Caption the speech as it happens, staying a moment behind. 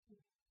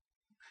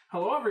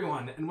Hello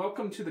everyone, and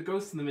welcome to The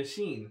Ghost in the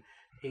Machine,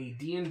 a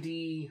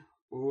D&D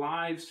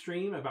live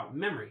stream about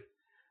memory,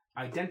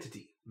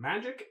 identity,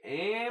 magic,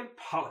 and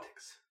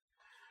politics.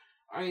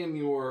 I am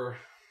your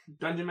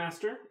Dungeon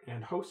Master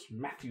and host,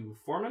 Matthew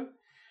Foreman.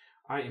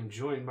 I am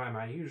joined by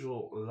my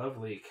usual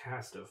lovely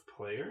cast of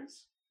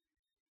players.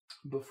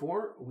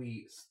 Before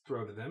we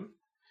throw to them,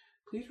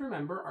 please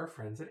remember our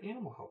friends at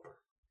Animal Helper.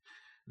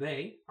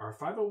 They are a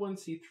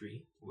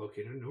 501c3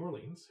 located in New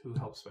Orleans who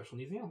help special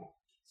needs animals.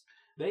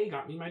 They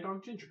got me my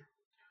dog Ginger.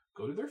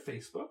 Go to their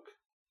Facebook,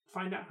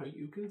 find out how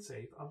you can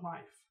save a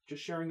life.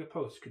 Just sharing a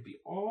post could be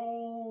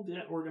all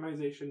that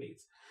organization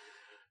needs.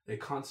 They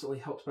constantly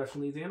help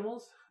special needs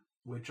animals,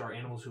 which are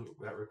animals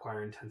that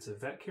require intensive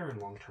vet care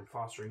and long-term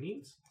fostering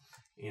needs.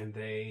 And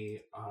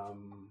they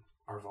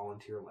are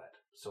volunteer-led.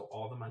 So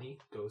all the money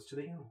goes to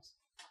the animals.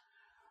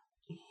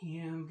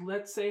 And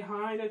let's say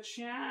hi to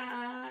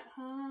chat.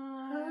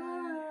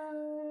 Hi.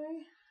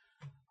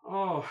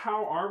 Oh,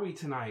 how are we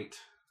tonight?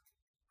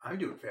 I'm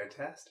doing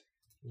fantastic.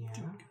 Yeah.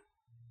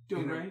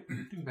 Doing great.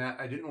 Matt,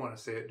 I didn't want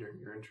to say it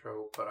during your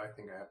intro, but I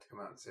think I have to come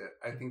out and say it.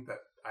 I think that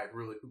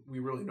we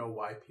really know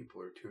why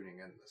people are tuning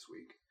in this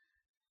week.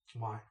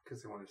 Why?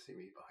 Because they want to see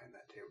me behind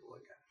that table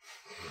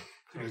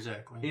again.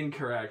 Exactly.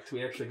 Incorrect.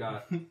 We actually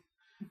got...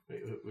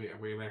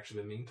 We've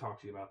actually been meaning to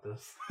talk to you about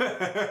this.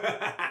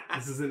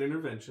 This is an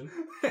intervention.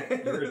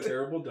 You're a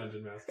terrible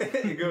dungeon master.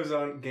 It goes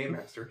on, Game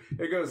Master.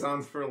 It goes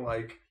on for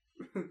like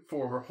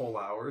 4 whole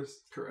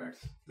hours. Correct.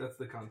 That's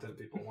the content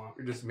people want.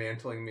 You're just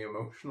mantling me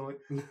emotionally.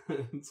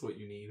 That's what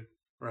you need.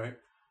 Right.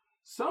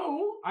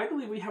 So, I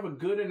believe we have a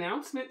good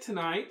announcement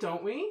tonight,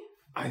 don't we?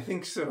 I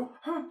think so.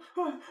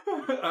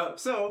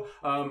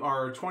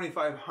 Our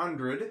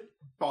 2,500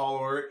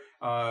 follower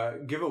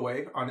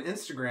giveaway on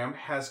Instagram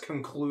has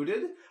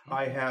concluded.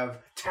 I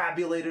have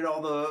tabulated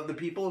all the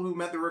people who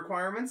met the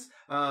requirements,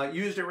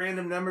 used a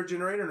random number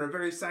generator in a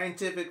very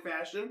scientific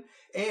fashion,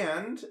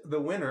 and the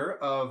winner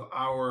of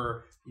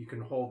our... You can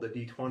hold the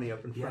D20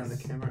 up in front of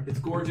the camera. It's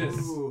gorgeous.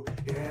 Ooh,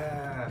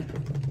 yeah.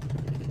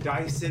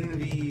 Dyson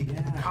V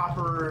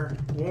copper,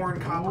 worn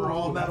copper,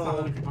 all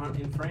metal.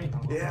 In frame.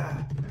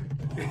 Yeah.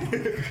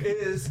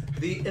 Is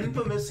the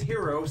infamous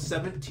hero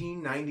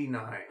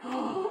 1799.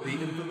 The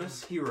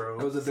infamous hero.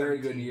 That was a very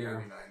good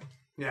year.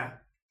 Yeah,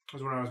 that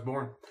was when I was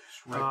born.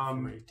 Right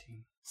from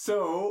 18.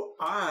 So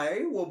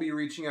I will be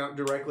reaching out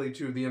directly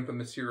to the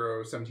infamous hero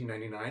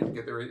 1799 to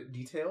get their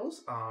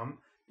details.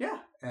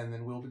 Yeah, and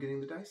then we'll be getting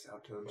the dice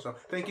out to them. So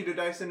thank you to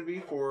Dyson V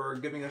for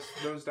giving us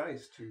those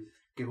dice to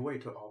give away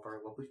to all of our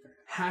lovely fans.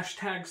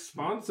 Hashtag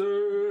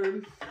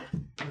sponsored.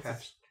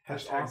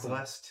 Hashtag awesome.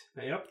 blessed.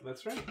 Yep,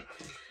 that's right.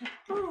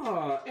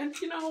 And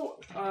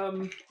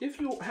if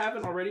you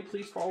haven't already,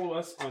 please follow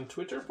us on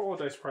Twitter. Follow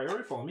Dice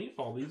Priority. Follow me.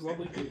 Follow these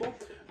lovely people.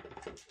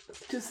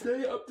 To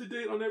stay up to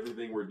date on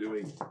everything we're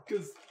doing.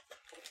 Because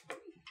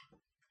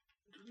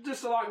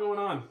just a lot going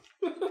on.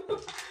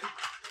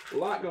 A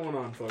lot going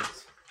on,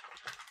 folks.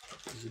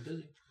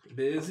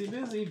 Busy.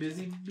 I'm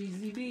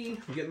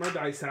getting my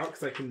dice out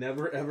because I can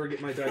never ever get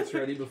my dice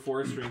ready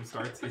before a stream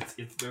starts.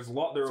 There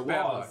are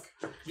laws.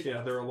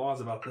 Yeah, there are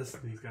laws about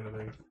these kind of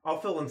things. I'll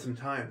fill in some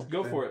time.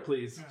 Go for it,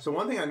 please. So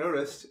one thing I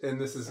noticed,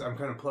 and I'm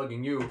kind of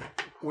plugging you,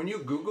 when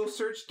you Google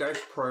search Dice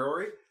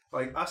Priority,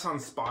 like us on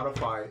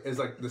Spotify is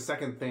like the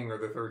second thing or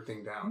the third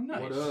thing down.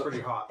 Nice. It's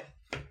pretty hot.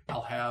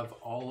 I'll have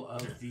all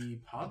of the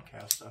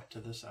podcasts up to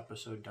this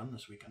episode done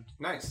this weekend.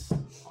 Nice.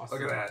 Awesome.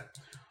 Look at that.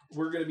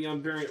 We're going to be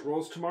on Variant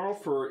Roles tomorrow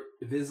for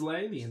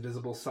Visley, the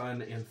Invisible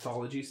Sun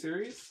anthology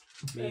series.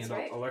 Me That's and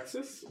right.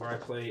 Alexis, where I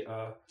play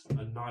a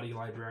naughty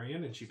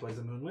librarian and she plays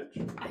a moon witch.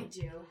 I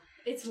do.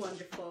 It's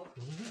wonderful.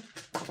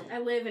 I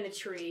live in a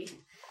tree.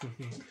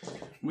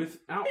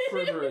 Without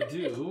further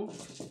ado,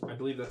 I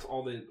believe that's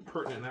all the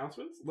pertinent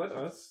announcements. Let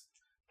us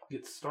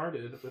get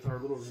started with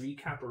our little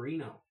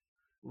recaparino.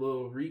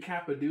 Little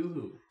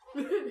recap-a-doo-hoo.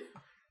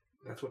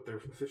 That's what they're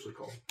officially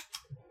called.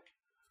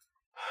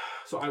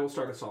 So I will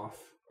start us off.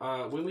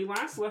 When we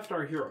last left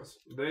our heroes,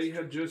 they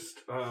had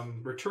just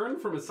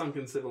returned from a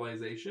sunken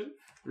civilization,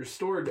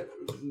 restored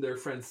their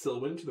friend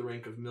Silwyn to the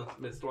rank of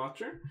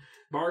Mistwatcher,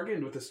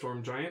 bargained with the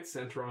Storm Giant,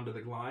 sent her onto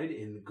the Glide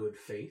in good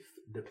faith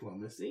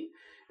diplomacy,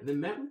 and then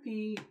met with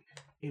the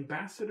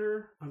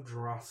Ambassador of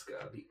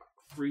Droska, the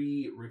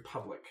Free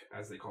Republic,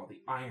 as they call it,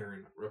 the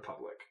Iron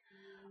Republic.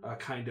 A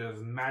kind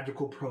of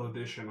magical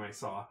prohibition, I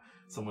saw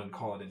someone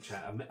call it in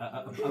chat.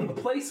 A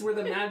place where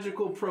the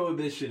magical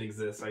prohibition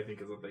exists, I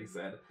think is what they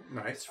said.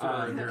 Nice.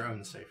 For their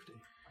own safety.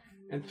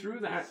 And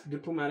through that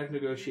diplomatic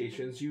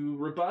negotiations, you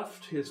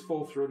rebuffed his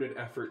full-throated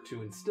effort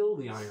to instill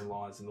the iron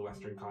laws in the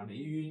Western continent.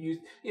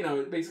 You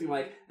know, basically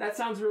like, that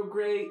sounds real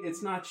great.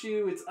 It's not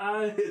you, it's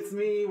us, it's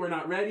me. We're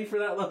not ready for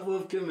that level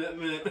of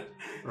commitment.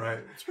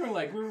 Right. We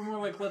were more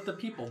like, let the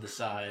people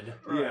decide.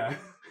 Yeah.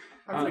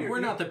 We're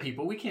not the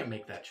people. We can't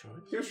make that choice.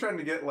 He was trying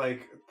to get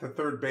like the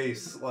third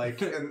base,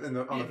 like on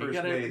the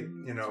first date.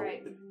 You know. That's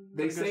right.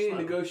 They say in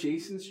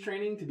negotiations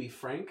training to be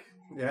frank.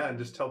 Yeah, and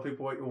just tell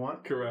people what you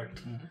want.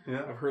 Correct.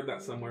 Yeah. I've heard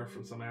that somewhere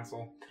from some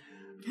asshole.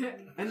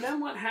 And then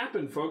what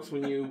happened, folks,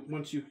 when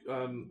once you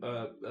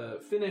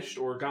finished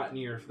or got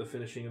near the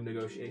finishing of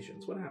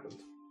negotiations? What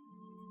happened?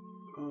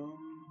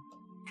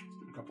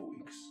 A couple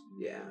weeks.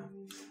 Yeah.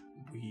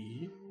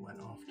 We went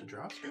off to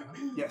Droska.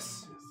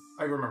 Yes,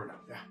 I remember now.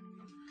 Yeah,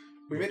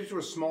 we made it to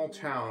a small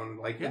town,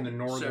 like in the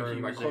northern,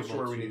 he like was close to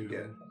able where we need to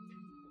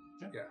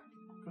to- get.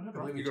 I Go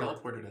believe he You go.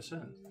 teleported us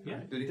in. Yeah.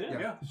 right? Did he? did.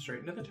 Yeah, straight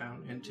into the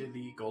town, into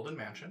the Golden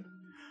Mansion.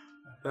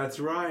 That's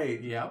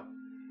right. Yep.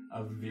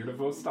 Of Virta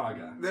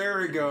Vostaga. There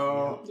we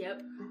go.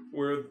 Yep.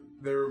 Where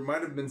there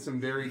might have been some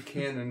very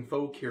canon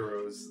folk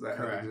heroes that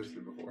Correct. have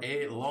existed before.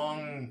 A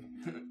long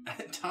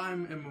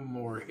time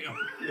immemorial.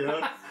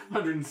 Yeah.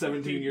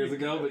 117 years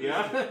ago, but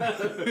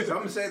yeah.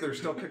 Some say they're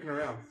still kicking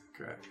around.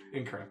 Correct.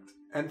 Incorrect.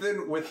 And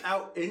then,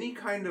 without any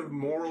kind of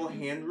moral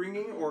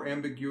hand-wringing or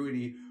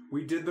ambiguity,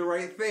 we did the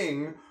right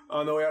thing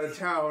on the way out of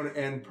town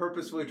and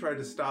purposefully tried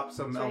to stop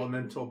some That's right.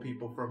 elemental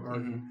people from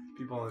hurting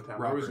people in the town.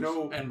 Robbers There was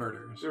no, and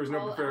murderers. there was no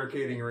All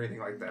prevaricating or anything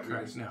like that. We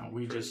Correct. just- No,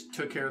 we just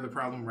took care of the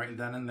problem right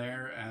then and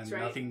there, and That's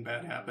right. nothing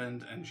bad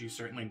happened, and she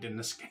certainly didn't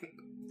escape.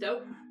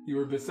 Nope. You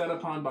were beset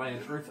upon by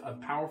a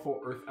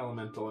powerful earth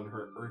elemental and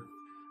her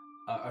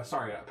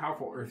a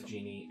powerful earth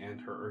genie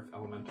and her earth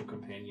elemental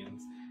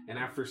companions. And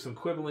after some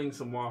quibbling,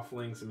 some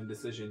waffling, some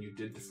indecision, you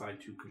did decide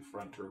to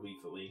confront her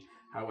lethally.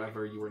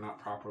 However, you were not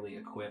properly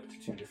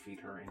equipped to defeat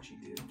her, and she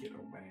did get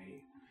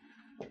away.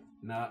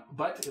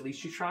 But at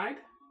least you tried,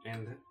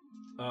 and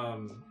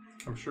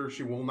I'm sure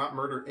she will not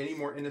murder any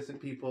more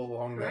innocent people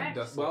along Correct.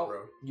 that desolate well,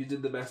 road. you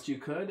did the best you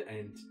could,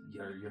 and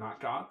you're not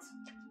gods.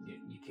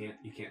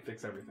 You can't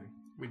fix everything.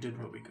 We did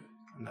what we could,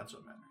 and that's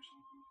what matters.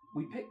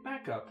 We pick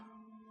back up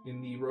in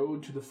the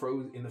road to the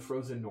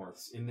frozen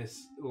norths, in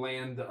this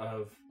land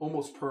of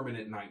almost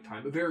permanent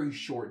nighttime, a very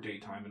short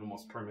daytime and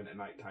almost permanent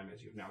nighttime,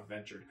 as you've now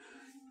ventured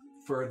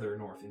further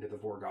north into the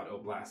Vorgod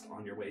Oblast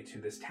on your way to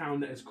this town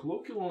that is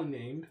colloquially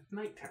named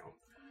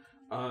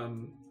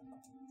Nighttown.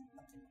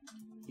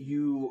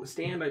 You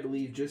stand, I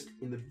believe, just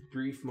in the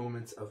brief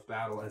moments of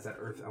battle as that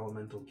earth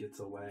elemental gets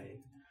away.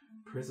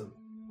 Prism,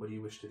 what do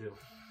you wish to do?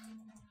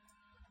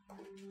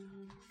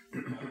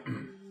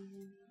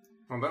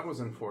 Well, that was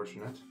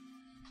unfortunate.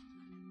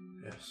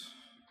 Yes,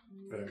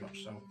 very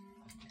much so.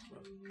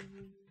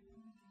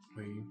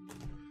 But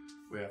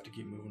we have to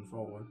keep moving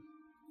forward.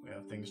 We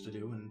have things to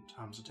do, and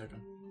time's a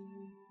ticking.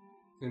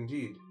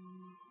 Indeed.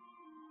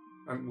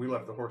 We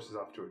left the horses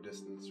off to a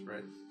distance,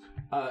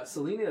 right?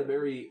 Selena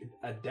very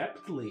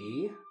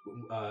adeptly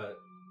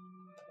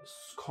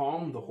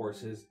calmed the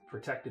horses,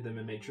 protected them,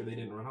 and made sure they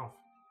didn't run off.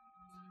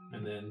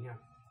 And then, yeah.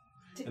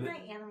 Did And my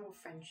animal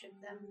friendship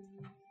them?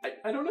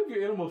 I don't know if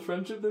you animal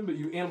friendship them, but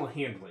you animal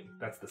handling.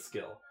 That's the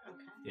skill. Okay.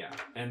 Yeah.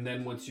 And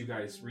then once you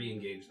guys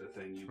re-engage the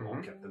thing, you all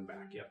Mhm. kept them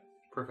back. Yep.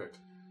 Perfect.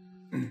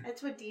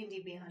 That's what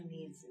D&D Beyond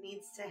needs. It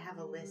needs to have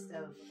a list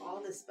of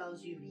all the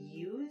spells you've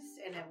used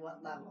and at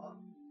what level.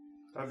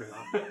 That'd be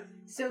awesome.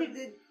 So,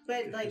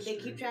 but like they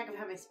keep track of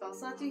how many spell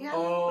slots you have.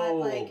 Oh.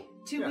 But like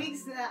 2 Yeah.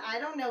 weeks, I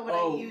don't know what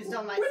I used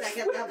on my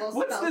second level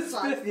What's spell this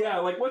slot. fifth? Yeah,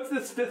 like what's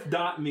this fifth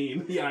dot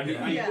mean? Yeah, I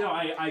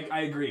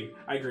agree.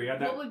 I agree.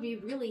 What would be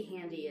really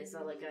handy is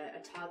like a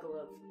toggle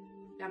of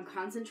I'm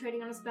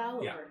concentrating on a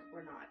spell Yeah.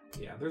 or not.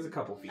 Yeah, there's a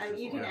couple features. I mean,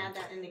 you for can it. add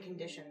that into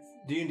conditions.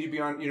 D&D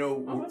Beyond,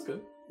 Oh, that's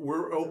good.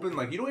 we're open.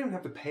 Like, you don't even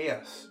have to pay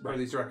us for Right.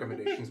 these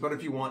recommendations, but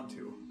if you want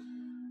to.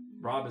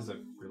 Rob is a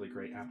really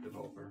great app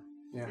developer.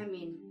 Yeah. I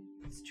mean,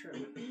 it's true.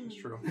 It's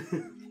true.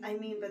 I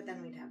mean, but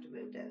then we'd have to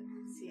move to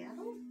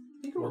Seattle?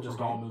 We'll just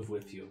all move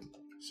with you.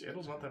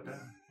 Seattle's not that bad.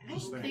 I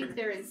Just there. think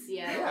they're in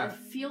Seattle. Yeah. I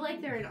feel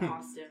like they're in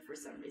Austin for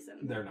some reason.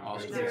 They're not.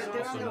 Austin. They're, Yeah. they're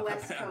Also on the not that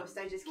West bad. Coast.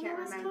 I just On can't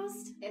the West remember.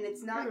 Coast? And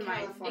it's not Never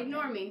mind. California.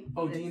 Ignore me.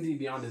 Oh, D&D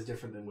Beyond is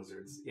different than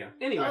Wizards. Yeah.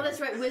 Anyway. Oh,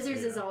 that's right.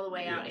 Wizards is Yeah. all the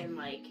way out Yeah. in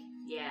like,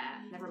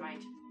 yeah, never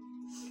mind.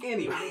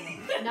 Anyway.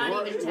 Not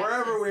even Texas.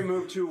 Wherever we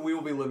move to, we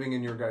will be living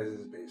in your guys'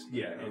 basement.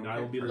 Yeah, and I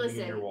will be living in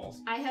Listen. your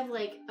walls. I have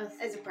like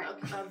As a prank.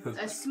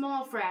 a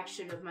small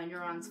fraction of my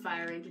neurons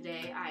firing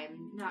today. I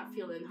am not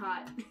feeling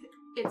hot.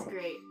 It's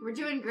great. We're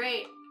doing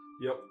great.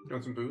 Yep. You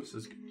want some booze?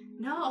 This is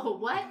No,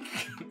 what?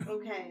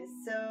 Okay,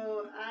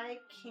 so I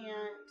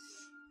can't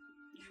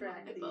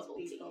track My these bubble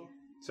tea. people.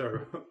 Sorry,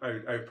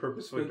 I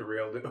purposefully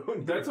derailed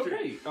it. That's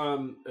okay.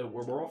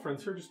 We're all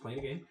friends here, just playing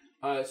a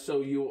game.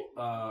 So you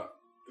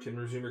can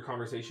resume your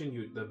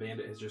conversation. The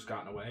bandit has just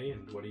gotten away,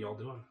 and what are y'all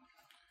doing?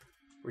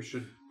 We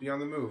should be on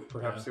the move.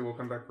 Perhaps Yeah. they will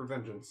come back for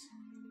vengeance.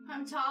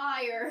 I'm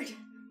tired.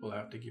 We'll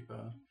have to keep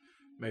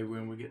maybe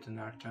when we get to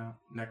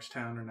next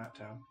town or not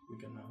town,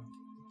 we can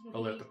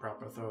alert the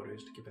proper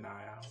authorities to keep an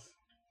eye out.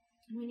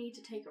 We need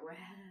to take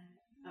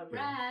a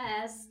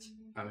rest.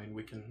 I mean,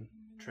 we can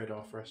trade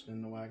off resting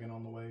in the wagon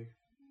on the way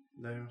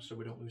there so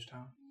we don't lose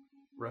time.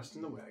 Rest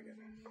in the wagon.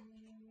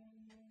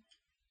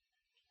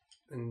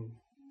 And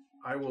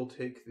I will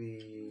take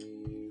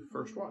the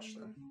first watch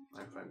then.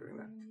 I'm fine doing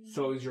that.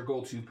 So is your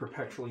goal to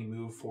perpetually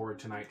move forward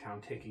to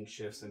Nighttown, taking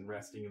shifts and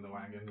resting in the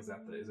wagon?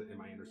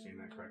 Am I understanding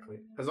that correctly?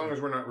 As long as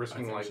we're not I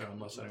risking think like so,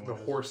 unless anyone the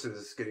has-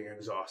 horses getting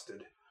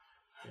exhausted.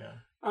 Yeah.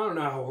 I don't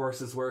know how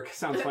horses work.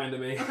 Sounds fine to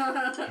me.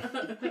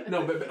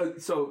 No,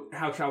 but so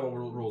how travel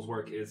rules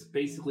work is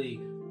basically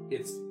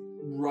it's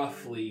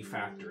roughly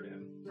factored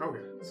in. Okay.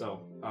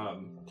 So,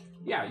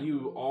 yeah,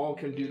 you all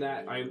can do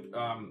that.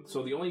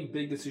 So the only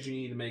big decision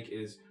you need to make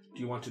is, do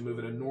you want to move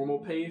at a normal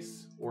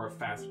pace or a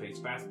fast pace?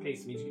 Fast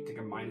pace means you can take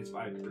a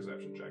 -5 to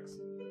perception checks.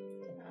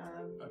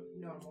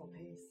 Normal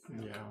pace.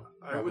 Yeah.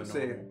 I would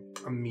say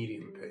a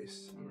medium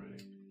pace.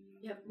 Alrighty.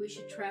 Yep, we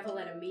should travel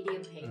at a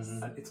medium pace.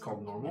 Mhm. It's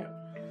called normal.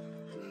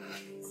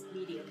 It's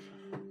medium.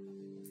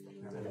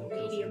 Yeah.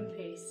 Medium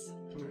pace.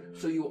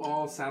 So you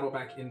all saddle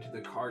back into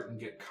the cart and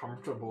get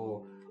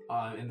comfortable,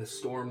 and the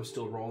storm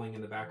still rolling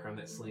in the background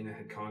that Selena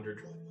had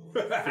conjured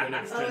for the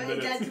next 10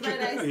 minutes. That's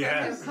right. I said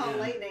Yes. call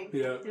lightning.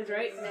 Yeah. That's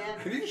right. Man.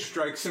 Could you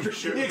strike some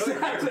shit?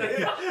 Exactly.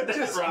 That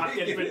Just rock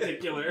in get-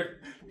 particular.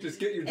 Just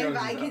get your If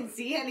dungeons I out. can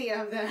see any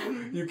of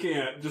them. You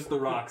can't. Just the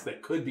rocks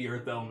that could be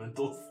earth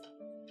elementals.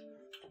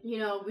 You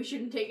know, we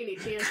shouldn't take any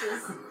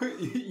chances.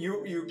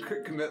 you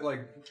could commit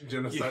like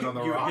genocide on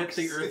the you rocks.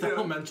 hit the earth you know?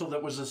 elemental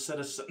that was a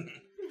citizen.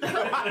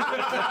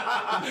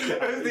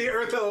 The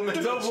earth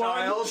elemental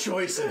child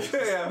choices.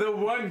 Yeah. The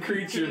one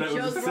creature that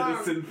was a Chose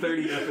wrong. citizen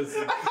 30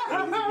 episodes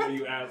ago,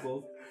 you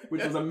assholes.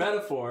 Which was a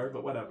metaphor,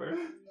 but whatever.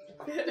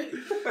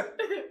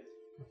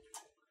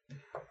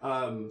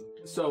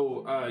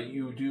 So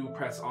you do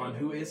press on.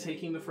 Who is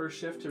taking the first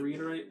shift to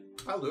reiterate?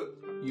 I'll do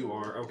it. You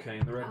are, okay.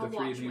 The I'll three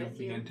watch of you with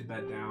you. begin to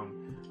bed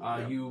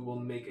down. You will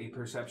make a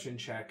perception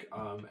check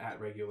at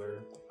regular.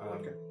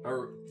 Okay.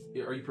 Or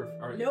are you?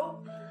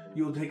 Nope.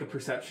 You will take a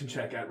perception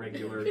check at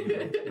regular.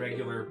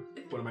 Regular.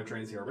 What am I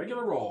trying to say here?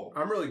 Regular roll.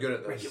 I'm really good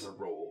at this. Regular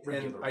roll. And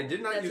Regular I roll.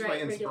 did not That's use my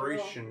right, regular roll.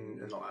 inspiration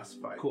in the last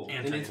fight. Cool. An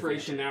Anti-advantage.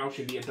 inspiration now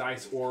can be a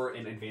dice or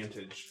an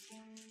advantage.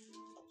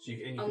 So you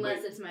can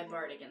Unless wait. it's my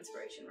bardic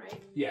inspiration, right?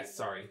 Yes,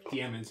 sorry.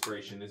 DM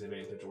inspiration is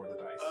advantage or the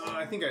dice.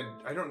 I think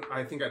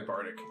I'd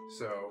bardic,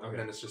 so Okay.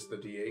 then it's just the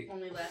D8.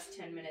 Only lasts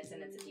 10 minutes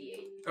and it's a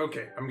D8.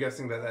 Okay, I'm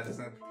guessing that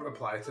doesn't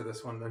apply to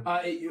this one then.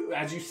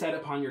 As you said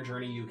upon your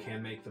journey, you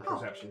can make the Oh.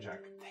 perception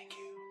check. Thank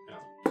you.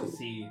 To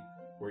see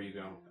where you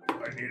go.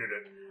 I needed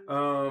it.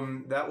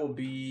 That will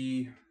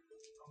be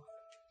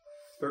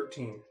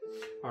 13.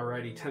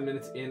 Alrighty, 10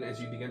 minutes in, as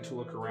you begin to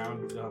look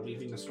around,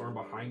 leaving the storm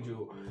behind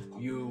you,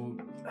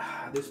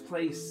 this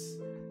place,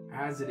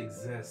 as it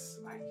exists,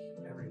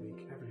 every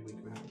week, man, every week.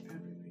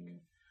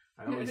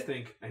 I always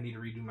think I need to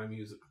redo my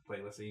music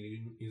playlist.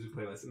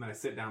 And then I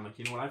sit down like,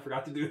 you know what, I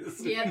forgot to do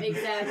this. Yep,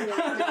 exactly. No,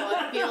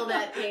 I feel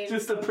that pain.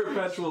 Just a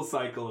perpetual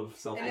cycle of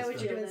self. I know what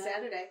you're doing that.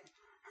 Saturday.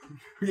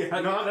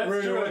 Yeah, Not that's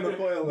renewing true. the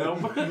playlist. Nope.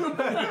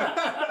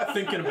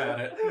 Thinking about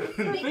it.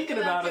 Thinking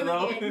about it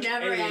though. doing it,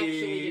 never Hey.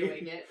 actually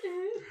doing it.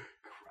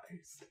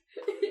 Christ.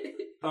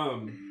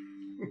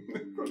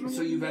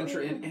 So you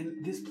venture in,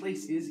 and this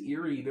place is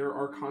eerie. There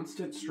are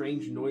constant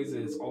strange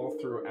noises all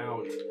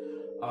throughout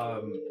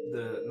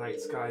the night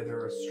sky.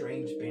 There are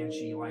strange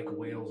banshee-like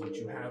wails which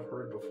you have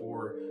heard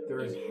before.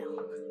 There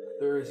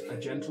is a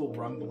gentle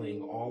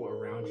rumbling all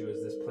around you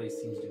as this place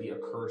seems to be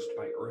accursed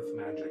by earth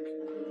magic.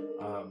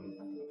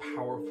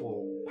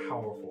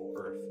 Powerful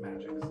earth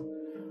magics.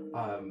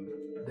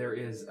 There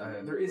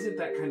isn't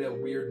that kind of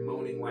weird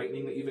moaning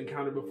lightning that you've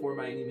encountered before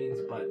by any means,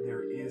 but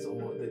there is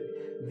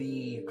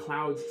the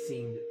clouds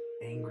seem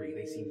angry.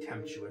 They seem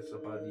tempestuous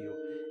above you,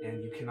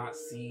 and you cannot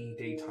see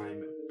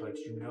daytime, but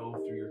you know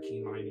through your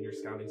keen mind and your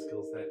scouting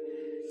skills that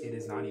it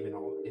is not even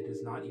all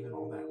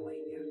that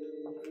late yet.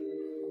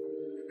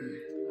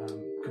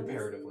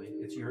 Comparatively,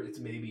 it's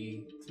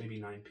maybe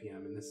 9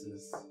 p.m. and this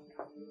is.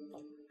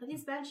 Are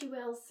these banshee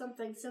wails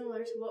something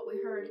similar to what we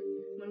heard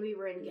when we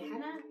were in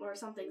Gehenna, or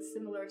something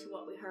similar to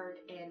what we heard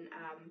in,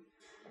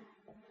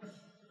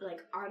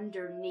 like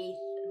underneath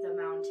the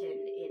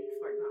mountain in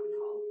Fort Mountain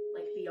Hall,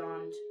 like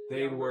beyond?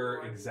 They beyond were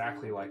the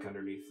exactly like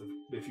underneath.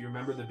 If you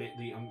remember the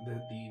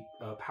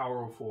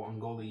powerful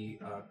Ungoli,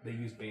 they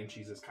used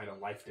banshees as kind of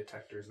life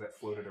detectors that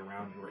floated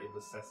around and were able to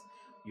assess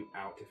you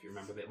out. If you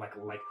remember that, like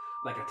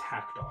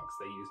attack dogs,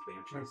 they used Oh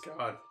banshees.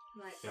 God.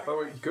 Right. Yeah. Oh,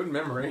 wait, good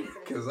memory,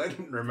 because I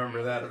didn't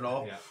remember that at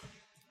all. Yeah,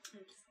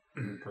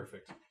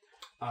 perfect.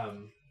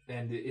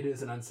 And it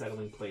is an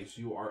unsettling place.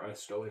 You are a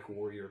stoic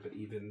warrior, but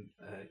even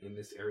in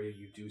this area,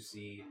 you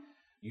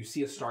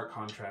see a stark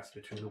contrast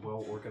between the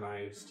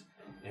well-organized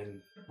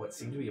and what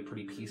seemed to be a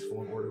pretty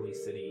peaceful and orderly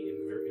city in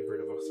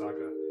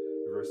Verdivosaga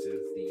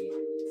versus the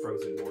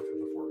frozen north of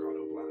the Forgod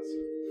Oblast.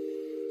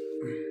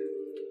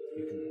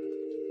 You can.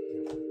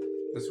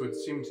 This would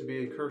seem to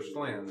be a cursed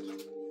land.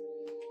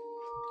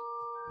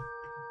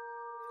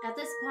 At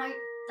this point,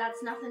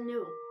 that's nothing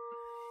new.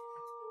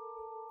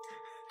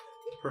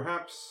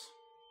 Perhaps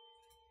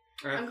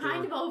I'm after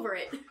kind of over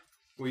it.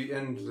 we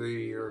end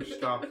or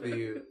stop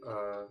the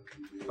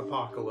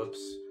apocalypse,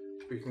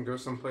 we can go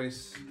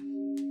someplace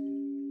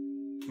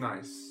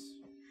nice.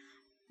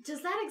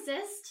 Does that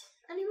exist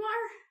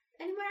anymore?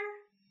 Anywhere?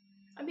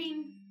 I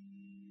mean,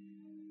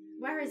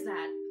 where is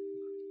that?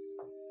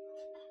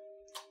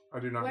 I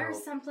do not Where's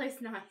know. someplace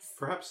nice?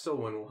 Perhaps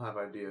Silwyn will have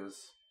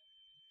ideas.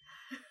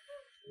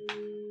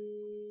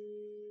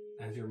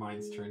 as your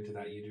minds turn to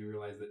that, you do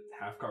realize that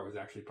Halfgar was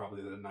actually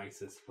probably the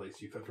nicest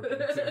place you've ever been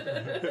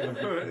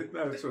to.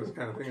 That's what I was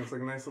kind of thinking. It's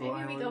like a nice little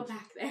Maybe we island. go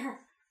back there.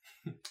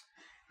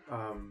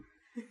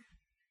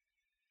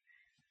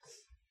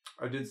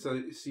 I did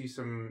see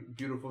some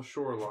beautiful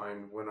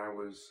shoreline when I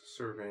was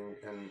serving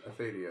in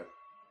Athadia,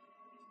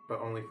 but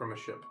only from a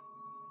ship.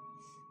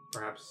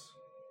 Perhaps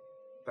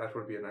that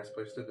would be a nice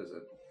place to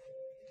visit.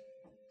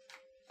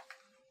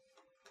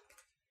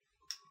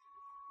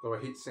 Though I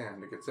hate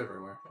sand, it gets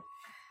everywhere.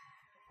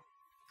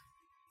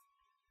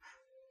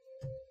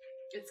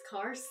 It's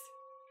Cars.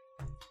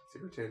 It's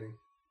irritating.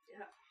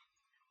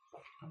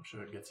 I'm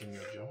sure it gets in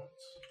your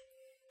joints.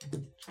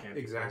 Can't be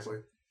Exactly.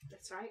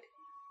 That's right.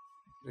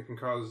 It can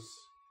cause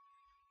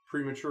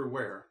premature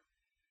wear.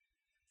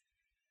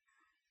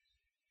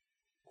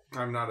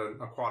 I'm not an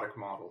aquatic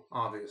model,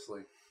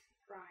 obviously.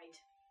 Right.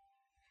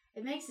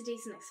 It makes a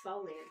decent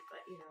exfoliant, but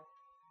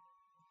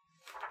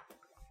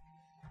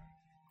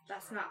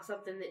that's not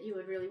something that you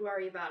would really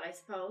worry about, I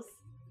suppose.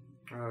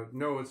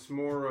 No, it's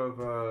more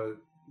of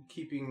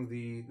keeping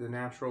the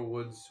natural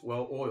woods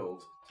well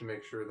oiled to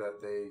make sure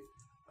that they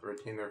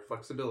retain their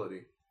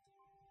flexibility.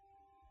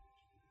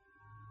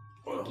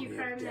 Thank you,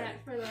 Prime Nat,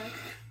 for the...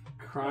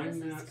 Crime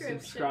the Nat subscription.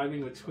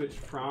 subscribing with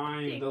Twitch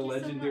Prime, Thank the you so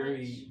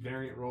legendary much.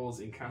 variant roles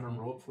encounter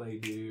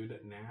roleplay dude,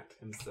 Nat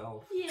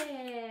himself.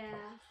 Yeah.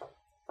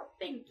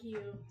 Thank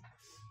you.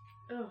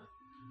 Oh,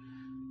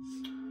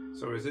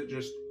 So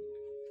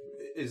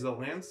is the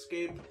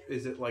landscape,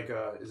 is it like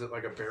a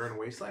barren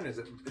wasteland? Is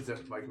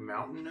it like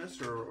mountainous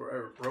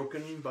or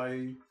broken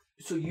by?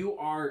 So you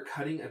are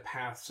cutting a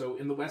path. So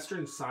in the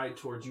western side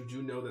towards you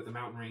do know that the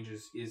mountain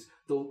ranges is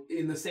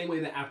in the same way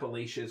that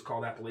Appalachia is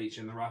called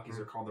Appalachian, the Rockies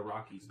are called the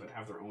Rockies, but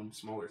have their own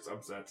smaller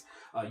subsets.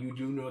 You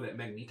do know that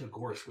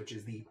Magnitogorsk, which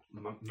is the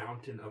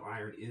mountain of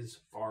iron, is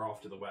far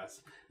off to the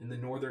west. In the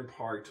northern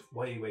part,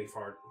 way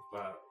far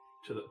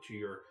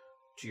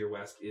to your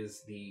west,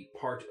 is the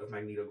part of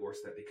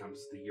Magnitogorsk that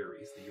becomes the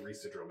Uris, the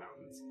Urisidro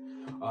Mountains.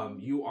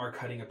 You are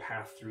cutting a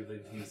path through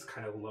these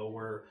kind of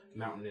lower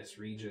mountainous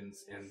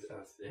regions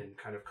and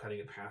kind of cutting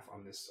a path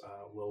on this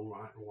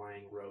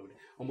low-lying road,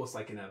 almost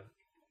like in a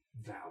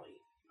valley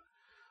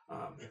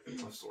of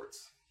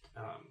sorts.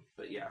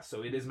 But yeah,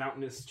 so it is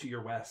mountainous to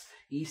your west.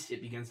 East,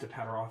 it begins to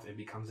patter off and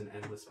becomes an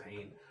endless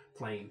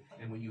plain.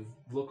 And when you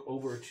look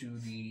over to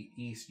the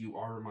east, you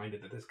are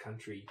reminded that this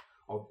country,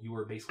 you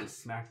are basically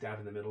smack dab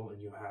in the middle,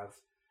 and you have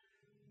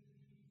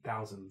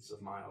thousands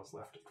of miles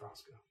left of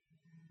Kroska.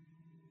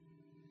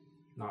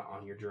 Not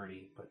on your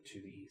journey, but to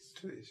the east.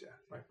 To these, yeah,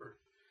 right.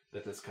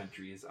 That this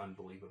country is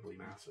unbelievably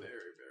massive.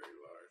 Very, very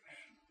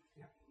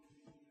large.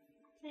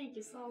 thank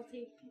you,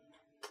 Salty.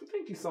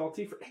 Thank you,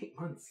 Salty, for 8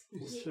 months.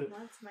 8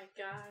 months, my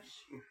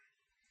gosh.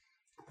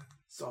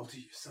 Salty,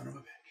 you son of a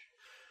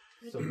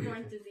bitch. I'd be more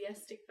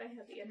enthusiastic if I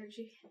had the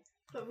energy.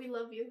 But we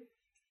love you.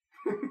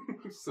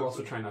 So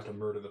also try not to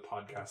murder the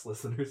podcast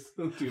listeners.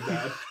 Don't do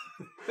that.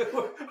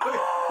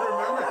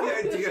 Remember the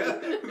idea?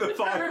 The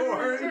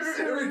foghorns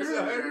every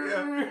time.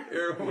 Yeah,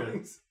 air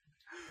horns.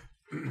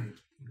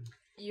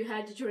 You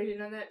had to join in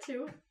on that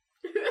too?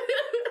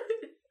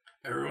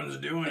 Everyone's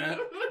doing it.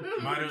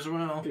 Might as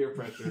well. Peer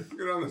pressure.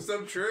 Get on the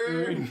sub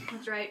train.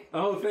 That's right.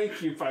 Oh, thank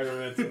you,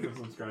 Pyromancer, for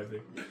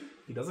subscribing.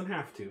 He doesn't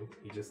have to.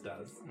 He just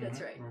does. That's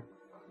right.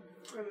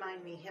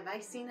 Remind me, have I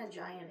seen a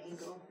giant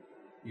eagle?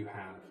 You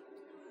have.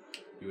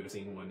 You would have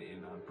seen one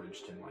in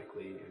Bridgeton,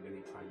 likely, and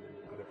any time in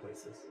other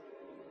places.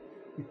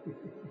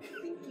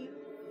 Thank you.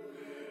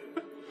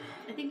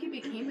 I think you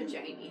became a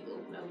giant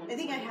eagle at one I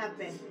think I point. have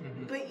been.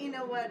 But you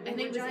know what? I think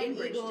We're it was giant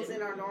in eagles Bridgeton.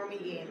 in our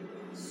normie game.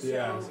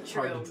 Yeah, So it's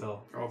hard true. to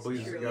tell. Oh,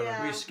 please, True. together.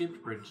 Yeah. We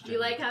skipped Bridgeton. Do you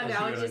like how as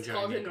now you it's got just giant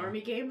called a eagle.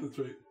 normie game? That's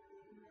right.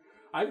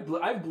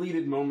 I've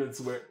bleeded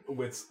moments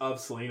of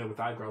Selena with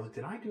eyebrows. Like,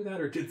 did I do that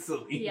or did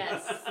Selena?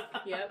 Yes.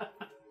 Yep.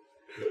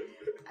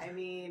 I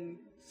mean,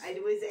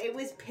 it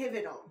was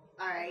pivotal.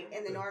 All right,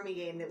 in the normie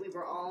game that we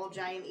were all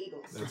giant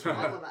eagles, That's all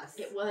right. of us.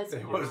 It was.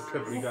 It was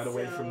awesome. We got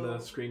away from the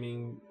So-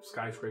 screaming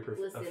skyscraper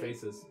Listen. of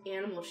faces.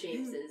 Animal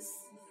shapes is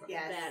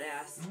Yes.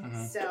 badass.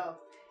 Mhm. So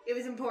it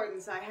was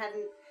important. So I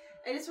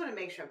just want to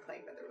make sure I'm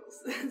playing by the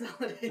rules. That's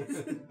all it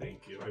is.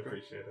 Thank you. I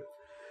appreciate it.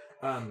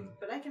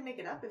 But I can make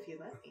it up if you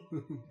let me.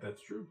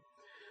 That's true.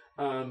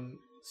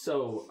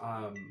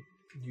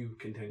 You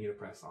continue to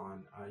press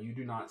on. You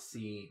do not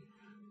see.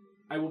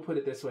 I will put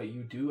it this way: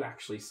 you do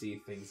actually see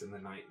things in the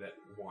night that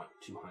want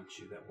to hunt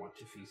you, that want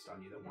to feast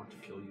on you, that want to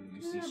kill you.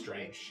 You see Okay.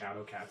 strange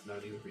shadow cats. No,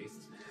 these are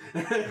beasts.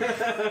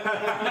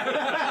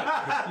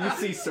 You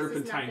see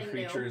serpentine nothing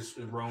new. creatures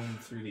roam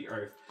through the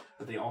earth,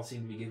 but they all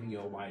seem to be giving you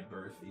a wide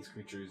berth. These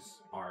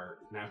creatures are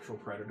natural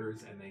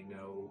predators, and they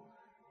know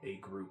a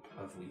group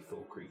of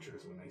lethal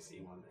creatures when they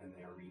see one, and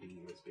they are reading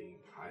you as being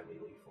highly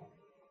lethal.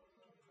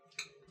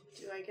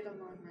 Do I get a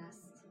long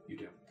rest? You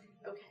do.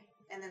 Okay.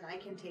 And then I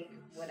can take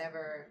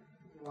whatever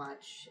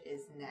watch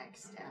is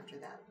next after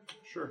that.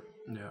 Sure.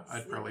 Yeah,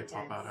 I'd Sleep probably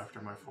pop out attacks.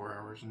 after my 4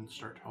 hours and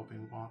start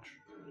helping watch.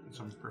 Since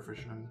I'm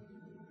proficient in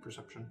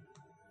perception.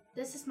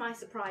 This is my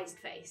surprised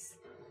face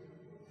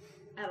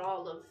at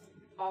all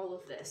all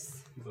of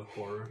this? The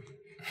horror.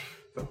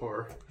 The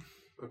horror.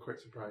 A quick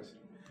surprise.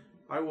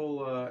 I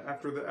will,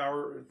 after the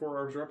 4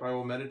 hours are up, I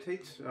will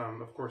meditate.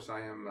 Of course,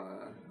 I'm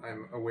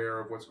aware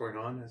of what's going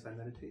on as I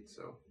meditate,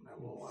 so I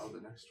will allow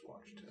the next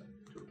watch to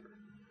occur.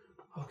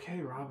 Okay,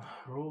 Rob,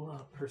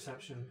 roll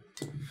perception.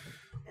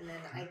 And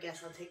then I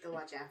guess I'll take the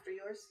watch after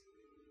yours.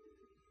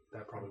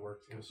 That probably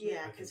works.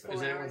 Yeah, I because think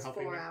 4 anyone hours,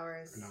 helping 4 me?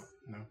 hours.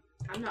 No.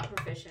 I'm not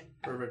proficient.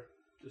 Perfect.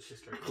 It's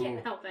just I a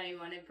can't help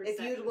anyone in If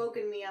perception. you'd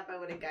woken me up, I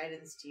would have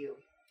guidance to you.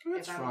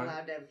 That's if I'm fine.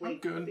 allowed to I'm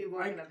wake, good. be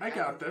woken up. I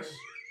got guidance this.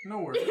 or- No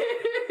worries.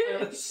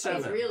 He's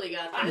 7. really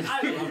got this.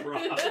 I love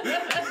Rob.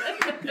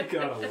 You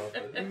gotta love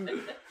it.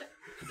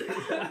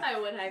 I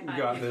would high five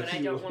Got you, this. but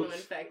I don't want to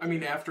infect I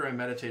mean, after I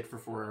meditate for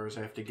 4 hours,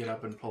 I have to get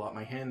up and pull out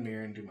my hand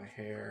mirror and do my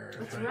hair.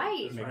 That's and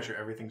right. Make That's sure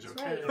everything's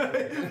That's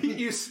okay.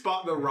 You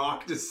spot the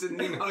rock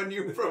descending on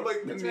you from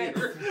like the That's right.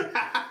 mirror.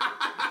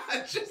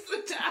 Just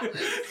the talent.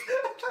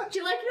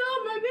 You're like,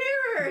 no, my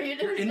mirror.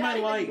 You're in my not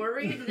even light.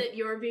 worried that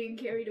you're being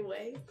carried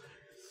away.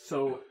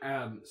 So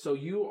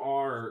you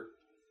are.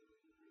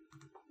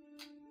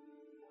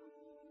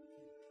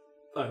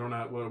 I don't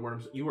know what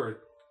I'm. You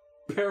are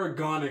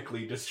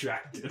paragonically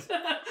distracted,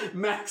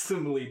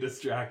 maximally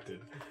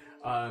distracted,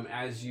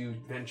 as you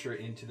venture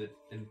into the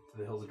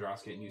hills of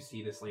Droska and you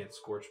see this land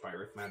scorched by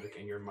earth magic,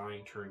 and your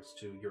mind turns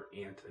to your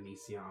aunt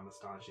Anicia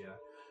Anastasia,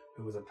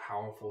 who was a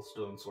powerful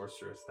stone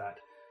sorceress that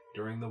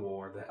during the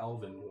war, the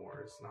Elven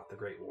Wars, not the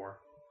Great War,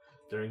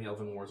 during the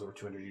Elven Wars over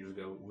 200 years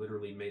ago,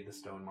 literally made the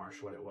Stone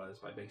Marsh what it was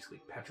by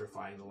basically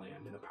petrifying the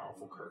land in a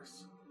powerful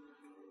curse,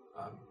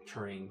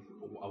 turning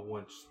a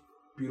once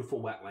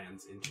beautiful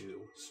wetlands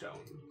into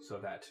stone, so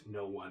that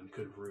no one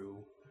could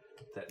rue,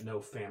 that no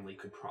family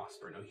could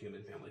prosper, no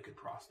human family could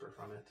prosper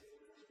from it.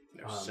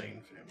 No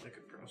sane family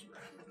could prosper.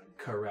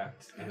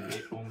 Correct, and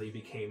it only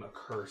became a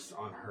curse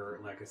on her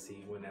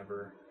legacy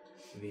whenever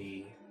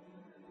the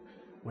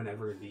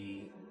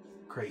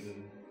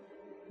Creighton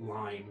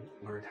line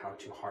learned how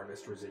to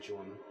harvest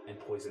residuum and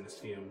poisonous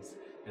fumes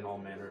and all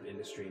manner of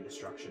industry and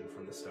destruction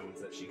from the stones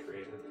that she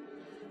created.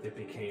 It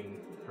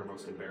became her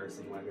most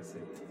embarrassing legacy.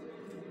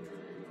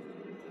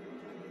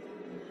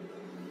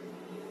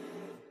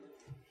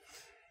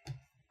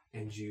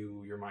 And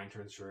your mind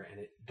turns to her, and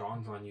it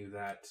dawns on you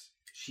that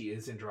she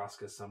is in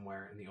Droska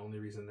somewhere, and the only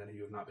reason that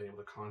you have not been able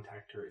to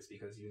contact her is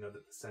because you know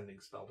that the sending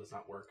spell does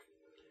not work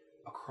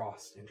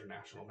across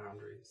international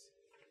boundaries.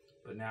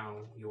 But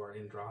now you are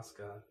in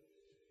Droska,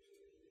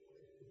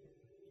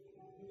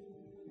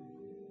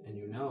 and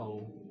you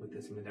know, with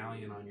this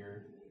medallion on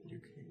your... You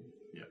can.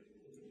 Yep.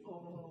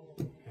 Oh.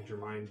 And your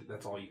mind,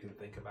 that's all you can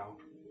think about.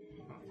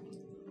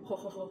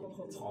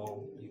 That's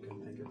all you can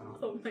think about.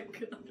 Oh my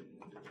god.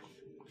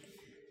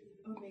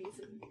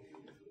 Amazing.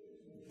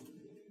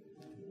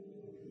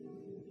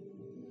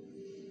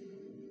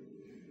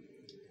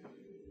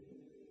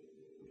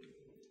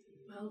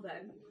 Well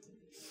then.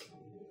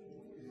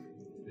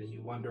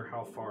 You wonder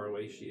how far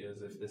away she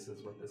is, if this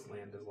is what this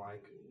land is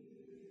like.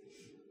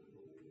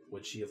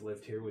 Would she have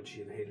lived here? Would she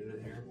have hated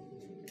it here?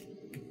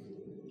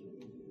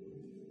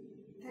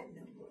 That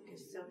notebook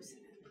is so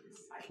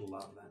sadness. I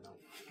love that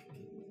note.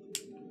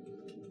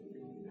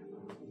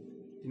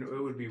 You know,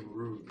 it would be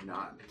rude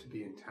not to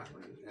be in town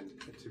and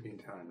to be in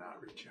town and not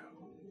reach out.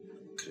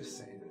 Just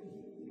saying.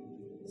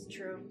 It's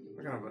true.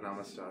 What kind of an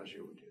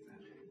Anastasia would do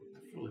that?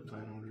 Fully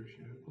plan orders,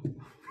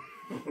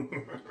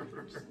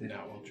 yeah.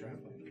 Not while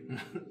traveling.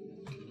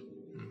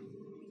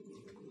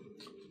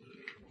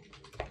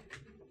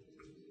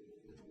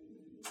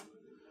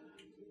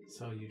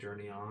 So you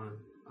journey on.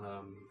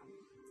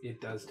 It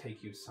does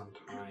take you some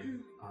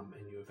time,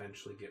 and you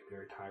eventually get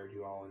very tired.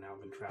 You all have now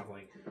been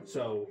traveling.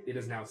 So it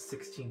is now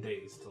 16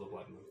 days till the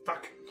Blood Moon.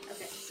 Fuck.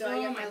 Okay, so I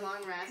Oh get my my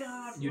long rest.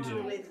 God, You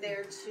do. With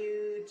there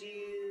to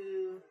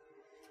do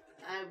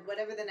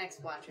whatever the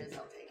next watch is,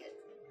 I'll take it.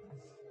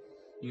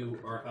 You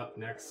are up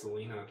next,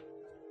 Selena.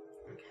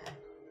 Okay.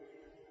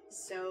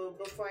 So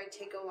before I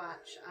take a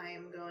watch, I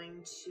am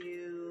going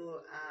to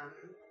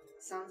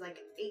sounds like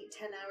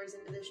 8-10 hours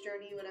into this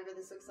journey, whatever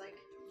this looks like.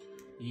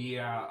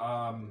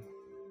 Yeah,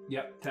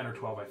 yep, 10 or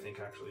 12, I think,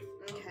 actually.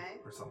 Okay.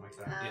 Or something like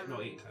that. Yeah,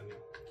 no, 8, 10,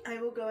 yeah. I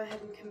will go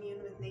ahead and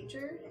commune with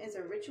nature as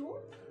a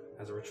ritual.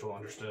 As a ritual,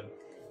 understood.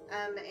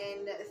 And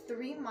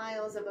 3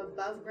 miles of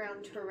above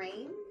ground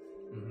terrain.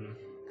 Mm-hmm.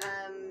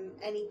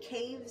 Any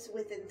caves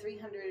within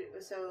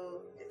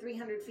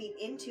 300 feet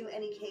into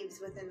any caves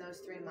within those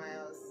 3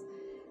 miles.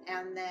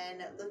 And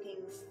then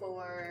looking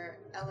for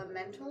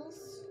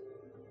elementals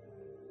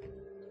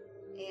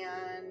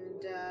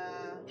and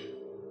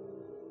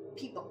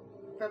people,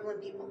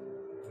 prevalent people.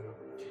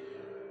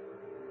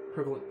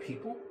 Prevalent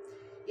people?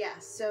 Yeah,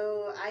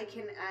 so I'm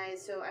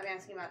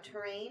asking about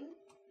terrain.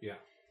 Yeah.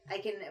 I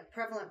can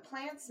prevalent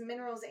plants,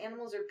 minerals,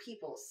 animals, or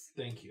peoples.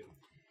 Thank you.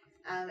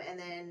 And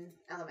then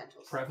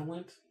elementals.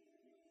 Prevalent?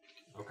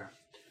 Okay.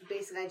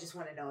 Basically, I just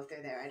want to know if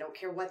they're there. I don't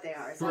care what they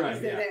are, as long Right,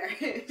 as they're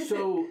there.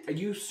 So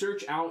you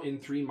search out in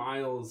 3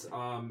 miles,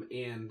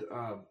 and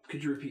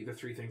could you repeat the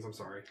 3 things? I'm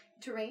sorry.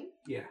 Terrain,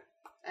 Yeah.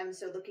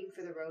 So looking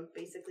for the road,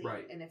 basically.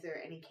 Right. And if there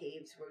are any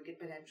caves where we could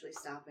potentially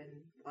stop and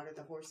water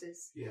the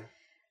horses. Yeah.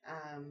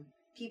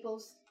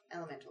 Peoples,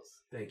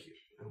 elementals. Thank you,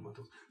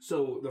 elementals.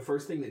 So the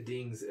first thing that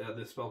dings,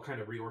 the spell kind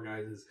of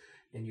reorganizes,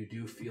 and you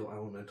do feel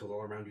elementals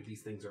all around you.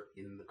 These things are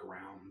in the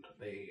ground.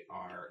 They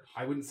are,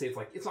 I wouldn't say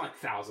it's not like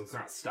thousands,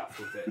 they're not stuffed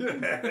with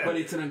it. But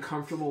it's an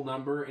uncomfortable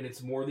number, and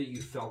it's more that you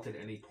felt at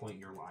any point in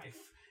your life.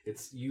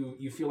 It's you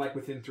feel like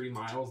within 3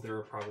 miles there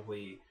are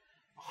probably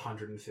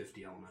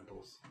 150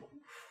 elementals.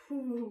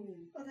 Oh,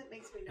 that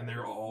makes me nervous. And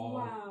they're all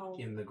Wow.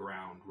 in the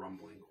ground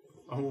rumbling.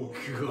 Oh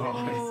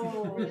god.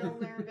 Oh. Real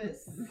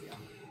nervous.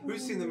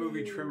 Who's seen the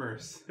movie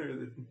Tremors?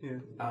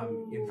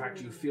 In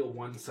fact, you feel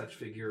one such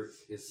figure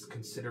is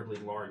considerably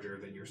larger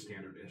than your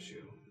standard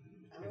issue.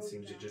 It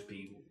seems to just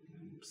be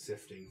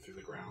sifting through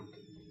the ground.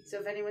 So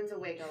if anyone's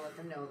awake, I'll let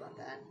them know about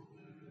that.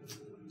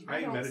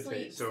 I don't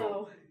meditate, sleep,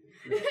 so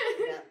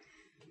Yeah.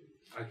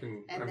 I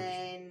can. And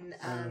then,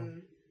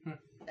 and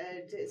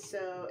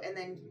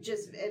then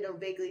just it'll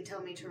vaguely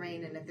tell me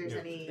terrain and if there's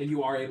any. And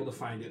you are able to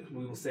find it.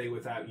 We will say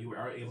without you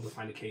are able to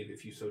find a cave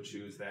if you so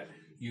choose that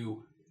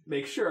you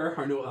make sure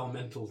are no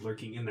elementals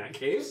lurking in that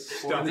cave.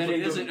 And then it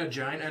isn't a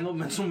giant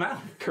elemental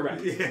mouth.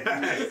 Correct.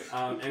 Yeah.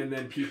 And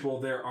then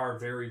there are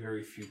very,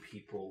 very few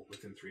people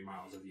within 3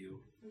 miles of you.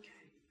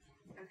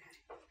 Okay.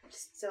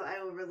 So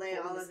I will relay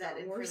Holy all of that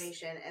Star Wars.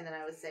 information, and then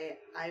I would say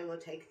I will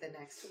take the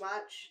next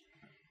watch,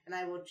 and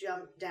I will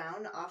jump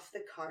down off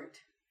the cart.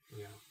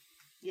 Yeah.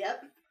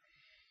 Yep.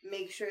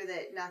 Make sure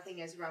that nothing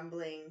is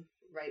rumbling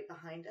right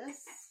behind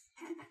us.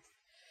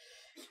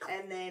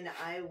 And then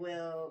I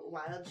will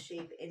wild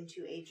shape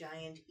into a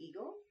giant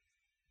eagle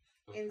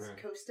and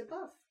Okay. coast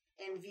above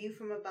and view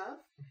from above.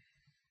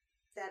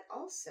 That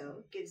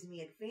also gives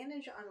me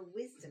advantage on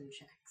wisdom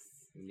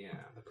checks. Yeah,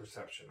 the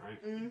perception,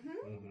 right? Mm-hmm.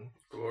 Mm-hmm.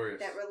 Glorious.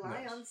 That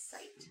rely Nice. on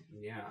sight.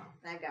 Yeah.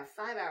 And I've got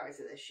 5 hours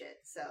of this shit,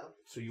 so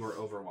So you are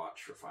Overwatch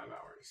for 5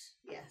 hours.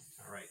 yes.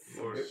 All right.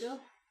 Glorious.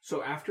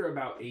 So after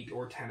about 8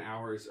 or 10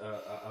 hours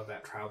of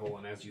that travel,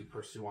 and as you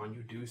pursue on,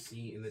 you do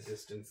see in the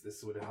distance,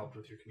 this would have helped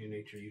with your community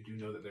nature, you do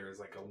know that there is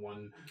like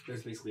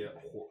there's basically a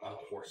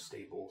horse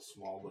stable,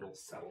 small little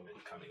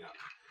settlement coming up.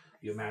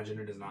 You imagine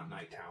it is not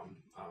Nighttown,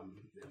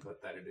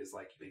 but that it is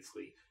like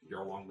basically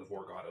you're along the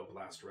Vorgod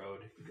Oblast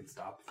Road. You can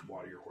stop,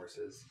 water your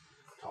horses,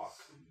 talk,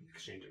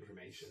 exchange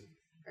information.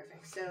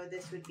 Perfect. So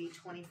this would be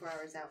 24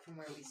 hours out from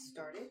where we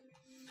started?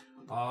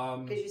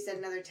 Um, Because you said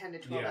another 10 to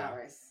 12 yeah.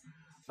 hours.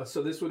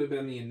 So this would have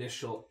been the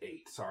initial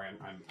 8. Sorry,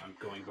 I'm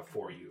going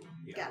before you.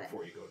 Yeah, Got it.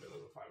 before you go to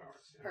the 5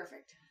 hours. Yeah.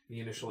 Perfect. The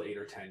initial 8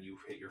 or 10, you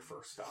hit your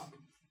first stop.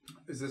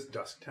 Is this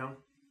Dusktown?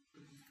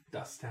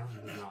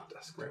 Dusttown is not.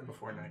 Dusk. Right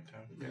before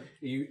nighttime.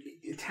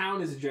 Yeah.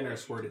 Town is a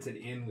generous word. It's an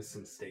inn with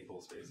some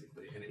stables,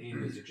 basically. An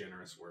inn is a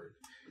generous word.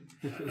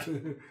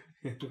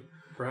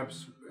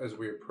 Perhaps as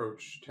we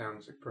approach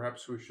towns,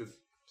 perhaps we should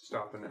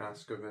stop and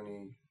ask of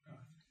any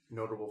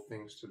notable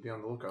things to be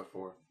on the lookout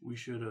for. We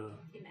should In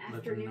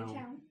let them afternoon know.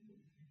 town.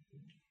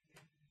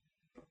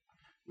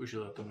 We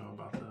should let them know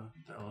about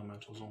the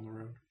elementals on the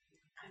road.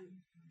 I'm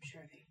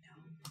sure they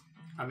know.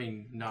 I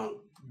mean, not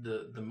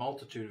the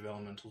multitude of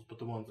elementals, but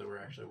the ones that were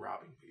actually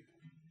robbing people.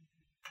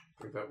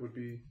 I think that would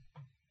be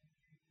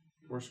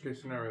worst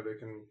case scenario. They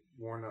can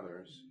warn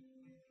others.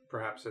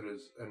 Perhaps it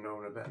is a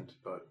known event,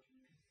 but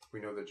we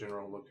know the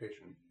general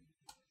location.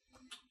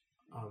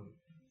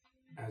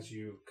 As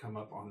you come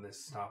up on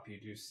this stop, you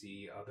do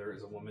see there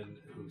is a woman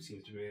who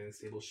seems to be in the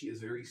stable. She is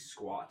very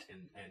squat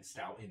and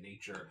stout in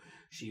nature.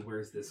 She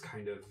wears this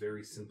kind of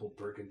very simple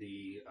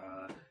burgundy,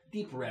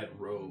 deep red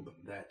robe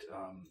that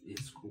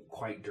is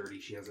quite dirty.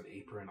 She has an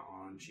apron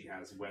on. She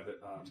has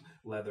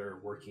leather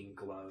working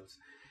gloves.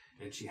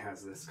 And she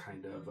has this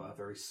kind of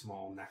very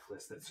small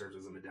necklace that serves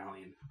as a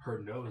medallion.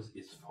 Her nose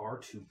is far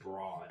too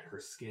broad. Her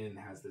skin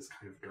has this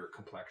kind of dirt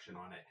complexion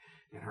on it.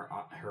 And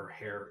her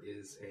hair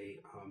is a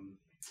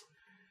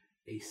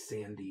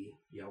sandy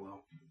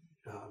yellow.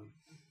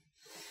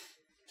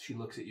 She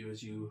looks at you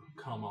as you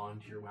come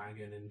onto your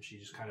wagon, and she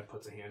just kind of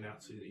puts a hand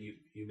out so that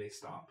you may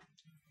stop.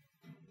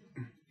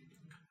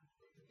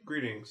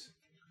 Greetings.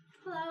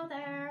 Hello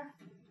there.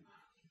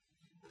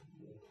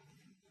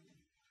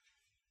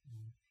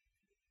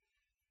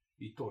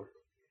 Vitor.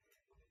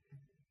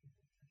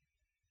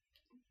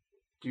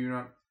 Do you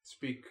not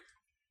speak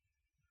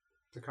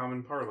the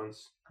common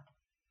parlance?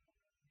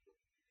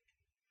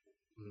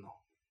 No.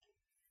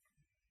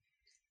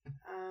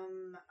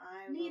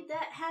 I will, Need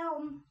that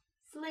helm,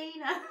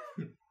 Selena.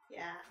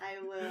 yeah,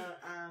 I will,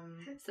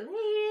 Selena.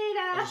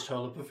 I just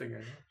hold up a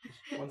finger.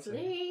 Just one second.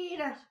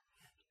 Selena.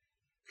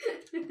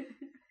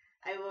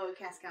 I will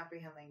cast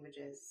comprehend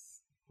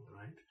languages.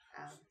 Right.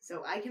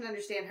 So I can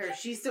understand her.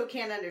 She still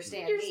can't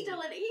understand You're me.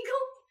 still an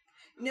eagle.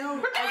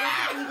 No,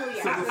 I wasn't evil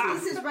yet. So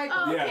This is right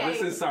Oh, before. Yeah, okay.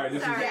 this is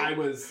Sorry. I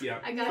was, yeah.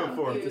 I got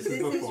Before. confused. This is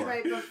This is before.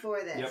 right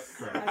before this. Yep,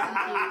 correct.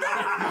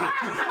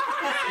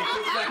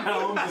 I'm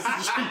Helm,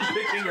 just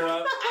picking her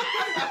up.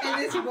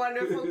 And this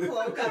wonderful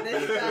cloak on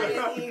this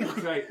giant eagle.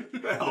 Right.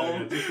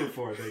 Yeah, just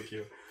before, thank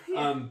you.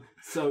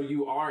 So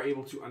you are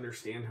able to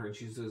understand her, and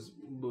she says,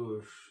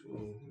 "Bush,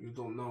 you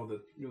don't know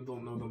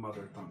the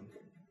mother tongue.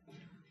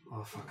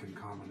 Oh, fucking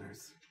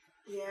commoners."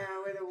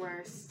 Yeah, we're the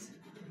worst.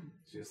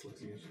 She just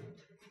looks at you.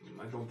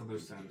 I don't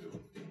understand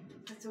you.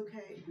 That's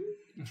okay.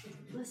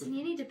 Listen,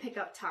 you need to pick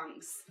up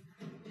tongues.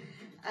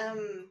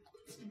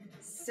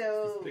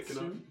 So, Pick it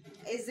up.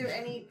 is there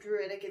any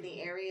druidic in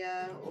the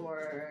area,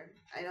 or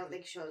I don't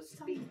think she'll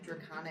speak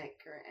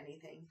Draconic or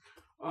anything?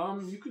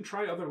 You can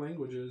try other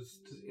languages.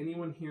 Does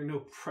anyone here know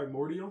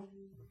Primordial?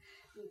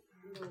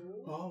 No.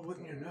 Oh,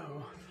 wouldn't you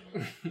know?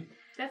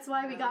 That's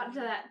why we got into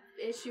that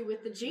issue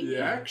with the genie.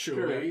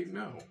 Actually,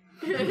 no.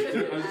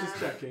 I was just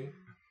checking.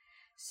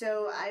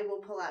 So I will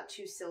pull out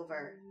 2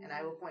 silver, and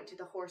I will point to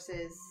the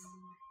horses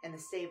and the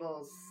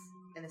stables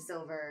and the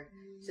silver,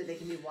 so they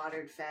can be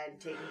watered, fed,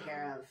 taken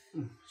care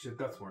of.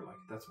 That's more like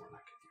it. Yes.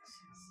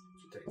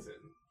 She takes it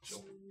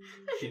and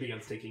she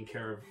begins taking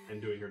care of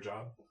and doing her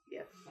job.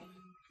 Yep.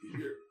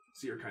 You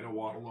see her kind of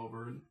waddle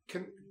over and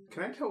Can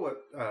I tell what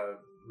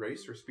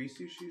race or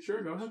species she's?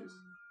 Sure, go ahead.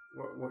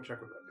 What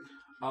check would that be?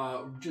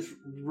 just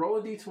roll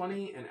a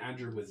d20 and add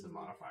your wisdom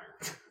modifier.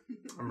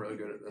 I'm really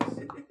good at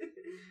this.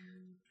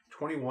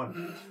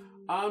 21.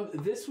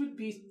 This would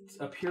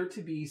appear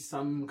to be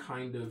some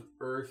kind of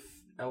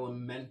earth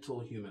elemental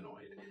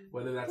humanoid,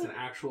 whether that's an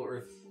actual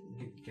earth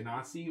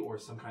genasi or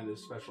some kind of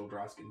special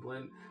Droskin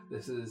blend.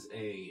 This is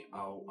a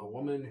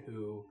woman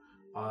who,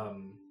 a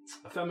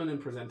feminine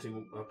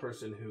presenting a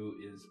person who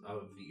is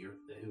of the earth,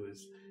 who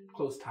is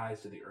close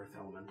ties to the earth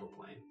elemental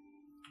plane.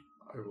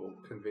 I will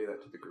convey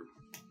that to the group.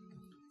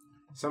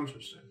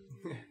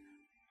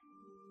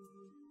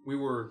 We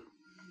were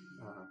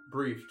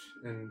briefed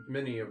in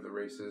many of the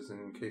races, and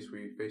in case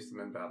we face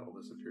them in battle,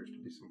 this appears to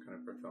be some kind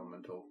of earth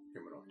elemental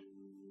humanoid.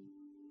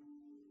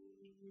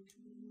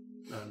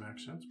 That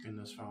makes sense, being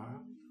this far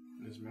out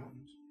in these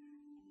mountains.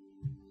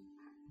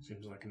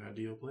 Seems like an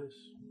ideal place.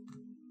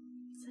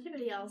 Is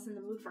anybody else in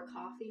the mood for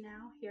coffee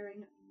now?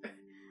 Hearing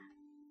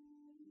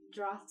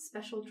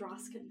special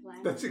Droskin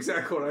blend. That's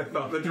exactly what I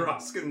thought. The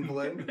Droskin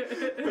blend.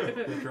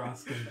 The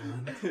Droskin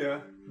blend. Yeah.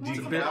 Want Deep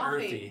some bit coffee?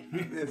 earthy.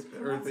 It's Want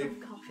earthy.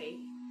 some coffee.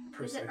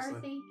 Is it Precisely.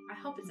 earthy? I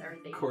hope it's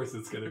earthy. Of course,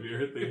 it's gonna be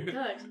earthy.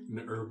 Good.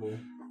 An herbal.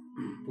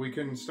 We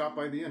can stop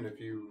by the inn if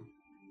you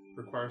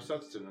require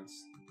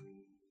sustenance.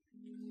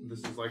 This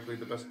is likely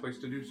the best place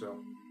to do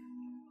so.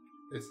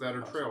 It's that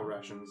or trail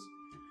rations.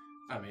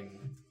 I mean,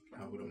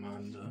 I wouldn't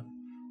mind a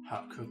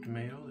hot cooked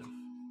meal if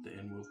the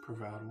inn will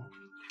provide one.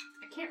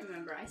 I can't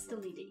remember. I still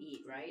need to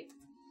eat, right?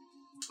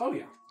 Oh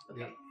yeah.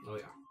 Okay. Yeah. Oh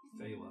yeah.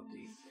 They love to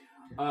eat.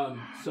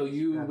 So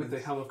you, with the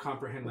help of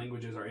comprehend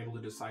languages, are able to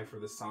decipher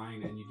the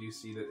sign, and you do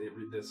see that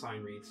the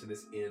sign reads to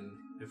this inn,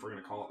 if we're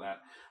going to call it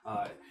that.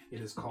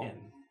 It is called.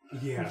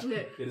 Yeah.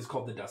 It is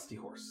called the Dusty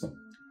Horse.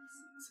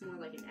 It's more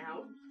like an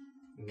out.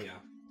 Yeah.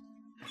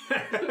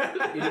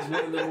 It is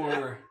one of the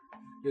more.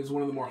 It is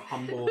one of the more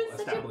humble It was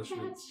such a bad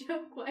establishments.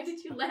 joke. Why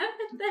did you laugh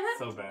at that?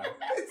 So bad.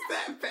 It's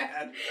that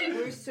bad.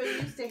 We're so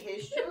used to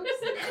his jokes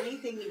that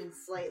anything even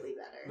slightly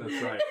better.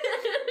 That's right.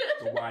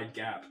 It's a wide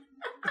gap.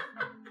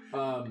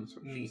 That's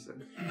what she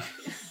said.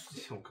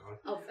 Oh god.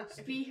 I'll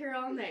be here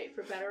all night,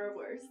 for better or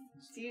worse.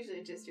 It's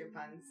usually just your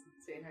puns,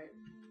 sweetheart.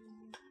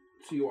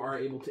 So you are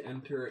able to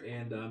enter,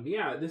 and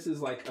yeah, this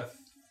is like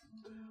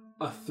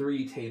a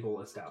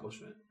 3-table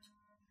establishment.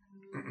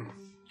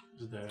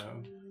 Is there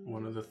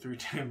one of the 3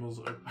 tables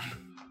open?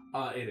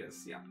 It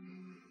is, yeah.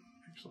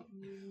 Excellent.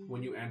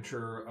 When you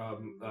enter,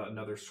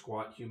 another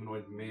squat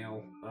humanoid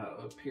male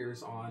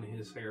appears on.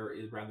 His hair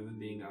is, rather than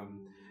being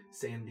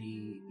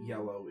sandy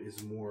yellow,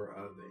 is more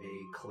of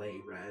a clay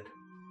red.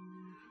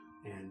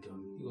 And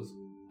he goes,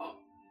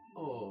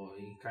 oh,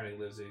 he kind of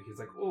lives in. He's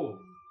like, oh,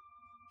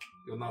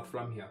 you're not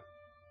from here.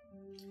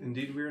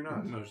 Indeed, we are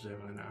not. Most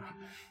definitely not.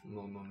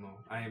 No.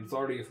 I am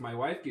sorry if my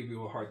wife gave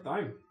you a hard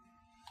time.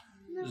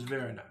 It was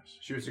very nice.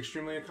 She was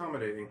extremely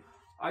accommodating.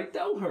 I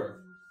tell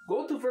her,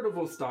 go to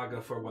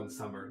Verdovostaga for one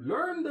summer.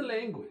 Learn the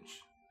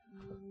language.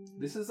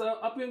 This is a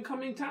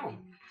up-and-coming town.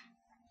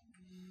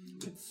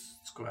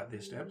 It's quite the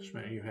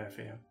establishment you have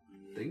here.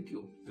 Thank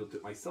you. Built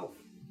it myself.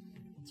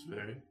 It's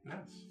very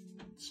nice.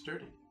 It's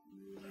sturdy.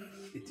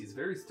 It is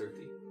very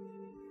sturdy.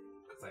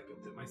 Because I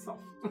built it myself.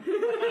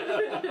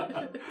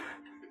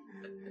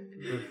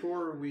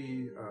 Before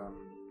we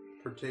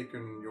partake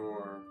in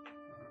your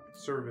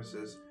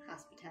services,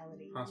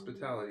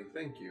 hospitality,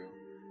 thank you.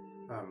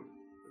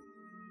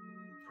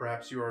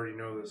 Perhaps you already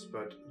know this,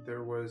 but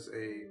there was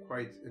a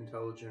quite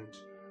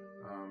intelligent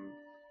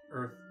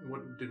Earth.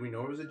 What did we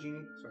know it was a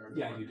genie? Sorry.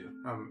 Yeah, you do.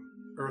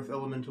 Earth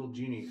elemental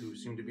genie who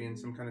seemed to be in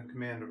some kind of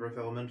command of Earth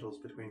elementals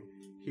between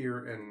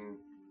here and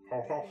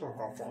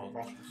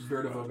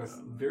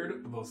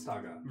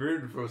Verdovostaga.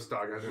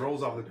 Verdvostaga. It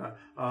rolls off the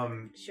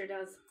tongue. Sure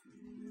does.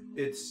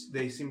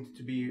 They seem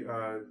to be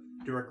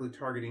directly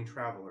targeting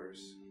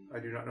travelers. I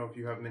do not know if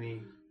you have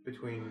many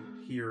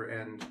between here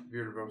and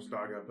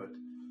Verdvostaga, but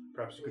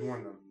perhaps you could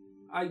warn them.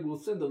 I will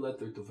send a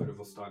letter to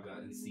Verdovostaga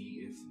and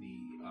see if the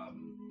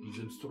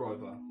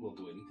Zemstrova will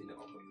do anything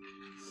about them.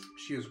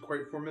 She is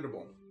quite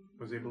formidable.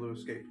 was able to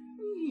escape.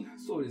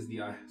 So is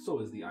the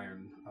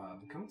Iron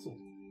Council.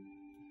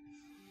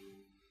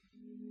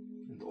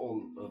 And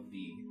all of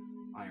the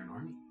Iron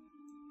Army.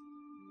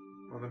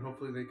 Well, then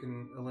hopefully they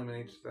can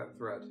eliminate that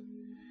threat.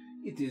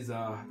 It is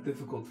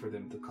difficult for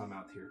them to come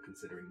out here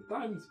considering the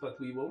times, but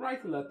we will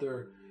write a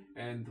letter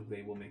and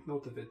they will make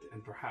note of it,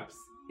 and perhaps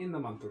in a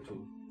month or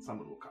two,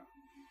 someone will come.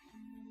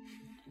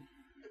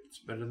 It's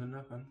better than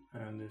nothing.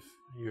 And if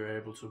you're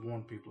able to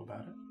warn people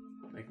about it,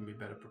 they can be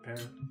better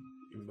prepared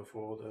even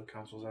before the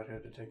council's out here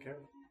to take care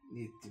of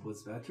it. It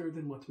was better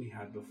than what we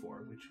had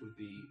before, which would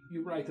be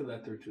you write a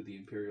letter to the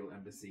Imperial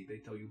Embassy, they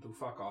tell you to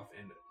fuck off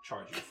and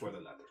charge you for the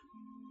letter.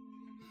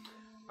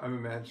 I'm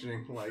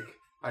imagining, like,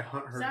 I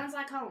hunt her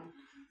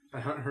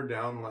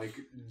down, like,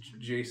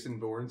 Jason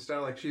Bourne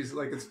style. Like, she's,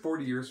 like, it's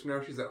 40 years from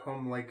now, she's at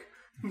home, like,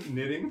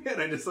 knitting,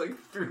 and I just, like,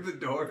 through the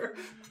door.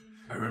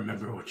 I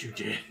remember what you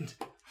did.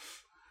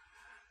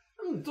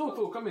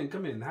 Toto, come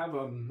in.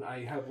 I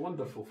have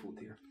wonderful food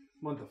here.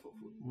 Wonderful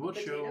food. What's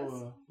Potatoes?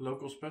 your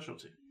local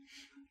specialty?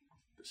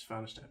 This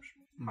fine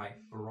establishment. My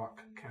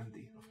rock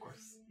candy, of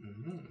course.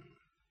 Mm-hmm.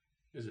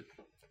 Is it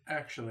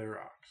actually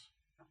rocks?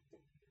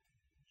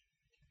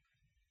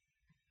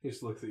 He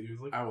just looks at you. He's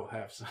like, I will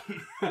have some.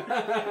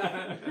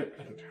 I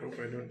hope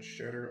I don't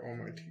shatter all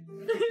my teeth.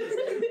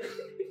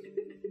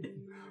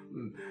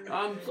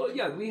 So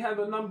yeah, we have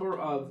a number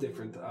of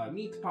different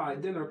meat pie,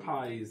 dinner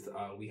pies.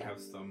 We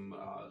have some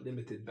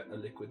limited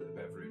liquid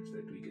beverage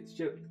that we get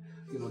shipped.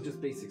 You know,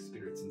 just basic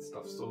spirits and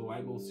stuff. So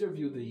I will serve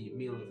you the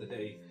meal of the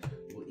day.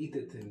 We'll eat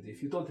it, and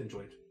if you don't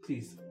enjoy it,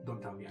 please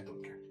don't tell me. I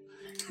don't care.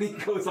 He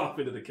goes off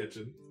into the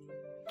kitchen.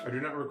 I do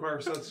not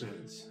require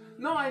sustenance.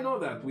 No, I know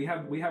that. We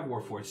have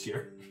Warforged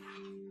here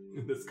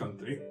in this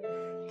country.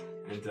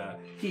 And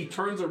he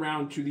turns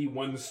around to the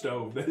one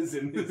stove that is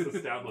in his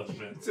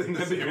establishment. It's in the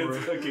and same begins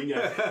room. cooking.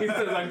 Yeah. He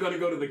says, I'm going to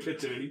go to the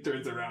kitchen, and he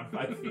turns around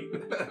 5 feet.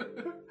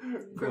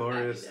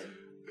 Glorious.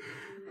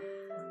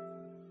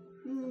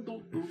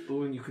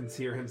 And you can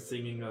hear him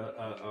singing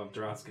a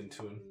Draskin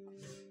tune.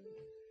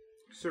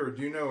 Sir,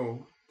 do you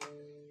know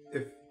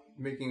if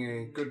making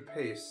a good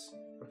pace,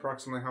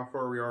 approximately how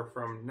far we are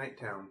from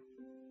Nighttown?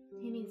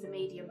 He needs a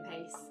medium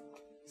pace.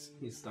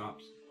 He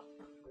stops.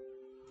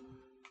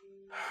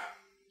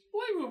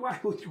 Why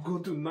would you go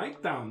to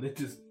Nighttown? It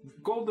is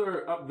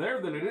colder up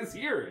there than it is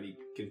here. And he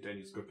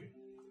continues cooking.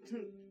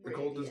 The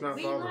cold does not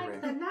We bother like me.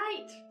 the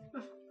night.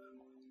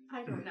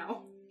 I don't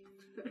know.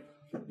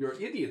 You're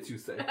idiots, you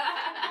say.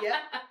 Yep.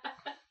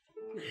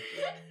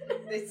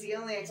 That's the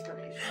only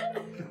explanation.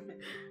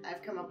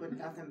 I've come up with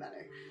nothing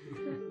better.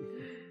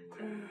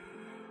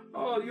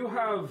 Oh, you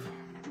have...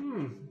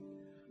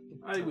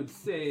 I would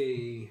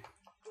say...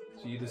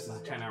 So this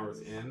is 10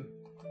 hours in.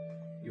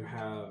 You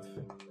have...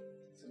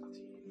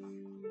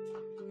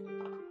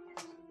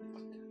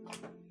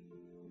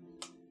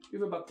 You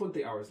have about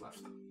 20 hours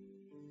left.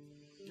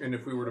 And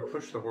if we were to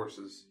push the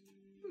horses?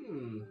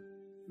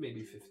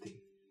 Maybe 15.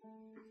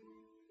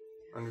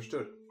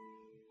 Understood.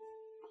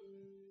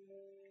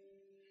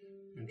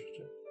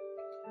 Interesting.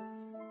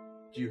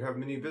 Do you have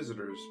many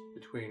visitors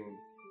between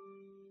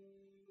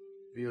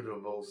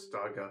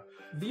Virvolstaga?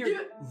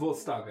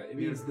 Volstaga. It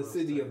means the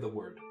city of the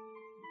word.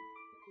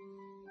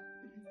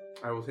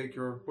 I will take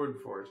your word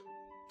for it.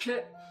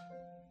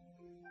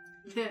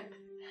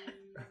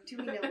 Do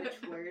we know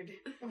which word?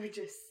 Or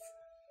just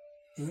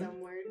some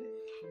word?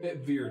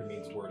 Veerd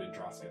means word in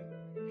Droskin.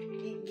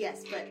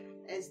 Yes, but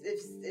as if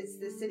it's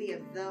the city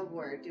of the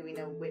word, do we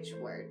know which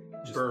word?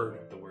 Just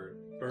Bird. The word.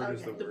 Bird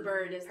is Okay. the The word.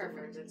 bird is Perfect.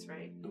 the word, that's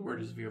right. The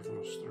word is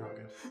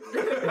Virvolstraga.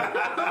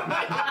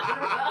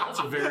 It's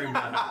a very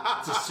meta.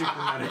 It's a super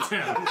meta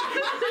town.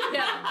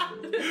 Yeah.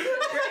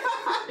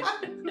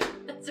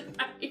 That's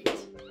right.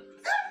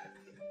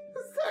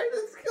 Sorry,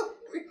 that's killed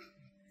me.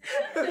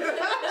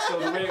 So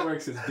the way it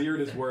works is Beard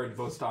is word,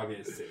 Volstaga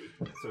is city.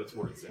 So it's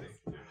word city.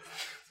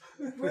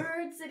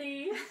 Word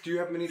city. Do you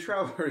have many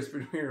travelers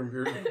between here and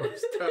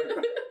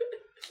Virvolstaga?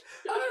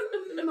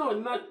 No,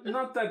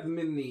 not that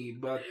many,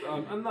 but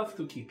enough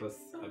to keep us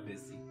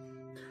busy.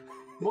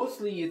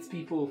 Mostly it's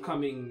people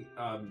coming,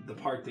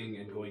 departing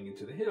and going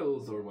into the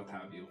hills or what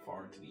have you,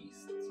 far to the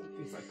east. So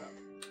things like that.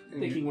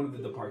 Taking one of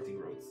the departing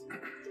roads.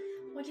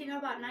 What do you know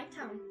about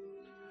Nighttown?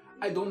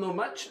 I don't know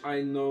much.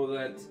 I know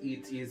that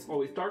it is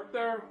always dark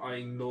there.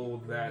 I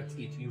know that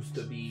it used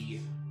to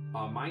be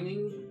a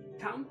mining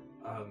town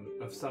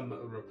of some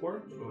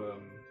rapport.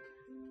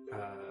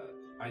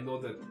 I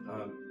know that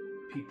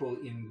people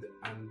in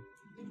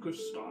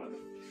Angustad,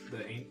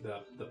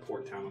 the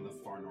port town on the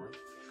far north,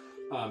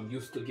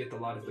 used to get a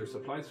lot of their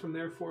supplies from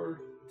there for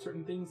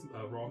certain things,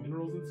 raw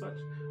minerals and such.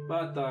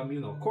 But,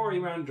 quarry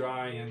ran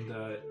dry and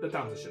the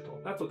town's a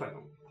shithole. That's what I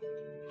know.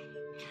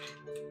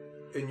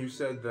 And you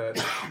said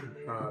that,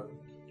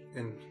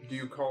 and do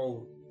you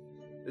call,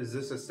 is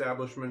this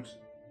establishment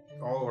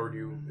all, or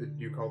do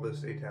you call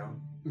this a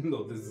town?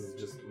 No, this is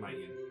just my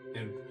inn.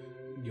 And,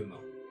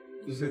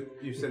 You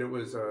said it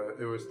was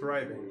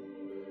thriving.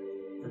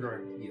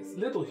 Right. Yes,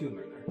 little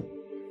humor there.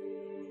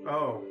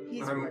 Oh,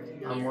 He's I'm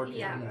working I'm He's- working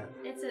yeah. on that.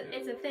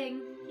 It's a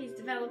thing. He's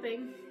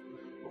developing.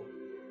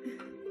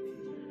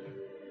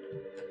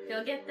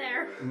 He'll get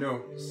there.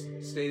 No,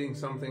 stating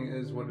something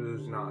is what it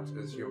is not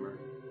is humor.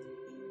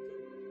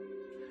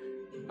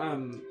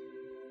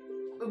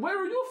 Where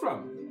are you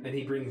from? And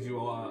he brings you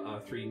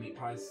 3 meat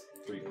pies.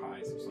 3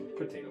 pies or some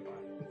potato pie.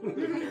 I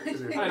don't know.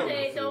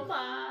 Potato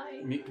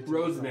pie. Meat potato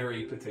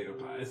Rosemary potato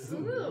pies.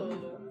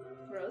 Ooh,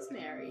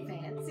 rosemary.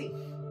 Fancy.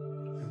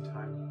 in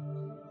time.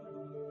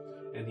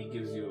 And he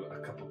gives you a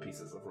couple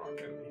pieces of rock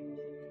candy.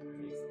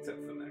 And he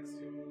sets them next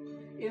to you.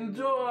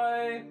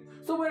 Enjoy!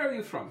 So where are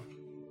you from?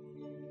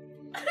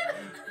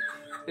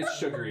 It's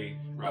sugary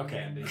rock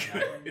candy.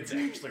 It's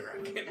actually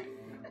rock candy.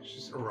 It's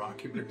just a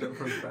rock he picked up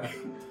from his back.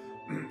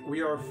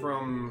 We are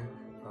from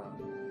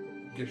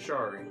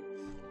Gishari.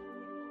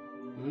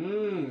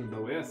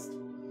 The West.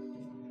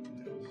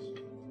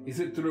 Is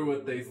it true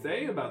what they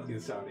say about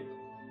Gishari?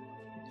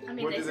 I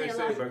mean, What they do say they a say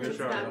lot of about things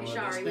Gishari? about Well,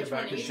 Gishari. let's Which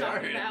one think are you about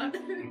talking about?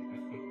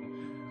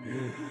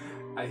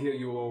 I hear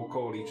you all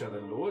call each other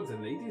lords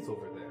and ladies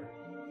over there.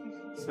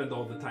 Spend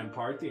all the time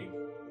partying,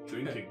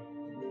 drinking,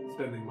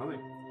 spending money.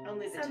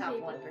 Only the Some top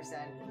people. 1%.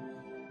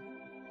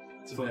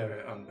 It's a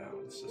very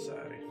unbalanced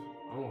society.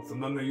 Oh, so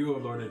none of you are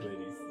lorded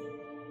ladies.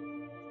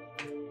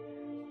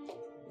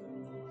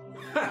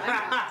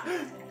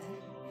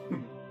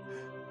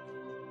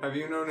 Have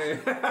you known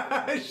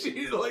a...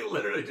 She like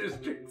literally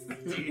just drinks the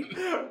tea.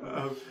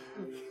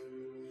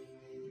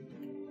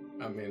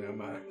 I mean, I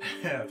might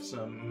have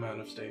some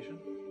amount of station.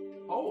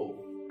 Oh,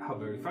 how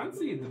very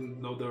fancy.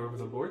 Didn't know there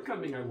was a lord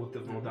coming. I would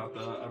have rolled out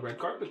a red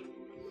carpet.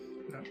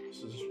 No,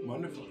 this is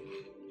wonderful.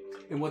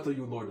 And what are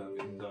you lord of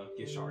in the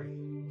Gishari?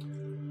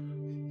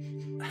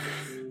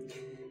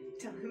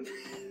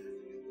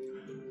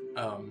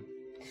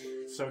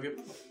 So good.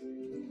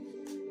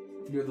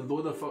 You're the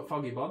lord of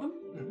Foggy Bottom?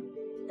 Mhm.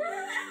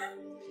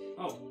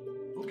 Oh,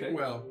 okay.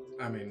 Well,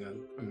 I mean,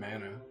 a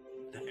manor.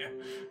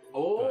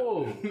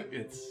 Oh, But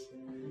it's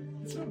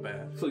not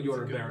bad. so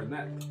you're a It's good.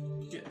 baronet.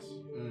 Yes.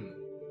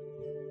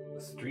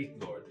 A street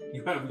lord.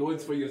 You have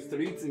lords for your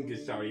streets in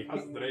Gishari. How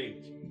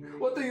strange.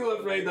 What are you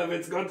afraid of?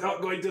 It's not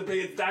going to pay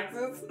its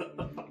taxes?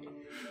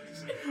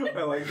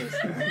 I like this.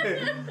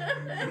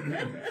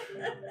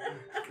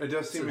 It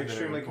does It's a seem very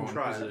extremely important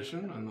contrived.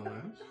 position,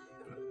 nonetheless.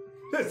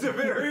 That's a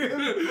very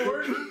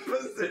important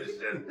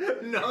position,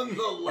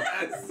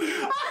 nonetheless.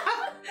 You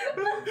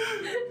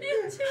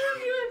two of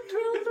you have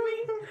killed me.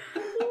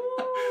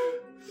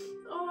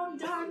 Oh, I'm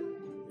done.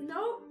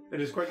 Nope. It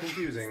is quite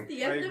confusing.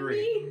 The I end of agree.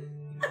 me.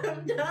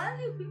 I'm done.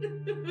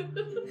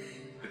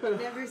 It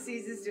never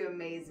ceases to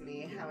amaze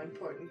me how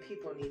important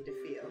people need to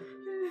feel.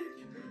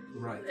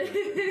 Right.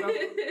 Well,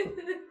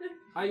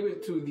 I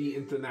went to the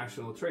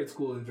International Trade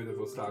School in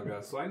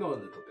Vidavostaga, so I know a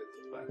little bit,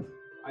 but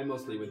I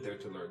mostly went there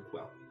to learn,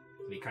 well,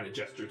 and he kind of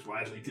gestures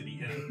widely to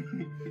the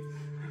end.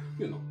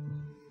 You know.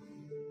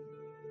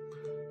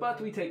 But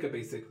we take a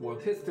basic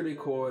world history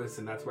course,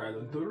 and that's where I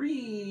learned to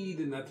read,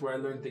 and that's where I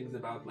learned things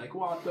about, like,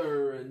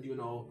 water, and, you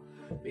know,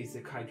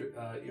 basic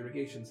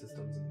irrigation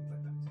systems and things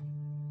like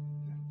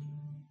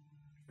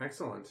that.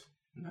 Excellent.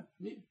 Yeah,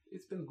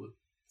 it's been good.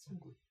 It's been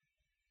good.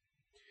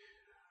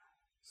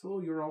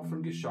 So you're all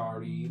from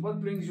Gishari. What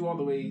brings you all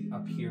the way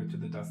up here to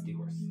the Dusty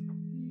Horse?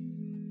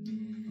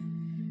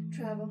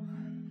 Travel.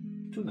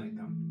 To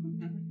Nighttown.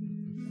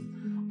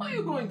 Why are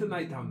you going to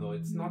Nighttown though?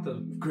 It's not a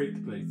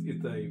great place.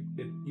 It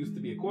used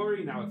to be a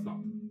quarry, now it's not.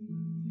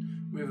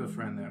 We have a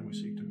friend there we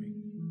seek to meet.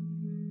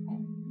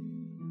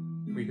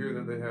 We hear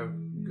that they have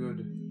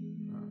good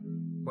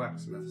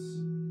blacksmiths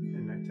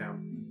in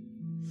Nighttown.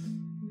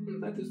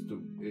 That is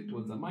true. It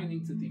was a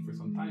mining city for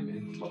some time,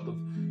 and a lot of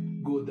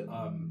good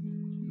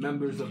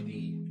members of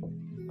the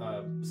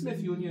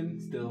Smith Union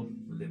still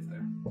live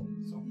there.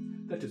 So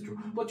that is true.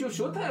 But you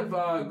should have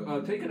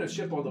taken a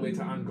ship all the way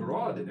to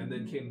Angarod and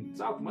then came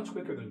south much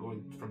quicker than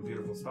going from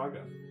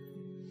Vidavostaga.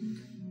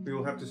 We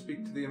will have to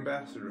speak to the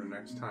ambassador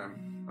next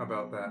time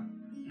about that.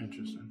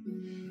 Interesting.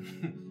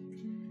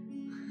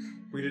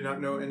 We did not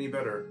know any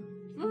better.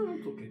 Oh,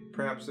 it's okay.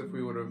 Perhaps if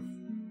we would have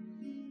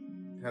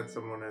had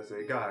someone as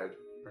a guide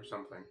or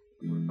something,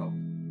 it would have helped.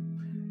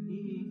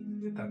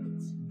 It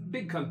happens.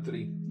 Big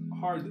country,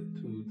 hard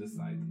to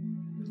decide.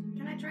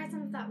 Can I try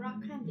some of that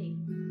rock candy?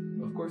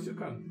 Of course you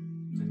can.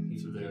 And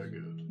It's very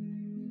good.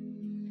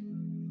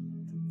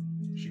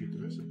 She get the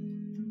recipe.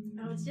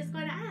 I was just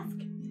going to ask.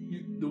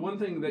 The one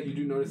thing that you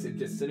do notice, it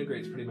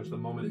disintegrates pretty much the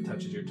moment it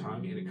touches your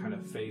tongue, and it kind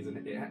of fades. And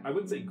I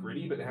wouldn't say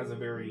gritty, but it has a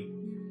very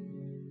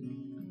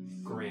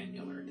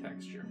granular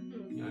texture.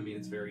 You know what I mean?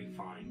 It's very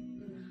fine.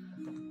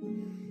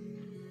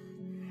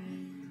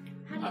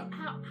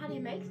 How do you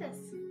make this?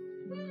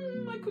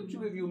 I could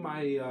give you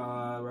my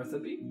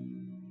recipe.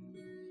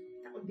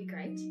 That would be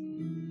great.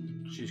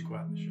 She's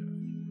quite the chef.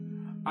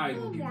 I A will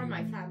little give more you.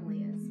 my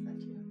family is, but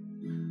you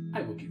know.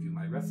 I will give you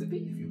my recipe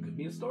if you give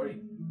me a story.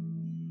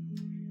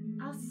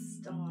 A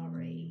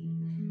story.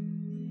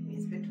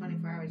 It's been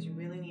 24 hours. You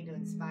really need to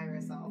inspire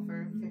us all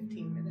for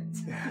 15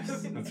 minutes.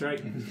 Yes. That's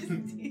right.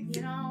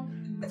 You know,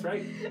 That's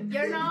right.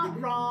 you're not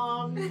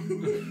wrong.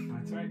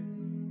 That's right.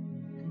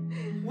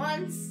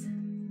 Once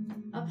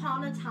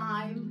upon a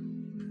time,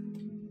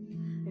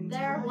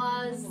 there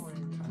was,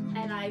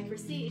 and I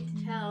proceed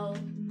to tell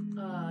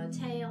a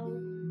tale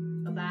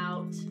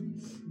about,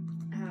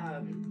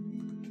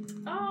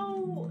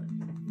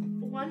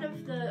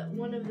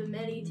 one of the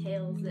many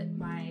tales that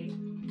my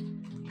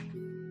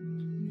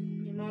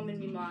mom and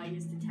my ma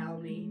used to tell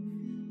me,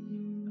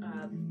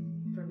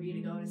 for me to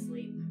go to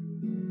sleep,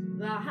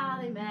 about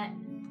how they met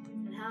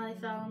and how they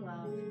fell in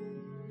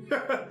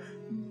love.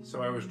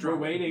 So I was We're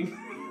dropping,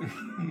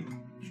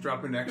 waiting.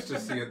 dropping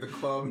ecstasy at the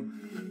club.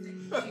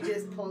 She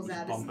just pulls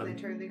out a Bumping.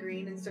 Splinter in the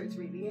Green and starts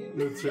reading it.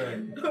 That's right.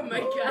 Oh my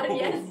god,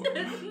 yes.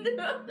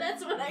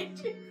 That's what I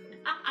do.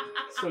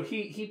 So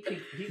he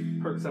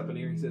perks up an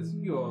ear. He says,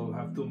 "You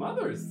have two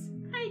mothers."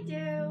 I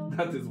do.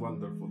 That is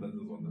wonderful. That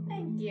is wonderful.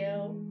 Thank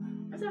you.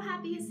 I'm so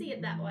happy you see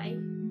it that way.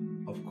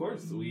 Of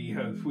course, we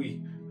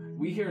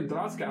here in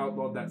Draska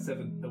outlawed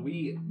that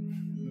we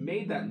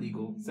made that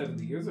legal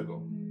 70 years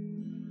ago,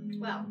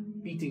 Well,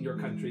 beating your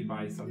country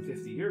by some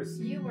 50 years.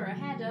 you were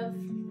ahead of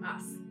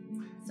us.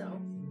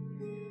 So,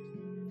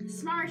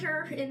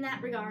 smarter in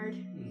that regard.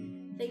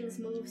 Things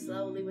move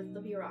slowly with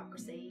the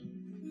bureaucracy.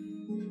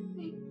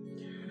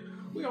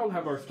 We all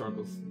have our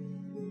struggles.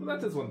 Well,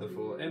 that is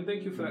wonderful, and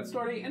thank you for that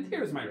story. And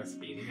here's my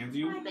recipe. He hands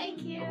you Why,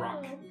 thank you. a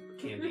rock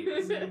candy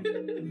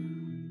recipe.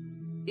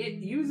 It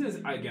uses,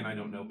 again, I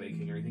don't know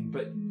baking or anything,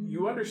 but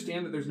you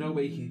understand that there's no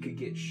way he could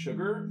get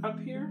sugar up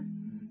here,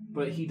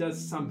 but he does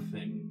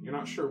something. You're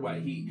not sure what.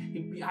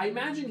 I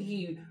imagine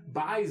he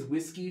buys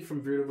whiskey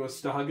from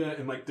Virtuvostaga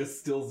and, like,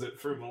 distills it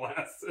for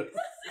molasses.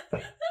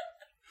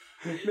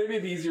 Maybe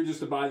it'd be easier just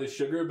to buy the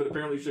sugar, but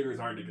apparently sugar is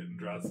hard to get in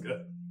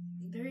Draska.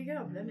 There you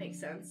go. That makes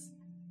sense.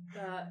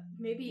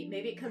 Maybe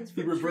it comes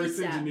He from reverse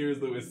tree sap. engineers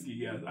the whiskey.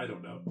 Yeah, I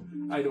don't know.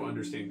 I don't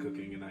understand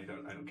cooking, and I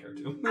don't care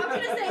to. I'm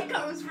gonna say it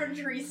comes from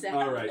tree sap.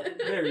 All right,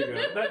 there you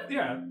go.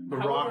 The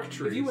However, rock If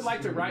trees. you would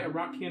like to write a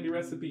rock candy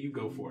recipe, you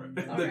go for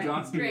it. All The right,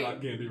 Johnston great.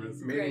 rock candy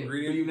recipe. Main Great.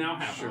 ingredient, You now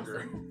have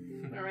sugar.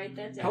 All right,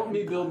 that's it. Help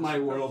me build my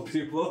world,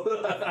 people.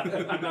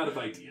 I'm out of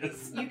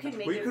ideas. You can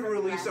make We it could from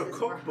release a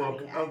molasses or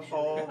cookbook honey, of actually.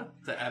 all.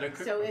 The attic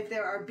cook. So if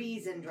there are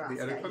bees in The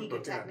Draska, other he cookbook,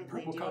 could yeah.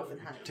 technically Purple do it coffee. with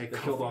honey. Take They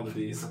killed all the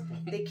bees.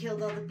 They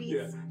killed all the bees.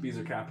 Yeah, bees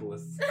are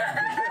capitalists.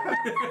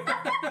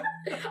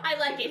 I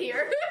like it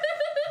here.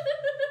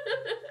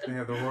 They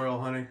have the royal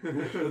honey.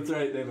 That's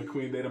right. They have a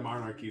queen. They had a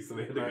monarchy, so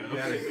they had to Right,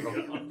 yeah, they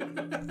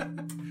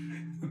go.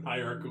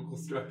 Hierarchical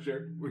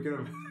structure. We could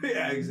have.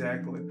 Yeah,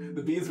 exactly.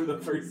 The bees were the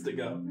first to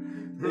go.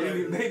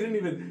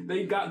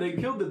 They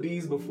killed the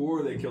bees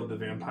before they killed the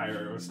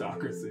vampire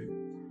aristocracy.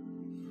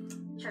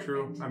 It's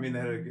true. I mean,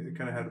 they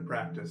kind of had to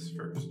practice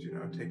first,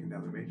 taking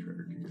down the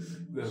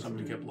matriarchy.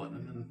 Somebody kept letting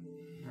him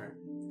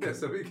in. Yeah,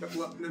 somebody kept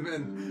letting them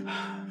in.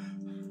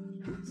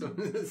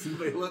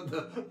 Somebody let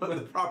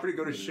the property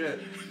go to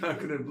shit. Not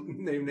gonna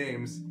name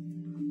names.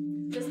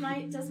 Does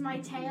my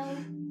tale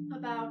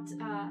about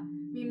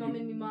me mom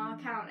and me ma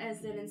count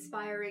as an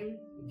inspiring?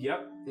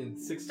 Yep, in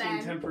 16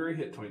 Fan- temporary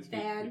hit points.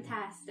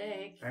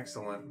 Fantastic.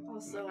 Excellent.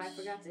 Also, I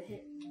forgot to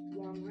hit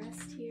long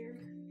rest here.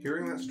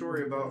 Hearing that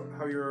story about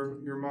how your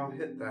mom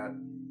hit that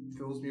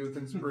fills me with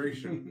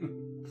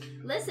inspiration.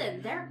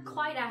 Listen, they're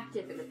quite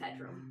active in the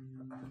bedroom.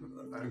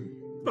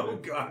 Oh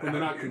God! And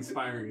they're not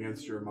conspiring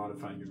against you or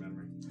modifying your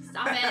memory.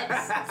 Stop it!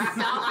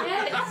 Stop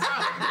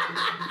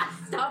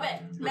it! Stop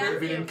it,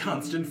 Living in Matthew.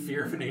 constant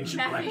fear of an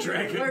ancient black Matthew,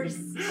 dragon. worse.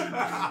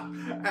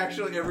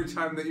 Actually, every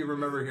time that you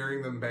remember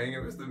hearing them bang,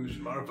 it was them just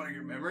modifying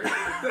your memory.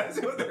 That's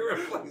what they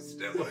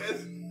replaced it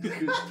with.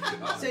 Good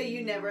job. So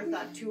you never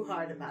thought too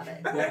hard about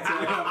it. That's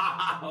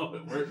how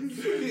it works.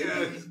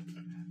 Yes.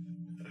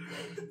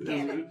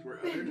 Canon. We're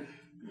uttered.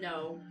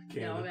 No,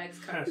 Canon. I'm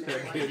ex-con.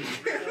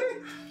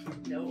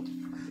 Hashtag No.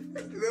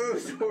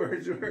 Those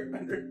words were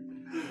under.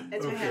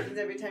 That's what Okay. happens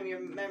every time your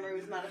memory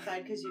was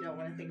modified because you don't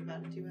want to think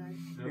about it too hard.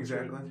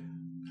 Exactly.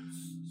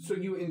 So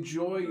you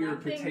enjoy your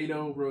Nothing.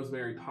 potato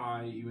rosemary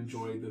pie. You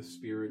enjoy the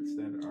spirits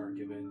that are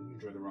given. You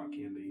enjoy the rock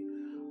candy.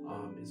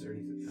 Is there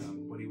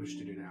anything? What do you wish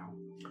to do now?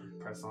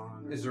 Press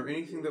on. or- Is there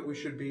anything that we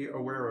should be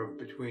aware of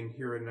between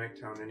here and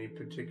Nighttown? Any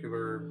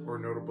particular or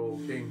notable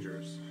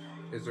dangers?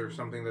 Is there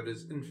something that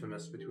is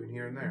infamous between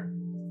here and there?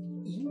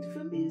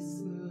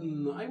 Infamous?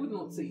 I would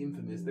not say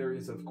infamous. There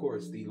is, of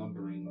course, the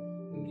lumbering.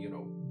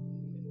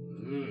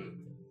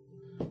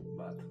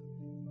 But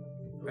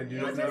I do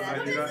Is not know.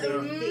 that I do the not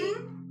know. big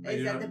thing? I Is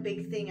do that not- the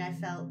big thing I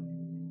felt?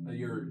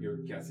 Your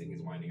guessing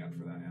is winding up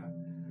for that,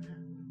 yeah.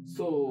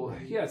 So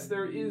yes,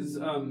 there is.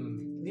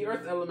 The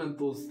earth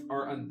elementals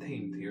are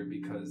untamed here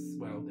because,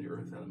 well, the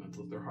earth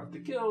elementals, they're hard to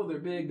kill. They're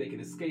big. They can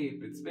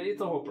escape. It's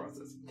a whole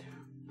process.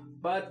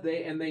 But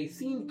they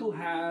seem to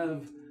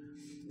have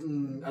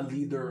a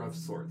leader of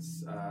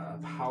sorts, a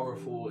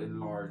powerful,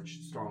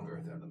 enlarged, strong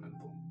earth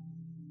elemental.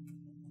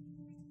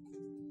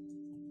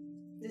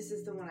 This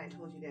is the one I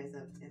told you guys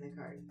of in the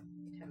card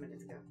 10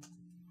 minutes ago.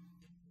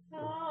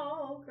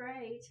 Oh,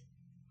 great.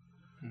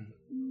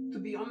 To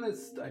be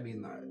honest, I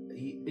mean,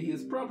 he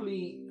is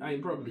probably, I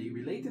am probably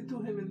related to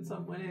him in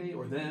some way,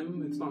 or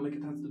them. It's not like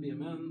it has to be a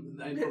man.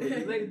 I'm probably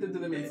related to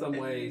them in some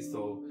way,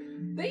 so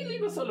they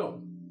leave us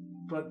alone.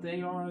 But they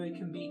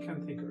can be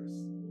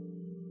cantankerous.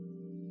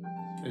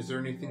 Is there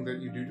anything that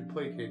you do to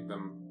placate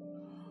them?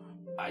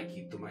 I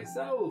keep to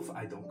myself.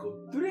 I don't go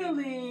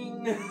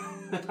drilling.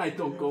 I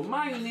don't go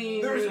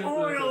mining. There's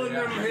oil in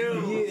them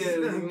hills. Yes,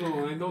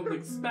 no, I don't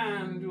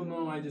expand.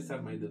 I just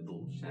have my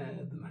little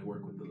shed and I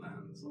work with the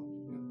land. So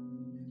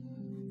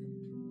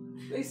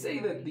they say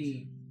that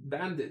the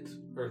bandit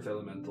earth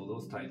elemental,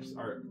 those types,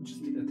 are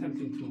just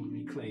attempting to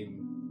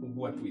reclaim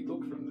what we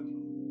took from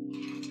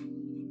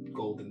them.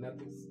 Gold and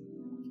metals.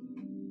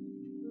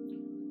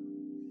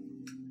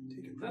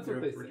 That's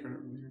what they say.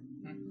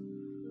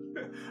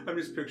 I'm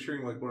just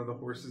picturing like one of the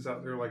horses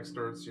out there like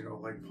starts,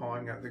 like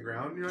pawing at the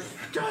ground. You're like,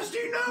 Dusty,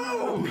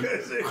 no!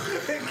 Because it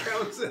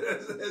counts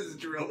as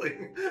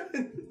drilling.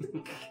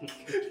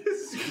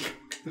 Just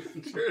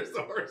tears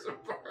the horse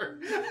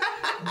apart.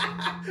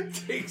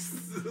 Takes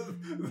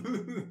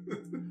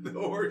the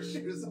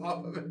horseshoes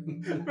off of it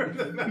for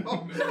the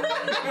metal.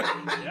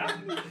 Yeah.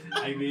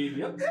 I mean,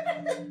 yep.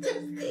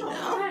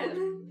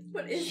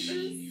 What is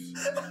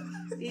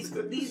this?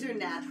 These are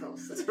natural.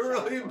 So It's a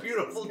really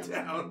beautiful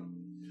town.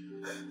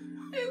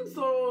 And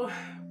so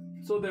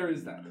there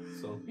is that.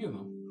 So,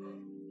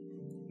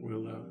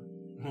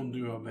 We'll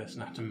do our best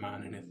not to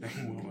mine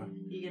anything while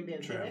You gonna be we're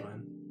okay there?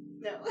 traveling.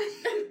 No.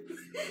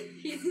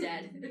 He's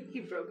dead. He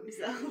broke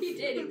himself. He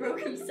did. He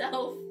broke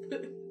himself.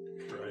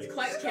 Right. He's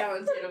quite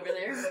talented over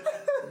there.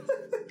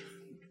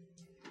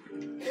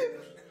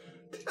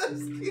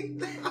 Dusty,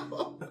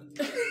 no.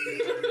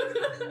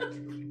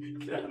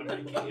 Get out of my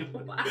game.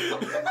 Wow.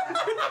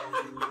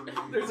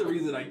 There's a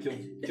reason I killed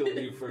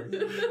you first.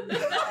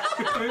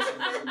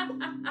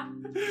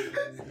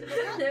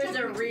 There's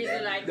a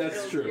reason I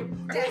That's killed true.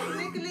 you.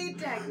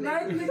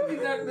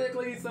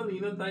 Technically,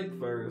 Selena died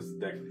first.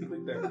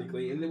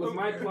 Technically. And it was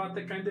my plot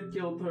that kind of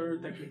killed her.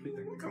 Technically.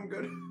 I'm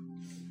good.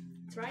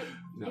 That's right.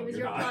 No, it was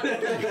you're your not. plot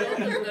that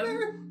killed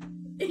them.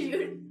 Do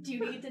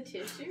you need the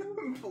tissue?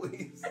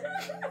 Please.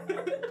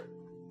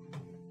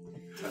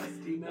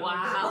 Dusty, no.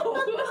 Wow.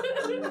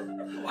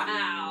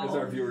 Wow. As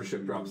our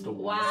viewership drops to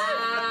 1.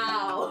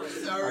 Wow. Our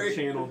Sorry.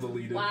 channel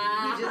deleted.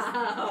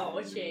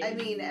 Wow. Shame. I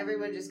mean,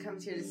 everyone just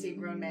comes here to see a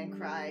grown man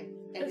cry.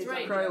 And That's his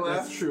right. own Cry jokes. laugh.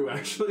 That's true,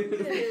 actually.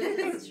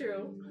 It's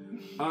true.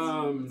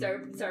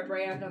 It's our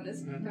brand on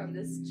this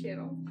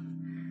channel.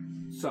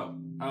 So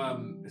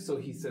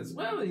he says,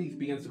 well, and he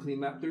begins to clean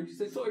map through. He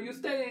says, so are you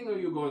staying or are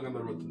you going on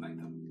the road tonight?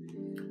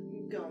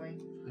 Going.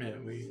 Yeah,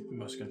 we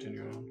must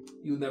continue on.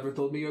 You never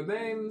told me your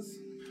names.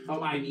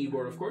 Oh, I'm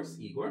Igor, of course.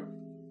 Igor.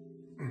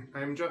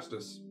 I am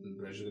Justice.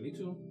 Pleasure to meet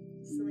you.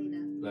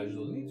 Selena. Pleasure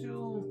to meet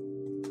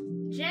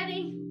you.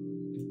 Jenny.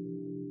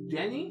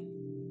 Jenny?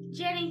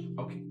 Jenny.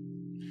 Okay.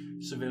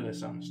 Sevilla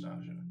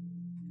Anastasia.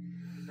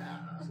 I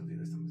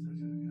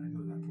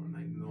know that one.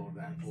 I know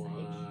that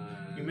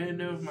one. You may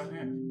know of my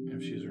aunt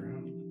if she's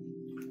around.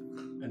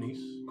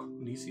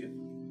 Anicia.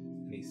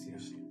 Anicia.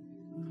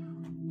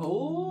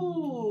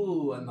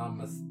 Oh,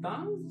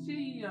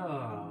 Anastasia.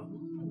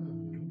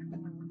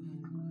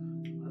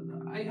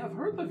 I have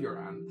heard of your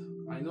aunt.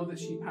 I know that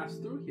she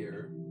passed through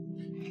here,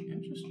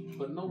 Interesting.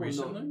 but no one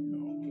Recently?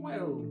 knows.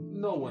 Well,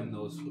 no one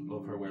knows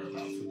of her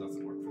whereabouts who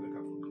doesn't work for the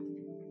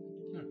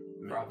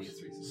government. For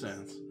obvious reasons.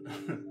 Sense.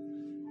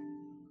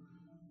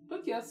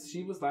 But yes,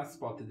 she was last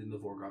spotted in the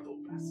Vorgod Old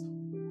West.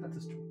 That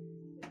is true.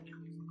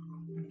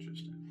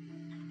 Interesting.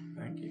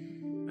 Thank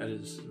you. That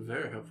is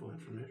very helpful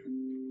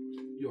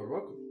information. You're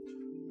welcome.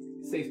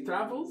 Safe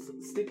travels.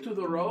 Stick to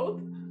the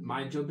road.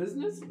 Mind your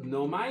business.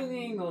 No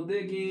mining, no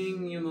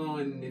digging,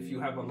 and if you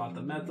have a lot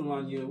of metal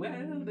on you, well,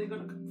 they're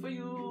gonna come for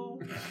you.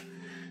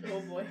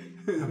 Oh boy.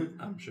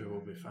 I'm sure we'll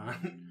be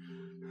fine.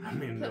 I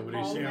mean, Put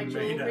nobody's all here my made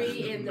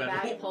jewelry in the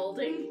bag of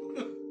holding.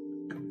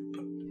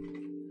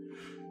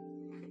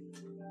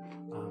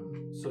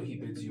 So he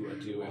bids you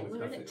adieu, and with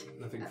Learn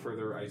nothing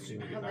further, I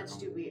assume you How get back much home.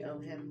 do we owe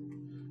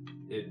him?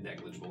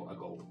 Negligible, a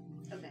gold.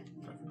 Okay.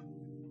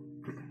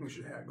 We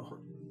should haggle.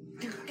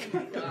 Oh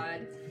my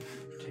god.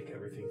 Take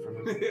everything from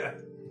him. Yeah.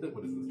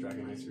 What is this,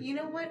 Dragon Heister? You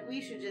know what?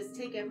 We should just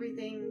take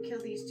everything,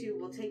 kill these two.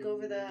 We'll take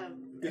over the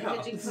Yeah,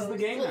 hedging this is the post.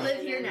 game We'll now.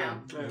 live here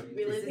now.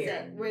 We This live is here.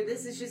 it. Where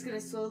this is just going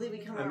to slowly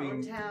become I our own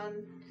mean-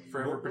 town.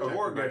 Forever A protected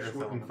war by gush your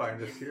wouldn't fellow.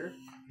 find us here.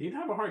 He'd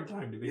have a hard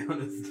time, to be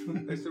honest.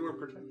 They said we're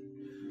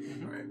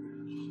protected. Alright.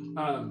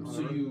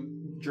 So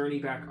you journey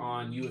back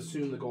on. You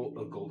assume the gold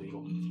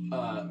eagle,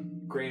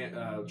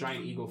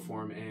 giant eagle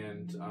form,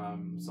 and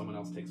someone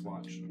else takes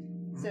watch.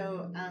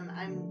 So I'm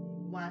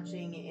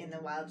watching in the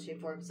wild shape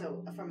form,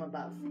 so from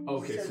above.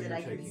 Okay, so so that you're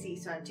I can taking- see.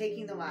 So I'm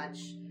taking the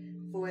watch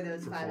for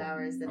those For 5 full.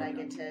 hours that I Okay.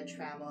 get to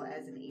travel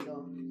as an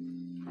eagle.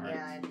 All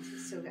right. And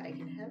so I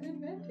can have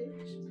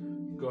advantage.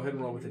 Go ahead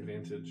and roll with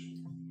advantage.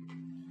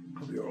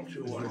 You're all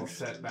too You're all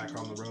set back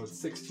on the road.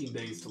 16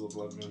 days till the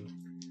blood moon.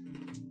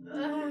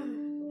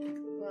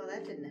 Well,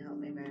 that didn't help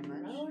me very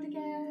much. Road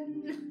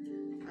again.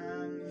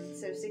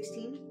 So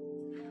 16?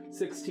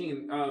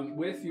 16.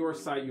 With your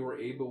sight, you were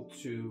able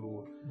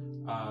to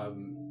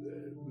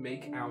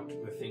make out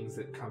the things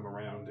that come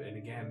around. And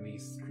again,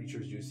 these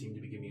creatures do seem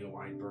to be giving you a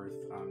wide berth.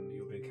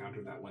 You've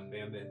encountered that one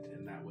bandit,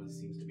 and that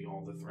seems to be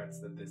all the threats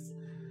that this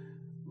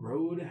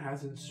road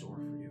has in store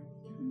for you.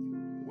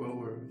 Well,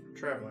 we're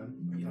traveling.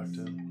 I'd like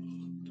to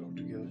talk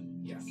together.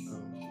 Yes.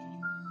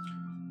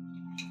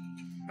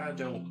 I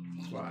don't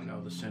quite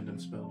know the sending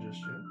spell just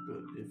yet,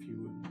 but if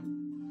you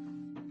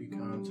would be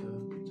kind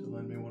to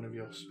lend me one of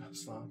your spell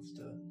slots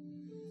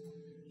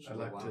I'd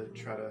like to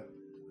try to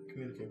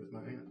communicate with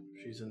my aunt.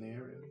 She's in the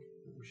area.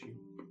 She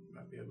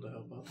might be able to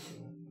help us, so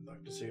I'd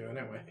like to see her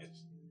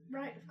anyways.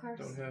 Right, of course.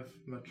 Don't have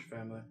much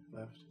family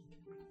left.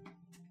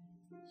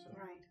 So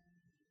Right.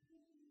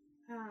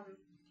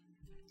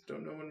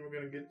 don't know when we're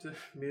going to get to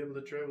be able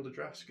to travel to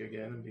Draska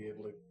again and be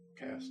able to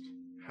cast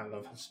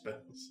high-level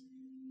spells.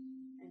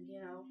 And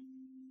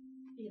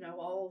you know,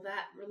 all of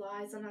that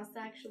relies on us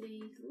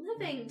actually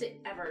living to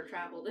ever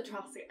travel to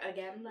Trosk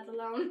again, let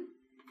alone.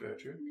 Very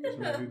true. This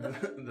may be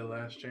the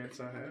last chance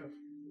I have.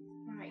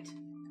 Right.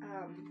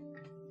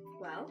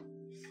 Well,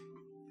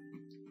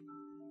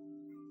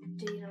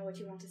 do you know what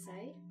you want to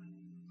say?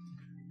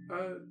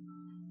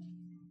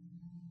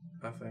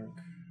 I think,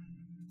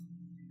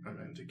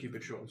 to keep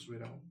it short and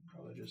sweet, I'll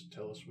probably just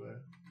tell us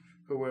where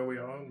we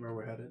are and where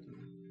we're headed,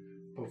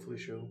 and hopefully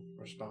she'll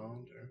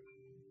respond, or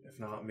if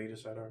not, meet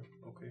us at our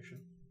location.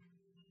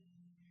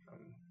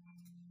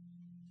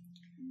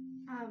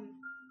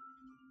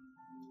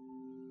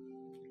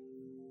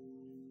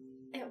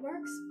 It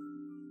works.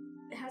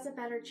 It has a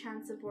better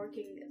chance of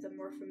working the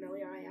more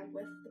familiar I am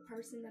with the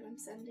person that I'm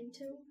sending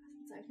to,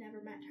 since I've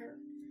never met her.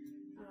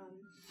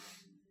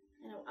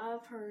 I know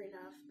of her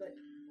enough, but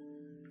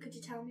could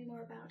you tell me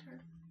more about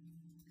her?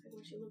 Like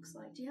what she looks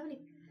like? Do you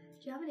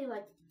have any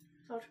like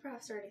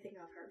photographs or anything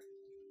of her?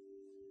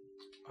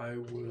 I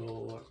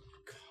will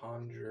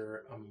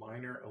conjure a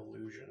minor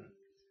illusion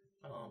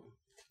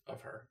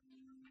of her.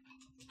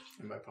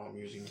 In my poem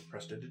using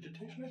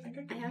prestidigitation, I think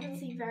I I can. haven't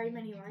seen very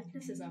many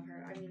likenesses of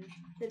her. I mean,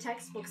 the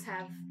textbooks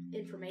have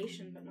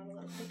information, but not a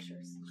lot of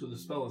pictures. So the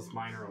spell is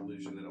minor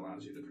illusion that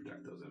allows you to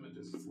project those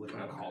images. It's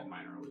literally Okay. called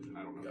minor illusion.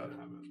 I don't know if you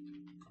have it.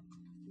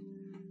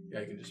 Yeah,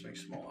 you can just make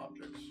small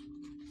objects.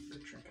 Or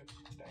trinkets.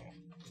 Dang.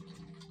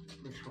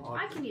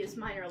 I can use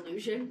minor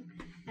illusion,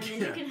 and then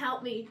you can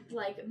help me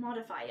like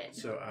modify it.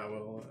 So I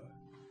will.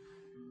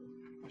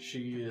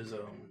 She is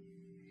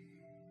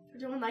We're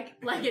doing like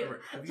Have you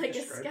like a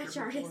described her sketch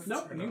before? artist.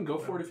 Nope, you can go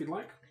for it if you'd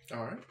like.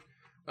 All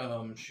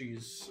right.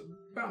 She's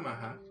about my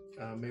height,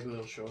 maybe a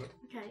little shorter.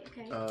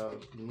 Okay.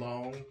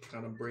 Long,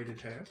 kind of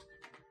braided hair.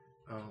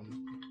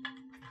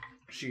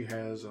 She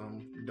has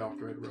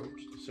dark red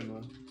robes,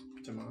 similar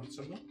to mine,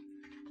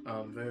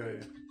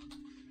 very.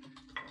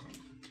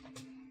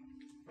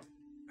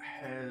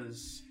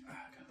 Has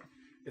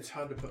it's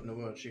hard to put into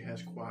words. She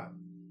has quite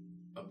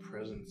a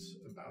presence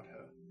about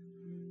her.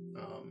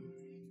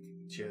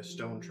 She has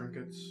stone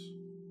trinkets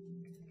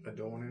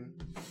adorning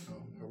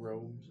her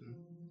robes and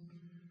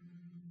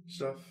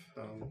stuff.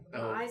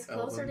 Eyes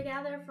closer elven.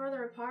 together,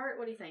 further apart.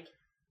 What do you think?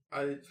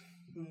 A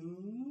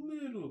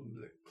little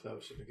bit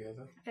closer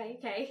together.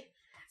 Okay.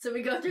 So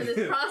we go through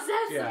this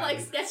process of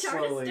like sketch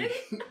slowly.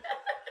 artisting.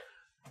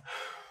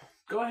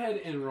 Go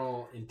ahead and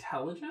roll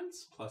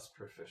intelligence plus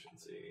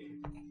proficiency.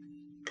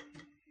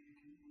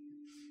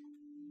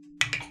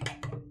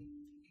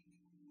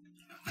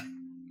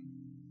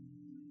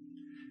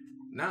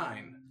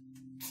 Nine.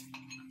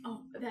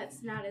 Oh,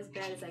 that's not as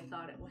bad as I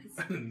thought it was. It's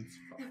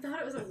I thought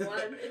it was a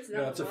 1. It's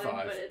not No, it's a a 1,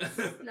 5. but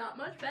it's not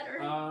much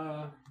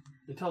better.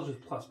 Intelligence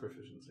plus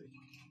proficiency.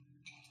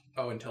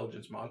 Oh,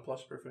 intelligence mod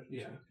plus proficiency.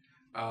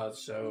 Yeah.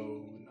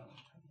 So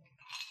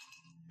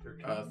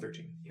 13.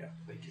 13. Yeah,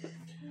 thank you.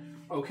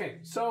 Okay,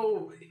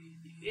 so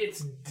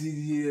it's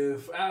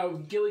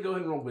Gilly, go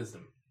ahead and roll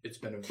wisdom. It's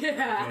been a very,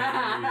 very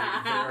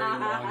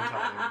long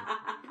time.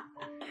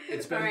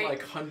 It's been Alright.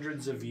 like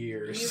hundreds of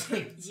years.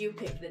 You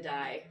pick the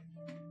die.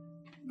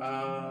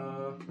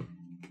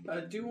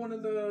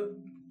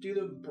 Do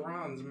the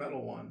bronze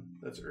metal one.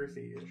 That's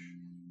earthy-ish.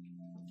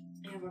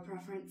 I have a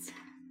preference.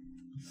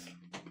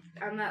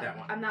 That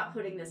one. I'm not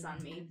putting this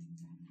on me.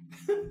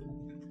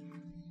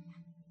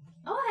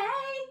 Oh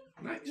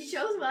hey! Nice. You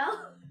chose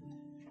well.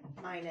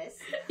 Minus.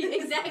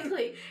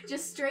 Exactly.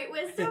 Just straight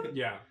wisdom.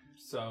 Yeah,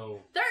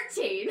 so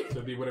 13.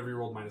 it'd be whatever you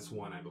rolled minus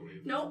 1, I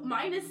believe. No,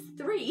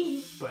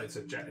 -3. But it's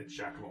it's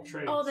jack of all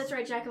trades. Oh, that's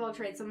right. Jack of all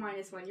trades, so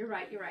 -1. You're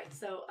right.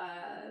 So,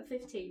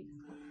 15.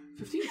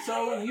 15.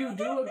 So you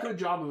do a good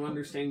job of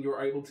understanding.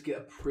 You're able to get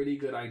a pretty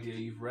good idea.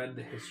 You've read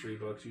the history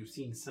books. You've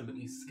seen some of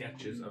these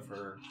sketches of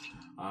her.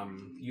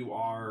 You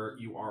are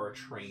a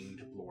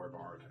trained lore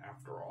bard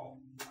after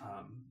all,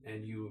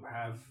 and you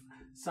have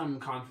some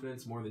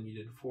confidence more than you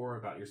did before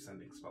about your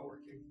sending spell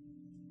working.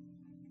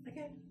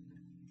 Okay.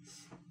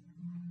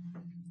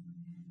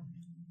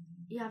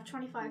 You have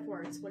 25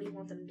 words. What do you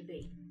want them to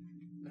be?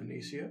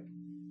 Anicia.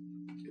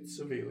 It's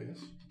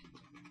Sevelius.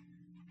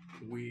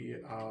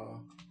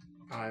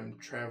 I'm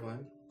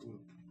traveling.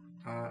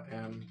 I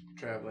am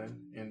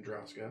traveling in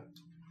Draska.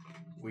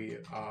 We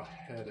are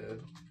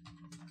headed.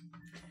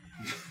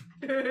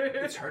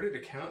 It's harder to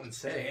count and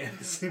say at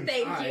the same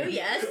Thank time. you,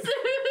 yes.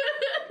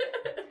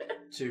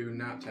 To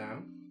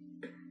Knottown.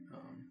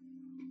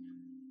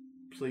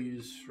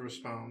 Please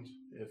respond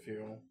if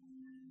you're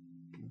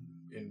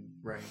in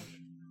range.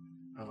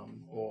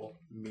 Or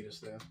meet us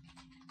there.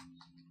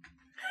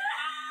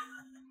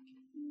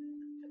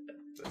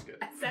 That's good.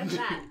 I said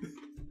that.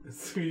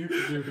 So you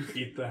could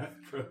repeat that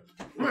from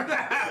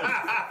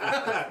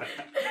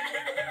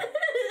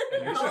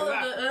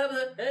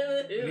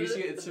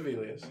Anicia, it's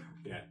Sevelius.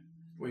 Yeah.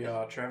 We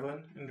are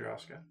traveling in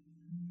Droska.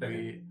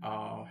 We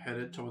are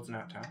headed towards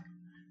Naptown.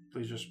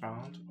 Please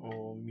respond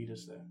or meet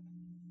us there.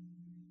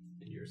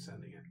 and you're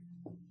sending it.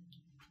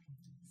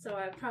 So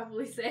I'd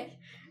probably say,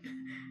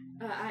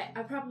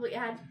 I probably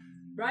add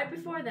right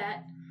before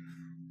that,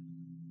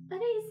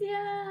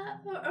 Anicia.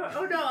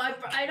 Oh no,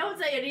 I don't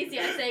say Anicia.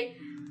 I say,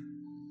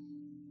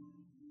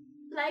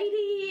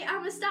 Lady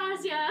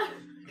Anastasia,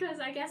 because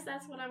I guess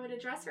that's what I would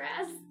address her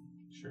as.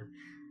 Sure.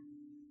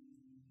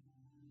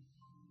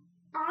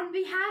 Oh, On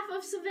behalf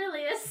of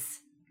Sevilius,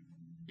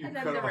 You and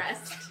then cut the off-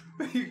 rest.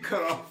 You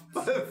cut off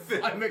the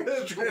fifth I make of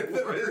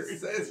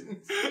his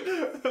sentence.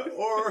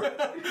 Or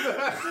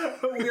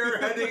we're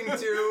heading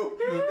to.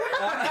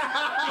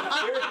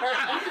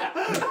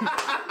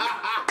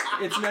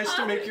 It's nice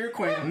to make your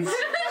acquaintance.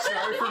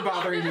 Sorry for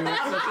bothering you at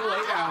such a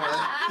late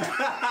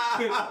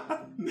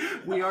hour.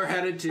 We are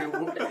headed to.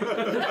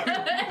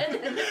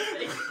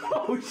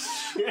 Oh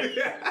shit!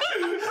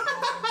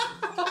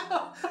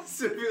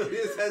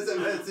 Sevilius has a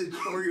message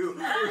for you,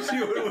 which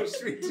you would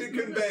wish me to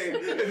convey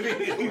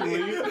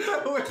immediately.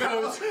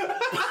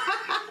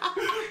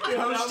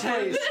 Post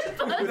haste,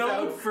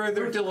 without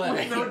further delay.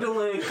 With no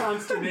delay,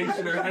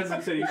 consternation, or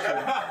hesitation,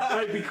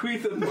 I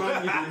bequeath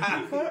upon you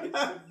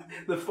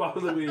the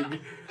following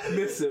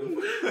missive.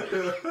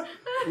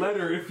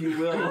 Letter, if you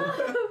will.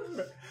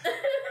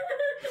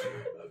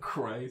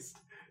 Christ.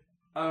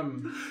 I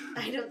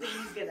don't think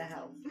he's gonna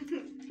help.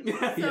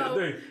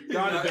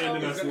 God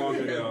abandoned us long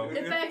ago.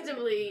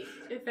 Effectively,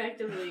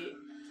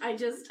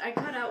 I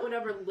cut out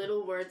whatever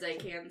little words I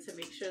can to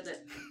make sure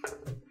that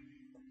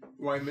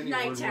Why many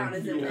Nighttown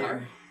is in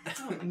there.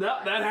 No,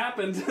 that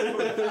happened.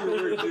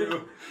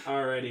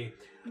 Alrighty.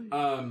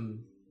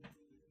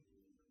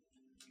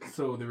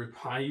 So the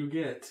reply you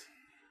get,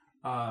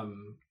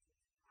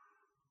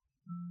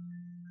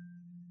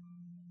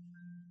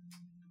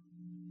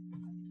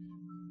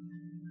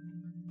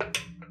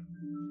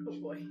 Oh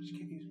boy.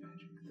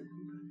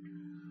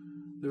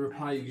 the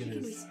reply you She get can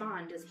is,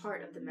 respond as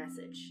part of the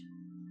message.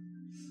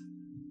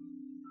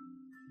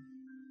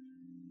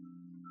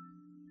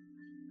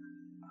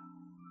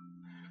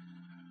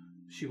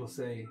 she will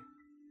say,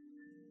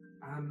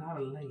 I'm not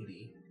a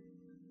lady,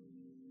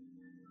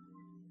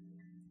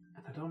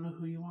 and I don't know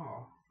who you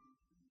are.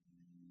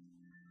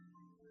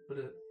 But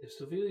if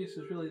Sevilius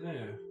is really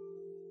there,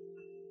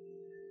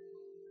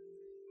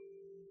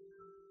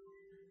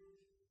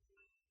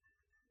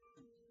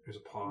 there's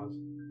a pause.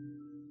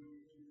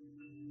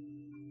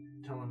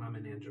 Tell him I'm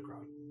in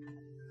Andragrod.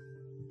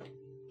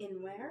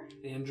 In where?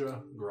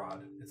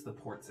 Andragrod. It's the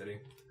port city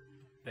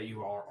that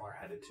you all are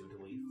headed to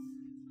leave.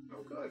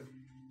 Oh, good.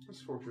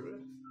 That's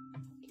fortunate.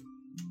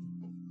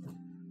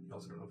 You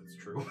also don't know if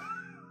it's true.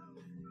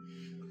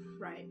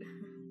 Right.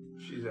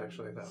 She's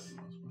actually 1,000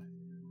 miles away.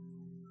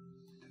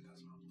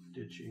 10,000 miles.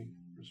 Did she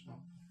respond?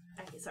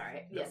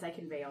 Sorry. Yes, I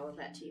convey all of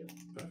that to you.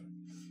 Perfect.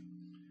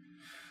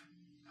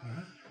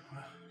 Alright.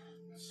 Well,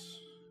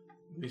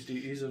 at least it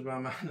eases my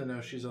mind to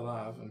know she's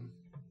alive and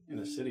in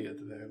a city at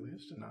the very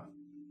least, and not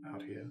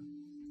out here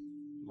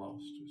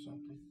lost or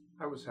something.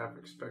 I was half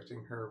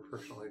expecting her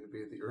personally to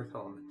be the Earth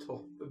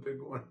Elemental, the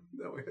big one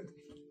that we had.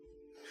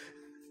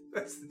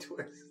 That's the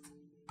twist.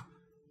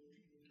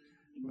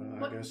 Well,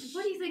 What I guess. do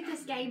you think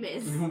this game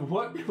is?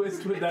 What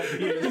twist would that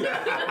be?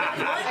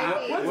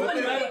 What do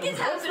you think is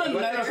happening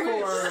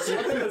here?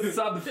 What's the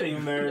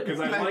sub-theme there? Because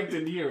I'd like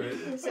to hear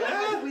it. So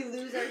if we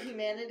lose our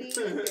humanity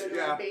and go to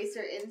our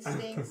baser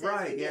instincts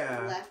as we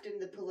get left in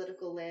the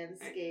political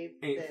landscape.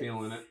 Ain't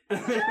feeling it.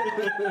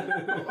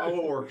 I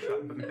will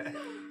workshop that.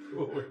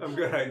 I've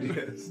got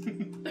ideas.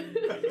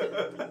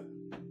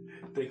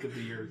 They could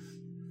be your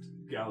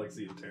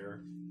galaxy of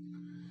terror.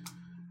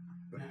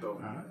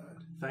 Alright.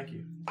 Thank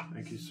you.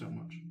 Thank you so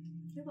much.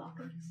 You're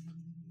welcome.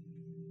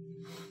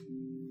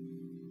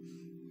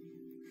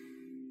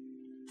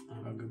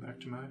 I'll go back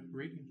to my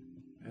reading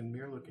and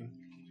mirror looking.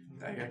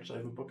 I actually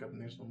have a book up and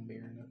there's no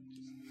mirror in it.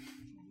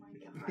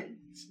 Oh my god.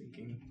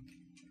 Sneaking.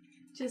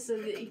 Just so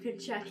that you can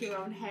check your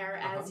own hair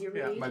as you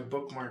Yeah, read. my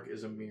bookmark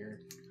is a mirror.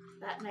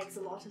 That makes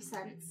a lot of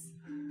sense.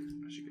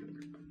 I should get a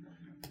mirror.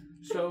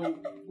 So,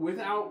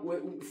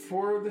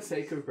 for the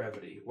sake of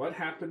brevity, what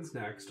happens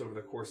next over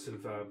the course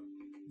of, the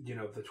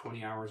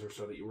 20 hours or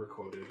so that you were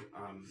quoted?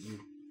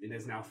 It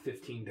is now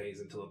 15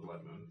 days until a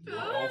blood moon. You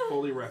are all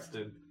fully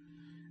rested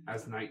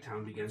as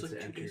Nighttown begins It's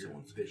like to 2 enter days your at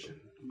once. vision.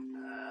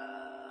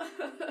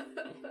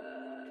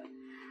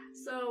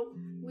 So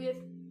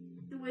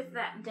with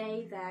that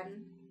day,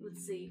 then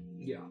let's see.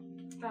 Yeah.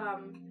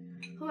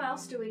 Who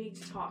else do we need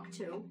to talk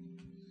to?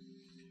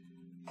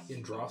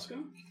 In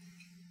Droska?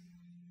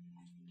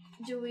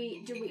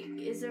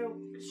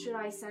 Should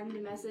I send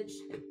a message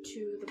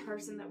to the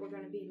person that we're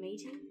going to be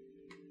meeting?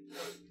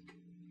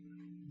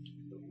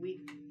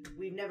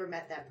 We've never never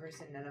met that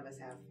person. None of us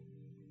have.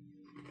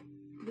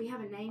 We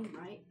have a name,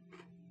 right?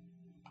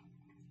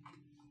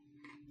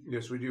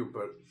 Yes, we do,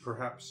 but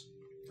perhaps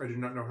I do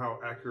not know how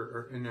accurate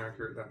or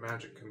inaccurate that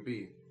magic can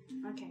be.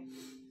 Okay.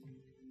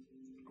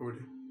 I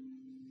would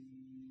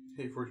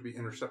hate for it to be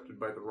intercepted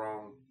by the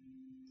wrong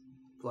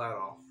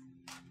Gladoff.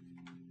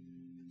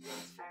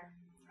 That's fair.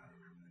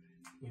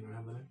 You don't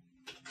have the name?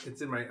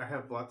 It's in my. I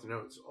have lots of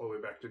notes all the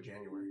way back to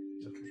January.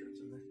 I'm sure it's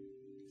in there.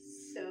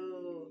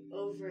 So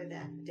over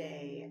that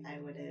day, I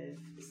would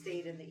have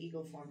stayed in the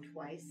eagle form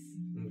twice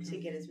to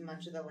get as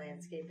much of the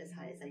landscape as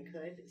high as I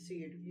could, so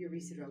your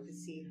Isidro could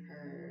see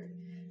her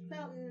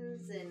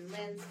mountains and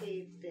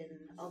landscape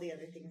and all the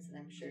other things that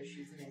I'm sure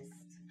she's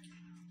missed.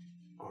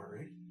 All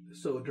right.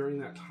 So during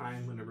that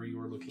time, whenever you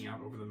were looking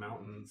out over the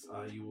mountains,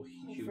 you will.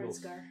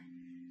 Halfrenscar.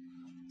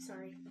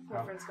 Sorry.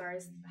 How-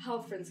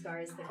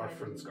 Halfrenscar is the guy.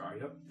 Halfrenscar,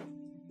 yep.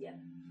 Yeah.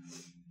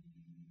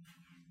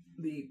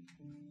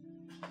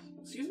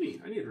 Excuse me,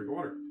 I need a drink of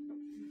water.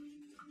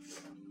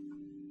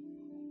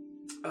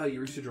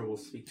 Your Isidro will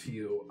speak to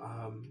you.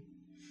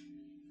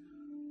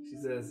 She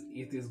says,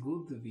 "It is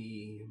good to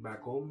be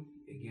back home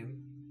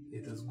again.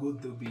 It is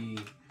good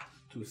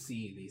to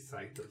see the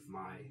site of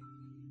my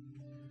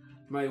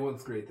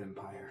once great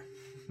empire."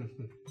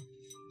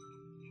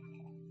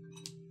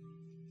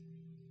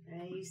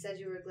 You said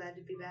you were glad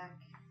to be back.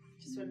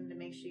 Just wanted to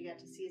make sure you got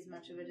to see as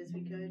much of it as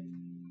we could.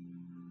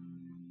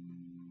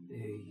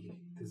 It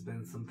has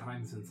been some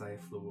time since I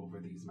flew over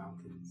these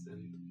mountains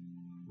and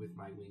with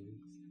my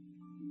wings.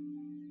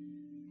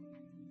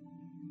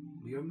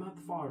 We are not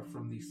far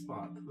from the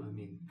spot, I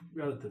mean,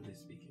 relatively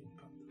speaking,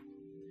 but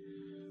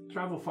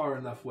travel far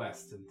enough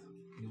west and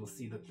you will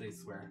see the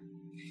place where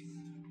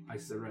I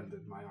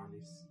surrendered my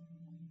armies.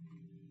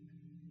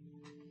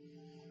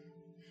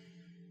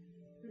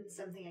 It's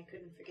something I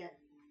couldn't forget.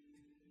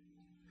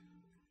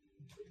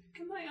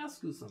 Can I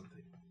ask you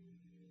something?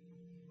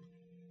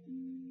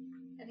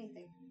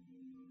 Anything.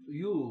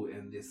 You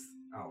and this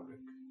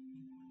Alric,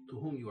 to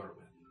whom you are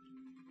with,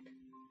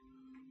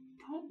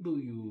 how do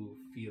you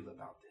feel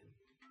about him?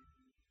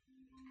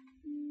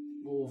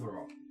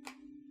 Overall.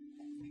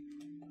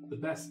 The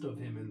best of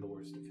him and the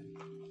worst of him.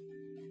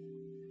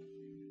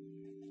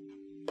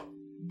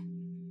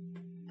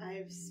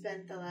 I've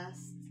spent the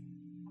last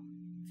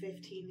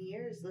 15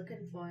 years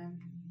looking for him.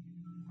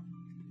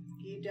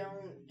 You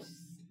don't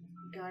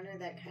garner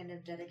that kind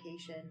of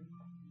dedication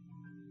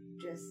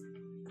just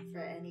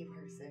for any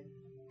person.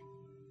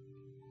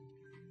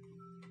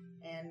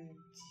 And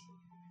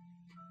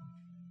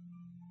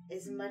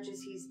as much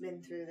as he's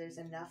been through, there's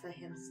enough of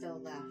him still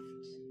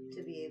left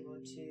to be able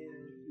to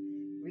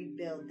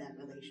rebuild that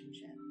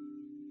relationship.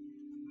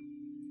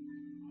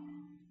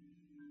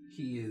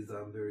 He is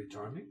very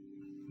charming,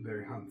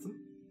 very handsome.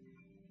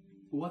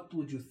 What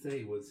would you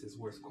say was his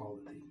worst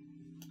quality?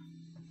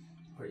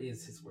 Or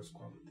is his worst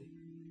quality?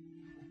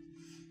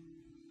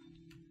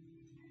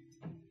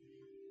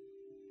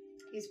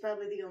 He's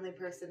probably the only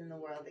person in the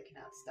world that can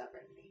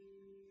out-stubborn me.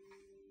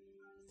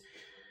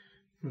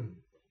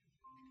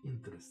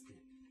 Interesting.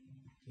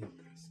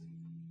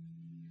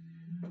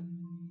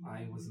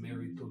 I was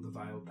married to the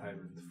vile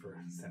tyrant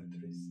for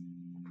centuries.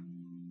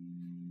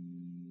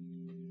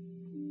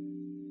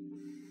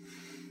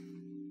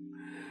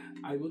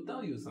 I will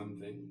tell you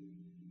something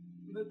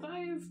that I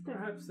have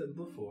perhaps said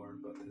before,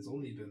 but has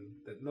only been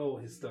that no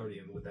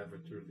historian would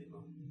ever truly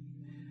know.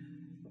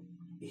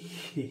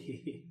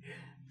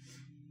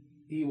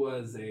 He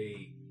was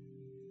a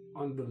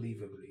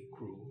unbelievably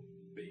cruel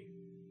being.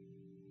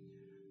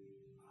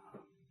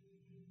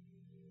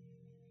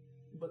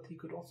 But he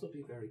could also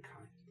be very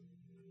kind.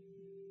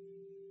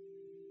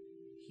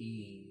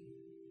 He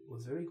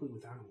was very good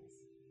with animals.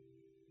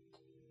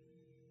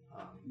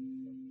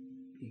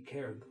 He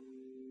cared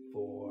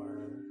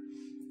for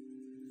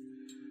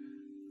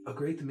a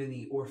great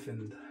many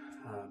orphaned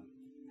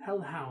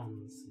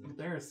hellhounds and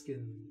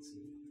bearskins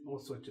and all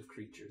sorts of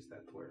creatures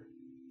that were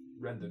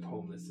rendered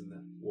homeless in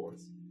the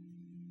wars.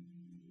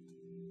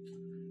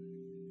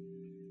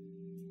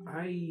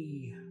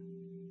 I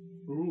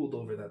ruled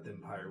over that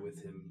empire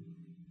with him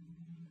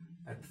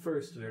at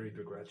first very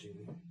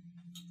begrudgingly.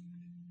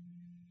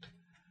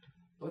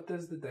 But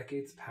as the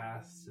decades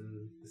passed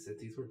and the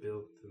cities were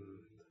built and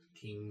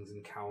kings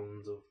and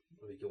counts of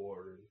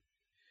yore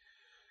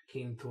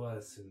came to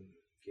us and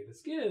gave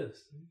us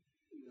gifts,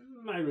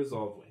 my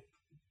resolve waned.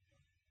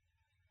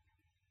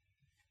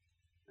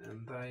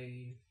 And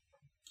I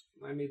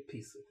made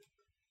peace with it.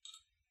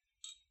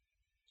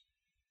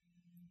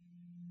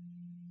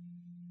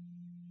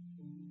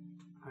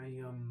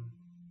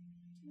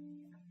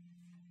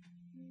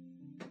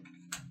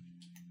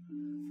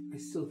 I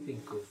still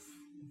think of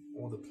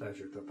all the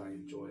pleasure that I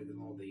enjoyed and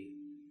all the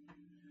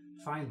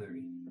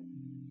finery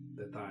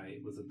that I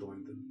was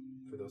adorned in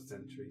for those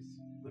centuries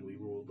when we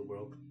ruled the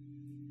world.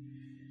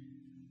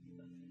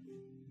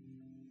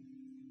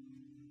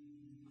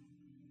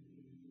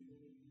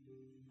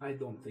 I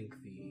don't think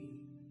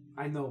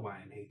I know why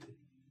I'm hated.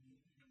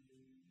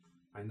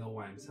 I know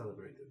why I'm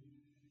celebrated.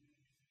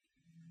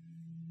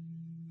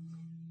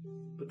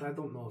 But I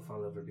don't know if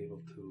I'll ever be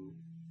able to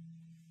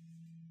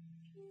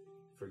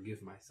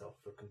forgive myself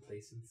for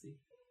complacency.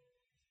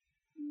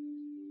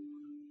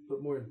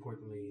 But more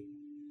importantly,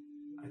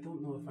 I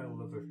don't know if I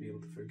will ever be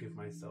able to forgive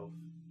myself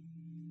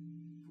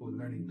for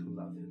learning to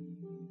love him.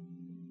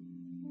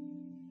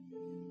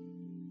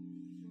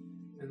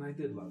 And I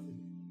did love him.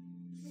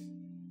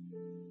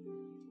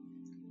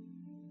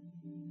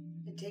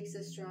 It takes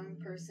a strong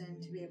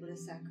person to be able to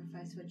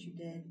sacrifice what you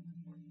did.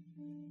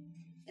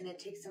 And it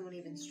takes someone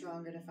even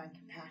stronger to find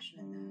compassion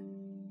in that.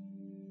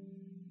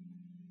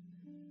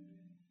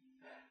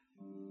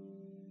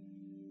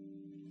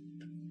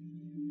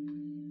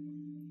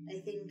 I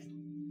think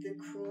the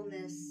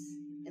cruelness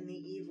and the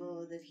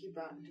evil that he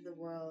brought into the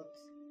world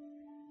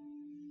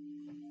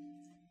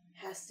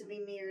has to be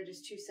mirrored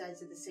as two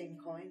sides of the same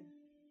coin.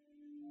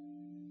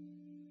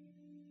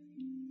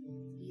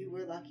 You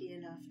were lucky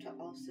enough to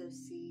also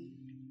see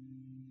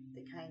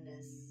the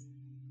kindness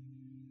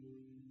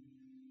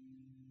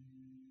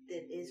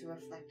that is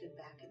reflected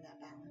back in that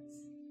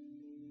balance.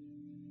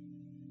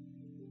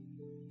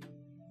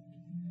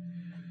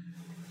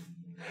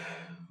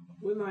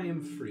 When I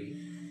am free,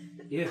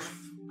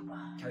 if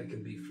I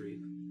can be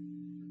freed,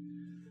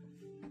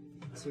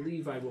 I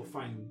believe I will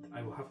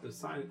have to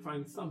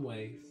find some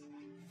way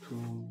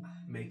to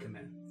make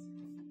amends.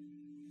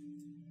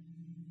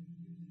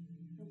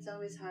 It's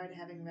always hard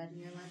having red in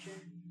your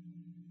ledger.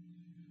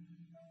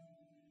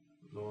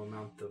 No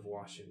amount of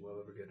washing will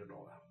ever get it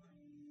all out.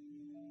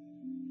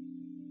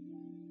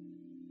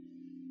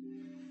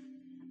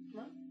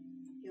 Well,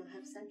 you'll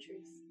have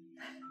centuries.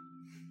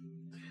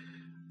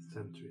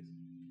 Centuries.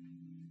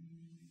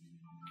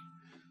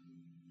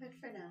 But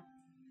for now.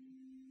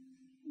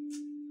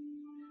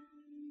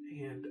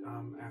 And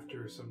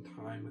after some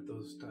time, with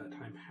those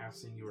time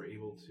passing, you were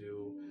able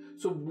to...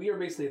 So we are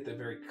basically at the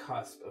very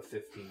cusp of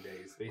 15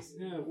 days. Based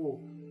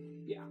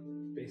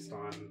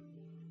on...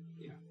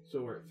 Yeah,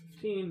 so we're at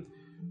 15,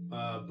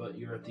 but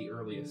you're at the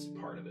earliest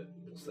part of it,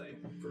 we'll say,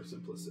 for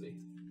simplicity.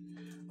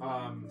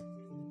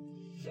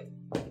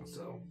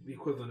 So the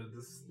equivalent of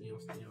this,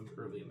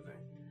 early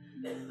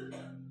in the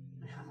day.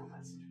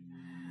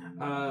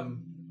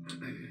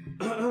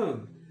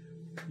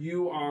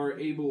 You are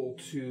able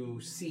to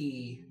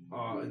see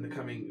in the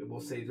coming,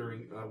 we'll say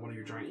during one of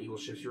your giant eagle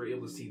shifts, you're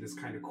able to see this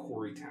kind of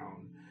quarry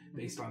town.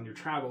 Based on your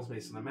travels,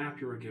 based on the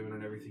map you were given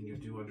and everything, you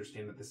do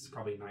understand that this is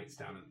probably night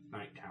town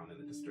in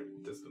the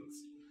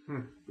distance.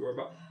 You are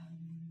about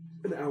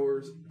an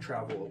hour's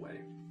travel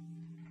away.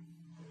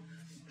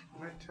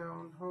 My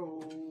town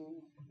ho.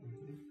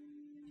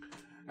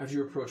 As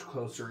you approach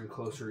closer and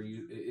closer,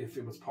 if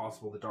it was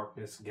possible, the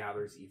darkness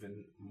gathers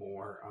even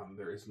more.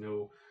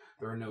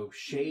 There are no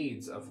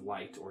shades of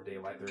light or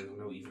daylight. There is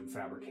no even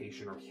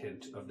fabrication or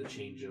hint of the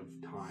change of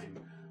time.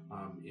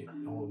 It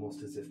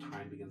almost as if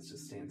time begins to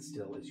stand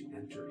still as you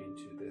enter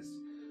into this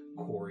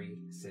quarry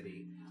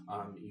city.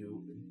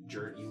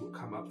 You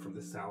come up from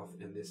the south,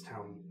 and this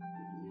town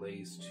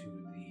lays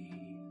to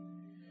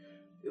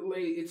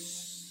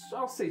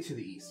I'll say to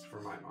the east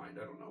for my mind.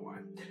 I don't know why.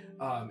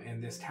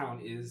 And this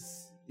town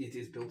is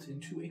built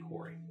into a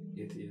quarry.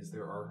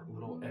 There are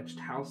little etched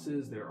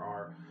houses. There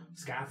are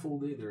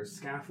scaffolding. There is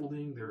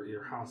scaffolding. There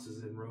are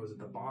houses in rows at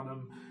the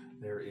bottom.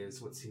 There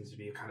is what seems to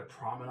be a kind of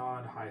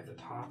promenade high at the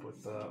top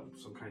with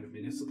some kind of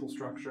municipal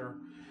structure.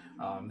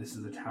 This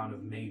is a town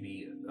of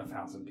maybe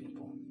 1,000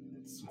 people.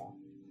 It's small.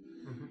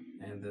 Mm-hmm.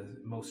 And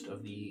most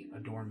of the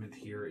adornment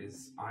here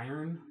is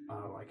iron,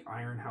 like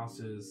iron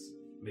houses,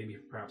 maybe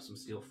perhaps some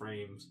steel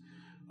frames,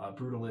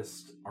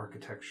 brutalist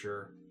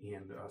architecture,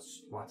 and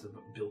lots of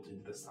built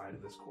into the side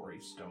of this quarry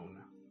stone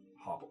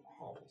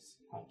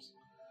homes.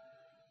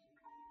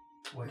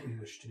 What do you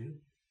wish to do?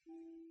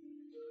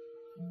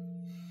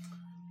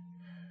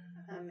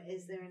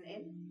 Is there an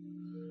inn?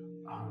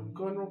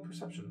 Go ahead and roll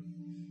perception.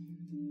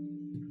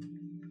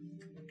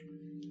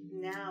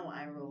 Now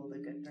I rolled a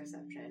good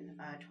perception.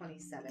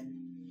 27.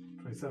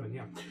 27,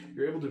 yeah.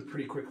 You're able to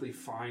pretty quickly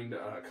find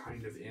a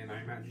kind of inn.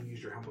 I imagine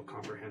use your help of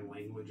comprehend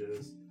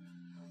languages.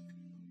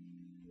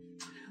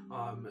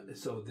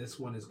 So this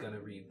one is going to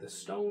read the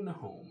Stone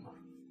Home.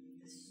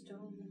 The Stone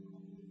Home.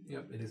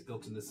 Yep, it is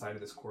built in the side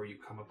of this quarry. You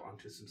come up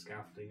onto some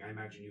scaffolding. I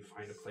imagine you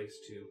find a place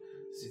to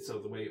see. So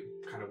the way it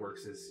kind of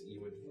works is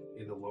you would,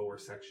 in the lower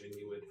section,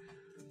 you would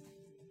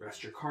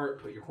rest your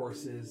cart, put your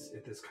horses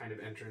at this kind of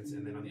entrance,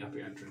 and then on the upper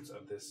entrance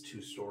of this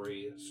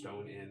 2-story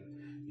stone inn,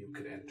 you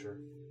could enter.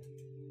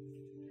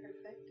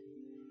 Perfect.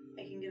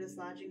 I can get us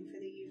lodging for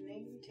the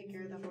evening, take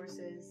care of the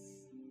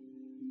horses.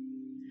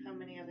 How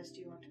many of us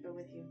do you want to go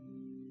with you?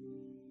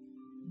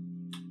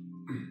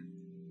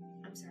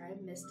 I'm sorry, I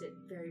missed it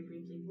very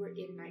briefly. We're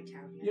in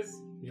Nighttown, yes?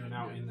 Yep. You're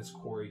now in this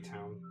quarry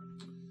town.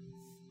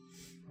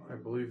 I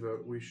believe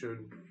that we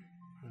should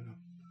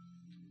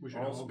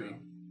all all be go.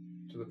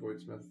 to the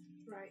Voidsmith.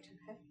 Right.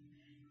 Okay.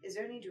 Is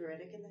there any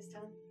druidic in this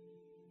town?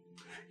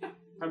 Yeah,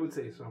 I would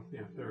say so.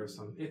 Yeah, there are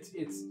some. It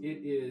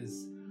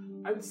is.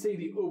 I would say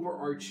the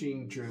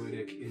overarching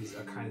druidic is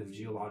a kind of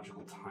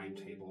geological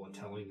timetable, a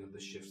telling of the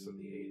shifts of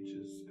the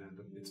ages, and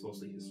it's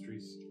mostly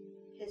histories.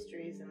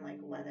 histories and like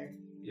weather.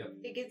 Yep.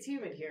 It gets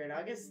humid here in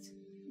August.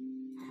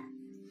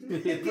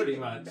 Pretty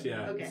much,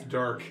 yeah. Okay. It's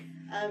dark.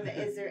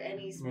 Is there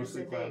any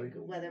Mostly cloudy.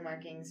 specific weather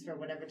markings for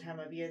whatever time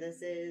of year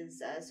this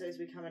is? So as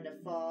we come into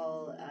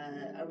fall,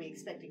 are we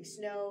expecting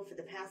snow for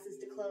the passes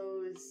to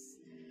close?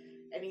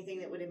 Anything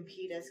that would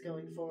impede us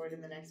going forward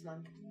in the next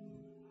month?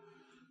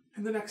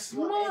 In the next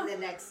Well, month, in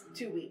the next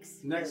 2 weeks.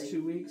 next really.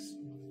 2 weeks,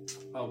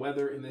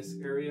 weather in this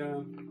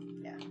area.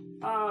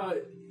 Yeah.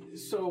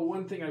 So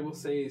one thing I will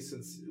say,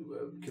 since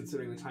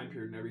considering the time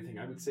period and everything,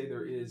 I would say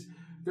there is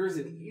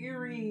an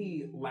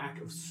eerie lack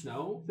of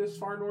snow this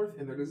far north,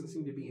 and there doesn't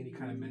seem to be any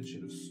kind of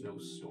mention of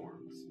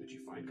snowstorms, which you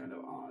find kind of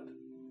odd.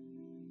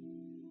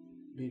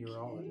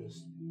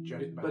 Meteorologist.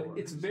 But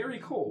it's very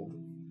cold.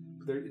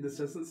 This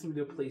doesn't seem to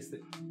be a place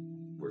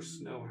where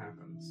snow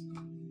happens.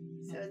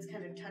 So it's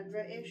kind of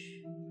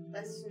tundra-ish.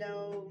 Less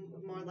snow,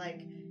 more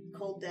like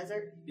cold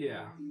desert.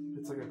 Yeah,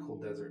 it's like a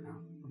cold desert now.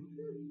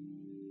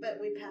 But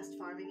we passed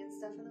farming and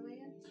stuff on the way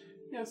in.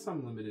 Yeah,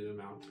 some limited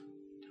amount.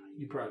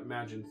 You probably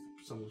imagine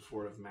some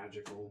sort of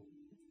magical.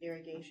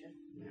 Irrigation.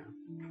 Yeah.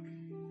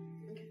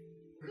 Okay.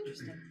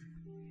 Interesting.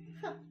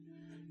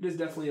 It is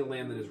definitely a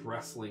land that is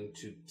wrestling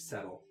to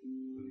settle.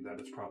 And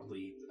that is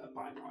probably a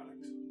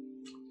byproduct.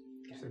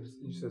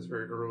 You said it's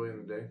very early in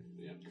the day.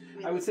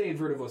 I would say in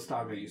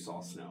Vertivostaga you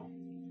saw snow.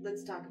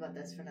 Let's talk about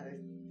this for another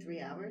 3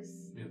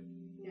 hours. Yep.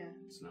 Yeah.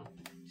 Snow.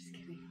 Just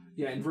kidding.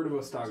 Yeah, in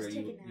Vertivostaga Just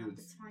take you a nap. would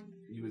It's fine.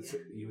 you would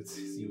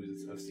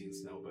have seen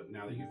snow, but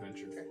now that you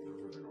ventured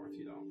further north,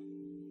 you don't.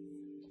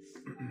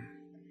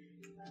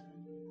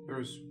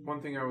 There's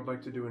one thing I would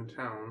like to do in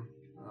town.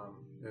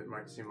 It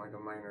might seem like a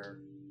minor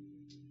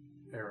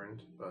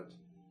errand, but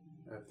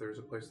if there's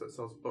a place that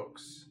sells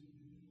books,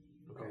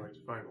 Okay. I'd like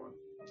to find one.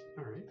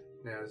 All right.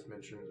 Naz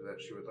mentioned that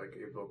she would like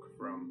a book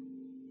from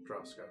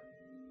Droska.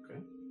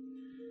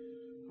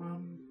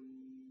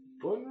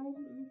 Go and roll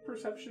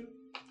perception.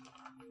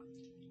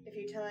 If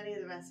you tell any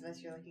of the rest of us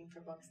you're looking for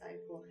books, I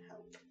will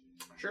help.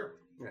 Sure.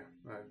 Yeah,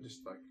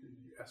 just like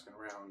asking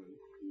around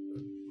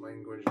and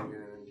languaging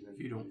and If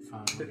you don't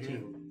find one here,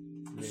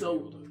 15. maybe So-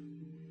 able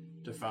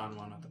to find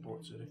one at the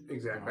port city.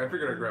 Exactly. I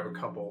figured I'd grab a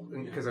couple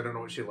because I don't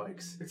know what she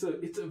likes. It's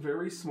a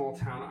very small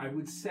town. I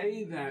would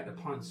say that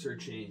upon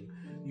searching,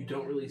 you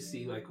don't really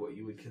see like what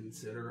you would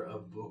consider a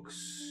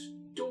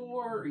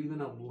bookstore or even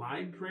a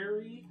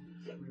library.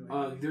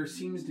 There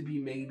seems to be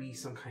maybe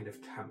some kind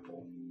of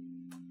temple.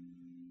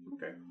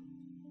 Okay.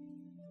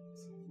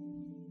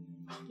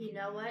 You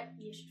know what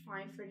you should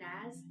find for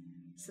Naz?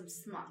 Some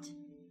smut.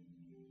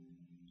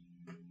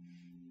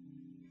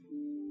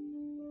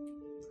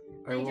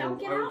 They don't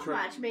get out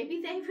much.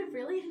 Maybe they would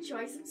really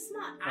enjoy some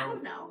smut. I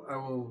don't know. I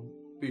will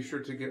be sure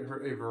to get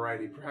her a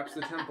variety. Perhaps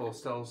the temple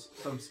sells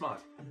some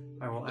smut.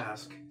 I will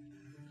ask.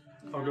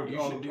 I'll go. You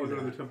I'll should do go to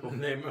that. the temple.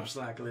 They most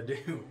likely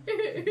do.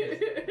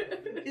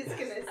 He's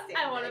gonna stand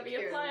I want to back be a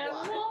here fly and on the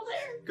watch. wall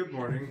there. Good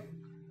morning.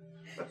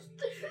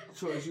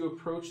 So as you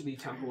approach the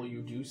temple,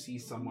 you do see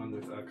someone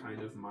with a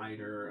kind of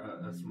mitre,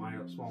 a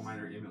small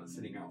minor amulet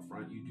sitting out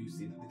front. You do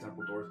see that the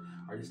temple doors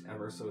are just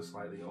ever so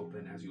slightly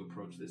open as you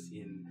approach this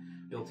inn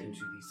built into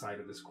the side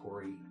of this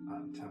quarry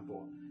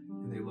temple.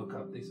 And they look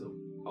up. They say,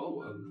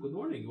 "Oh, good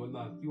morning.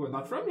 You are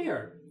not from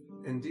here."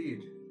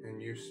 Indeed,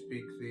 and you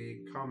speak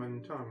the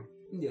common tongue.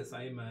 Yes,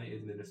 I am an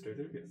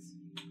administrator. Yes.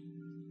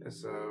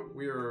 Yes,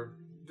 we are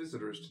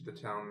visitors to the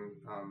town.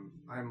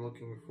 I'm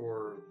looking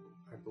for,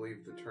 I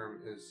believe the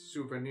term is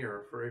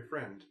souvenir for a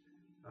friend.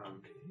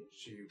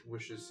 She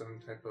wishes some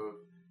type of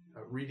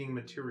reading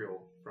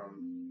material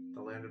from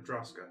the land of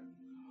Droska.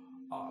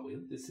 Well,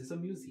 this is a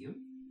museum,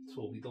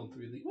 so we don't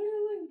really. Well,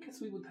 I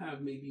guess we would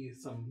have maybe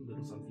some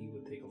little something you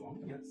would take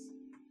along. Yes.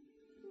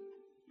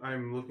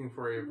 I'm looking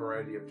for a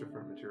variety of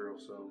different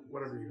materials, so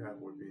whatever you have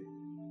would be.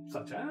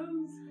 Such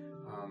as.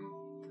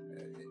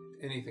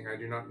 Anything. I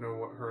do not know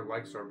what her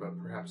likes are, but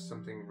perhaps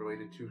something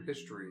related to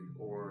history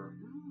or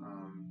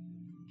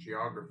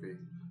geography.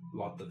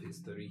 Lot of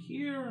history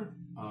here.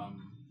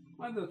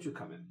 Why don't you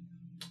come in?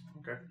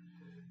 Okay.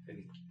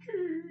 And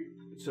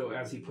so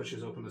as he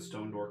pushes open the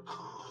stone door,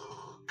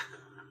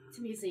 It's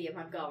a museum.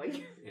 I'm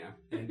going. yeah,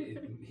 and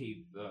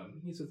he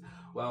says,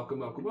 "Welcome,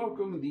 welcome,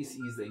 welcome. This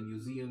is a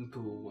museum to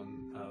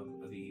one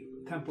of the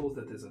temples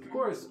that is, of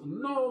course,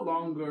 no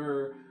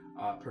longer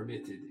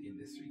permitted in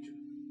this region."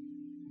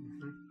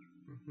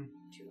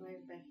 Do I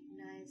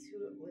recognize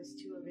who it was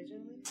to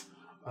originally?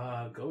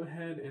 Go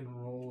ahead and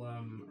roll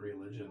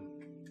religion.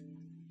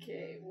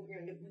 Okay, we're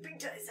gonna get the big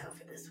dice out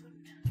for this one.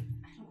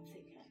 I don't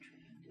think I'm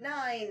trained.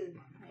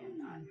 9, I am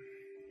not.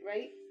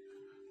 right?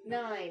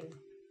 9.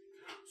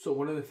 So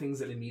one of the things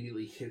that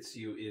immediately hits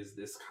you is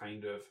these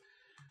kind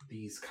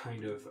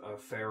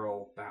of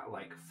feral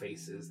bat-like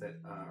faces that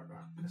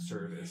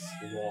serve as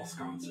wall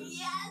sconces.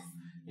 Yes.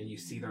 And you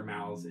see their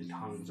mouths and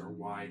tongues are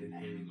wide and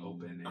hanging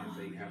open, and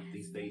they have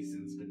these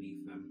basins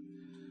beneath them.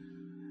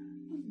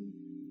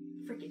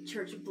 Freaking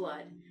Church of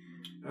Blood.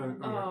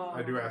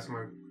 I do ask him,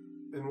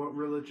 and what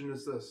religion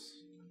is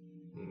this?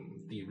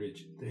 The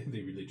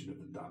religion of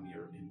the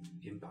Damir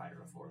Empire,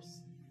 of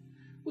course.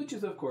 which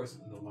is of course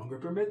no longer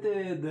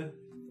permitted.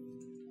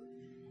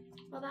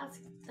 Well,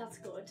 that's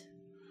good.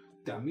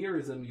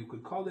 Damirism, you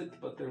could call it,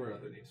 but there were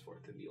other names for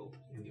it in the old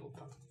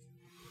tongue.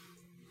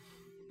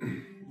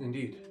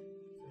 Indeed.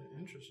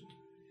 Interesting.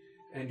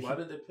 And Why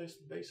did they place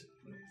the basic?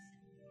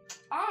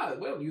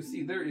 Well, you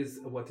see, there is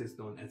what is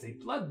known as a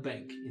blood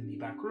bank in the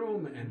back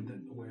room,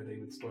 and where they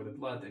would store the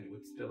blood, and it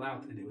would spill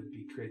out, and it would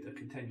create a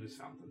continuous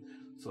fountain,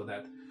 so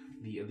that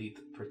the elite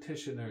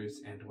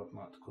practitioners and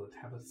whatnot could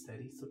have a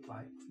steady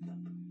supply of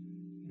blood.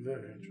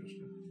 Very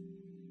interesting.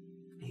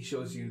 He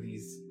shows you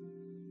these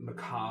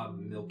macabre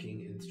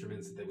milking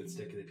instruments that they would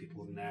stick into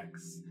people's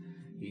necks.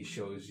 He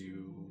shows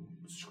you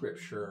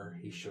scripture.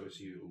 He shows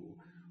you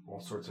all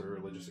sorts of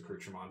religious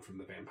accoutrement from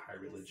the vampire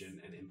religion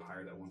and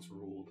empire that once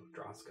ruled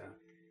Droska.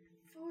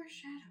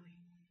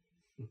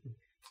 Foreshadowing.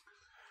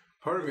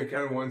 Part of me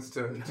kind of wants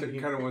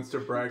to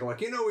brag, like,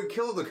 we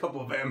killed a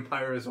couple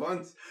vampires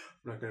once.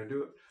 I'm not going to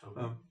do it.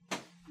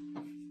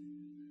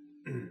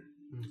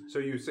 So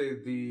you say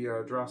the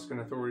Droskan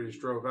authorities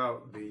drove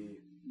out the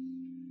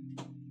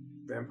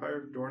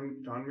vampire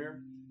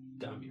Donmir?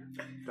 Damir.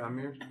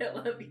 Donmir? I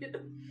love you.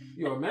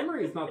 Your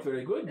memory is not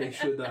very good. They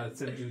should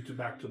send you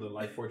back to the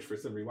Life Forge for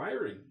some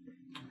rewiring.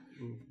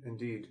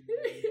 Indeed.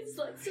 It's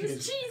like some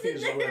cheese in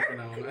He's there. working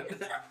on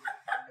it.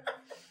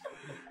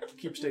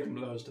 Keeps taking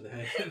blows to the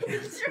head.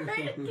 That's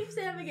right. It keeps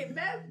having it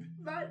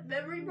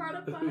memory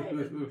modified.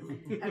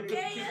 After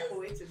Okay, 2 yes.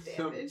 points of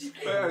damage.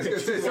 I was going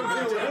to say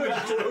something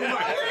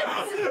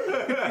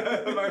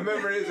my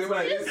memory is It was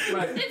my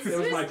Swiss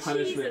cheese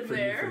punishment in for you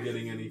there.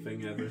 forgetting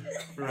anything ever.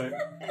 Right.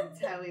 And it's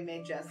how we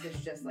made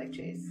justice just like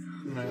Chase.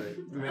 Right.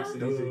 It makes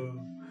it We're easy.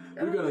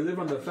 gonna live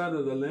on the fat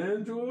of the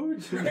land,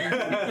 George.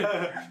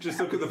 Just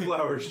look at the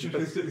flowers,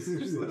 Justice.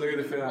 Just Look at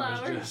the flowers.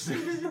 Flowers. Just.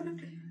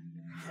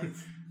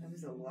 That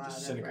was a lot of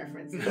Cynical.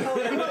 reference.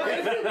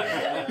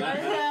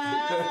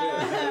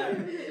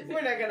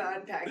 We're not gonna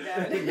unpack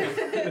that.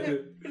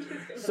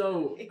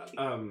 So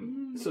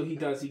he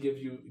does. He gives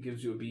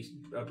you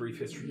a brief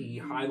history. He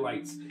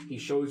highlights. He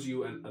shows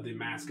you the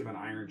mask of an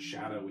iron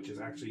shadow, which is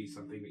actually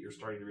something that you're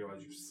starting to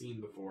realize you've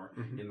seen before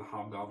in the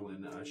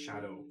hobgoblin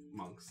shadow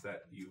monks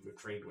that you've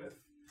trained with.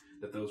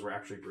 That those were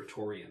actually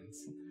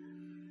Praetorians,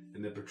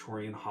 and the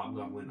Praetorian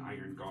hobgoblin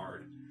iron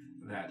guard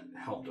that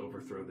helped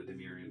overthrow the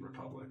Demirian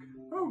Republic.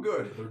 Oh,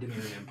 good. The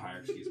Demirian Empire,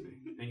 excuse me.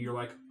 And you're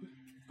like,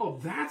 oh,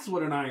 that's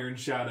what an iron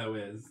shadow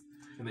is.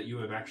 And that you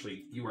are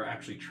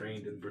actually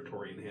trained in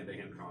Praetorian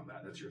hand-to-hand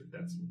combat. That's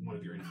one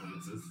of your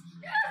influences.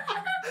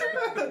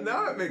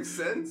 Now it makes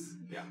sense.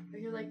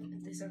 You're like,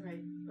 this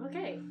okay.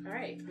 Okay,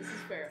 alright, this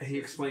is fair. He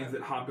explains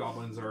that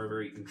hobgoblins are a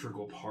very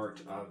integral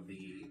part of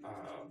the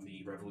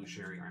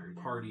Revolutionary Iron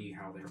Party,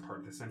 how they are part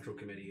of the Central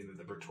Committee, and that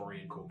the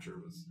Praetorian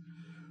culture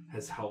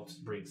has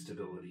helped bring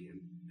stability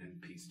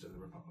and peace to the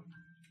Republic.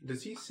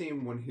 Does he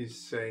seem, when he's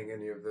saying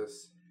any of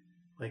this,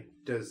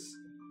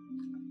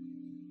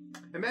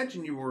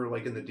 imagine you were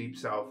like in the Deep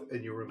South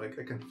and you were in like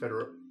a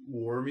Confederate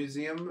War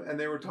museum and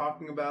they were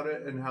talking about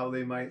it and how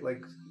they might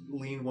like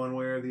lean one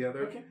way or the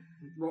other. Okay,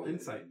 roll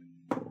insight.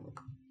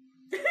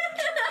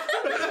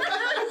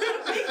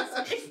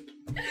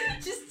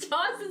 Just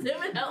tosses him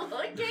without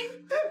looking.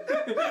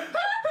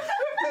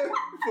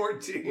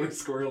 14. We're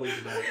squirrely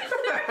tonight.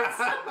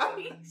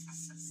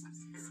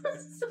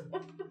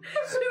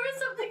 There was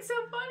something so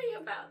funny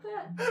about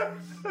that.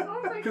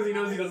 Oh my Because he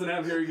knows he doesn't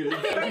have very good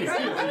insight. He's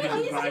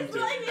just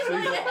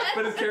like,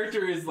 But his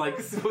character is like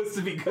supposed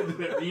to be good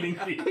at reading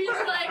people.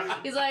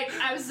 he's like,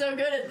 I'm so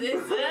good at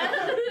this.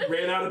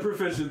 Ran out of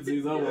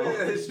proficiencies. Oh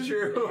well. It's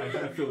true.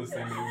 I feel the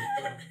same way.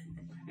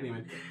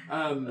 Anyway,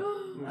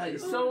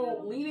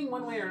 so leaning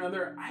one way or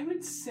another, I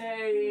would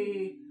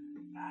say,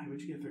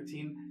 would you get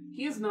 13?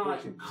 He is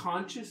not 14.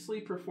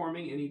 consciously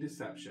performing any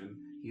deception.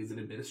 He is an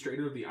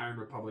administrator of the Iron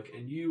Republic,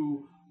 and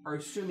you are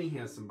assuming he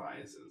has some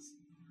biases.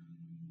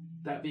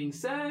 That being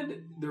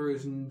said, there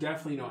is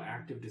definitely no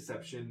active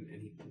deception,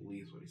 and he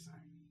believes what he's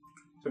saying.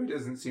 So he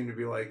doesn't seem to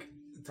be like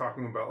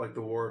talking about like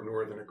the War of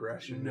Northern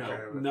Aggression. No,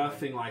 kind of a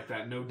nothing thing. like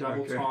that. No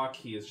double Okay. talk.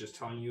 He is just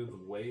telling you the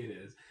way it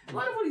is. A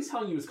lot of what he's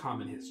telling you is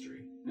common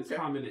history. It's Okay.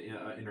 common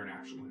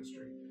international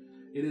history.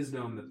 It is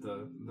known that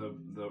the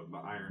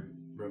Iron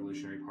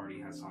Revolutionary Party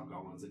has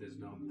hobgoblins. It is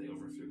known that they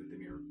overthrew the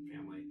Demir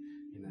family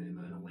in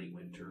a late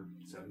winter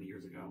 70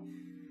 years ago.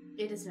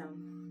 It is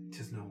known. It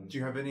is known. Do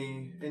you have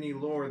any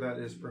lore that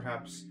is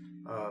perhaps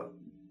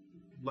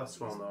less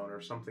well known or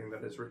something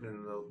that is written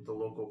in the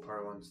local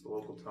parlance, the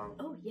local tongue?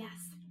 Oh,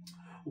 yes.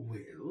 Well,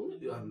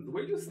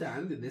 where you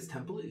stand in this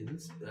temple in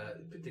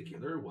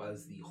particular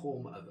was the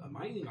home of a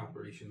mining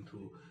operation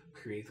to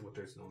create what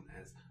is known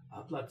as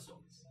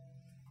bloodstones.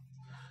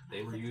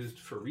 They were used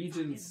for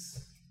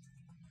regents,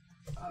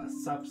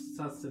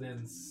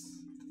 sustenance,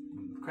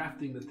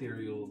 crafting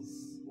materials,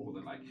 all the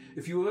like.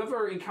 If you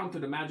ever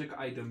encountered a magic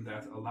item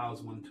that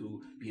allows one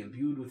to be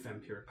imbued with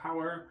vampiric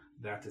power,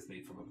 that is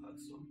made from a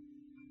bloodstone.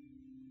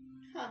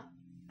 Huh.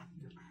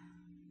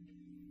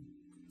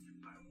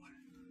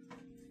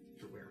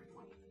 You're wearing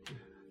one.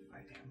 I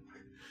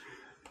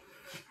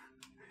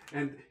damn.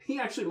 And he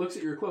actually looks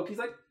at your cloak. He's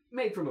like,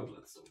 made from a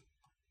bloodstone.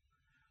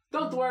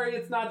 Don't worry,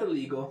 it's not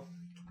illegal.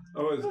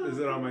 Oh, is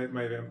it on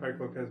my vampire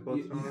cloak has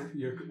bloodstone on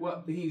it?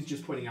 Well, he's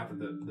just pointing out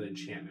that the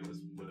enchantment was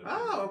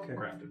Okay.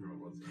 crafted from a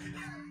bloodstone.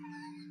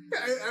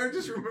 I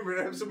just remember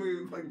to have somebody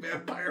with like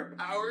vampire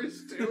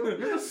powers You have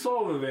too. the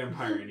soul of a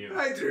vampire in you.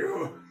 I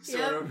do. Sort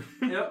Yep. of.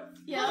 Yep.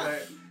 Yeah.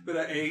 That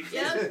I ate.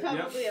 Yeah, it's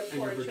probably Yep. a And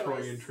poor your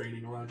Victorian choice.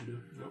 training allowed you to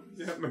do. Yep.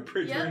 Yeah, my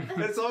Praetorian. Yep.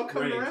 It's all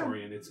coming Very around.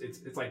 Victorian.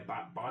 It's like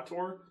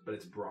Bator, but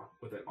it's Bra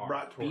with an R.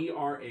 Brator.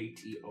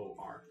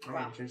 Brator. I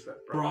want to change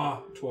that.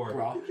 Brator.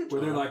 Bra.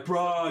 Where they're like,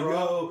 brah,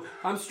 yo,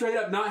 I'm straight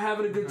up not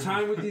having a good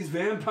time with these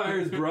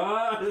vampires,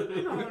 brah.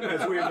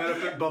 As we met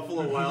up at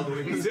Buffalo Wild You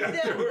Wings did that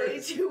way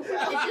afterwards. too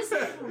well. It just,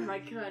 oh my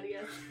god,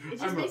 yes. It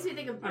just I'm makes me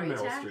think of I'm Meryl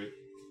Braytac.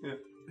 Streep.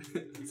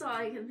 That's all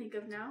I can think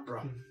of now.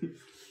 Bra.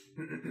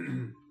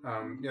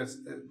 Yes.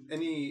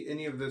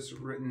 Any of this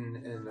written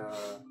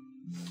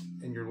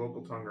in your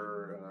local tongue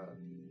or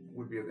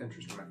would be of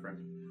interest to my friend.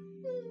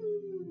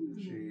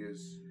 She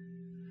is.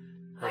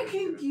 I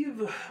can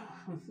give.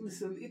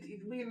 Listen,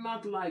 we're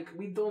not like,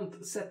 we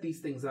don't set these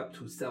things up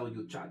to sell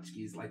you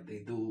tchotchkes like they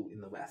do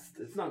in the West.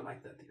 It's not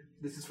like that here.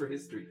 This is for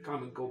history,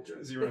 common culture. So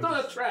It's you run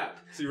not this- a trap.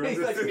 So you run He's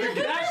this like, to the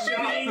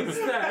that means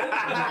that.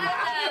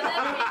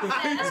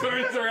 He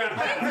turns around.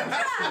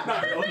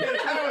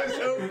 I was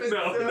hoping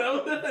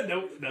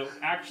No.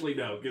 Actually,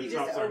 no. He Gift just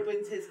shops are.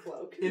 opens his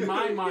cloak. In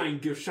my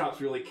mind, gift shops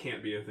really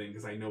can't be a thing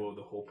because I know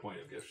the whole point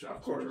of gift shops.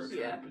 Of course. which are a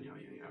Yeah. trap and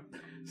yeah.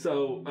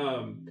 So,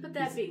 But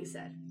that being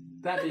said,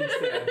 that being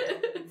said,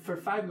 for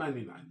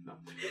 $5.99, no.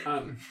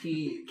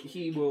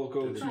 He will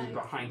go to Fine.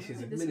 behind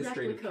his This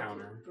administrative replica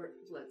counter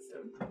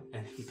Bloodstone.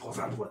 and he pulls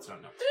out a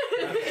bloodstone.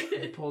 No,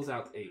 he pulls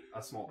out a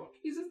small book.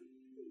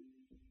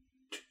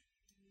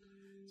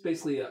 It's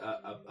basically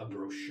a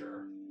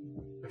brochure,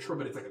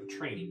 but it's like a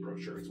training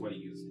brochure. It's what he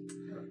used.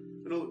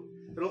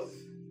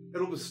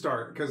 It'll just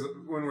start because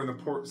when we're in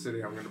the port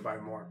city, I'm going to buy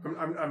more.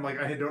 I'm like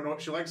I don't know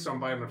what she likes, so I'm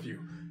buying a few.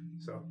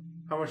 So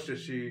how much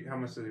does he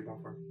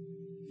want for?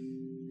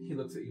 He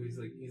looks at you.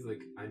 He's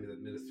like, I'm an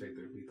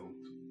administrator. We don't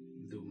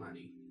do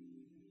money.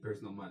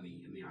 There's no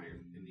money in the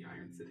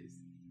iron cities.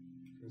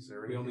 Is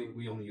there We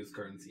anything? only use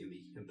currency in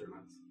the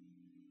hinterlands.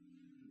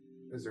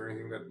 Is there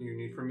anything that you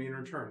need from me in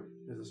return?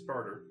 Is this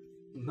barter?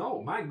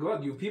 No, my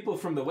God, you people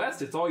from the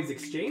West, it's always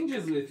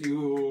exchanges with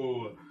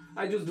you.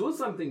 I just do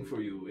something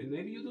for you, and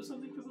maybe you do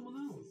something for someone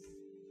else.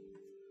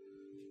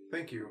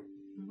 Thank you.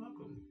 You're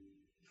welcome.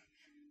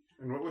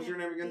 And what was your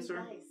name again, Be sir?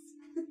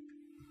 nice.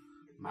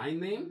 My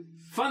name?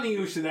 Funny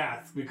you should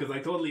ask, because I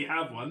totally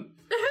have one.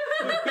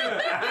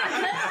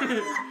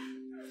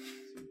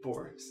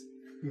 Boris.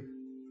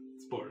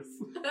 It's Boris.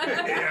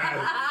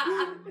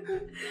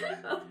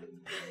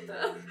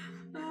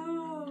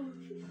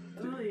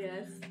 Oh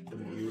yes. The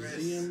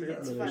museum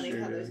It's funny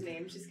how those administrator.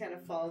 names just kind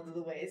of fall to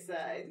the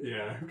wayside.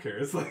 Yeah, who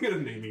cares? Like a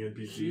naming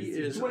NPCs. He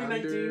is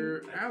 2019.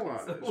 under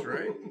allies,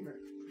 right?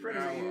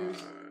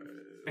 Allies.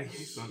 And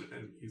he's not,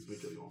 and he's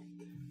with you all.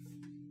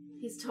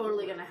 He's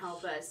totally gonna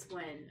help us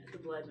when the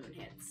blood moon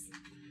hits.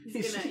 He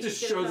He's gonna-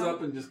 just he's gonna shows go-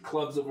 up and just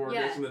clubs a Vorgesh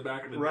Yeah. in the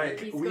back of the Right. neck.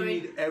 He's we going-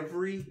 need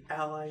every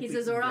ally. He's we a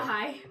can Zora get.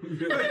 High.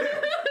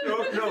 No.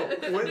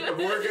 When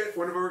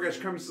a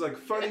Vorgesh comes, it's like,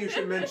 funny you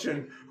should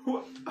mention.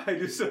 I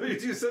do so. You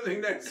do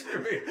something nice for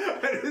me.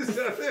 I do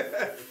something.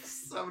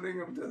 Summoning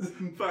him to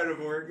fight a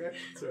Vorgesh.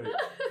 That's right.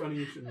 Funny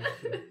you should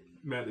mention.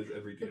 Matt is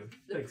every jam.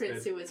 The Thanks,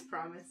 prince man. who was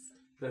promised.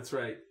 That's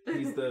right.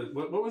 He's the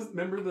what was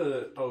remember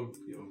the no.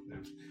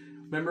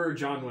 Remember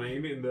John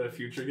Wayne in the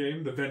future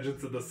game, The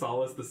Vengeance of the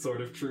Solace, the Sword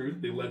of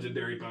Truth, the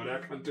legendary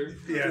Bodak hunter?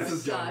 Yes. This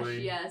is John Gosh,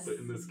 Wayne yes. but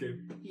in this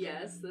game.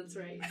 Yes, that's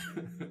right.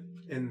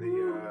 In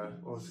the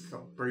what was it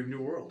called? Brave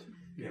New World.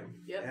 Yeah.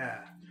 Yep.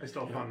 Yeah. I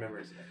still have fond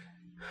memories.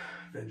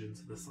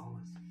 Vengeance of the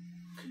Solace.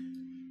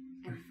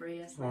 And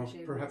Freya Well,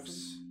 /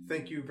 perhaps.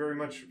 Thank you very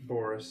much,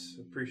 Boris.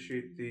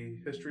 Appreciate the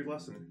history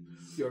lesson.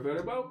 You're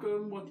very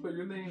welcome. What's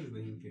your name? And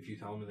then if you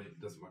tell him, it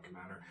doesn't fucking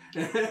matter.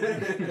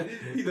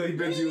 he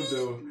bids you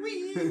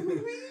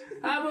to.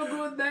 Have a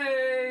good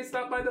day.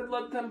 Stop by the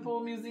Blood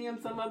Temple Museum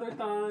some other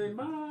time.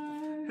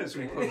 Bye. As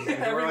we close the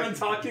door, Everyone like-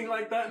 talking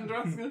like that in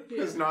Druska.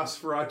 His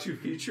Nosferatu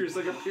features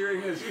like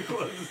appearing as he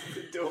closes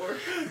the door.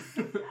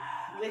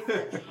 With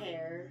the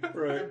hair,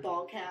 Right. a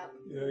ball cap,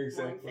 Yeah, long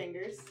exactly.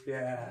 fingers,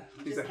 Yeah,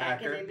 he's just a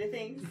hacking hacker. into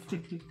things.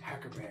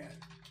 Hacker man.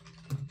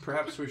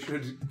 Perhaps we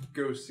should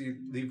go see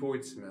the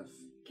Voidsmith.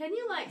 Can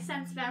you like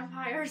sense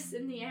vampires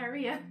in the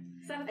area?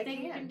 Is that a I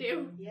thing you can. can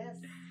do? Yes,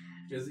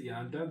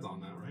 Yeah, Undead's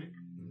on that, right?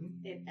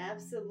 it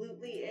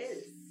absolutely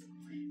is.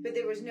 But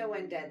there was no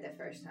undead the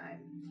first time,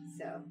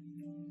 so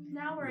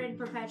Now we're in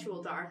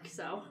perpetual dark,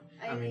 so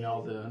I mean,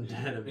 all the undead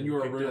have And you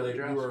are kicked out of really, the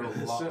you are a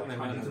Drasper. lot, Certainly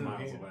like hundreds of not in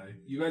miles here. away.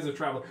 You guys have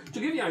traveled. To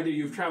give you an idea,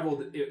 you've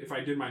traveled, if I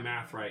did my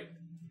math right,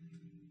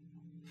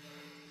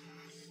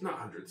 not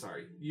 100,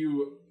 sorry.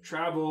 You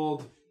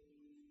traveled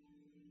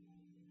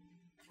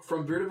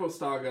from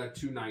Virtuvostaga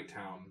to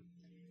Nighttown.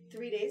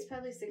 3 days,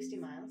 probably 60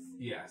 miles.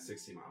 Yeah,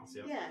 60 miles,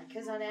 yep. Yeah,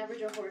 because on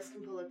average a horse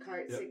can pull a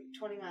cart Yep.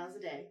 20 miles a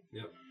day.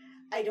 Yep.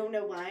 I don't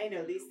know why I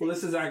know these things. Well,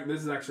 this is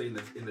actually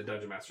in the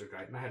Dungeon Master's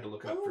Guide, and I had to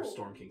look it up for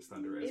Storm King's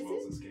Thunder as Is well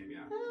as it? this game. Yeah.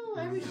 Oh,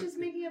 I was just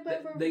making up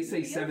over. They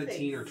say the other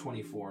 17 or things.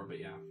 24, but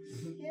yeah.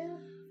 Yeah.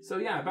 So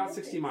yeah, about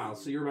 60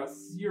 miles. So you're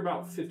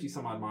about 50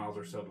 some odd miles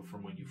or so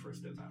from when you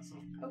first did that. So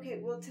Okay,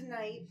 well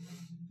tonight,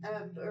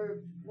 or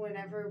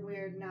whenever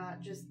we're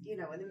not just in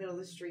the middle of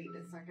the street,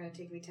 it's not going to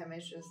take me 10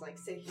 minutes to just like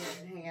sit here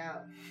and hang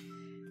out.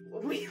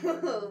 We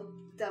will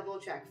double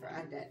check for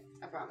undead.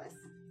 I promise.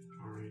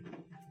 all right.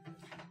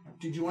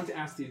 Did you want to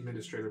ask the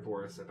administrator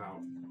Boris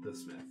about the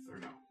smith or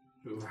no?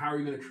 How are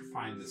you going to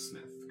find this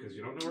smith? Because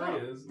you don't know where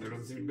he is. There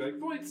doesn't seem to be like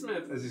Void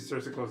Smith. As he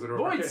starts to close the door.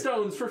 Void Okay.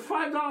 stones for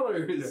 $5.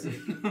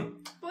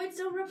 Void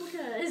Stone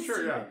replicas.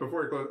 Sure, yeah.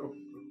 Before he closes.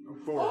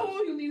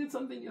 Oh, you needed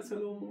something. Yes,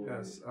 hello.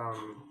 Yes.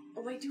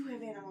 Oh, I do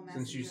have animal messenger.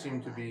 Since you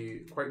seem to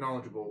be quite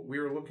knowledgeable, we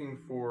are looking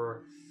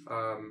for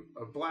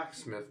a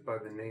blacksmith by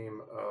the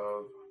name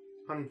of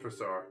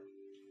Hunfasar.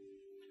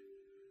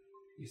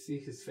 You see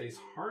his face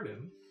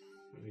harden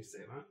when you say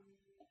that.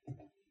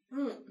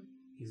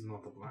 He's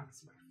not a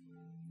blacksmith,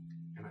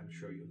 and I'm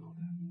sure you know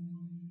that.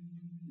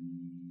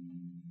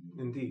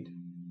 Indeed.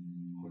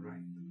 All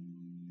right.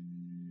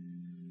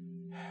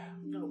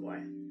 Oh boy.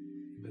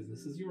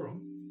 Business is your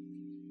own.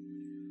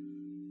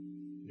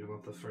 You're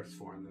not the first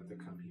foreigner to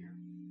come here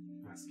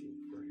asking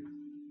for him.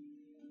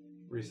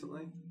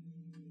 Recently?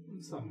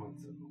 Some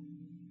months ago.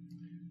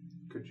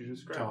 Could you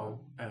describe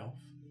Tall elf.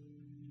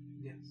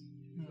 Yes.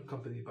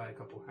 Accompanied by a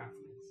couple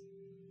halflings.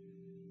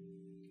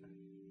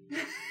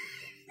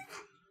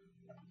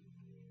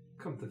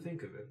 Come to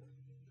think of it.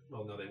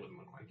 Well, no, they wouldn't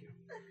look like you.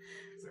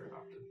 Because they're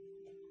adopted.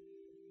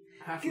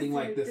 Halfling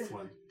like this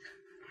one.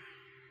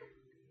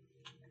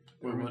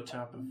 Well, what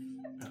type of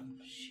elf?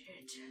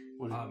 Shit.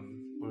 What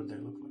did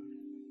they look like?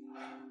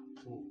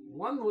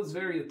 One was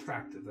very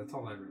attractive, that's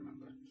all I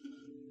remember.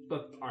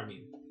 But, I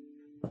mean,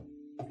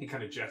 he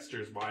kind of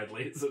gestures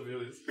widely, so it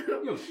was,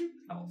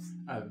 elves.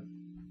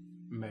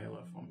 Male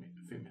or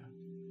female?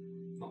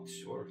 Not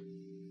sure.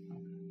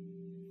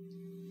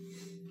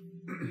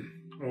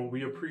 Well,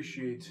 we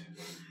appreciate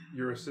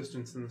your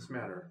assistance in this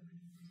matter.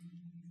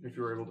 If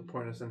you were able to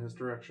point us in his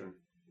direction.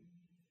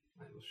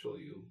 I will show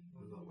you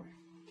the way.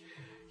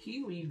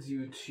 He leads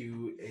you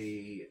to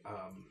a,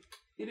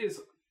 it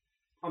is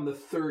on the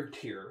third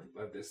tier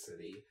of this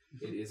city.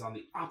 It is on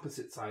the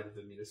opposite side of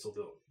the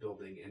municipal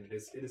building, and it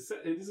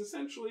is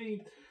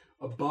essentially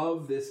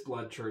above this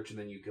blood church, and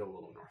then you go a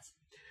little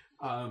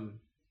north.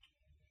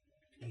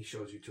 He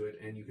shows you to it,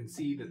 and you can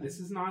see that this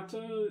is not,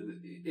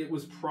 it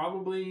was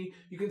probably,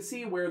 you can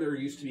see where there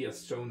used to be a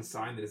stone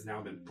sign that has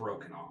now been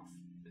broken off.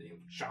 The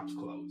shop's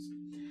closed.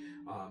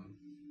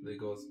 He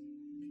goes,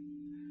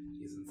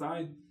 he's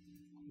inside.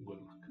 Good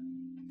luck.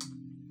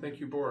 Thank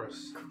you,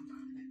 Boris.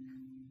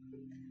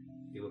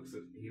 He looks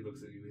at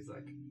you, he's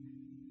like,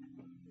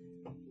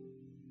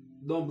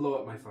 don't blow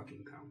up my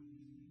fucking town.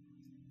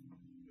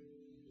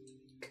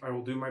 I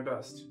will do my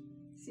best.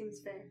 Seems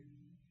fair.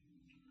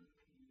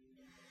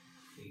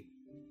 He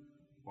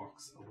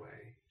walks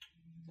away.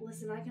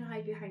 Listen, I can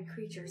hide behind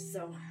creatures,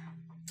 so.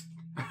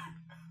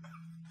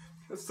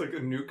 That's like a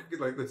nuke,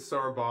 like the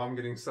SAR bomb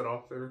getting set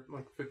off there,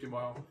 like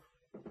 50-mile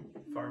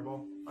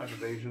fireball. I have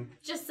evasion.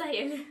 Just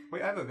saying.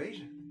 Wait, I have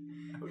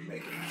evasion. I would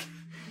make it.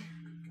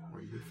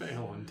 Where you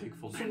fail and take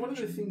full So damage. one of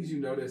the things you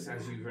notice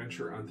as you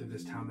venture onto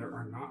this town, there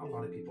are not a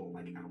lot of people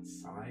like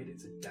outside.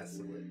 It's a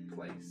desolate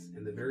place,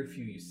 and the very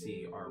few you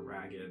see are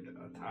ragged,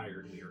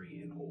 tired,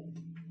 weary, and old.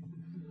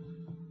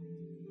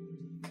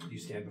 You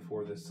stand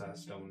before this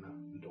stone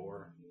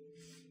door.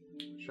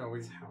 Shall we?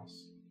 This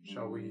house.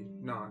 Shall we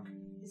knock?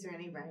 Is there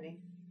any writing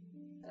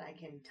that I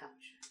can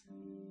touch?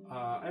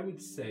 I would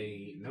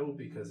say no,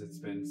 because it's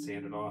been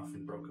sanded off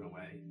and broken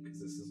away, because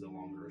this is no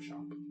longer a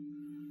shop.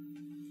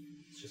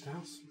 It's just a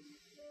house.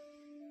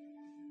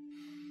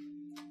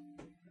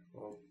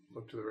 We'll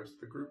look to the rest of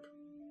the group.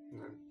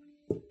 And then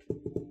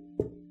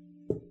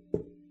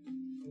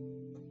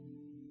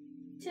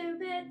 2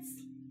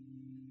 bits.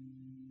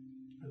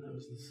 And that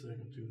was the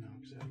second two now,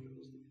 exactly. It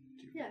was the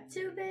two. Yeah,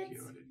 2 bits.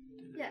 Kyo did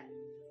it. Yeah.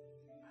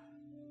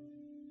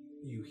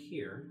 You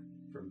hear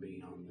from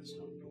beyond the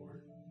stone door.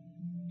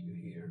 You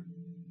hear.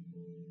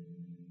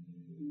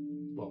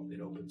 Well, it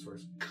opens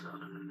first.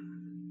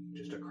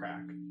 Just a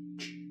crack.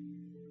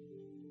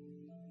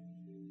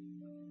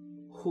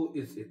 Who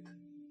is it?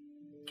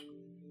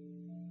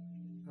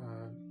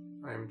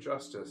 I am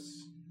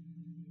Justice.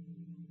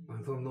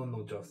 I don't know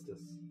no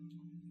justice.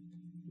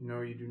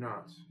 No, you do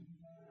not.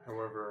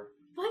 However,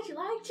 Why'd you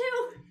like to?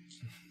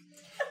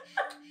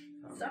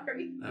 um,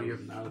 Sorry. That We was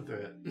have- not a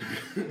threat.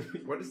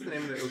 what is the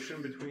name of the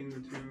ocean between the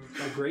two?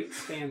 A great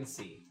span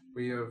sea.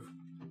 We have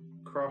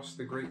crossed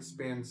the great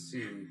span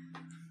sea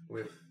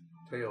with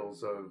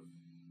tales of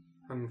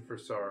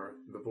Hunfasar,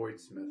 the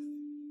Voidsmith.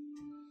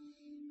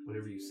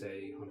 Whenever you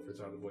say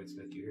Hunfasar the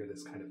Voidsmith, you hear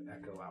this kind of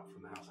echo out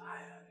from the house.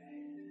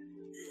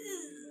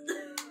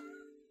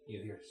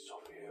 You hear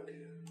Sophia.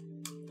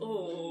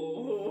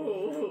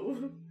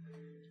 Oh.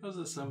 Was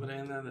there somebody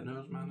in there that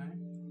knows my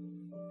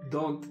name?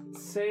 Don't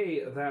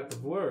say that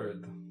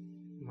word.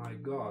 My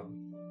God.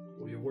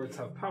 Well, your words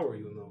have power,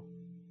 you know.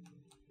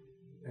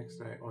 Next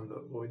night on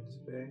the Void's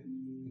Bay.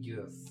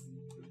 Yes.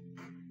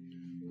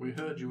 We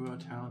heard you were a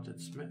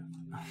talented smith.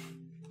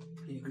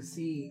 You can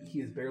see he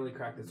has barely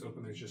cracked this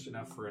open. There's just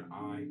enough for an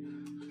eye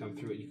to come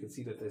through it. You can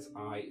see that this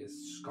eye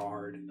is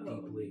scarred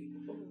deeply.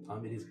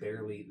 It is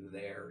barely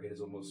there. It is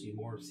almost, you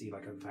more see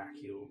like a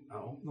vacuum.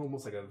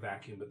 Almost like a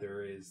vacuum, but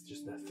there is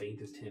just the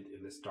faintest hint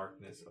in this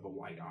darkness of a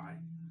white eye.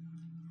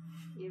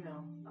 You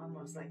know,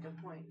 almost like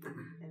a point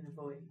in the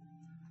void.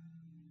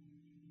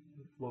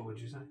 What would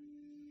you say?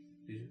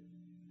 Did you?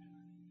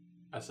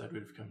 I said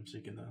we've come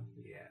seeking the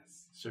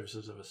Yes.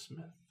 services of a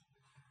smith.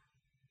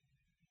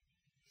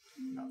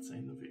 Not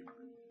saying the viewer.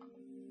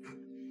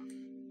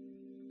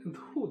 And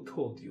who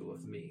told you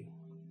of me?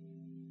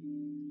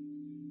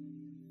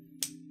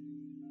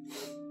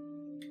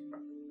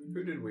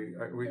 Who did we?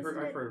 I've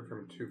Isn't heard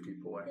from two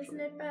people Isn't actually.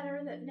 it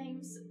better that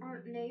names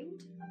aren't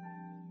named?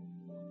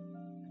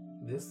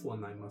 This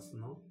one I must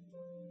know.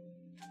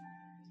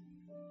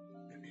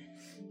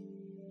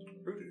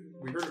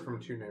 We heard it from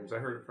two names. I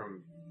heard it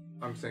from.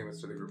 I'm saying this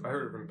to the group. I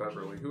heard it from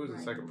Beverly. Who was the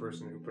second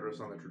person who put us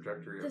on the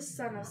trajectory of? The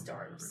Son of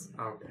Storms.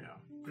 Okay. Yeah.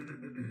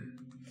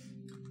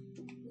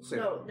 Say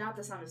No, not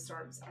the Son of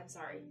Storms. I'm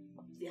sorry.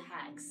 The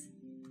Hags.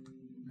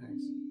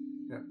 Thanks.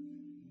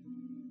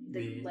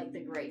 The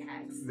Great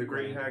Hags. The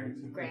Great Grand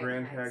Hags, the Grand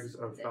Grand Hags. Hags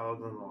of That's it.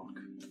 Paladin Lock.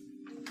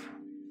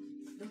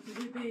 A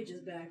few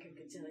pages back, I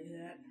could tell you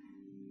that.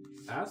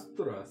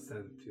 Astra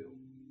sent you.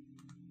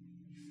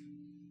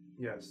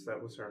 Yes,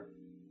 that was her.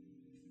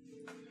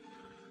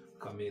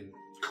 Come in.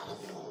 Here's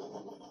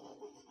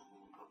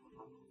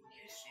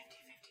a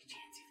 50-50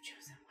 chance you've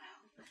chosen well.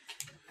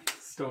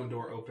 Stone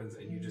door opens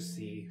and you just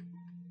see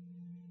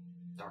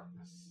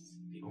darkness.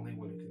 The only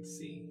one who can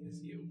see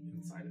is you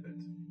inside of it.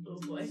 Oh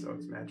boy. So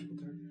it's magical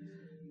turn.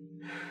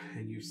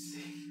 And you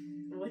see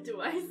What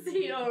do I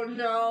see? Oh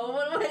no.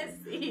 What do I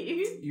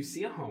see? you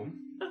see a home.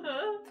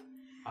 Oh.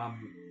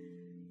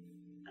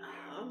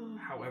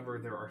 However,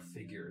 there are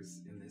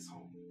figures in this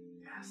home.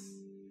 Yes.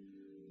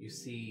 You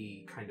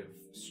see, kind of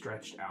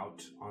stretched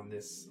out on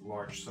this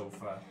large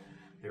sofa,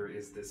 there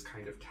is this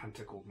kind of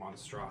tentacled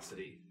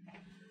monstrosity.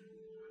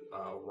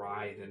 A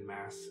writhe and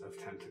mass of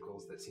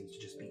tentacles that seems to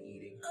just be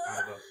eating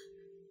out of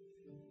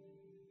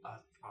a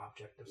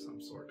object of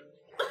some sort.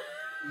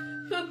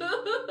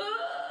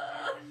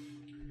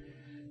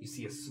 You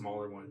see a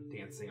smaller one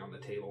dancing on the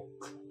table.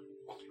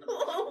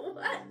 Oh,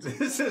 what?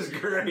 This is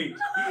great.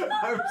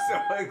 I'm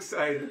so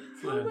excited.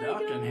 It's a little my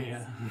dark in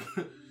goodness.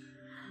 here.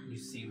 You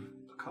see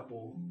a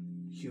couple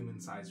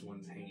human-sized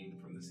ones hanging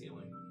from the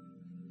ceiling.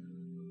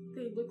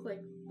 They look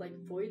like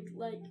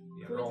voidling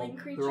they're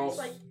creatures. all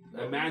like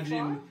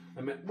imagine.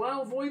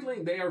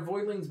 Voidling. They are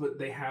voidlings, but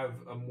they have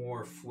a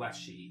more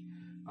fleshy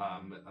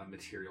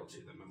material to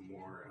them, a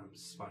more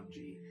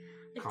spongy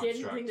I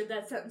didn't construct. think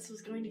that sentence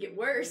was going to get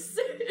worse.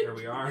 There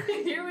we are.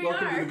 Here we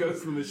Welcome are. to the Ghost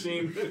of the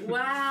Machine.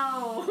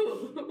 Wow.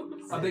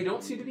 They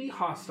don't seem to be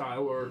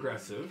hostile or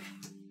aggressive.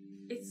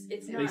 It's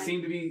They not.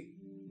 seem to be.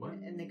 What?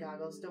 And the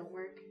goggles don't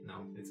work.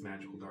 No, it's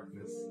magical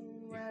darkness.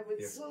 I would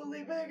Yeah.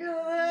 slowly back on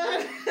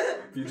that.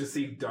 You just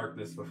see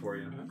darkness before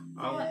you.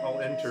 I'll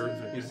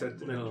enter. You said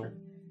to Little, enter.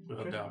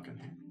 little Okay. dark in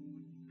here.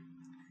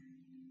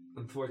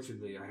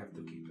 Unfortunately, I have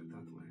to keep it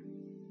that way.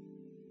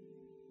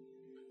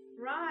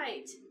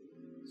 Right.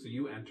 So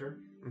you enter.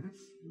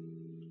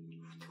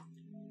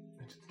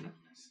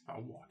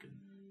 I'll walk in.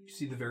 You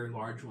see the very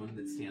large one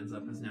that stands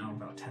up is now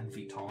about 10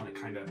 feet tall, and it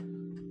kind of.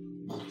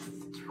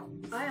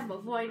 I am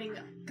avoiding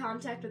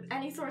contact with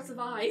any sorts of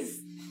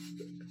eyes.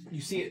 You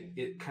see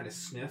it kind of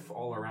sniff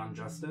all around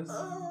Justice.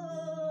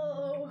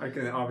 Oh. I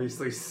can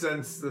obviously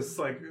sense this.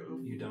 Like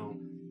You don't.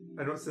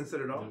 I don't sense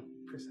it at all. Nope.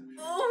 Perception.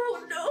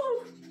 Oh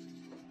no.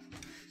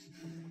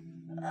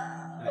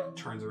 And it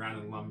turns around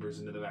and lumbers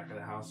into the back of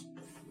the house.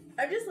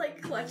 I'm just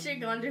like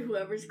clutching onto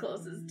whoever's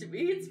closest to me.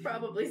 It's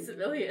probably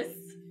Sibelius.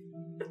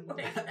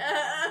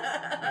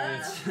 I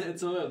mean,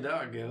 it's a little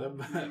dark here,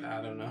 but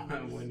I don't know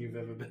when you've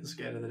ever been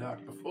scared of the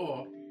dark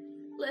before.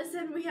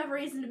 Listen, we have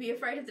reason to be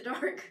afraid of the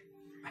dark.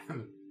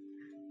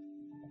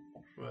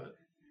 What?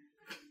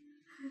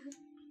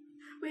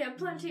 We have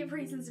plenty of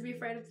reasons to be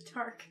afraid of the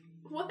dark.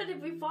 What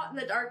have we fought in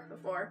the dark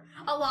before?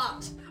 A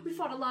lot. We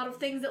fought a lot of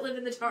things that live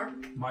in the dark.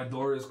 My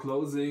door is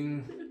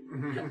closing.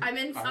 I'm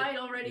inside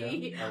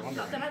already. yeah, I wonder.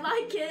 Not that I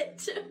like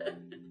it.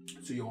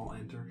 So you all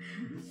enter.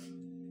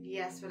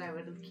 Yes, but I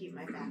would keep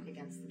my back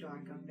against the door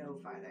and go no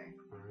farther.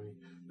 Alright.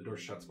 The door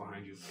shuts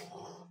behind you.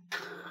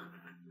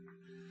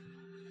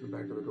 The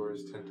back of the door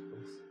is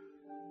tentacles.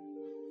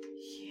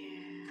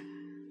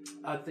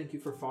 Yeah. Thank you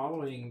for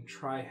following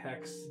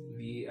Trihex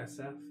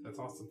VSF. That's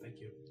awesome. Thank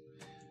you.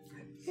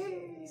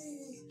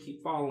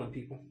 Keep following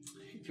people.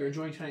 If you're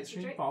enjoying tonight's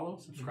stream, Right. follow,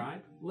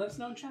 subscribe. Let us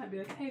know in chat. Be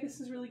like, hey, this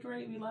is really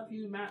great. We love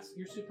you, Matt.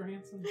 You're super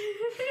handsome.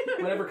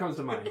 Whatever comes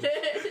to mind.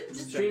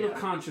 Just Stream of yeah.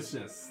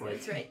 consciousness. Like,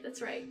 That's right.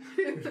 That's right.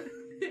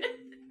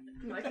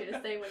 I'm not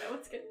gonna say what I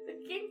was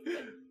thinking.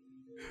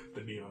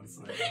 the neon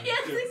sign.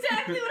 Yes,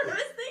 exactly what I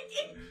was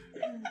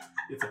thinking.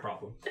 It's a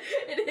problem.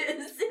 It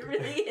is. It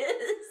really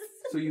is.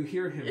 So you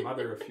hear him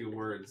mutter a few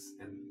words,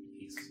 and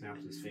he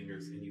snaps his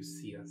fingers, and you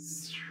see an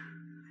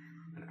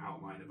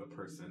outline of a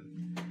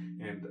person.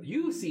 And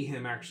you see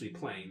him actually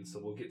playing, so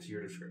we'll get to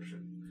your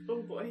description.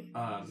 Oh boy.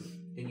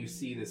 And you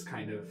see this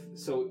kind of,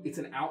 so it's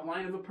an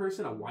outline of a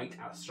person, a white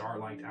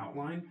starlight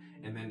outline,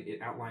 and then it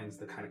outlines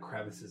the kind of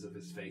crevices of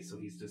his face. So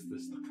he's just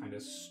this kind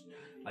of,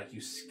 like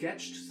you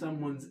sketched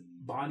someone's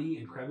body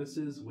and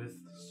crevices with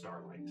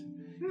starlight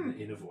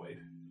in a void.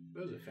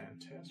 That was a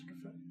fantastic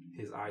effect.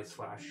 His eyes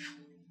flash.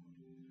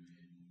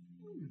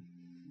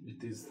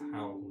 It is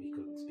how we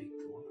could speak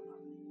to one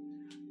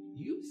another.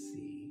 You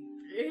see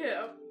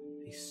Yeah.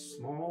 a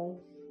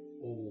small,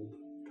 old,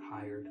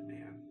 tired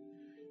man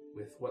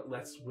with what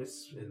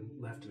wisps and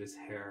left of his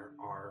hair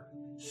are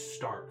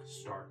stark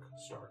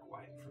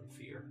white from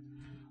fear,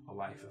 a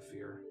life of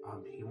fear.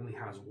 He only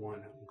has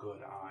one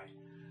good eye,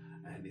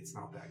 and it's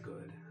not that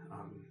good.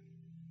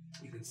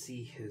 You can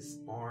see his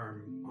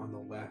arm on the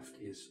left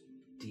is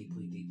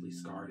deeply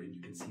scarred, and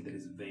you can see that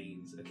his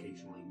veins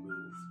occasionally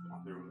move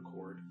on their own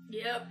accord.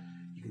 Yep.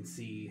 You can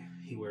see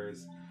he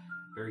wears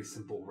very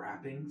simple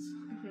wrappings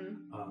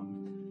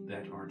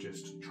that are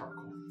just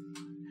charcoal,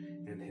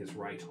 and his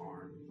right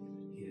arm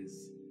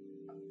is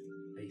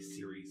a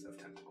series of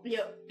tentacles.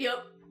 Yep.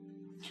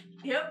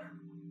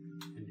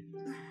 And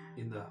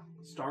in the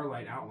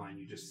starlight outline,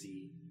 you just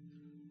see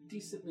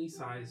decently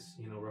sized,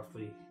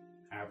 roughly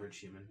average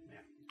human man.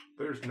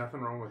 There's nothing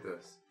wrong with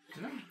this.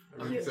 No,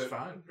 everything's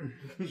fine.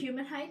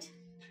 Human height?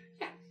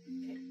 A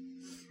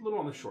little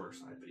on the shorter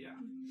side, but yeah.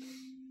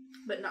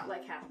 But not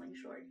like halfling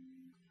short.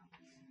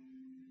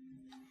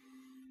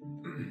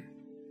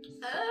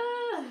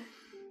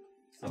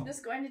 I'm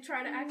just going to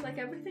try to act like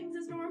everything's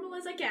as normal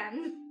as I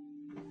can.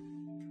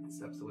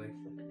 Steps away.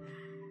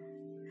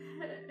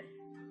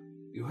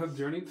 You have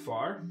journeyed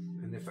far,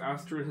 and if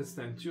Astrid has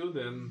sent you,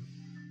 then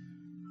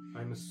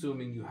I'm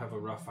assuming you have a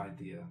rough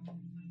idea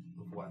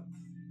of what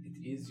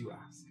it is you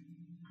ask.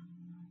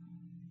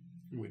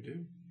 We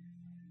do.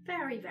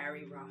 Very,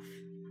 very rough.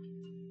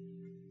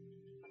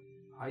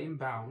 I am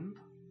bound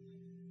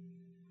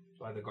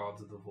by the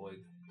gods of the void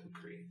to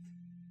create.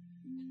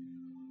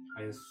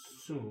 I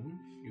assume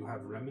you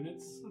have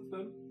remnants of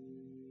them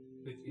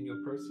in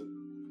your person.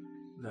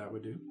 That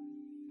would do.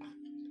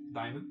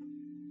 Diamond?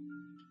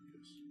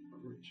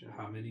 Reach out.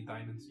 How many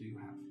diamonds do you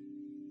have?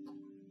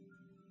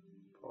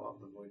 Pull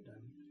out the void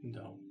diamond.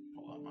 No,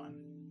 pull out mine.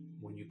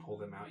 When you pull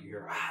them out, you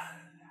hear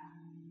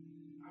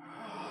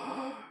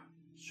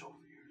show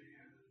me your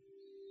ears.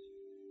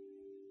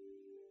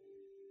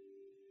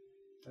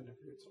 That never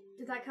gets old.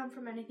 Did that come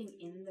from anything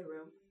in the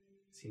room?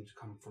 Seems to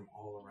come from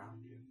all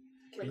around you.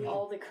 Like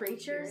all the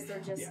creatures, or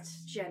just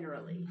Yes.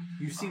 generally?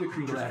 You see the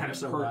creatures Glad kind of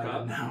so perk I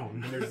up, know.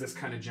 and there's this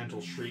kind of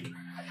gentle shriek.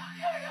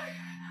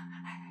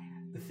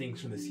 The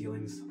things from the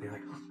ceilings, they're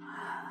like,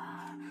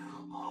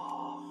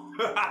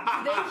 Do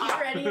they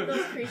hear any of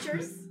those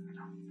creatures?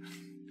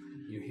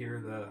 you hear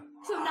the,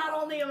 So not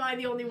only am I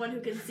the only one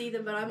who can see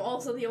them, but I'm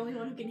also the only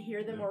one who can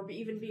hear them or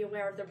even be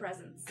aware of their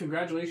presence.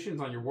 congratulations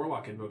on your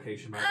warlock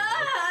invocation, by the way.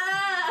 Ah!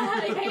 I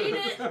hate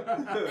it!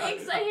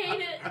 Thanks, I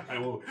hate it! I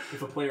will,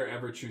 if a player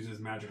ever chooses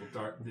magical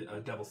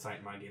devil sight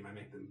in my game, I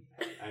make them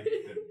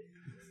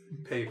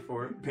Pay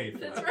for it. pay for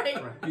That's that. right.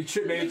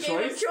 You made a You gave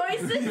choice? them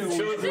choices. You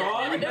chose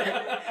wrong?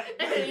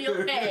 And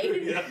you'll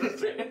pay. Yeah,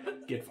 that's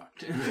right. Get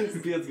fucked.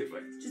 Feels get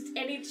fucked. Just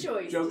any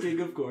choice. Joking,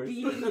 of course.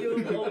 Beating you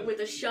with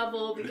a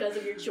shovel because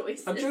of your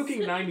choices. I'm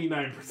joking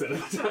 99%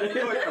 of the time. I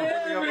feel like I'm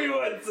Every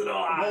once in a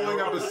while. holding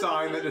up a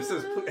sign that just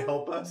says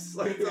 "Help us."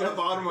 Like it's on the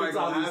bottom of my It's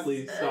glass.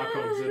 obviously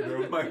Stockholm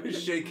Syndrome. My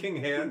shaking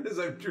hand as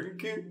I'm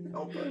drinking.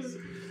 Help us.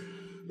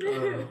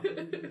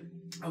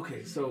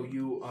 Okay, so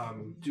you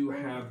do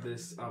have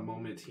this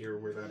moment here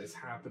where that is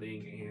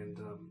happening, and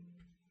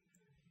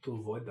to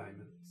avoid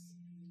diamonds.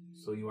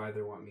 So you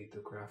either want me to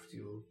craft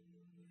you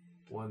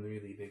one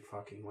really big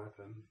fucking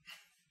weapon,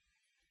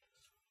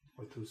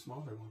 or two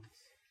smaller ones.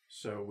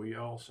 So we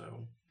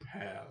also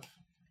have.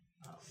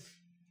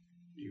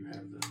 You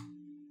have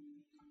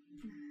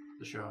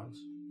the shards.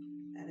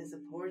 That is a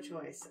poor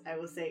choice. I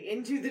will say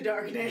into the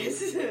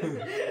darkness.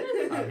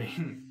 I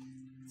mean,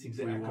 Seems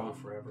to We echo want-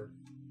 forever.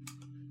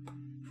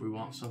 if we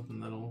want something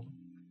that'll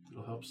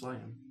help slay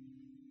him,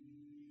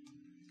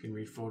 can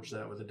reforge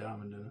that with a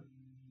diamond in it.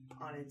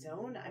 On its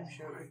own, I'm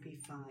sure it would be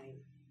fine.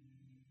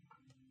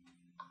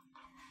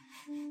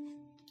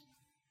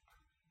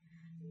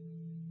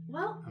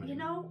 Well, I mean- you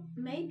know,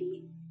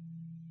 maybe.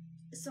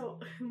 So,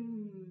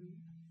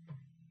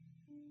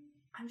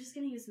 I'm just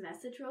gonna use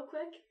message real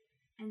quick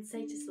and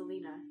say to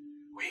Selena,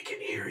 We can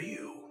hear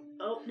you.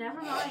 "Oh,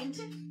 never mind."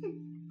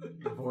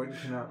 The void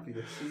cannot be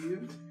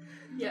deceived.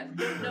 Yeah,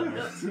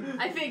 no.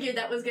 I figured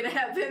that was gonna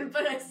happen,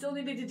 but I still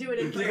needed to do it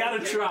in You character.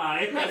 gotta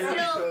try.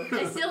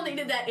 I still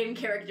needed that in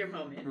character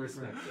moment.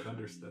 Respected,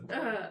 understood.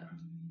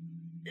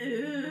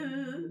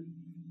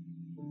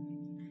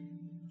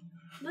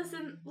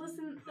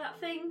 Listen, that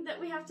thing that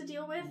we have to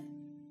deal with.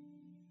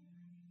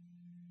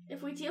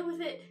 If we deal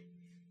with it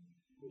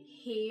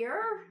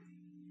here,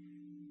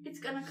 it's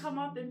gonna come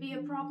up and be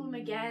a problem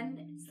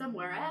again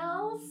somewhere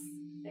else.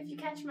 If you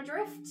catch my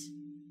drift.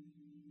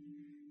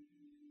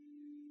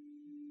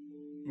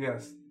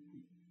 Yes,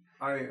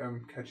 I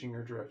am catching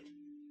your drift.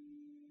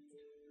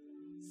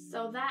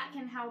 So that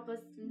can help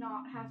us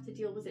not have to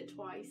deal with it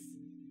twice.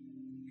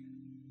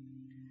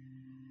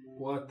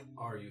 What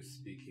are you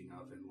speaking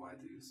of, and why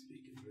do you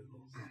speak in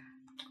riddles?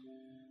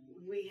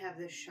 We have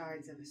the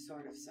shards of a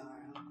sword of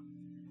sorrow.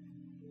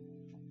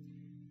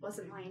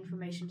 Wasn't my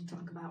information to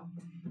talk about.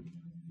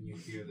 You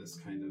hear this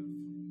kind of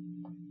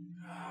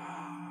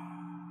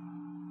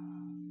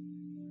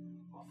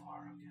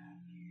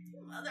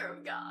Mother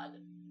of God.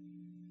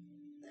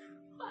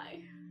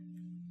 Why?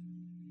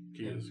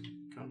 He is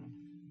coming.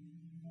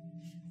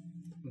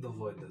 The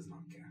void does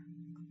not care.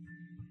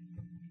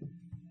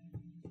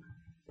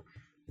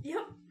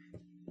 Yep.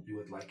 You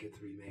would like it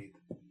remade.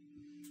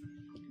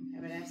 I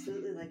would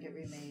absolutely like it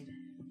remade.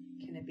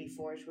 Can it be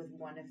forged with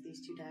one of these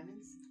 2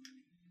 diamonds?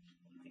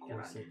 Of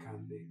course it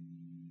can be.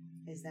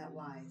 Is that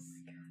wise?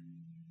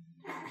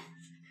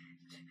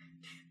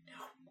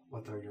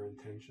 What are your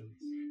intentions?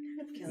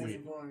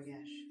 Killing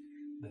Vorgesh.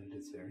 Then it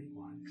is very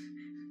wise.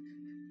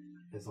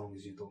 As long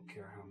as you don't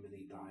care how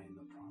many die in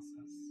the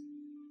process.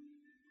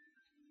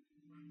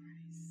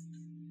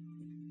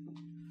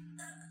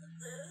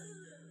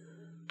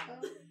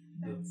 Oh,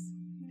 that's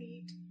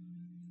neat.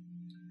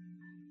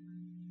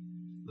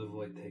 The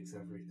void takes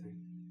everything.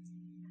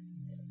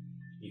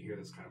 You hear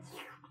this kind of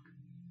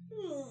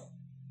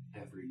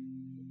everything.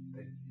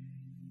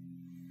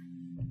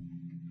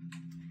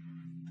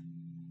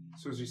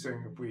 So is he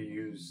saying if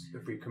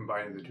we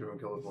combine the 2 and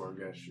kill the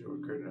Vorgesh, it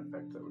would create an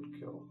effect that would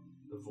kill?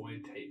 The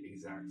void tape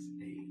exacts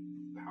a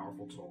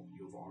powerful toll.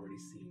 You've already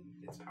seen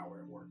its power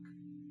at work.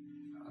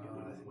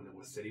 When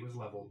the city was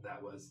leveled,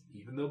 that was,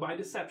 even though by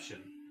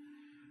deception,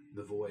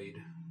 the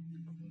void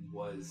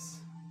was,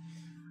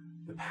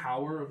 the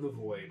power of the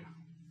void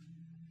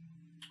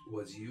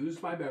was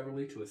used by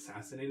Beverly to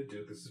assassinate a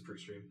duke. This is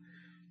pre-stream.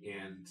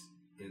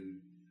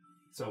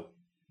 So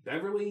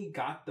Beverly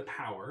got the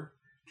power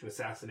to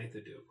assassinate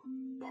the duke.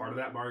 Part of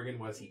that bargain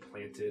was he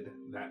planted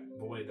that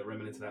void, the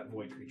remnants of that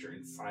void creature,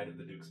 inside of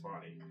the duke's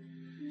body.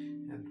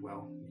 And,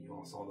 well, you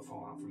all saw the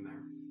fallout from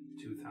there.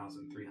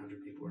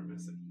 2,300 people are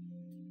missing.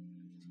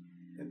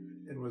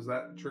 And was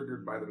that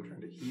triggered by them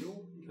trying to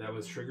heal? That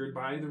was triggered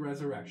by the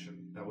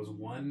resurrection. That was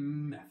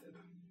one method.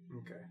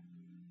 Okay.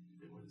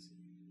 It was.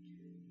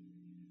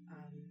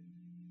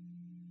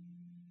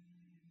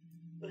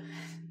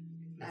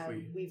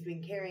 We've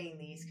been carrying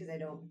these because I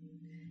don't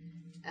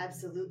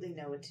absolutely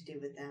know what to do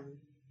with them.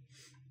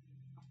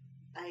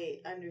 I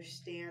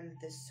understand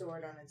the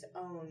sword on its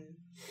own,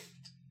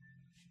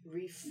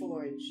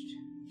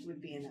 reforged,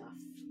 would be enough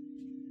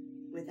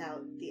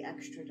without the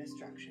extra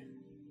destruction.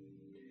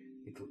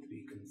 It would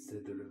be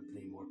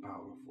considerably more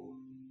powerful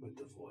with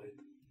the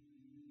void.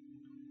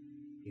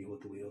 He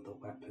would wield a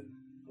weapon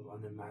of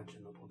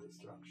unimaginable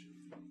destruction.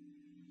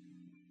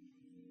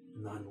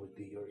 None would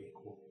be your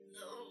equal.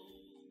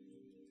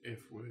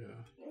 If we're...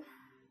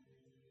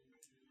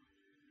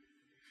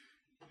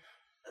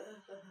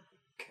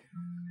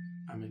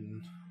 I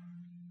mean,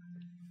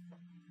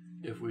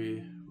 if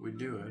we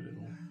do it,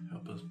 it'll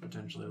help us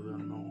potentially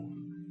learn more,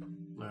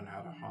 learn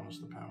how to harness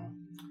the power.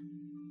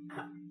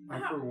 I,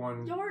 for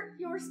one,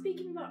 You're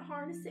speaking about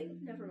harnessing?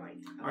 Never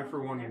mind. I,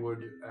 for one,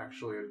 would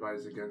actually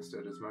advise against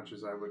it as much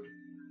as I would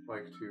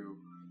like to.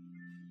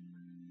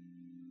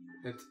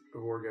 It's a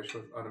Vorgesh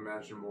with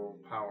unimaginable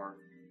power.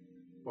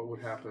 What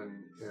would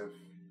happen if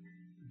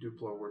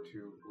Duplo were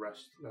to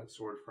wrest that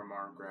sword from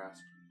our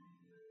grasp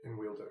and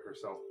wield it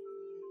herself?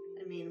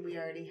 I mean, we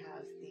already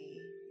have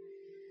the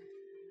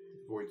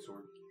Void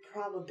sword.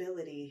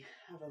 probability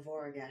of a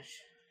Vorgesh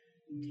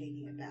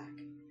taking it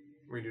back.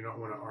 We do not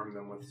want to arm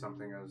them with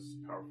something as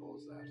powerful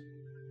as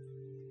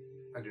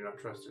that. I do not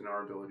trust in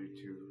our ability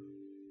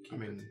to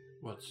keep it.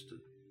 What's to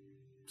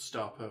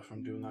stop her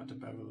from doing that to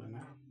Beverly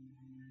now?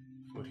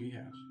 What he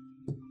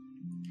has.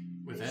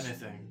 With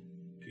anything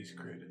he's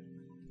created.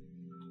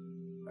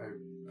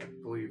 I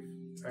believe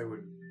I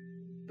would...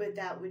 But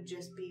that would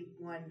just be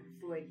one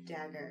void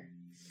dagger.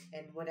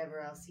 And whatever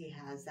else he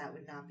has, that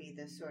would not be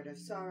the Sword of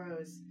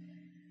Sorrows.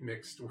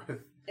 Mixed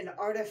with... An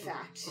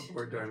artifact.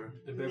 Or diamond.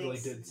 And Beverly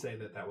did say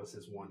that was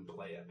his one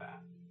play at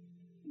bat.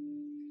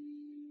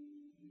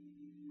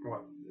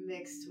 What?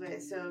 Mixed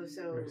with... So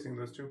Mixing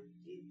those two?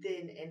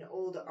 then an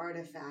old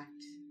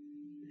artifact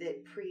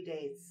that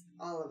predates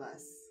all of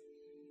us.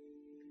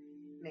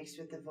 Mixed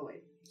with the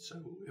void.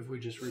 So if we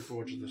just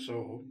reforge the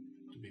soul,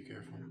 to be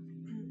careful.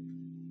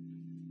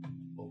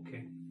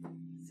 Okay.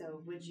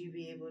 So would you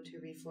be able to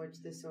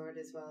reforge the sword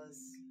as well as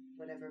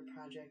whatever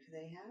project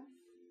they have?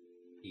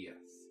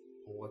 Yes.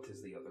 What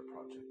is the other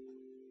project?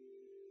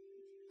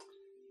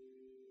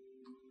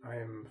 I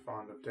am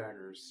fond of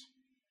daggers.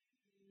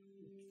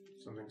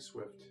 Something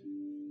swift.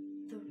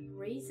 The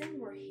reason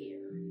we're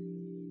here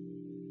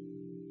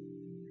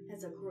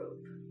as a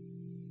group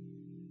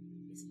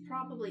is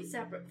probably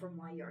separate from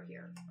why you're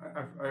here.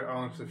 I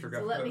honestly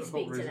forgot. So let the me whole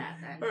speak to reason. that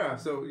then. Yeah,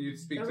 so you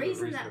speak The to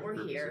reason the that of we're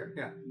purpose here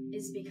Yeah.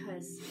 is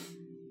because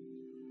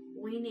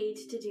We need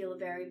to deal a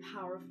very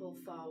powerful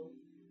foe.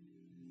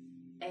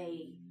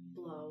 A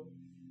blow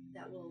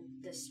that will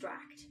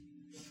distract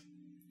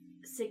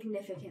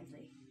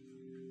significantly,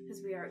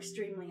 because we are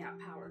extremely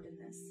outpowered in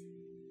this.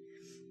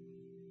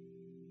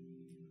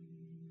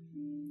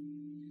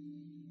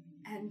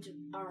 And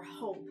our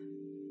hope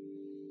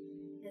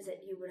is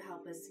that you would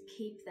help us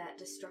keep that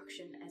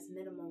destruction as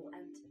minimal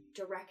and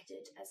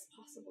directed as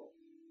possible.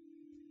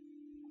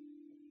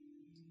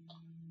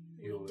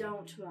 We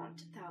don't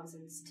want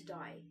thousands to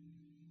die.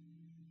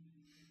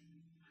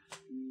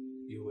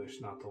 You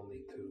wish not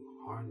only to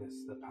harness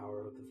the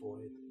power of the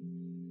void,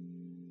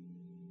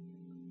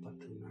 but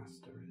to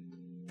master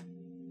it.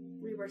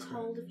 We were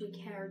told if we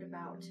cared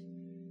about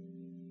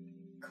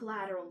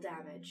collateral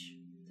damage,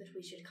 that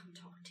we should come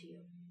talk to you.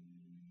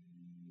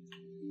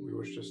 We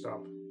wish to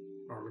stop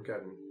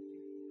Armageddon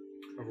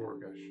of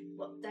Orgesh.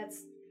 Well,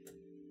 that's...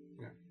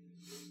 Yeah.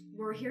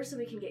 We're here so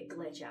we can get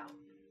Glitch out.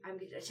 I'm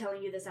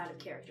telling you this out of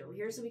character. We're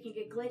here so we can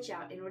get Glitch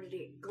out. In order to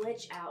get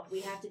Glitch out,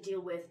 we have to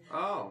deal with...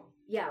 Oh.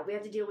 Yeah, we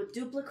have to deal with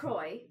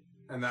Duplacroix.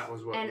 And that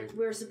was what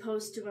we're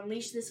supposed to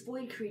unleash this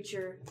void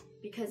creature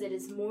because it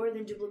is more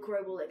than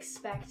Duplacroix will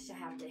expect to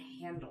have to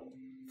handle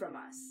from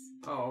us.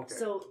 Oh,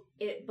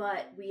 okay.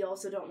 But we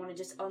also don't want to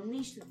just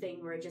unleash the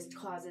thing where it just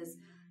causes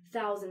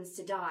thousands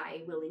to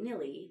die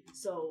willy-nilly.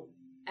 So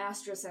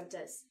Astra sent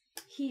us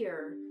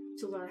here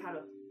to learn how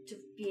to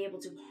be able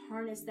to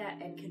harness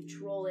that and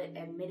control it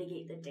and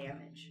mitigate the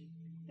damage.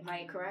 Am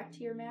I correct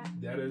here, Matt?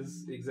 That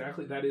is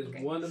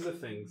Okay. one of the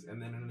things.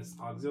 And then in this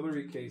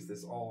auxiliary case,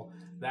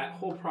 that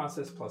whole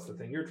process plus the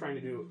thing you're trying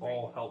to do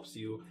all helps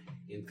you,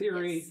 in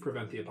theory, Yes.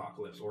 prevent the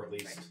apocalypse, or at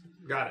least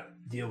Got it.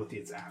 deal with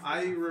its after.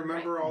 I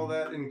remember all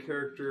that in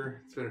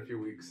character. It's been a few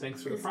weeks.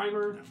 Thanks for the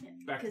primer.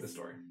 Back to the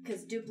story.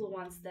 Because Dupla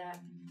wants that,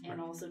 and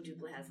also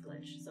Dupla has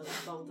Glitch, so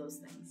it's both those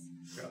things.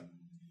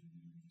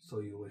 So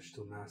you wish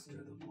to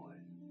master the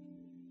void,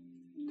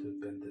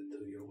 to bend it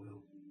to your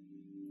will.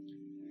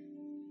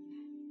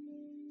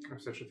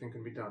 If such a thing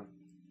can be done.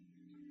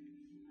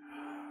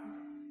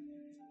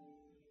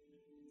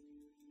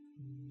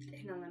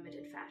 In a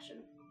limited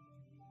fashion.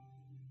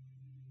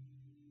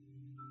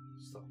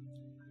 So,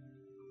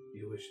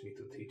 you wish me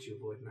to teach you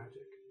void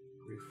magic,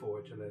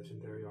 reforge a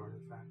legendary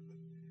artifact,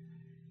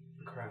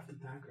 and craft a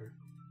dagger.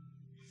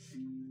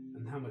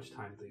 And how much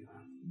time do you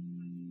have?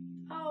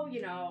 Oh,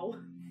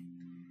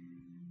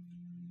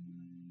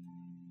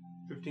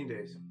 15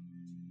 days.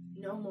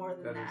 No more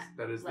than that.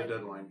 That is the Like,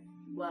 deadline.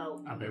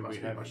 Well, I mean, Must we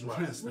be have much less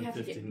less. than we have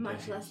to 15 get much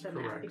days. less than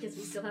that Correct. because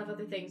we still have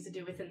other things to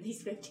do within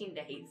these 15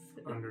 days.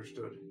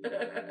 Understood.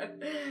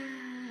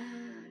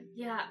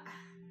 Yeah,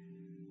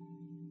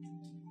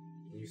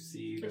 You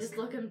see I this. just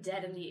look him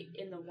dead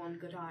in the one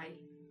good eye.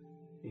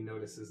 He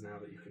notices now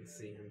that you can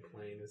see him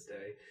plain as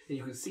day. And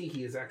you can see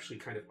he is actually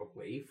kind of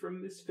away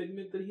from this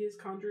figment that he has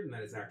conjured, and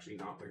that is actually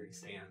not where he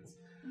stands.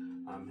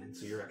 And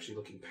so you're actually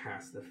looking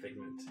past the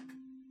figment.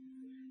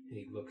 And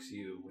he looks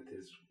you with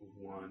his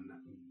one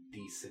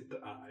decent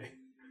eye.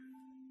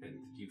 And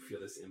you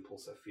feel this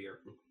impulse of fear.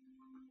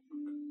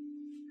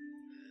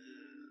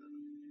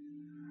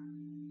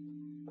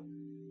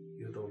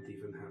 You don't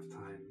even have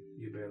time.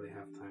 You barely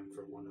have time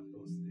for one of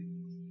those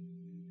things.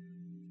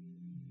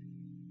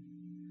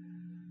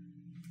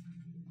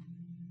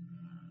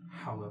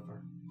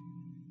 However,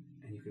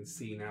 and you can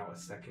see now a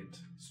second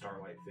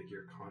starlight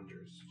figure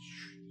conjures.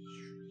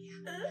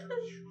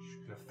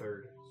 And a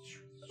third.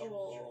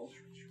 Oh.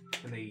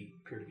 And they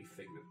appear to be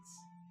figments.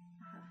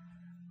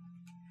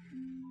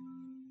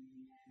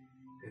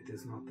 It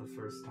is not the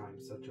first time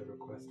such a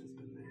request has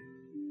been made.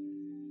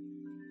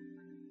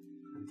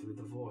 And through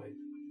the void,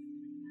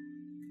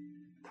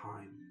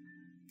 time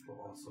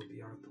will also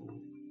be our tool.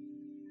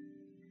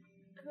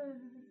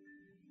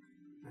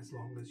 As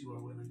long as you are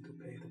willing to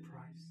pay the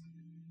price.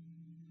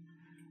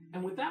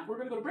 And with that, we're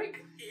going to go to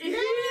break.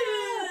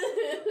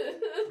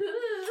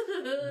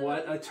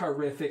 What a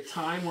terrific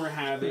time we're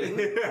having.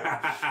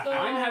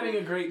 I'm having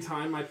a great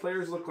time. My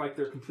players look like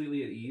they're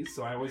completely at ease,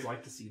 so I always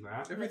like to see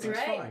that. Everything's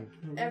right. fine.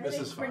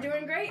 Everything, is we're fine.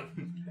 doing great.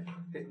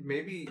 Hey,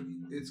 maybe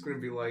it's going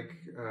to be like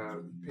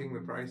paying the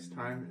price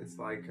time. It's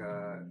like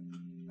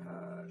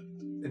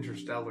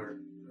Interstellar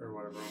or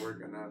whatever. We're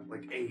going to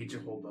like age a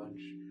whole bunch.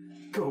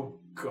 Oh,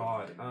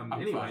 God.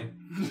 Anyway,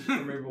 Or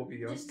maybe we'll be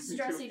young. Just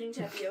stress eating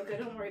tapioca.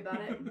 Don't worry about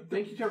it.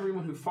 thank you to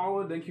everyone who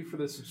followed. Thank you for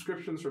the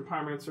subscriptions from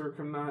Pyromancer,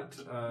 Cumnut,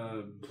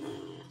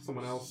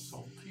 someone else.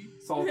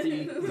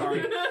 Salty.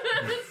 Sorry.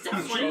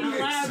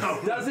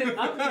 Streamlabs doesn't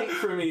update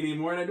for me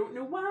anymore, and I don't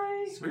know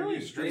why. Screw you,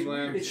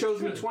 Streamlabs. It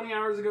shows me 20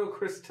 hours ago,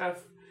 Chris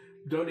Teff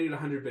donated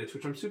 100 bits,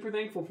 which I'm super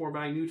thankful for, but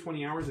I knew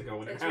 20 hours ago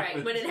when That's it happened.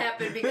 right. When it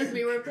happened, because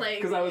we were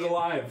playing. Because I was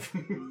alive.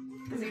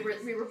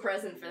 Because we were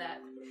present for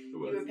that. It You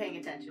was. were paying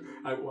attention.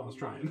 I was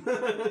trying.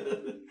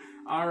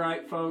 All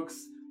right,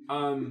 folks.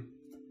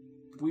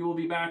 We will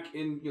be back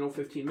in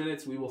 15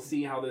 minutes. We will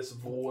see how this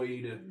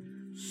void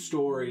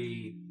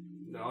story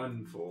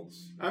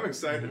unfolds. I'm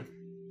excited.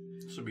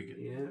 This will be good.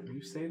 Yeah,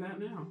 you say that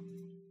now.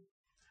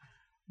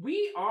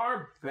 We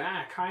are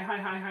back.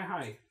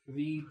 Hi.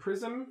 The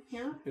Prism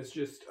here is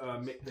just,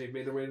 they've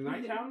made their way to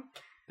Nighttown.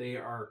 They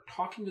are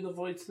talking to the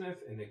Voidsmith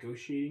and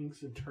negotiating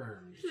some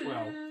terms.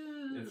 Well,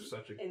 if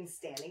such a... And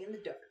standing in the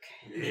dark.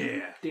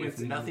 Yeah. With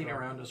Dancing in nothing the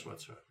dark. around us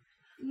whatsoever.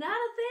 Not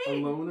a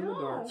thing. Alone in the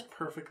No. dark. It's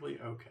perfectly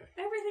okay.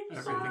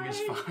 Everything's Everything is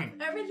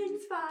fine.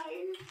 Everything's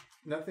fine.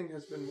 Nothing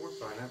has been more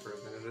fine ever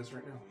than it is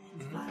right now.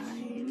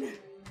 Fine.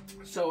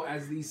 So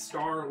as these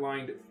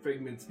star-lined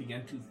figments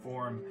begin to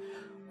form,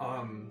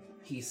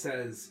 he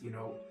says, you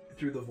know,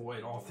 through the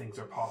void all things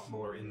are possible,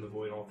 or in the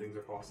void all things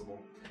are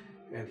possible.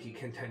 And he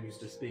continues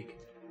to speak.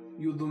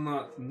 You do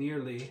not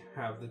nearly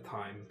have the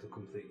time to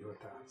complete your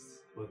tasks,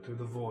 but through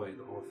the void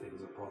all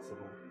things are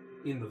possible.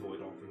 In the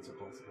void all things are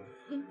possible.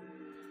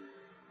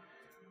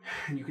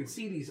 And you can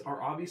see these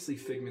are obviously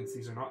figments.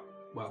 These are not,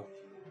 well,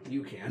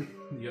 you can.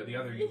 The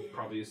other, you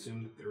probably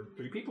assume that there are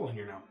 3 people in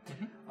here now.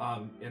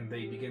 And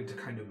they begin to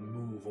kind of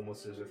move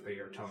almost as if they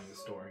are telling the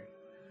story.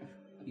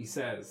 He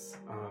says,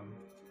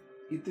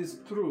 it is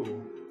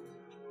true.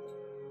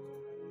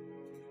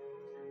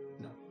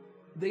 No.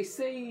 They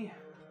say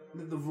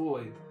that the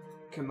void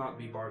cannot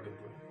be bargained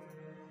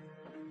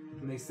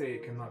with. And they say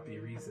it cannot be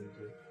reasoned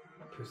with,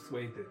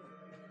 persuaded,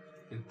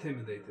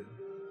 intimidated,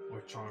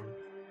 or charmed.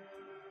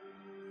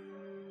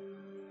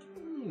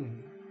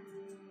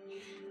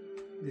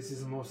 This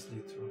is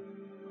mostly true.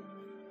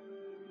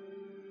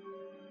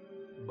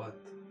 But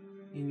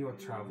in your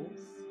travels,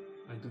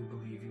 I do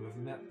believe you have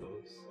met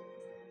those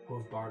who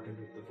have bargained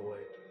with the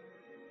void.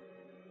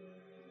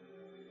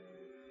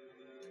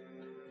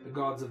 The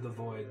gods of the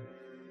void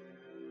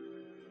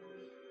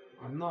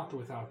are not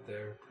without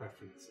their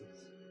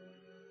preferences.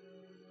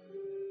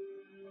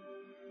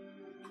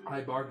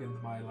 I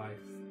bargained my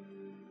life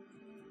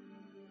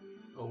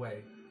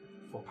away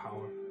for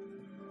power.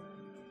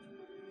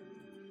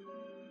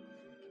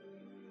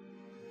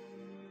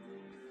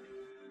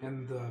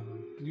 And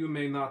you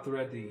may not be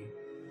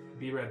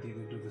ready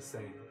to do the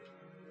same.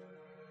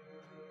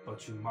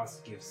 But you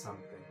must give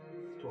something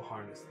to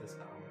harness this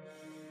power.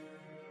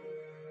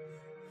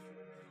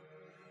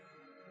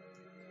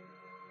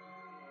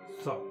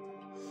 So,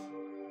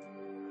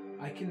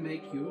 I can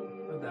make you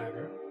a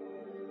dagger.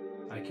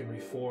 I can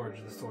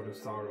reforge the Sword of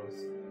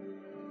Sorrows.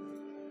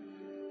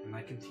 And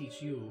I can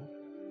teach you,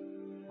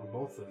 or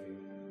both of you,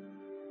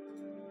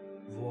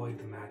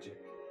 void magic.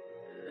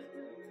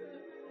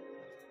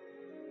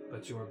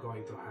 But you are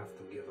going to have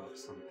to give up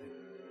something.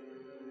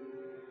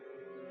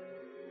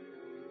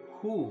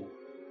 Who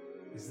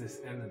is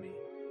this enemy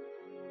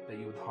that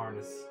you would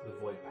harness the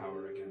void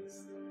power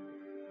against?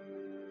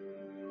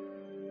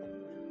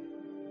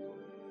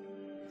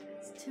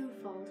 It's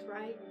twofold,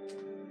 right?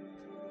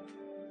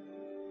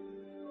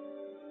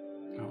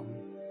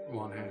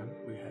 One hand,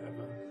 we have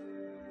a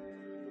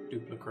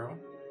Duplicro,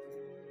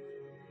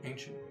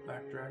 ancient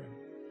black dragon,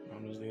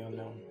 known as the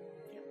Unknown.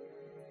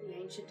 The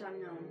ancient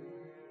unknown.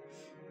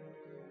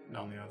 And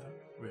on the other,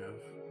 we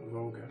have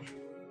Vogesh.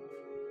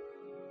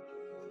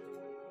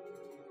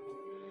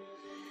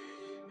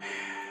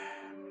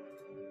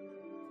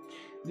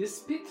 This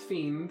pit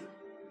fiend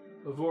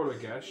of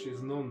Vogesh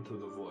is known to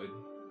the void.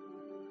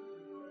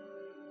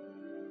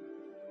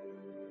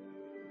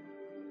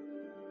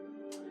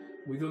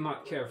 We do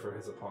not care for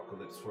his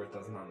apocalypse, for it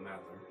does not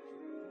matter.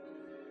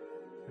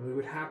 And we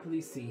would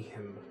happily see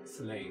him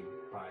slain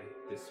by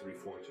this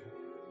reforger.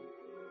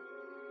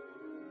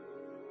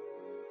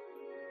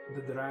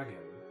 The dragon,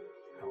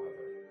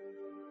 however,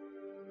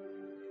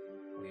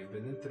 we have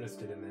been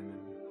interested in him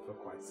for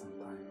quite some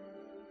time.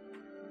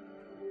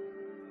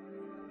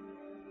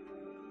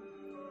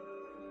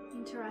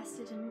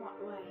 Interested in what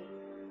way?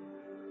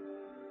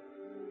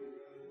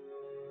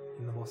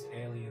 In the most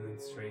alien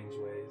and strange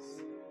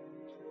ways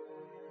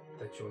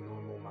that your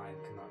normal mind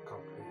cannot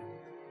comprehend.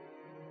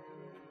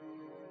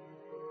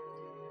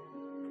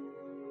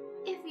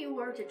 If you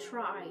were to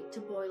try to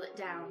boil it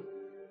down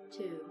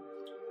to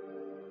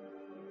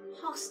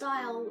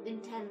hostile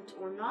intent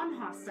or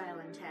non-hostile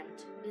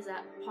intent, is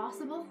that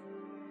possible?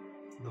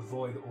 The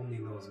void only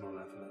knows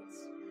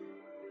malevolence.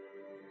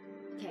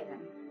 Okay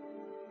then.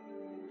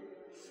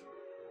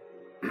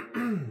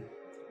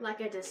 Like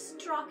a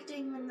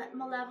destructing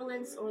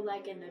malevolence, or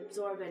like an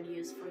absorb and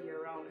use for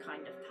your own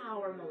kind of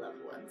power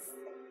malevolence?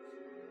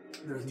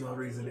 There's no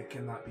reason it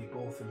cannot be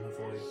both in the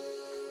void.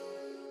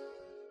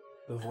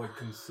 The void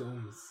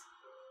consumes,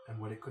 and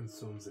what it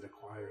consumes, it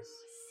acquires.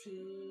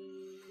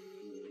 See,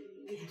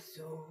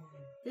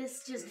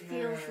 this just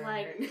feels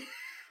like this,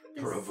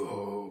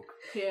 Provoke.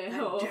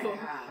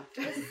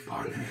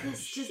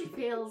 this just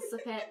feels a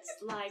bit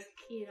like,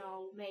 you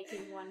know,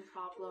 making one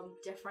problem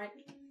different,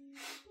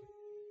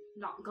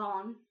 not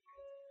gone.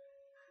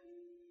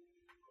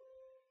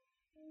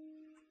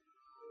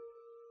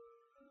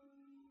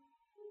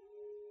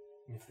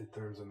 If the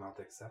terms are not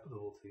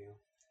acceptable to you,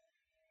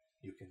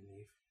 you can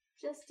leave.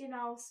 Just, you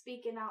know,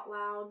 speaking out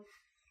loud.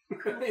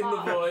 In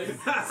the void.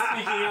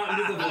 Speaking out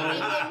into the void.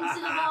 Speaking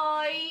into the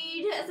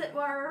void, as it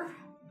were.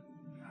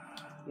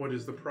 What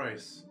is the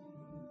price?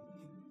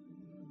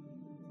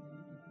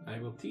 I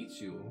will teach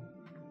you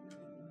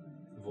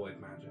void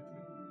magic.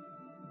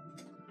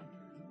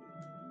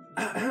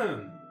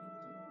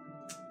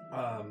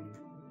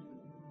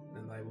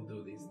 And I will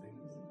do these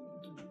things.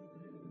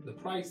 The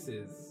price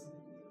is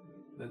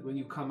that when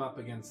you come up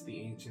against the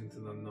ancient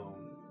and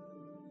unknown,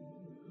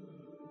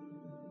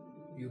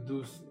 you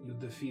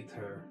defeat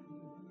her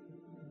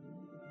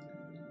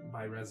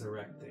by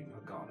resurrecting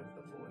a god of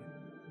the void.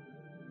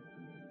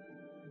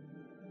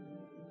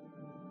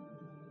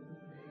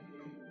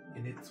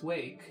 In its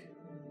wake,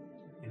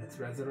 in its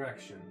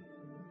resurrection,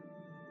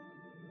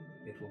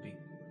 it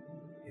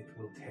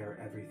will tear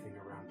everything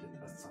around it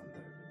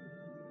asunder.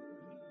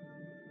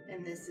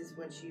 And this is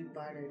what you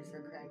bartered for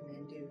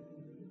Cragmandu.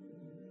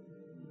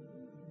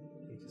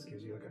 He just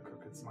gives you like a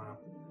crooked smile.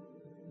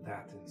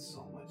 That and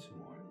so much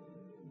more.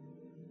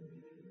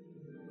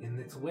 In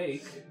its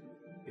wake,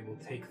 it will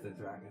take the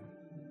dragon.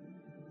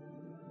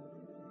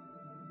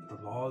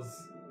 The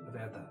laws of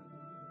Edda,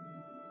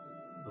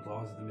 the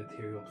laws of the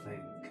material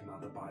plane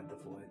cannot abide the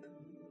void.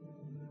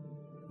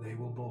 They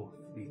will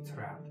both be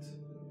trapped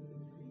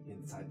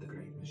inside the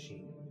great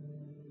machine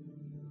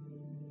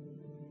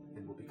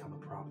and will become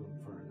a problem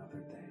for another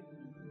day.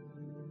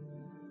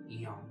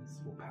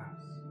 Eons will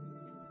pass.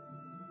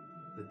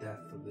 The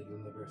death of the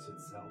universe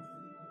itself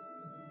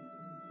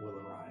will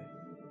arrive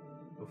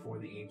before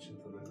the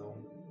ancient and the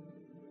known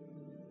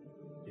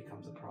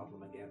becomes a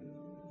problem again.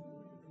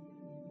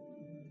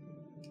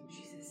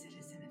 She's a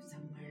citizen of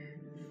somewhere.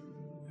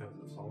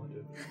 That's all I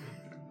do.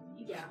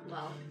 Yeah,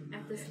 well,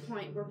 at this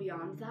point, we're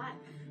beyond that.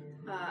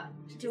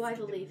 Do I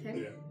believe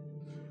him?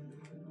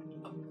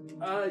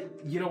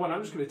 You know what?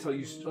 I'm just going to tell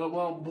you.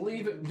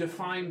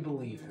 Define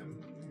believe him.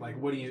 Like,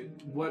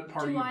 what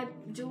part Do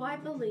you? I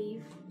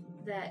believe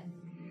that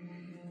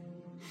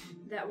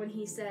when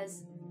he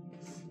says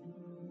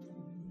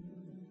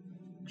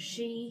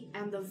she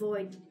and the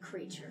void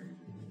creature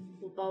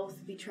will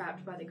both be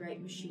trapped by the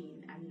great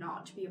machine and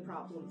not be a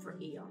problem for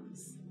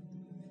eons?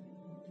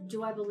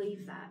 Do I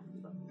believe that?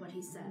 What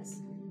he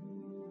says?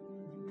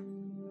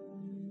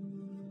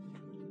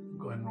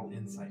 Go ahead and roll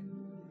insight.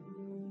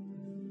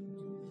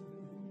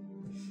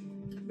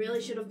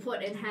 Really should have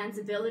put enhance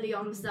ability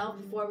on himself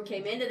before we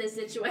came into this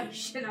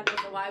situation. I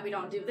don't know why we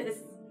don't do this.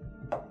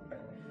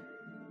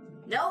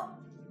 Nope.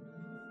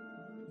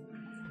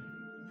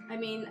 I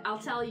mean, I'll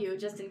tell you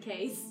just in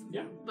case.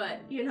 Yeah.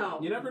 But, you know.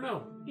 You never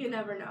know. You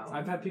never know.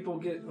 I've had people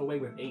get away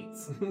with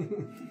 8s.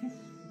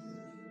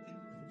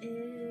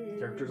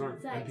 Characters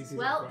aren't NPCs.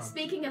 Well,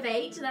 speaking of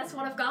 8, that's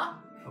what I've got.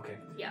 Okay.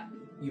 Yeah.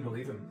 You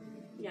believe him.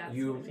 Yeah.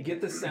 You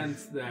get the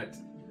sense that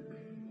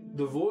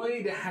the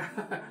void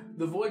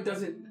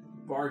doesn't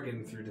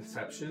bargain through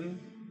deception.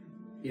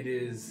 It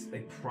is a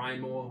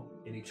primal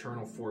and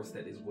eternal force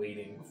that is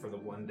waiting for the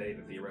one day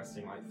that the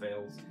arresting light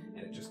fails,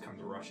 and it just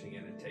comes rushing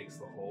in and takes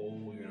the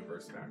whole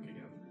universe back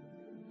again.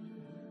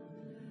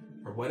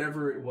 Or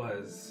whatever it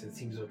was, it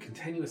seems a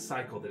continuous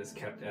cycle that has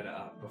kept Edda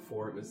up.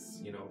 Before it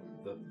was,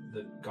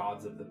 the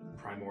gods of the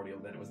primordial,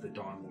 then it was the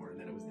Dawnmore, and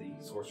then it was the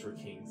Sorcerer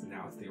Kings, and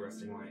now it's the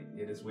arresting light.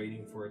 It is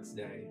waiting for its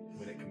day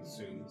when it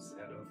consumes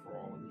Edda for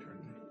all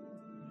eternity.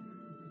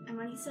 And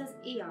when he says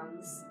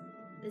eons,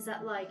 is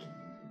that like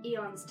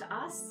eons to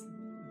us?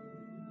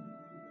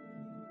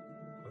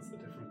 What's the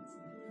difference?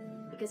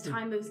 Because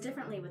time moves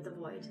differently with the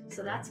void.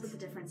 So that's what the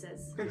difference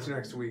is. It's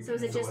next week. So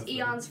is it So just what's the-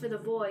 eons for the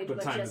void,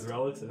 But time just is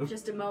relative.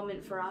 just a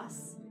moment for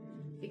us?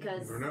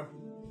 Because I don't know.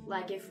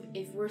 like if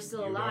we're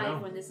still You don't alive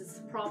know. when this is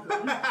a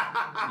problem.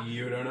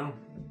 You don't know.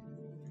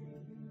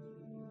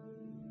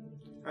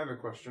 I have a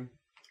question.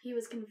 He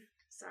was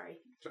sorry.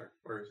 Sorry,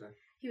 what were you saying?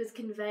 He was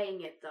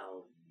conveying it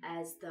though,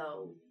 as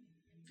though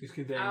He's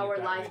conveying our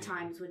it that way.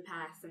 lifetimes would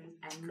pass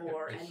and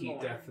more The and heat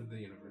more. death of the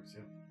universe,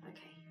 yeah.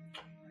 Okay.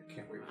 I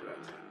can't wait for that.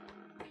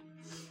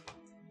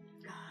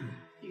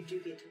 You do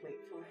get to wait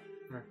for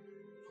it.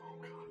 Oh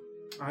god.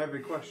 I have a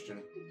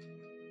question.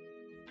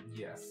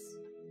 Yes.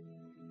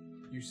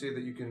 You say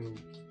that you can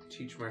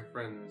teach my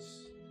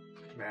friends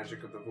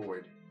magic of the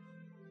void.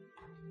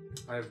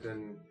 I have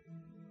been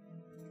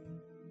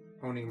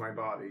honing my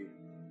body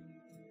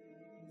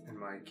and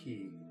my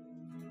ki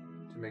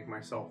to make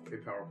myself a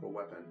powerful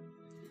weapon.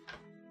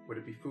 Would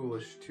it be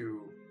foolish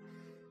to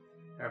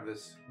have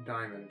this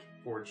diamond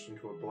forged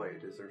into a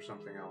blade? Is there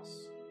something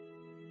else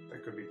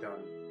that could be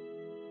done?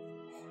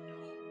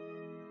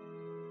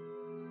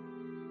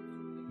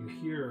 You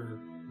hear,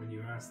 when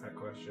you ask that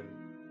question,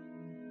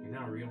 you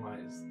now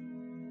realize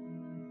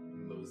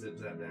the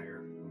zip-zap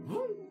dagger.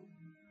 Vroom,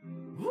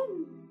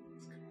 vroom,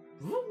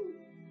 vroom,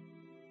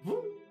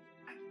 vroom.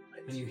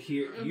 And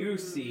you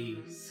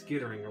see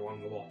skittering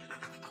along the wall.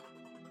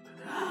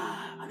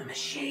 On the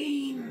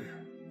machine!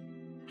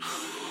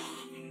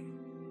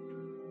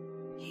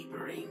 He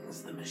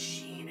brings the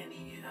machine in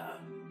here.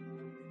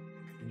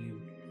 And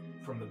you,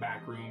 from the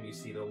back room, you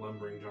see the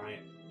lumbering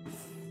giant.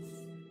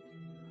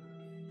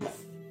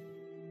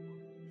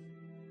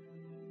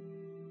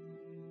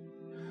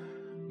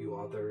 You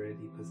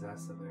already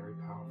possess a very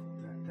powerful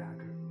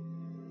dagger.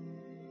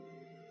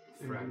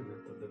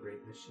 Fragment of the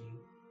great machine.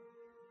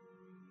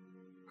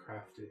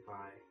 Crafted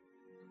by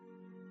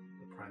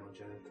the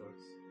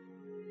primogenitors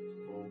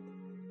of old.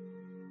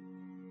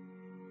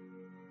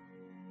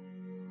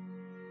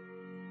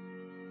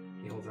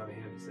 He holds out a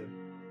hand. He said,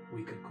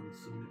 "We could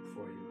consume it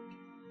for you,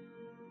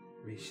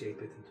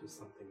 reshape it into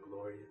something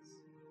glorious.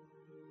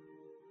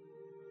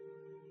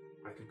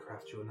 I could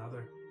craft you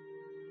another,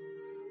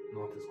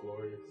 not as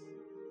glorious.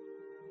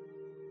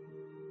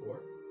 Or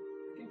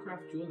I can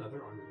craft you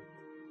another ornament.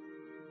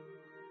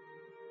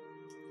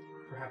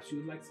 Perhaps you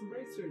would like some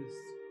bracers."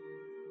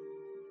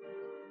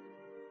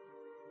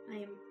 I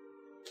am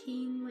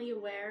keenly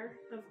aware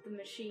of the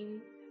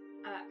machine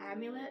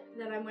amulet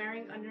that I'm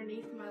wearing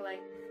underneath my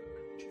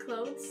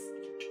clothes.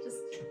 Just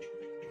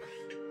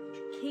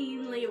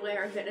keenly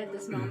aware of it at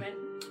this moment.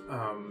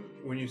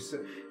 When you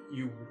said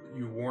you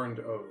warned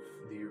of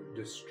the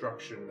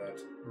destruction that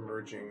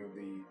merging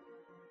the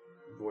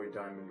Void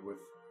Diamond with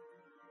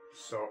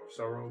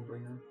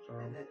Sorrowbringer?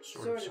 And that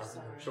Sword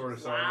of Sword of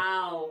Sorrow.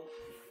 Wow.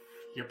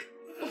 Yep.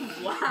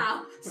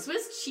 Wow.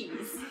 Swiss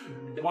cheese.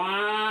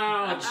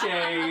 Wow,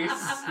 Chase.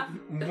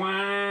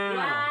 Wow.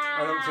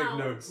 I don't take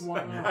notes. Wow.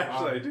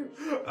 Actually, I do.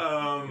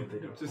 They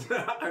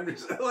don't. I'm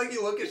just like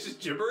you look. It's just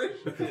gibberish.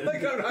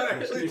 Like I'm not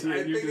actually Yeah,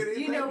 typing you just-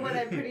 anything. You know what?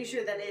 I'm pretty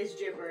sure that is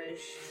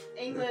gibberish.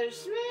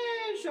 English,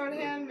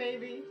 shorthand,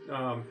 maybe.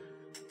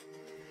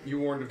 You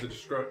warned of the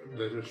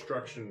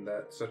destruction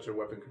that such a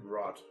weapon could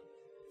wrought.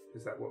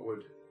 Is that what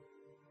would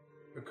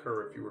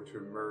occur if you were to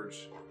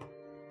merge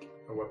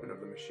a weapon of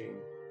the machine?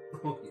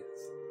 Oh,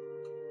 yes.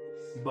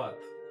 But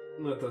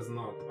let us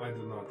not, I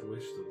do not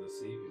wish to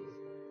deceive you.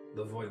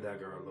 The Void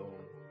Dagger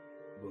alone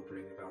will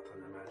bring about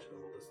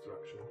unimaginable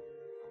destruction.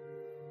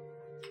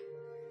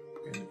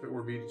 And if it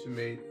were to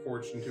be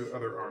forged into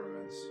other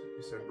armaments,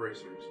 you said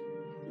bracers.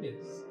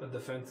 Yes, a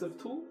defensive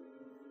tool?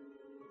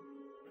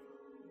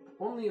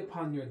 Only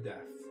upon your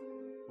death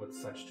would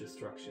such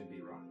destruction be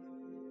wrought.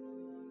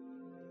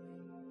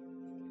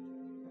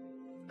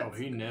 Oh,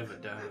 he never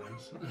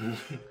dies.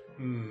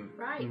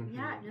 Right,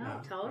 yeah, no,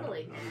 No,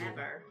 totally. no.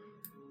 Never.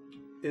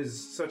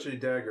 Is such a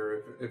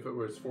dagger, if it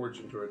was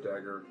forged into a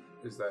dagger,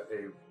 is that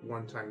a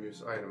one-time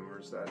use item, or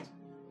is that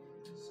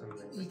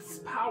something? Its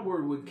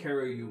power would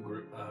carry you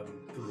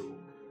through,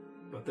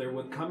 but there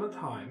would come a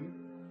time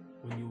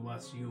when you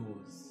must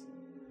use,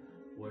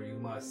 where you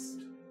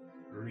must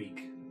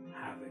wreak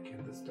havoc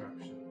and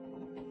destruction.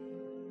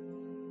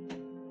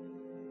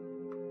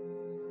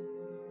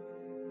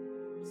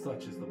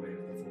 Such is the way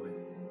of the void.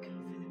 Go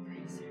for the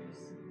bracers.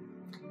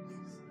 I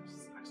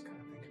just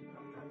gotta think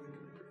about that. I think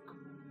it'd be pretty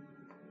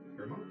cool.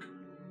 Your monk?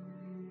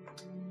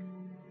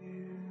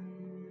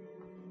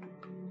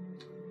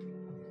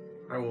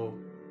 I will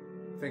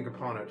think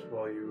upon it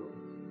while you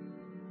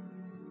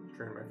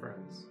train my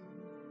friends.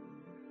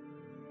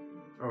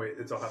 Oh wait,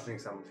 it's all happening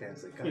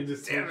simultaneously. God He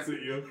just damn looks it!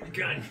 at you.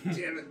 God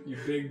damn it! You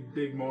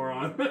big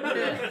moron.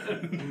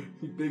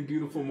 You big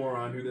beautiful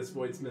moron who this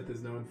voidsmith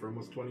has known for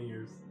almost 20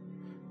 years.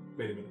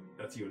 Wait a minute,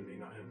 that's you and me,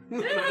 not him.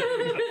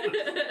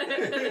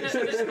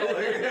 Just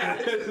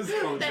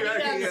going Then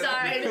he got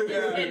sorry.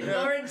 It's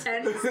more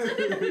intense.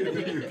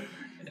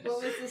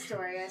 What was the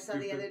story I saw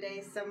the other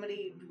day?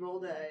 Somebody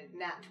rolled a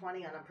nat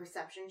 20 on a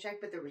perception check,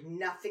 but there was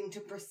nothing to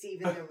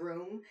perceive in the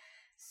room.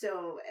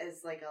 So,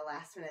 as like a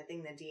last minute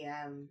thing, the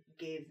DM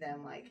gave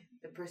them like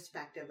the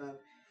perspective of,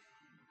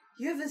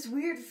 you have this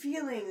weird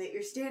feeling that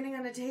you're standing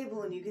on a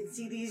table and you can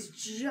see these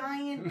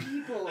giant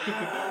people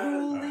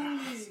rolling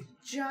these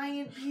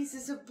giant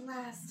pieces of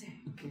plastic.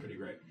 Pretty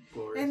great.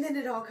 Glorious. And then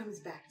it all comes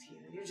back to you.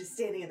 And you're just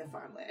standing in the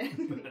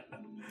farmland.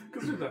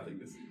 Because there's nothing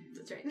to see.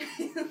 That's right.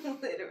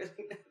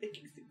 Literally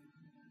nothing.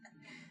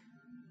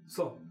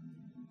 So,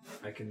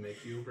 I can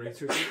make you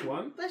bracers with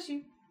one. Bless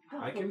you.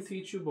 I can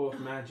teach you both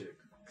magic.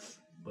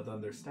 But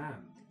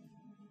understand,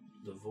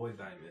 the Void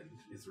Diamond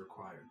is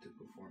required to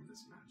perform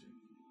this magic.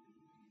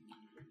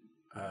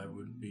 I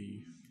would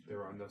be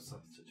There are no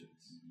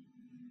substitutes.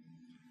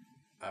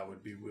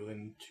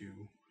 willing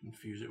to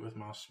infuse it with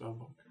my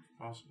spellbook if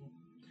possible.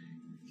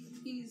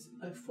 It is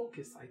a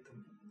focus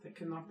item that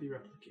cannot be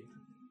replicated.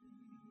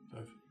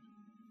 Perfect.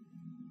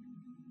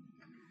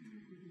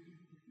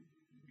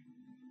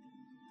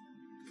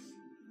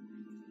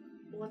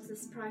 What's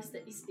this price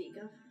that you speak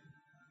of?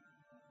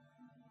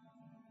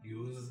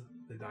 Use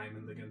the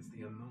diamond against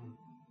the unknown.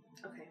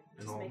 Okay,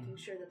 And just all- making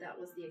sure that that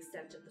was the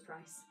extent of the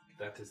price.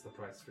 That is the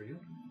price for you.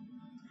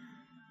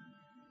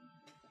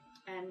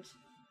 And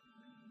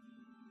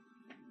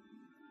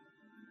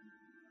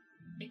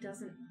it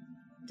doesn't.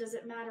 Does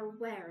it matter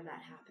where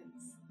that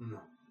happens? No.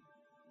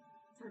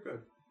 Very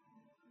good.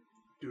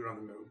 Do it on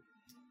the move.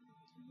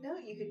 No,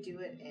 you could do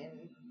it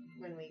in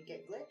when we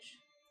get glitch.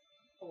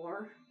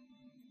 Or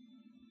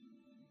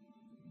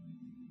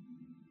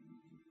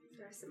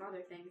there are some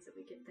other things that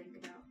we could think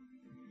about.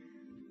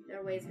 There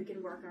are ways we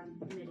can work on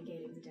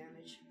mitigating the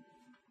damage.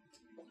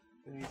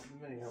 There needs to be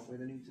many out where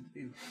there needs to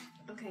be.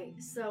 Okay,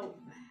 so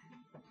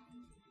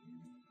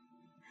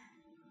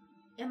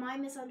am I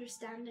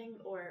misunderstanding,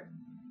 or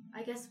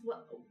I guess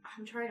what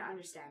I'm trying to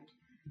understand?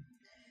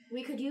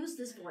 We could use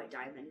this void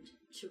diamond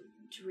to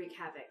wreak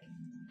havoc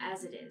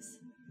as it is,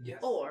 Yes.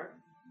 or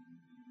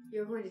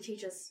You're going to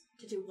teach us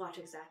to do what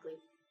exactly?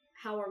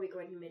 How are we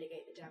going to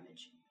mitigate the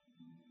damage?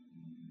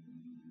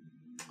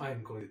 I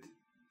am going to...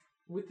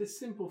 With the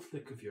simple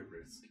flick of your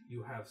wrist,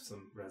 you have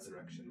some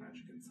resurrection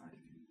magic inside of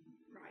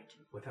you. Right.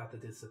 Without the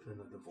discipline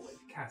of the void,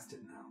 cast it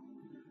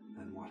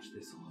now, and watch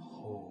this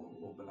whole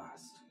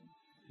oblast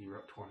be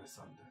torn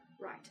asunder.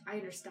 Right, I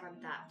understand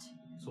that.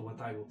 So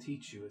what I will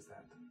teach you is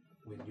that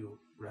when you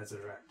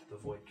resurrect the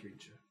void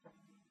creature,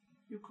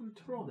 you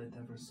control it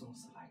ever so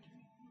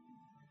slightly.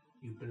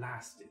 You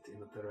blast it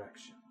in a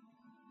direction.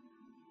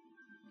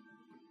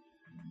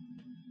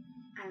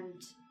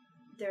 And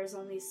there's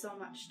only so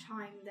much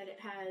time that it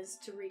has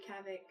to wreak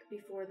havoc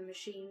before the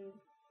machine...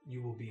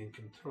 You will be in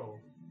control.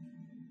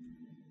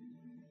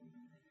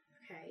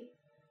 Okay.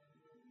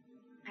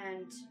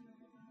 And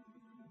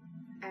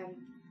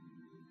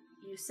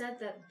you said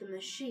that the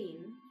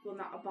machine will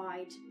not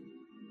abide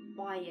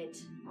by it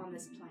on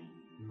this plane.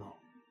 No.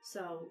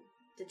 So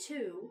the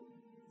two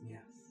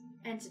Yes.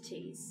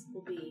 entities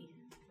will be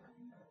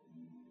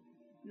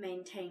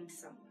maintained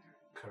somewhere.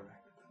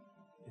 Correct.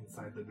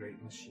 Inside the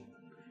great machine.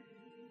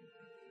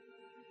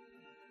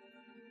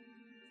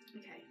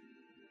 Okay.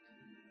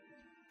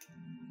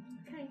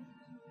 Okay.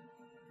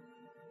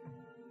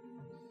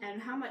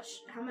 And how much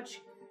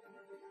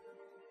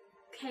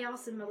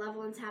chaos and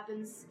malevolence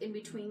happens in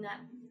between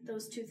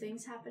those two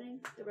things happening?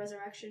 The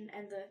resurrection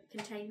and the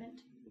containment?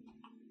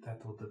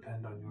 That will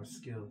depend on your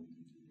skill.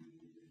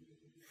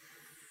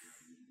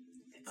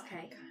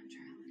 Okay.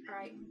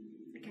 Alright.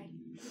 Okay.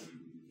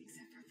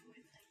 Except for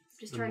void lights.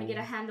 Just trying to get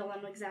a handle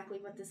on exactly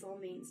what this all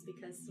means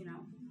because, you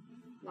know,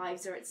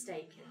 lives are at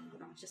stake,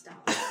 not just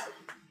ours.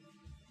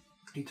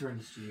 He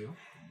turns to you,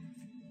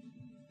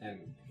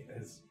 and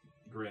his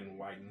grin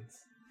widens.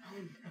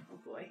 Oh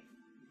boy.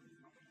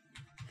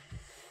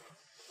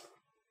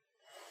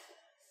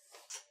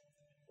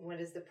 What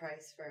is the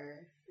price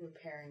for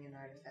repairing an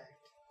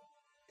artifact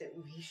that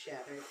we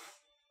shattered?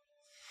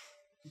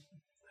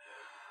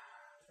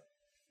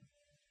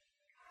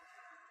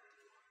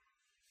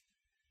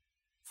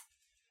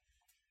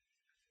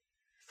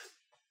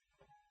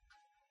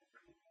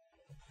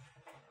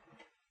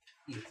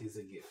 It is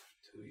a gift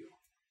to you.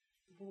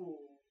 Ooh.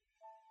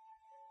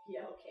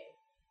 Yeah, okay.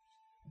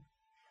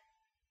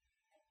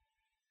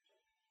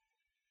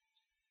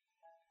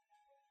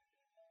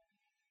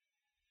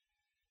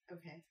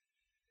 Okay.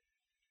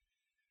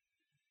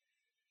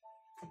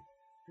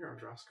 You're on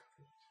Droska.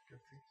 Good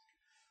things.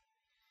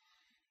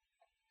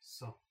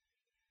 So,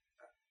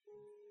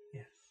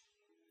 yes.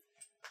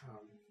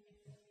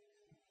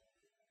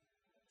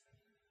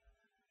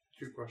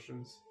 Two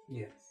questions,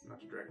 Yes.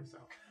 not to drag this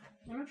out.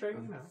 I'm not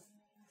dragging it out.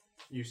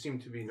 You seem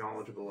to be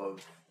knowledgeable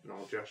of, and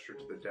I'll gesture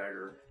to the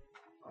dagger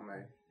on my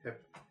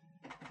hip.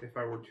 If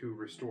I were to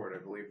restore it,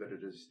 I believe that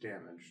it is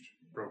damaged,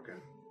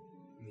 broken.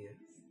 Yes.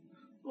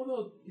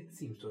 Although it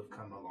seems to have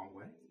come a long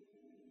way.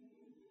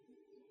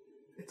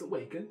 It's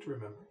awakened,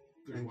 remember.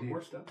 There's one Indeed.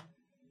 more step.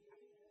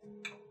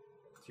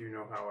 Do you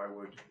know how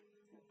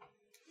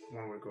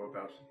one would go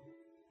about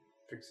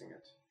fixing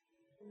it?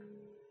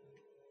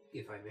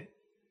 If I may.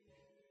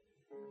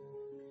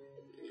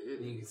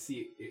 And you can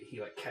see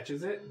he like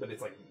catches it, but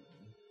it's like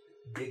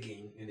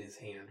digging in his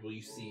hand. Well,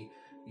 you see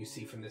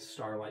from this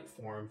starlight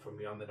form from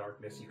beyond the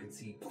darkness, you can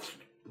see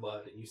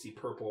blood, and you see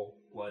purple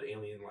blood,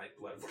 alien-like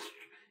blood.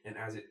 And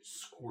as it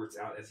squirts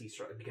out, as he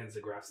begins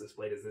to grasp this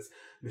blade, as this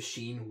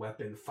machine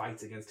weapon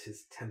fights against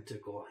his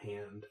tentacle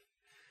hand,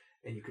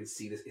 and you can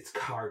see this, it's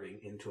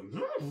carving into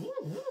him.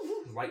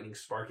 Lightning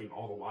sparking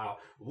all the while.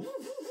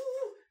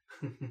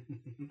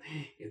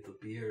 It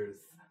appears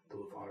to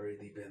have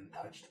already been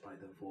touched by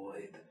the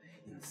void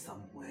in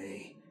some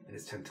way, and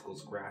his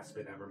tentacles grasp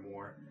it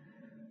evermore.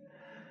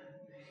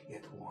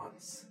 It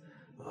wants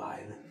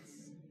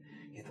violence.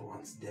 It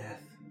wants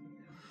death.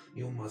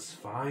 You must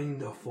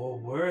find a foe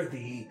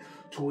worthy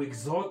to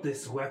exalt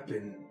this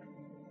weapon.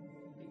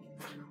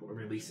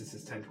 Releases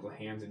his tentacle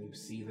hands, and you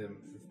see them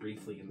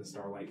briefly in the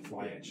starlight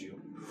fly at you.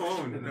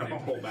 Oh And then they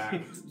pull back,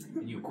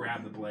 and you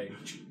grab the blade.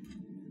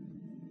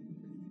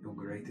 Your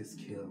greatest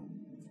kill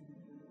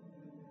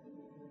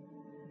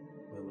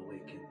will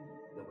awaken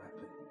the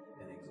weapon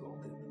and exalt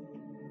it.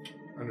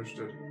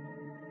 Understood.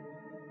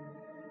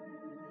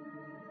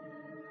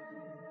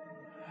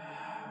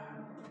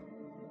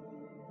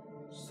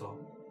 So,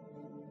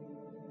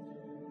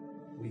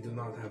 we do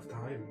not have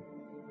time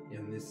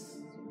in this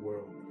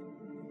world,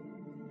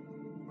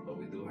 but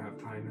we do have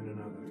time in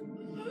another.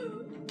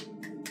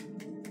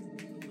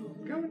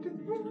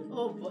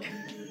 Oh boy.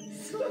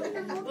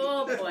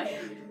 Oh boy.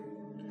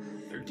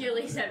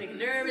 Gilly's having a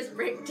nervous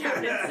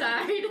breakdown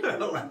inside.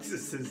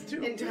 Alexis is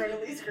too.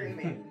 Internally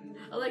screaming.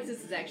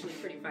 Alexis is actually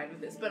pretty fine with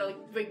this, but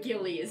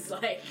Gilly is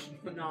like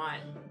not.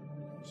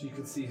 So you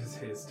can see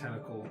his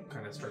tentacle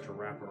kind of start to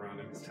wrap around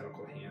him, his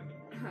tentacle hand.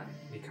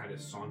 He kind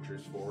of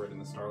saunters forward in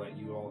the starlight.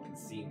 You all can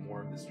see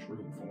more of this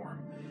true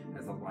form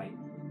as the light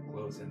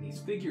glows. And these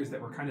figures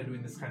that were kind of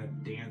doing this kind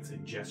of dance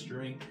and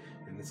gesturing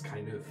and this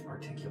kind of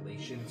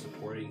articulation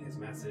supporting his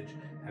message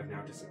have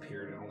now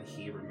disappeared, and only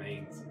he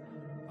remains.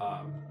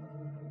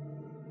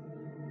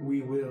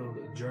 We will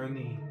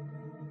journey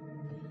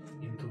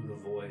into the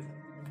void.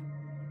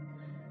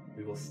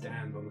 We will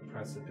stand on the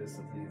precipice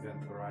of the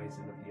event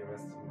horizon of the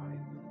arresting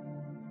mind.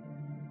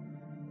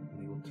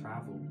 We will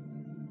travel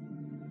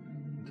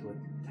into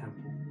a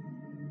temple.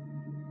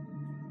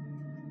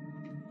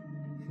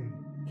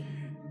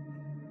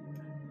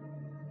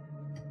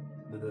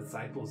 The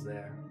disciples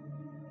there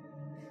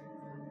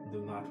do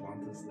not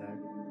want us there.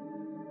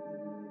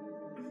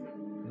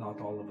 Not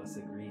all of us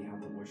agree how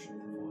to worship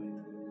the void.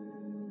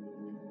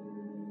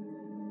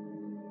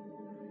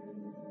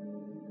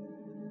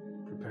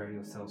 Prepare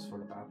yourselves for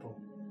the battle.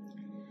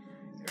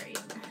 Great.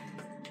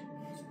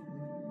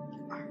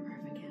 Armor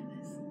of a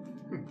canvas.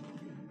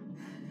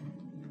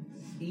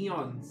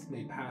 Eons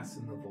may pass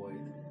in the void,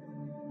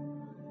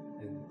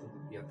 and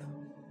yet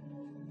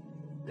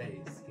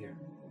days here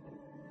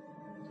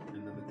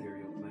in the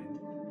material plane.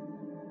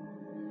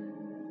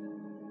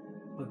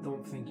 But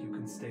don't think you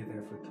can stay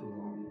there for too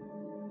long.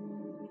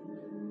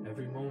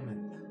 Every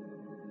moment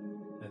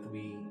that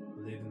we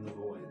live in the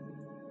void,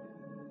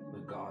 the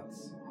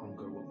gods'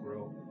 hunger will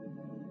grow.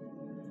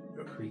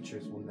 The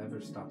creatures will never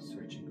stop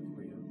searching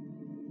for you.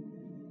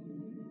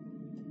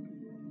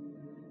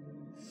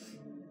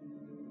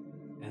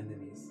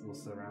 Enemies will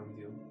surround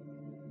you,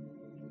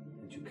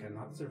 and you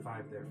cannot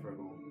survive there for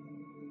long.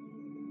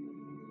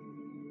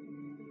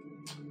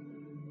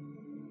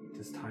 It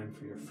is time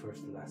for your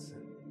first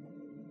lesson.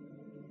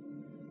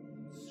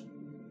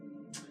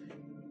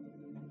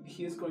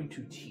 He is going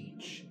to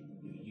teach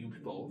you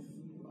both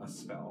a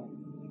spell.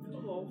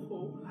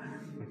 Oh.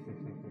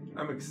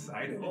 I'm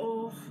excited.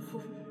 Oh.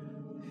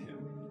 Yeah.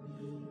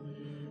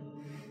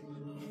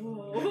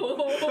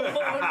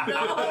 Oh,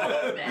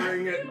 no, man.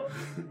 Bring it.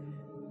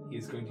 He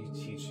is going to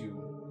teach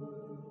you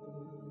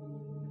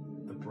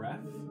the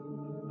breath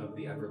of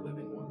the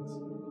ever-living ones.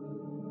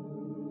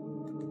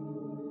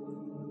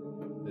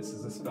 This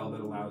is a spell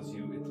that allows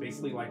you, it's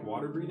basically like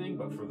water breathing,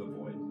 but for the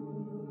void.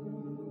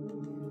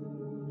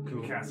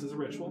 Cool. Cast as a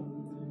ritual.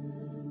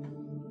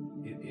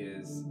 It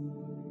is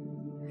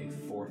a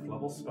 4th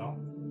level spell.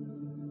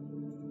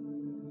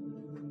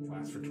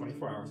 Lasts for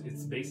 24 hours.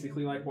 It's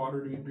basically like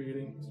water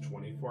breathing. It's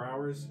 24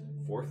 hours.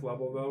 4th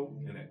level though,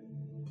 and it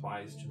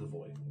applies to the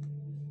void.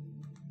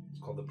 It's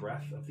called the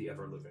breath of the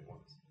ever-living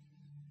ones.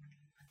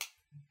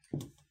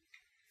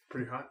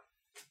 Pretty hot.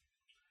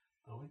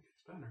 Oh, it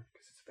gets better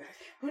because it's back.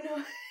 Oh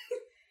no.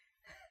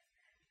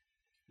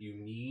 You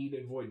need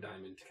a void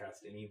diamond to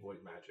cast any void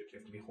magic. You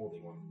have to be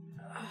holding one.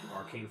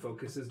 Arcane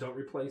focuses don't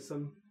replace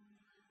them.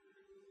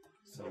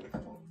 So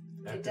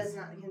It does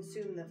not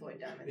consume the void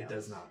diamond. It though.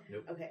 does not.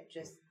 Nope. Okay,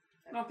 just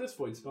Not this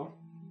void spell.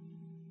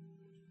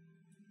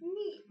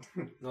 neat.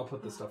 I'll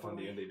put this stuff on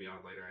D&D Beyond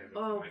later. I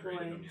Oh, haven't migrated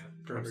boy. them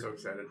yet. I'm so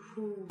excited.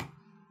 Ooh.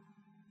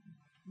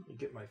 Let me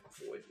get my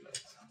void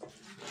notes.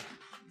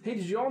 Hey,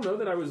 did you all know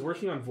that I was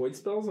working on void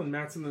spells on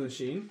Mats in the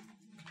Machine?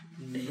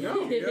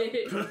 No.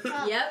 Yep.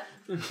 Yep.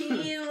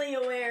 Keenly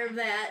aware of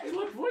that. Hey,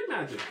 look, void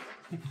magic.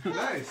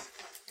 Nice.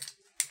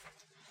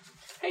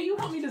 Hey, you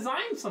helped me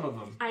design some of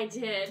them. I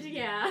did,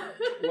 yeah.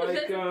 Like,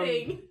 That's the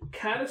thing.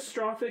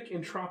 Catastrophic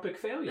entropic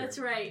failure. That's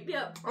right.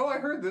 Yep. Oh, I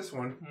heard this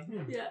one.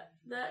 Mhm. Yeah.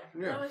 That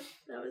Yeah.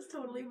 that was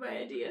totally my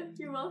idea.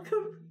 You're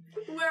welcome.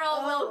 We're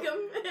all Oh,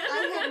 welcome.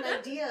 I had an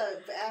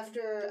idea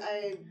after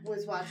I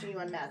was watching you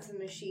on Mats and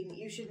the Machine.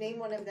 You should name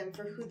one of them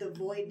for who the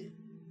void,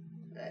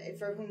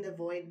 for whom the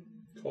void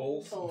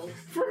Tolls. tolls.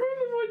 For whom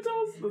the void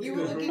tells. That's You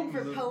were good. looking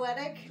for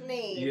poetic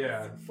names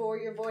Yeah. for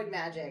your void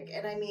magic,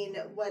 and I mean,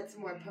 what's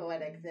more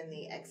poetic than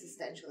the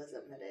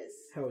existentialism that is?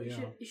 Hell yeah.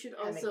 You should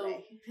also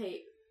Hemingway.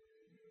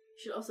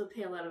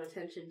 pay a lot of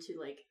attention to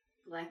like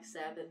Black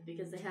Sabbath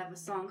because they have a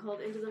song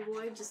called Into the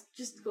Void.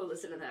 Just go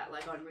listen to that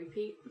like on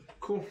repeat.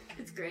 Cool.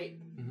 It's great.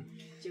 Mhm.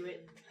 Do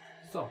it.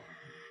 So,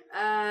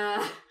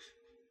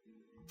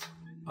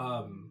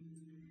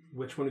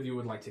 which one of you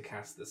would like to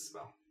cast this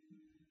spell?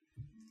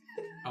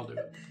 I'll do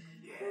it.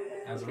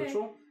 As a Okay.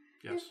 ritual?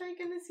 Yes. If I'm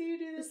gonna see you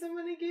do this, I'm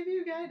gonna give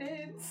you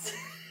guidance.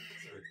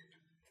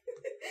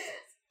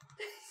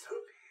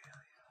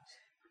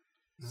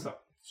 So,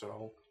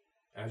 So,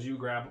 as you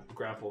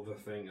grapple the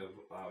thing of,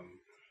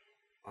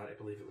 I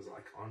believe it was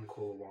like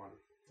Ankol Wan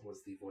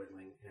was the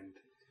voidling, and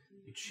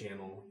you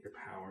channel your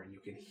power, and you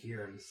can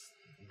hear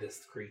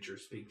this creature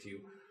speak to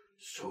you.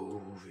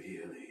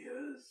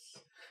 Sovelius.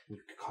 You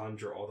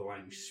conjure all the while,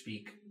 you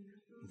speak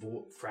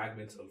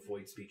fragments of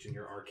void speech in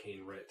your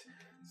arcane writ.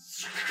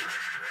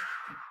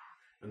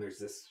 And there's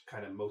this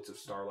kind of motes of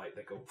starlight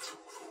that go,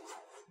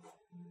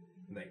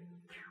 and they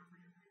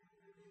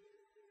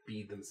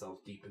bead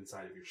themselves deep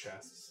inside of your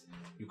chests.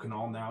 You can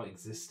all now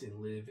exist and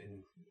live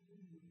and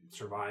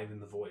survive in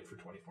the void for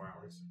 24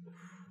 hours.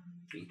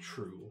 A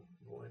true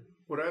void.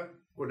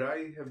 Would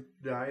I have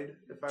died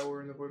if I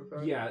were in the void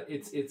without? Yeah,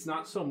 it's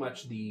not so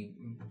much the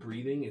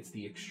breathing; it's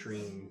the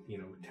extreme, Yeah,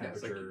 it's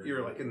temperature. like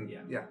you're like in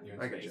yeah, yeah. you're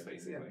in I get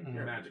space you. basically. Yeah.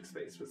 You're magic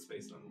space with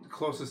space The on.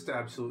 closest to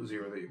absolute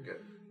zero that you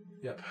get.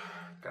 Yep.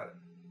 Got it.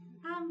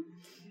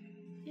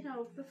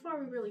 Before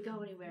we really go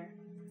anywhere,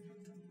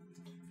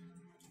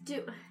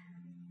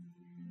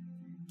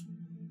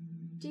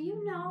 Do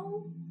you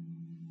know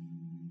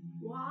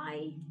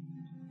why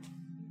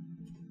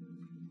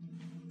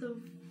the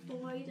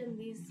void and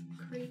these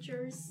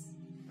creatures,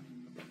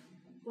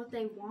 what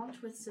they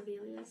want with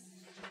Sevelius?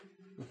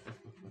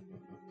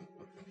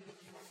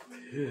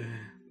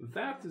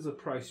 That is a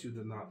price you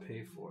did not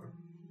pay for,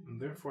 and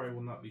therefore I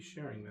will not be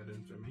sharing that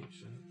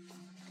information.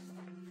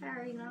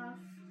 Fair enough.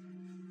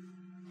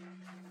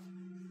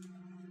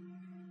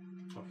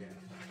 Okay.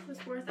 It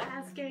was worth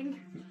asking.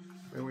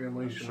 Maybe we I'm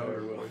unleash sure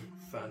another we'll void.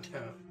 find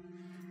out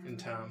in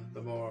time.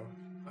 The more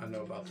I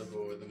know about the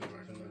void, the more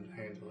I can learn to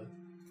handle it.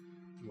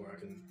 The more I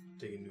can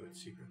dig into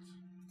its secrets.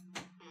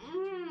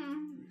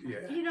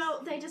 Yeah. You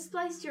know, they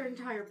displaced your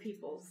entire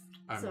peoples.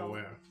 I'm So-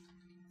 aware.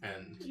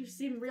 And You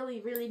seem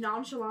really, really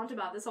nonchalant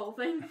about this whole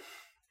thing,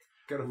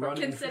 Gotta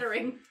Running-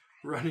 considering.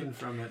 running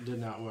from it did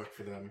not work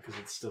for them because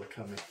it's still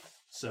coming.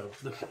 So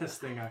the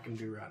best thing I can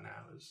do right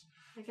now is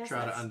I guess try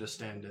to that's-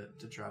 understand it,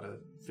 to try to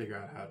figure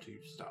out how to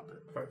stop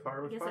it. fight fire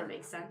I with guess fire. that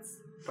makes sense.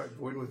 Fight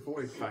void with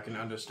void. If I can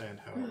understand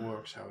how it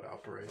works, how it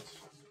operates,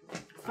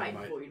 Fight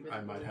void with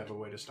I might void. have a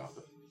way to stop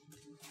it.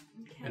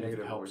 Okay. And if it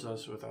Negative helps void.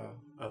 us with our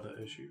other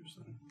issues,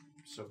 then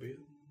so be it.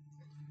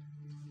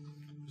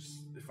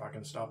 Just, if I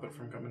can stop it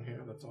from coming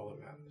here, that's all that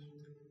matters.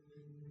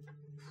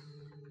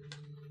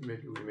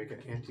 Maybe we make an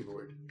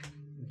anti-void.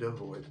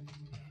 Devoid.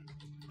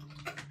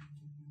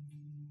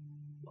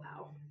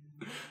 Wow.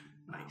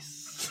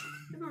 Nice.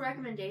 I have a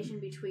recommendation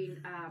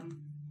between,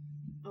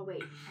 oh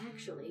wait,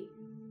 actually.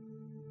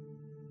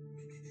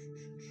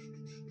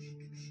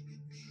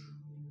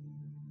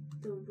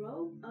 The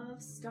row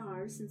of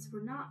stars, since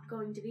we're not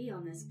going to be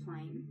on this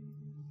plane,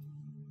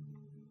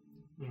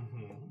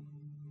 Mm-hmm.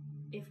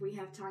 if we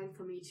have time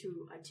for me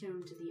to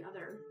attune to the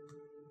other,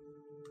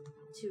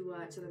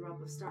 to the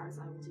rope of stars,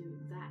 I will do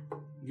that.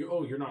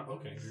 You're not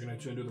okay. You're gonna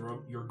attune to the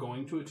robe. You're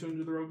going to attune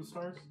to the robe of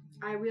stars.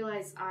 I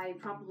realize I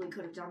probably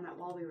could have done that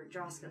while we were at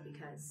Droska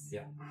because...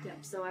 Yeah. Yep,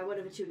 so I would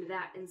have attuned to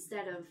that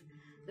instead of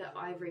the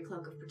Ivory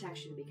Cloak of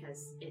Protection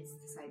because it's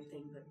the same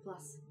thing but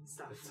plus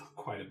stuff. It's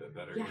quite a bit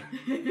better. Yeah.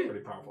 Yeah. Pretty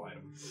powerful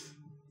item.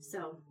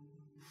 So,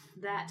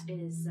 that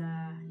is,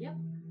 yep.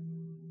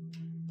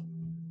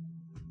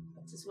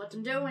 This is what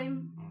I'm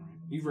doing. All right.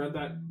 You've read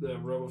the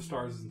robe of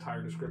stars'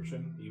 entire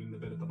description, even the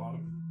bit at the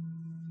bottom.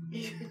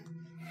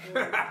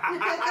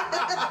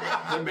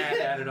 The man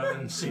added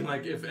on and seemed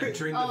like if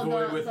entering the Oh,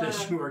 void with the-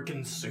 this, you are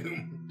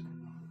consumed.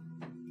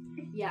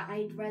 Yeah,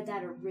 I read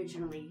that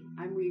originally.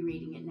 I'm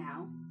rereading it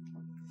now.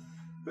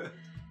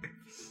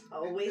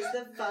 Always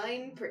the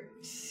fine print.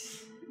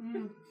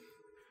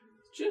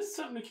 Just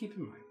something to keep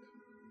in mind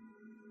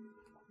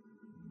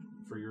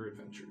for your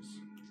adventures.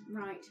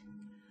 Right.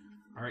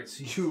 All right,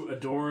 so you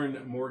adorn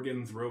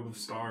Morgan's robe of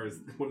stars,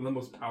 one of the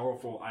most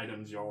powerful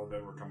items y'all have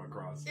ever come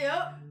across.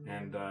 Yep.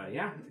 And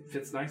yeah, it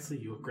fits nicely.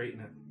 You look great in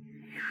it.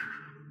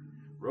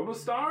 Robe of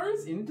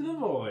stars into the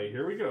void.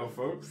 Here we go,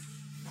 folks.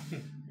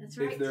 That's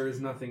right. If there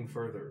is nothing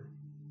further,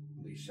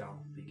 we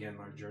shall begin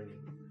our journey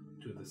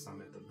to the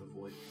summit of the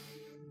void.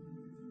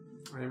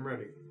 I am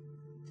ready.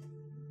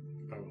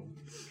 I will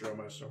draw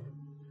my sword.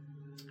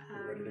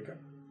 We're ready to go.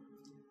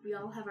 We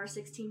all have our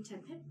 16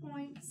 10 hit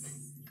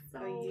points. So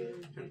Oh,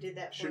 you did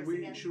that for Should us we?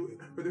 again?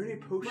 Are there any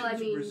potions Well, I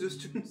mean- of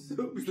resistance?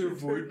 Is there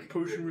void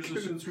potion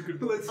resistance we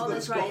could Let's, Oh,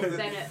 let's that's right, follow it's the-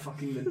 Bennett.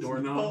 Fucking the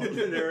follow doorknob.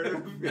 the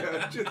narrative.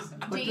 Yeah, just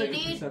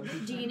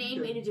do you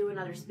need me to do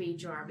another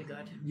speech or are we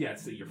good?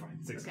 Yes, you're fine.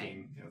 16.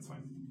 Okay. Yeah, that's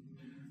fine.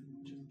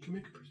 Can you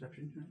make a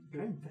perception check?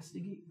 Can I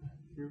investigate?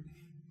 You're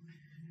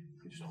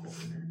just a whole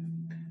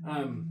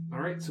nerd. All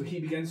right, so he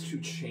begins to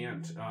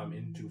chant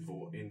in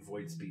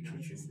void speech,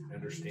 which you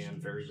understand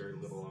very, very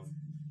little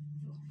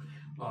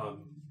of.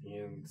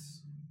 And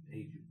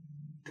a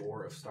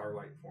door of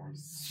starlight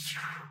forms.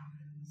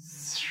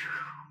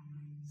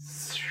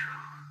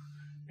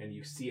 And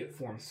you see it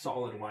form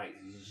solid white.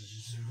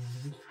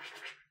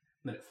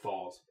 Then it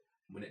falls.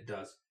 When it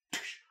does,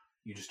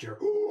 you just hear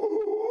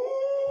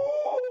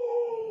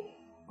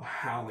a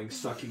howling,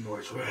 sucking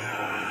noise.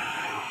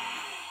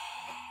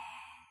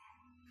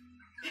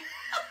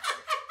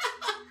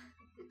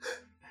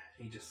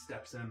 He just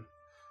steps in.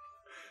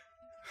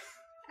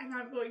 And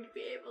I'm going to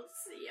be able to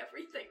see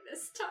everything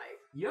this time.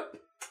 Yep.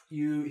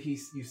 You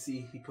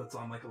see he puts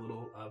on like a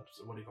little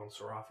what do you call it,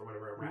 saraf or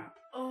whatever, a wrap,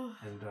 Oh.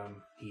 and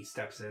he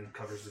steps in,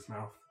 covers his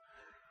mouth.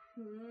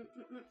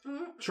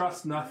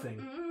 Trust nothing,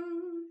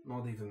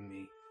 not even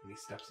me. And he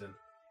steps in.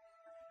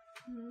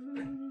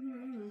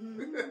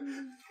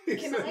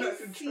 Can I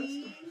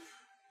see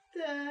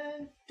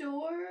the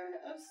door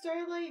of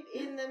starlight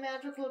in the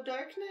magical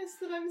darkness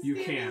that I'm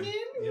You standing can.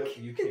 in? Yep,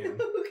 you can.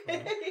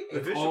 Okay. The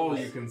That's all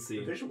visuals- you can see.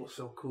 The visual's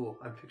so cool.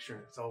 I'm picturing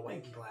it. It's all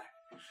white and black.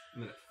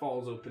 And then it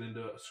falls open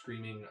into a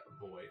screaming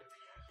void.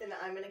 Then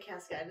I'm gonna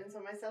cast guidance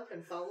on myself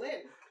and fall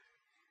in.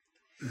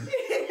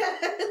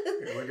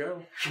 Here we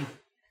go.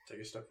 Take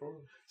a step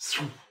forward.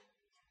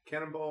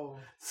 Cannonball.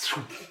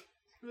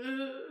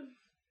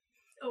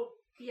 Oh,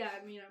 yeah,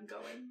 I mean, I'm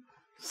going.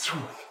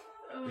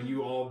 And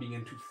you all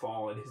begin to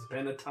fall. It has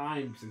been a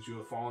time since you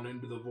have fallen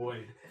into the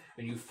void,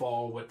 and you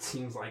fall what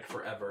seems like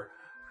forever.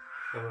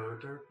 Hello,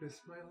 darkness,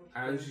 my old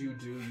As you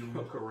do, you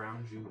look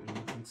around you and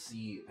you can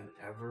see an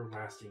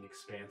everlasting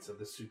expanse of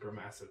the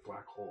supermassive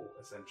black hole,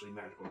 essentially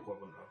magical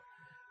equivalent of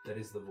that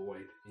is the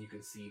void. And you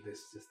can see this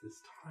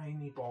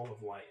tiny ball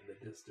of light in the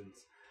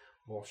distance,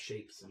 of all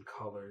shapes and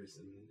colors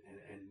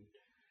and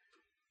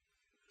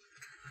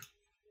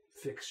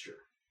fixture.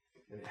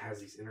 And it has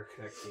these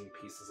interconnecting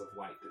pieces of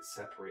light that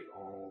separate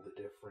all the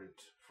different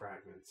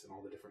fragments and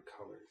all the different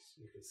colors.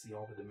 You can see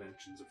all the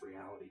dimensions of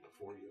reality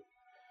before you.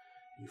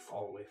 You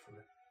fall away from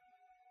it.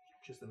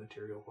 Just the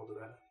material world of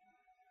that.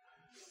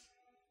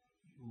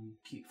 You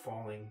keep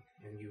falling,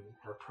 and you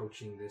are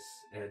approaching this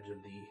edge of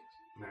the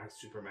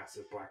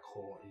supermassive black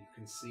hole, and you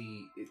can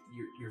see it,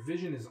 your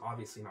vision is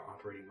obviously not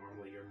operating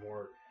normally.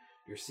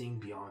 You're seeing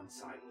beyond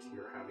sight.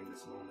 You're having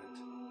this moment,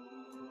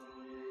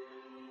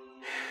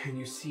 and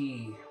you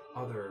see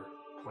other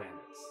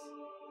planets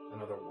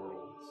and other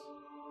worlds.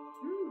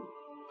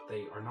 But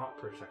they are not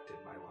protected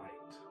by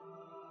light,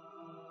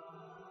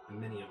 and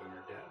many of them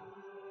are dead.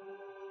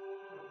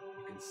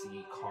 You can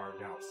see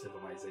carved out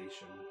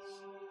civilizations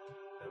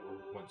that were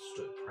once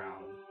stood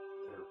proud,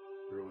 that are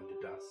ruined to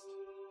dust.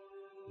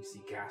 You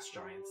see gas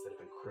giants that have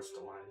been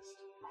crystallized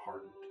and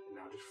hardened and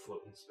now just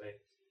float in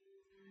space.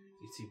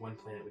 You see one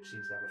planet which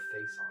seems to have a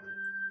face on it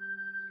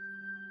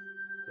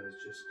that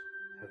just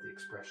has the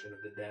expression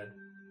of the dead.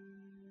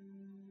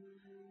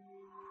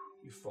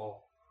 You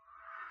fall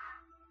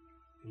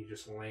and you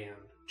just land.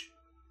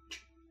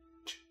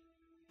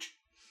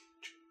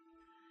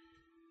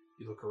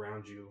 You look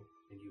around you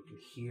and you can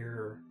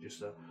hear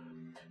just a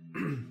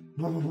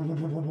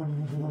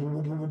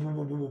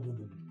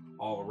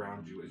all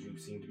around you as you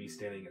seem to be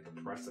standing at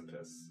the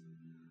precipice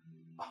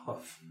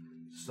of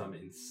some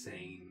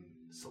insane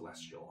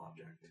celestial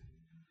object.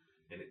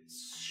 And it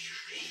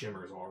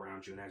shimmers all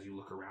around you, and as you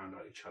look around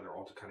at each other,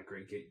 all to kind of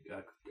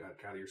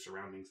gather your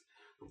surroundings,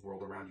 the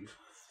world around you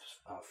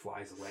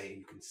flies away, and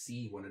you can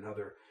see one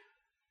another,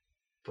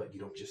 but you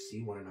don't just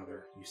see one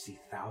another, you see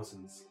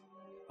thousands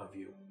of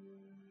you.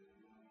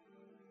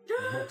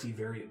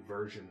 Multivariate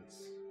versions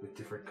with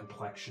different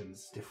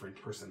complexions, different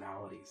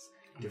personalities,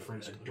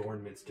 different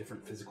adornments,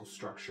 different physical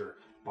structure,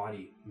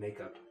 body,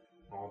 makeup,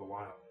 all the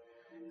while.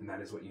 And that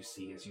is what you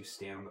see as you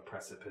stand on the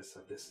precipice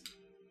of this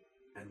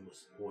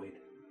endless void.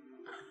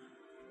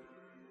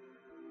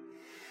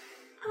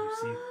 You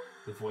see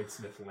the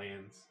Voidsmith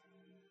lands,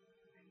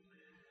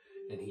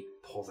 and he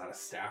pulls out a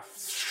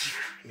staff,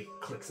 and he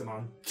clicks him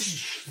on,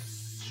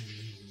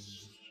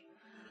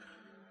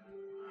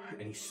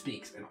 and he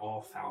speaks, and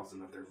all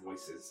 1,000 of their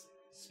voices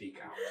speak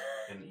out,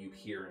 and you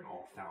hear in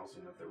all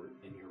 1,000 of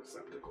in your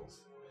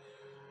receptacles.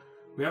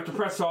 We have to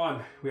press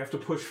on. We have to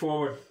push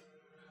forward.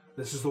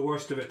 This is the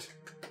worst of it.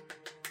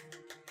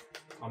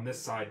 On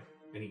this side,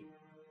 and he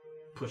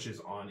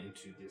pushes on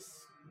into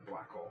this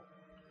black hole.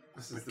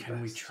 This is the Can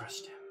we best.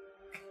 trust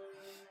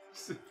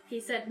him? He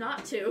said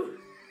not to.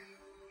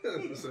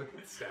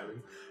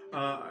 Stabbing.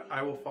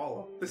 I will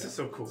follow. This is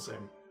so cool.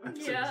 Same. I'm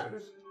so Yeah.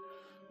 excited.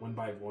 One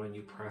by one,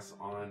 you press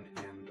on,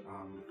 and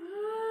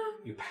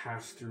you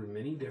pass through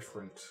many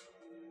different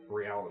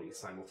realities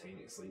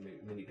simultaneously,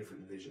 many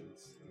different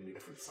visions, many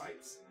different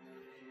sights,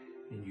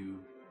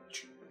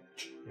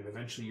 and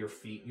eventually your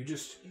feet,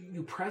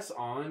 you press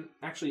on.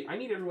 Actually, I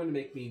need everyone to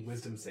make me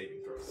wisdom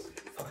saving throws.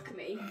 Fuck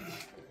me.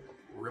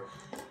 Rip.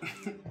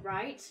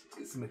 Right?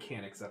 Get some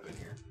mechanics up in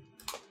here.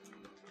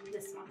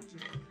 This one.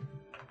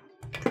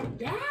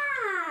 Yeah!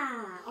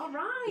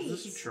 Alright!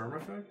 Is this a charm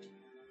effect?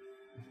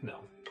 No,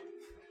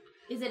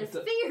 Is it It's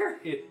a a- fear?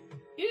 it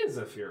is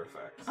a fear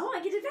effect. Oh,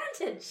 I get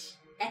advantage!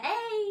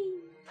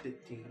 Hey!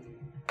 15.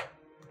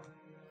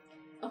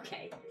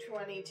 Okay.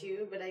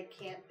 22, but I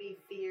can't be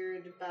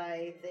feared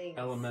by things.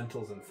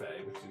 Elementals and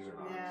Fae, which these are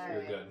not. Yeah, You're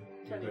right. good.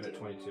 You're good at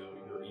 22.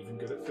 You're even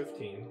good at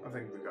 15. I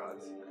think the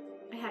gods.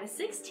 I had a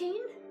 16.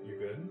 You're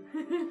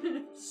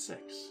good.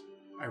 6.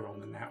 I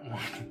rolled in that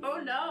one. Oh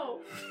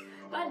no!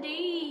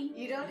 Buddy!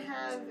 You don't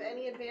have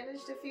any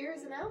advantage to fear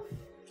as an elf?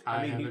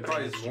 I mean, have he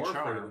probably is advantage more to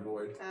afraid of charm.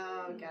 void.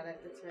 Oh, got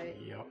it. That's right.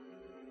 Yep.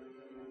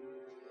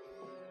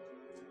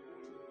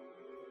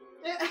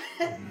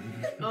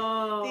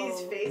 Oh.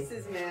 These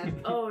faces,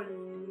 man. Oh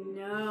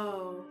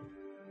no.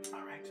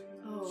 All right.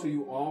 Oh. So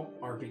you all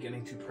are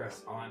beginning to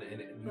press on, and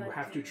you But-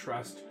 have to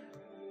trust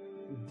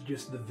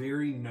just the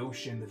very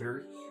notion, the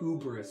very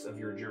hubris of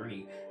your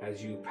journey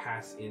as you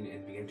pass in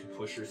and begin to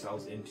push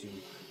yourselves into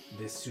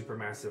this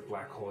supermassive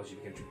black hole, as you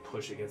begin to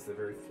push against the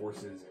very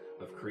forces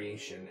of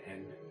creation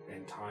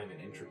and time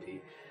and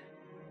entropy.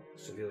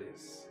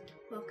 Sevilius,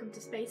 Welcome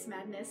to Space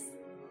Madness.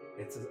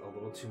 it's a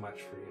little too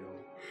much for you,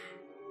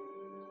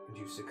 and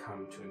you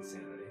succumb to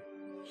insanity.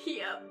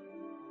 Yep.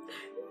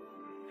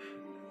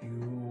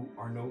 You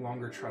are no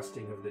longer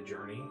trusting of the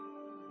journey.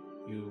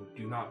 You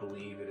do not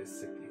believe it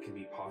can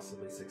be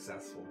possibly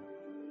successful,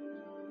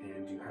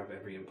 and you have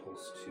every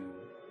impulse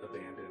to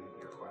abandon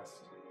your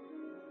quest.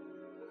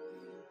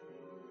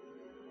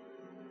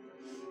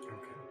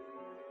 Okay.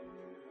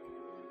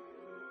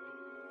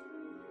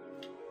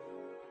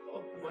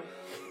 Oh boy.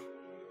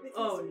 Would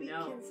Oh, this be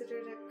no.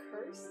 considered a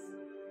curse?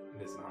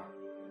 It is not.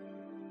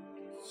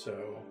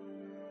 So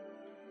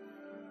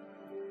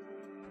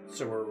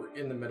we're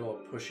in the middle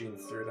of pushing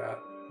through that.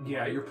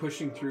 Yeah, you're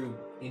pushing through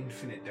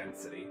infinite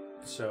density.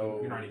 So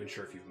You're not even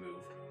sure if you've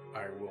moved.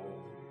 I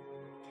will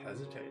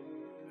hesitate,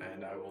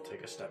 and I will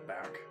take a step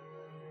back.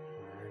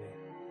 Alrighty.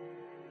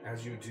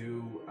 As you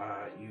do,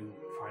 you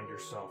find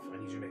yourself, I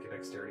need you to make a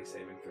dexterity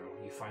saving throw.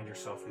 You find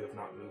yourself, you have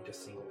not moved a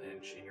single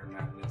inch in your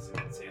madness and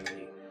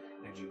insanity,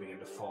 and you begin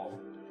to fall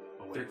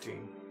away.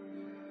 13.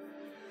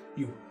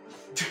 You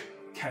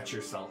catch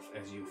yourself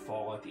as you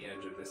fall at the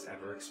edge of this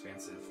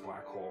ever-expansive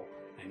black hole,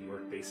 and you are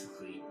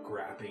basically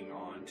grabbing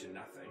on to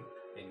nothing,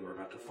 and you are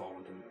about to fall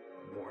into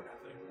more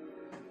nothing.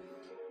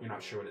 You're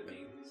not sure what it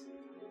means.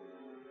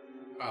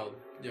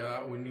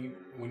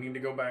 We need to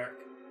go back.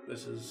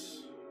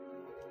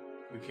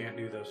 We can't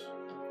do this.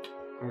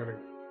 I'm gonna.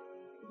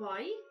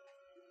 Why?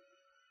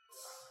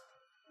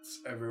 It's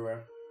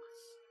everywhere.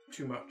 It's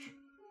too much.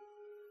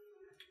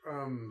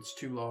 It's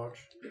too large.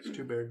 It's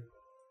too big.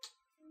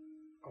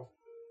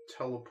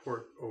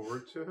 Teleport over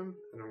to him,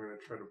 and I'm gonna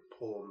try to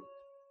pull him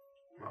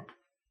up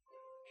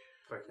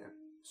if I can.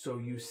 So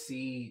you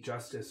see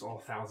Justice, all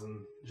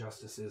 1,000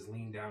 Justices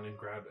lean down and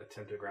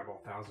attempt to grab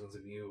all thousands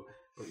of you,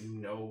 but you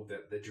know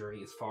that the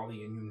journey is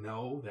folly, and you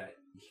know that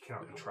he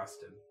cannot be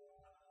trusted.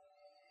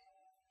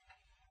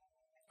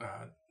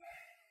 I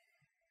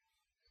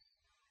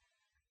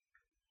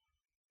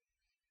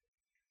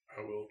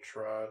will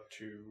try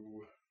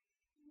to.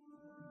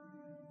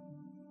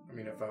 I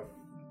mean, if I'll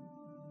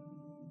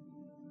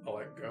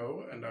let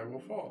go, and I will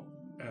fall,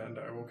 and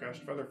I will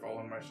cast Featherfall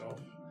on myself,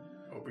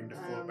 hoping to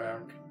float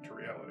back to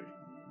reality.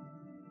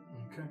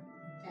 Okay.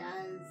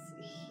 As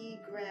he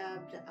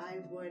grabbed, I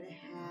would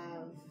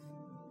have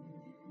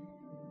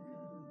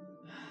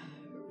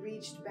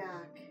reached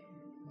back,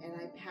 and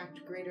I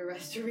packed Greater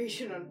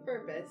Restoration on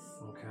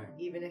purpose. Okay.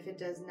 Even if it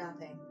does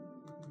nothing.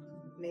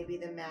 Maybe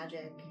the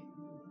magic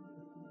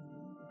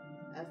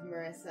of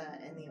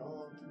Marissa and the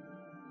old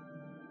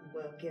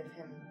will give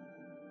him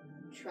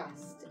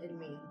trust in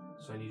me.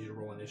 So I need you to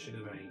roll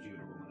initiative, and I need you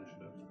to roll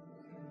initiative.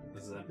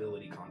 This is an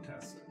ability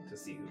contest to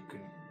see who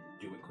can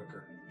do it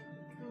quicker.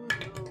 Oh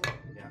no.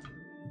 Yeah.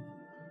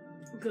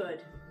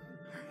 Good.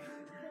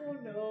 Oh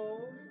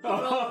no.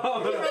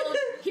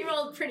 He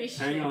rolled pretty shit.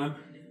 Hang on.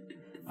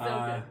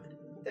 So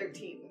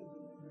 13.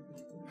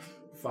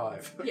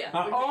 5. good. Yeah.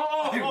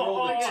 I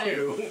rolled a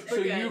 2. So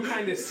Okay. you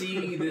kind of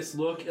see this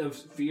look of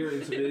fear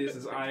in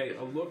Sibelius's eye,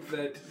 a look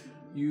that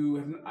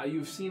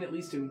you've seen at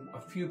least in a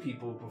few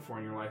people before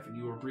in your life, and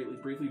you were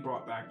briefly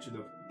brought back to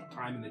the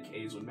time in the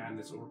caves when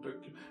madness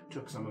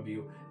took some of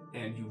you,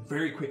 and you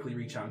very quickly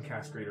reach out and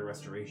cast Greater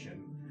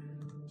Restoration.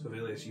 So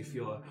Sibelius, you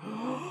feel a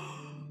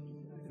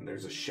and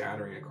there's a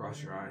shattering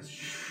across your eyes.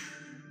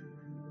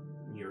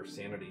 And your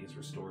sanity is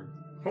restored.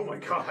 Oh my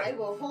god. I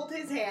will hold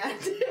his hand.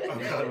 Oh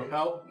god,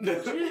 help!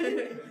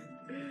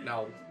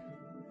 Now, I'll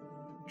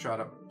try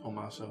to pull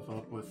myself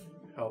up with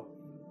help.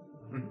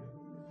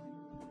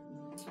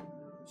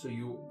 So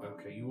you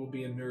will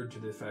be inured to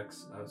the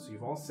effects. So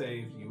you've all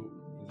saved. You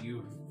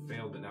have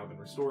failed, but now been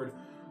restored.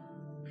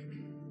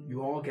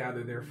 You all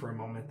gather there for a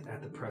moment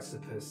at the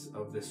precipice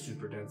of this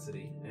super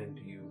density, and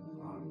you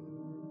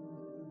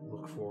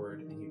look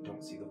forward, and you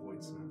don't see the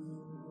Voidsmith.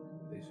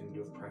 They seem to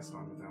have pressed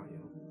on without you.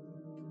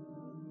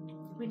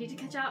 We need to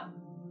catch up.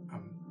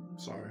 I'm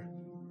sorry.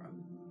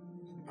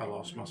 I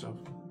lost myself.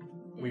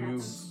 It We move.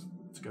 happens.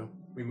 Let's go.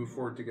 We move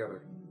forward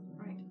together.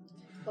 Right.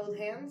 Hold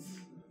hands.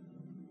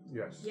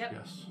 Yes. Yep.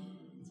 Yes.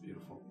 It's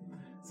beautiful.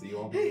 So you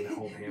all begin to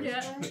hold hands.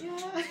 Yeah.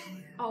 Yeah.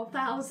 All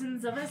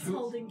thousands of us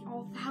holding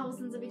all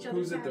thousands of each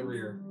other's Who's at the hands.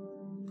 rear?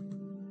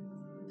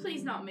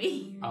 Please, not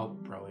me. I'll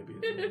probably be.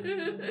 At the rear.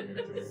 You're at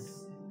the rear.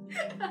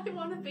 I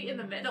want to be in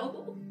the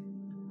middle.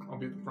 I'll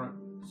be at the front.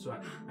 So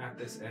at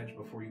this edge,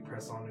 before you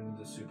press on into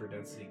the super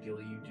density,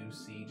 Gilly, you do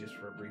see just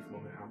for a brief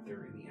moment out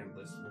there in the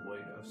endless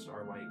void of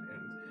starlight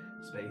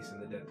and space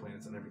and the dead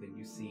planets and everything,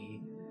 you see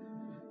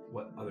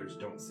what others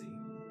don't see,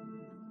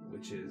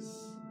 which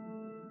is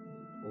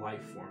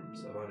life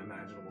forms of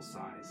unimaginable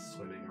size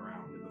swimming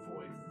around in the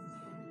void.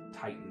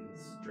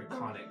 Titans,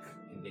 draconic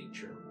in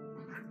nature.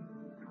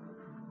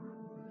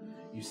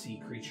 You see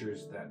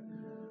creatures that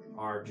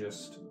are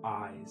just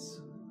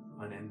eyes,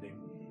 unending.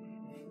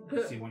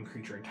 You see one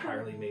creature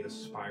entirely made of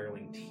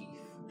spiraling teeth,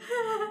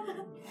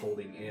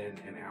 holding in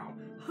and out.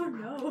 Oh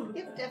no.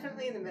 Yep,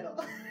 definitely in the middle.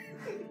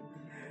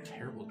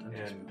 Terrible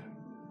dentist. And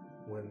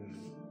when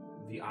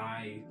the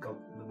eye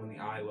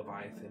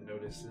Leviathan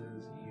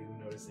notices you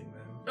noticing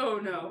them, Oh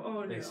no.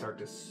 Oh no. they start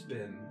to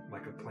spin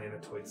like a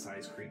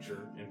planetoid-sized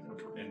creature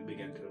and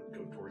begin to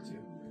go towards you.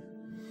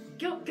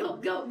 Go, go,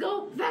 go,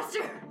 go!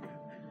 Faster!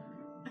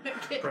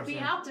 Get Press me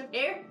in. out of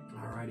here!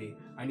 Alrighty,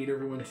 I need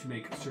everyone to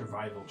make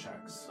survival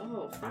checks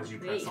Oh, fuck as you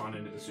me. press on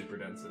into the super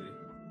density.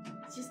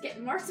 It's just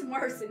getting worse and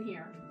worse in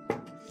here.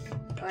 Oh,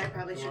 I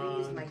probably should have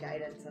used my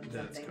guidance on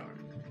That's something.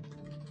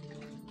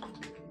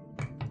 cocked.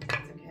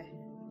 It's okay.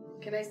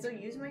 Can I still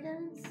use my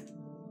guidance?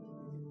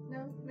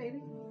 No, maybe.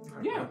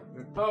 Yeah.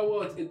 Oh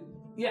well,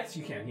 yes,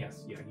 you can.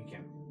 Yes, yeah, you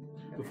can.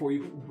 Before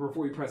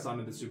you press on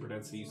into the super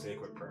density, you say a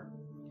quick prayer.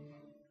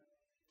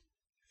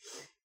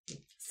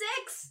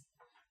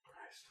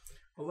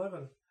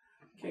 11.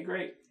 Okay,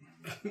 great.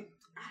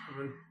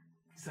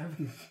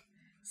 7.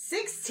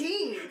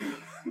 16!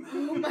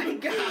 Oh my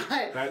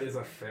god! That is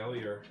a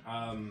failure.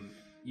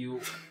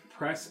 You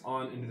press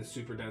on into the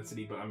super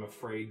density, but I'm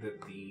afraid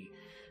that the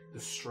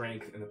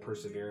strength and the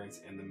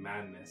perseverance and the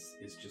madness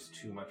is just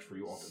too much for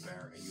you all to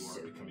bear, and you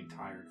are becoming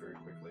tired very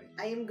quickly.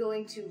 I am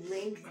going to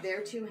link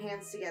their 2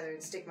 hands together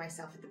and stick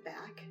myself at the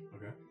back.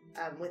 Okay.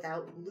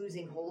 Without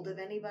losing hold of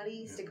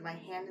anybody, Yeah. stick my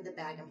hand in the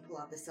bag and pull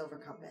out the silver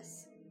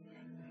compass.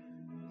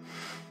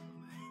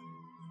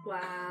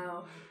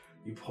 Wow.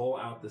 You pull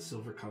out the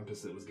silver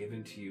compass that was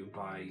given to you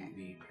by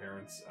the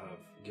parents of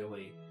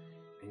Gilly,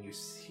 and you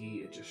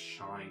see it just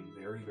shine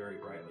very, very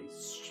brightly.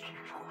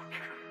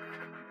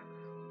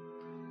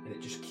 And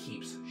it just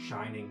keeps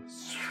shining.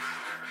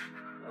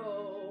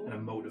 Oh. And a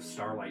mote of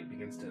starlight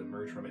begins to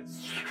emerge from it.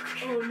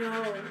 Oh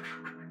no.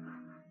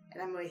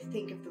 And I'm going to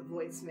think of the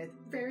Voidsmith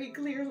very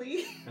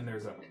clearly. And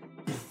there's a...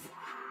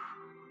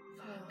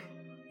 Fuck.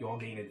 You all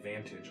gain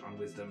advantage on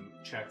wisdom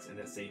checks and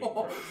saving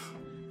throws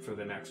for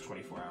the next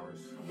 24 hours.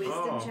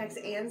 Wisdom checks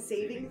and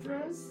saving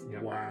throws?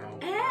 Yep. Wow.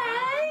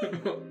 Hey!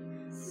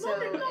 So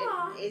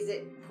Mother-in-law. is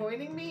it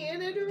pointing me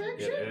in a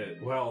direction?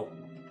 Well,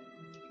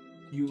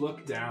 you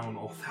look down,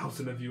 all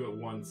 1,000 of you at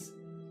once,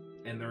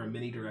 and there are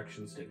many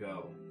directions to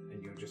go,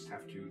 and you just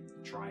have to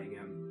try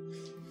again.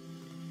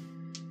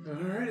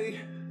 Alrighty.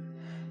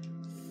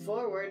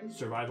 Forward.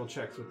 Survival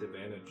checks with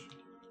advantage.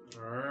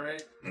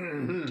 Alright. Oh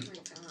my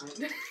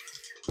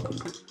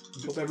god.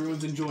 Hope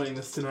everyone's enjoying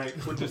this tonight.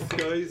 Would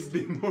disguise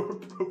be more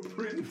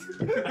appropriate?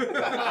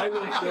 I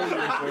will kill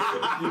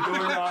you,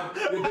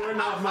 you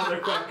doorknob,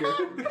 motherfucker.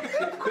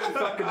 Quit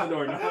fucking the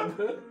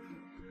doorknob.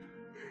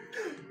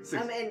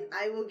 And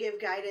I will give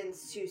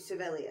guidance to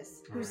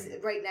Sevelius, who's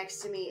Alright. right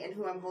next to me and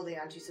who I'm holding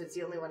on to, so it's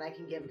the only one I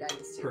can give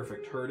guidance to.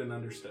 Perfect. Heard and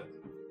understood.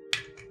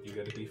 You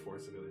get a D4,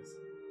 civilians.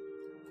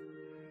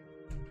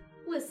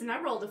 Listen, I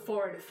rolled a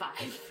 4 and a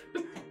 5.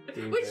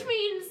 Game Which day.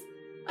 means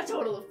a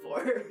total of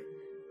 4.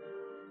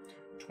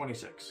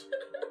 26.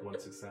 1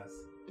 success.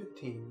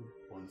 15.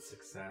 1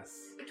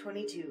 success.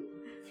 22.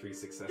 3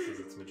 successes.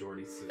 It's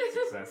majority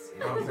success.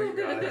 Oh, thank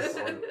God.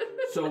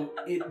 So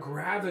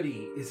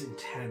gravity is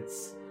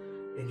intense,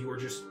 and you are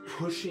just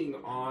pushing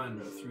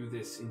on through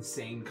this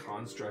insane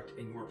construct,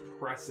 and you are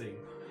pressing.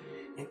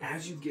 And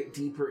as you get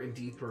deeper and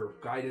deeper,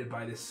 guided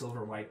by this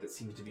silver light that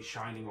seems to be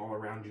shining all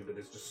around you, but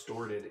is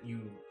distorted,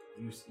 you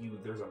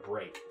there's a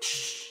break,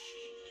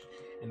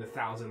 and the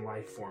 1,000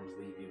 life forms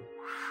leave you,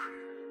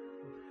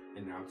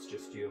 and now it's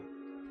just you.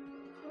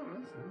 Oh,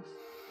 that's nice.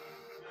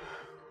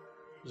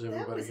 Is That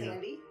everybody was here?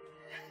 handy.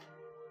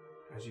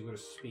 As you go to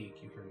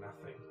speak, you hear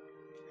nothing.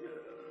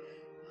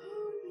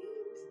 Oh,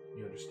 neat.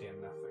 You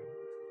understand nothing.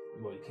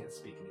 Well, you can't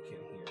speak and you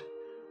can't hear.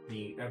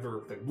 The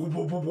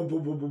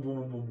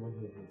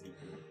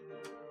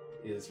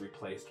is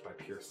replaced by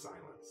pure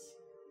silence.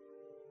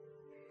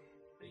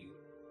 You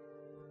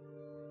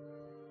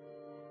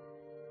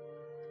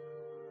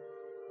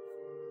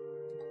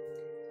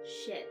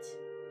Shit.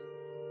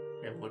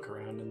 Yeah, look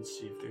around and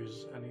see if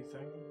there's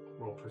anything.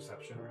 roll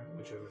perception,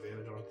 which you have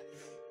advantage on.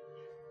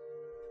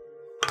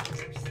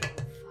 We're so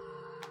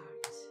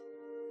fucked.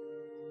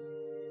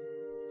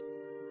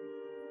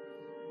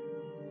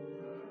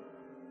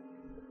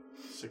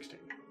 16.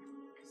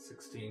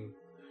 16.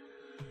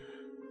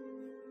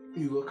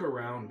 You look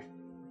around,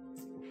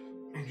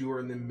 and you are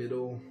in the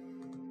middle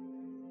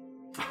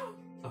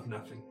of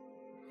nothing.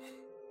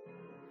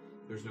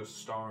 There's no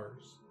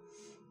stars.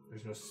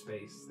 There's no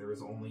space. There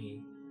is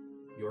only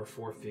your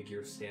 4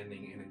 figures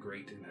standing in a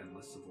great and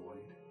endless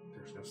void.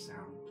 There's no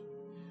sound.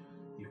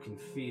 You can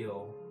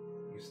feel,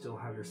 you still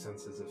have your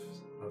senses of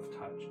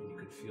touch, and you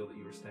can feel that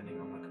you are standing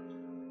on like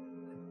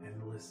an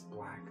endless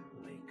black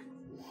lake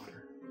of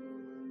water.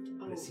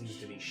 And it seems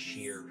to be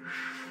sheer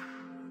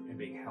and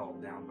being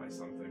held down by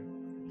something.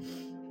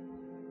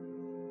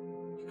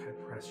 You kind of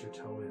press your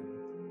toe in,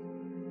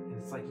 and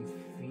it's like you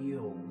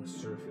feel the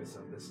surface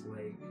of this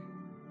lake,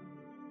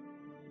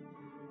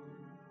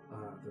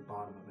 the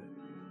bottom of it.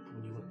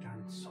 When you look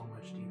down, it's so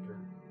much deeper.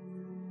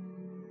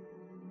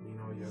 You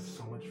know you have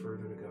so much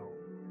further to go.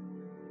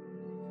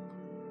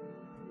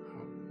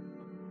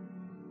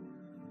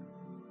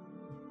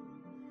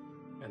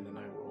 And then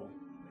I will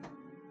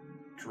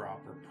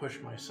drop or push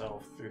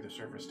myself through the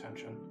surface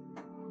tension.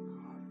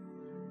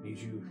 Need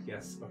you?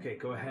 Yes. Okay.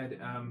 Go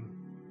ahead. I mean,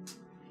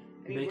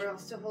 Make- we're all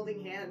still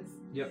holding hands.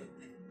 Yep.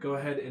 Go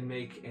ahead and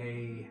make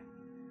a.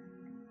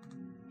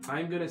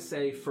 I'm gonna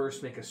say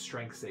first make a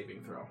strength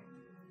saving throw.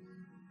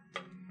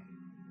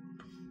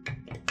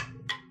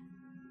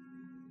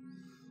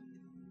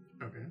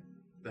 Okay.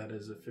 That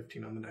is a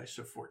 15 on the dice,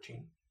 so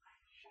 14.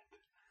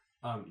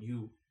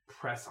 You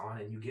press on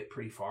and you get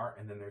pretty far,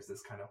 and then there's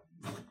this kind of,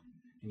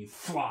 and you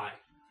fly.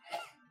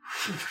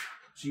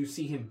 So you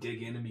see him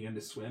dig in and begin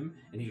to swim,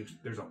 and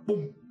there's a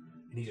boom,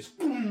 and he just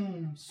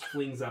boom,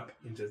 swings up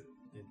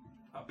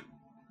up.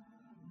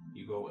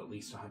 You go at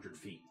least 100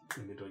 feet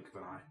in the blink of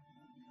an eye.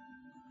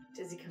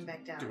 Does he come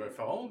back down? Do I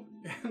fall?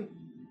 I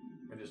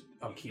just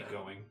You keep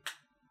going.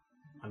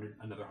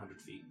 Another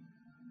 100 feet.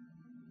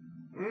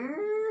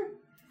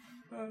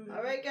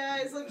 All right,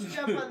 guys, let's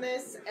jump on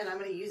this, and I'm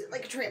gonna use it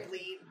like a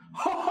trampoline.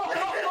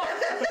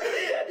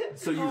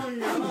 So you, Oh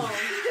no.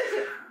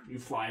 you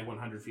fly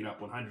 100 feet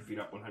up, 100 feet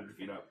up, 100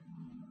 feet up.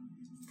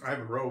 I have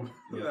a robe.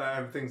 Yeah. I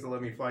have things that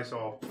let me fly, so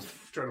I'll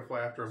try to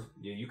fly after him.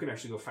 Yeah, you can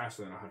actually go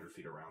faster than 100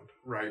 feet around.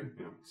 Right.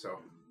 Yeah. So,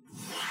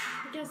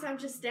 I guess I'm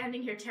just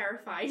standing here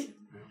terrified.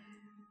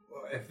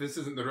 if this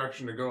isn't the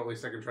direction to go, at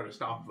least I can try to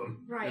stop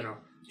them. Right. You know.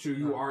 So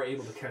you are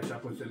able to catch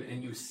up with them,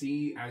 and you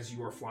see as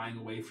you are flying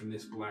away from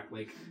this black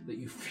lake that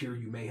you fear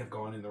you may have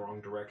gone in the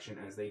wrong direction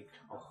as they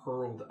are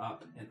hurled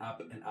up and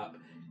up and up,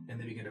 and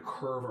they begin to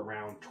curve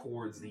around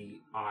towards the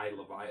Eye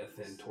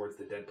Leviathan, towards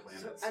the dead So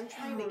planets. I'm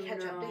trying to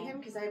catch up to no. him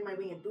because I have my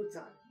winged boots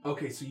on.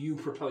 Okay, so you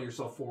propel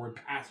yourself forward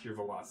past your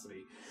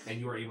velocity, and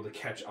you are able to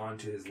catch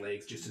onto his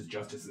legs just as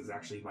Justice is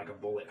actually like a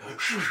bullet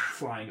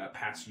flying up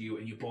past you,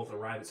 and you both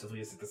arrive at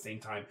Sylvius at the same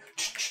time.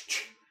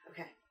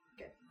 Okay.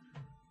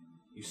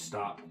 You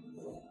stop,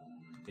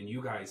 and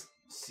you guys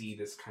see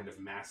this kind of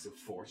massive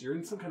force. You're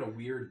in some kind of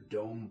weird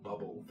dome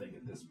bubble thing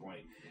at this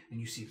point, and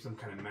you see some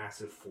kind of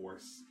massive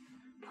force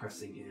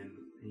pressing in,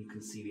 and you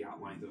can see the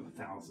outlines of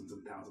thousands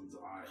and thousands of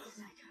eyes. Oh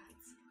my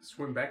god.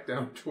 Swim back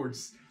down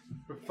towards.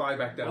 Fly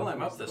back down. Well, I'm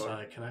towards up the this bar.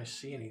 high. Can I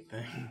see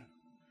anything?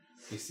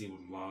 You see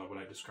what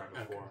I described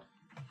Okay. before.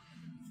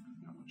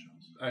 Not much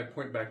else. I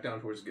point back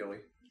down towards Gilly.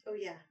 Oh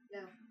yeah, no.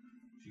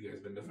 You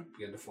guys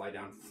begin to fly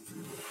down,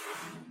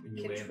 and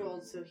you land.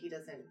 Controlled so he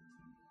doesn't,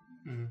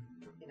 Mm-hmm.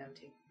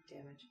 take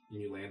damage.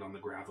 And you land on the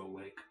gravel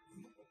lake.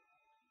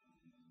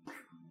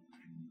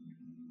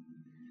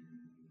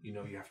 You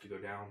know you have to go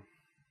down.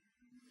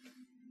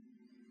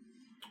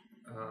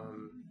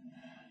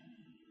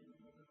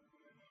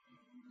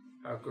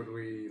 How could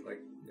we,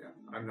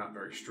 I'm not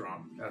very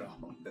strong at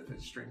all at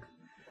this strength.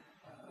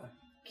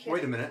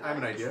 Wait a minute, I have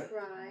an idea.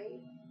 Try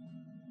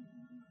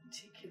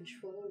to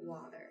control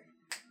water.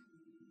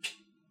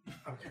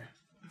 Okay.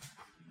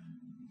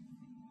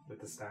 With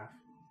the staff.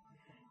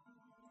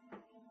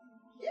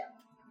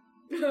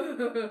 You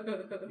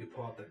You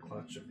pull out the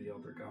clutch of the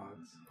Elder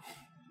Gods.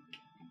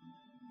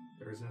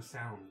 There is no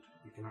sound.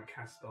 You cannot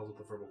cast spells with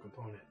a verbal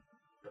component,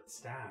 but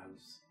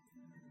staves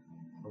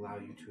allow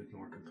you to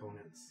ignore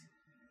components.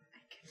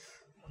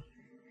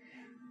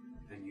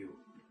 And you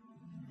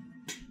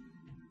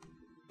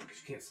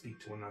can't speak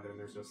to one another and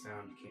there's no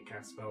sound. You can't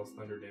cast spells,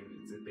 thunder damage.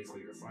 It's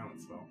basically a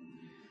silent spell.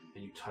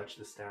 And you touch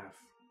the staff.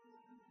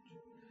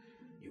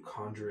 You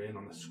conjure in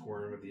on the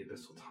squirm of the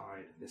abyssal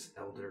tide this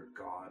elder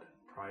god,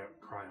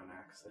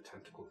 Cryonax, a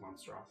tentacled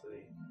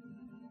monstrosity.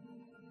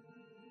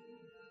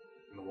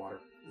 And the water,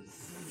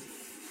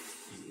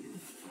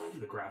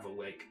 the gravel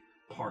lake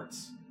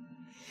parts.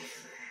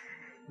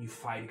 You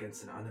fight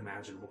against an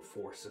unimaginable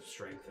force of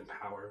strength and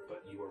power,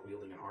 but you are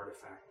wielding an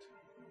artifact.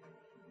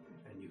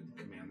 And you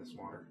command this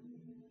water.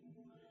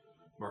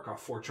 Mark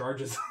off 4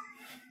 charges.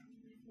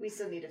 We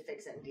still need to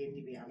fix it in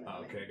D&D Beyond.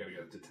 Oh, okay, I gotta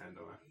get up to 10,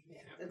 don't I? Yeah,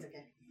 that's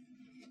okay.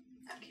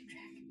 I'll keep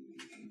track.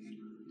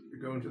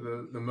 You're going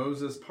to the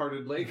Moses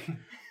parted lake.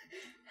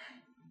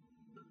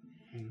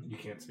 You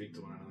can't speak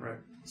to one another. Right.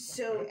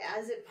 So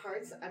as it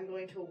parts, I'm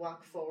going to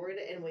walk forward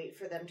and wait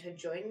for them to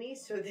join me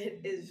so that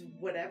is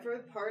whatever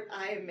part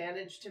I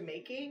managed to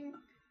making,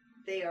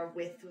 they are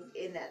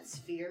within that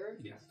sphere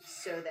Yes.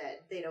 so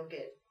that they don't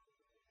get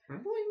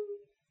boing.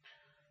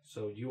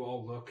 So you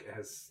all look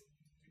as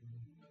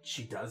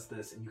she does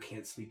this, and you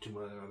can't speak to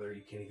one another.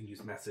 You can't even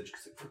use message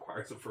because it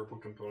requires a verbal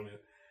component.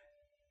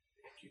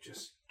 And you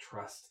just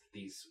trust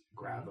these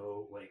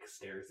gravel-like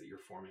stairs that you're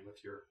forming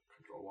with your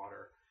control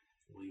water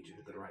lead you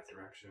to the right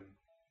direction.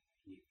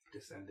 You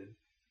descended.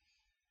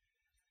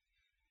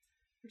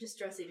 We're just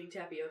stress eating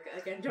tapioca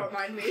again, don't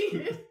mind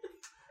me.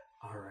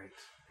 All right.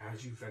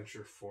 As you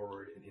venture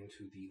forward and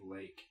into the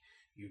lake,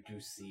 you do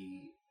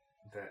see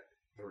that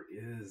there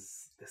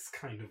is this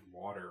kind of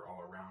water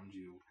all around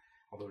you,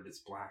 although it is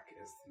black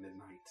as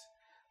midnight.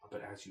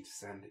 But as you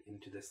descend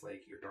into this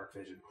lake, your dark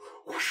vision,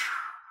 whoosh,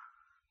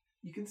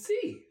 you can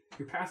see.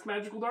 You're past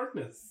magical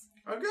darkness.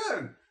 Oh,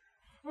 good.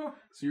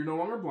 So you're no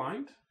longer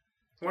blind.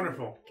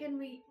 Wonderful. Can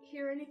we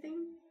hear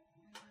anything?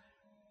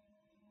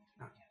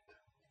 Not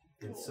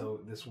yet. And so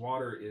this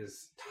water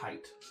is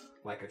tight,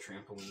 like a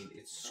trampoline.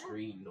 It's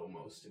screened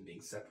almost and being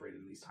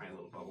separated in these tiny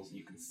little bubbles. And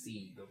you can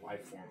see the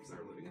life forms that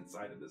are living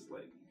inside of this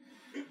lake.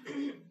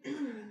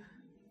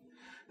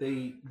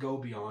 They go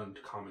beyond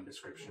common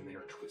description. They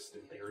are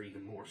twisted. They are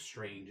even more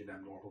strange and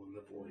abnormal than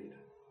the void.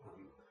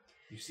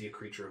 You see a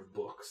creature of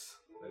books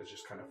that is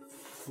just kind of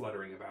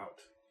fluttering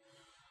about.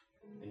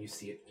 And you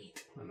see it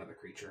eat another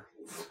creature.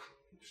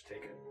 Just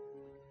take it.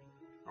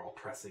 They're all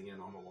pressing in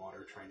on the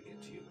water, trying to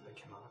get to you, but they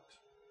cannot.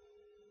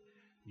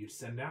 You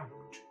descend down.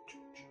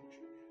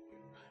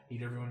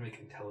 Need everyone to make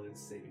intelligence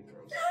saving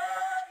throws.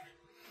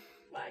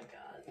 My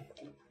god.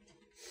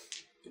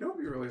 You know what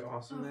would be really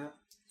awesome, Matt?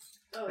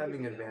 Oh,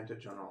 Having here we go.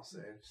 advantage on all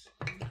saves.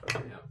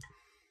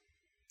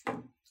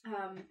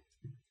 Yeah.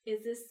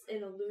 Is this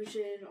an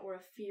illusion or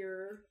a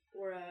fear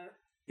or a...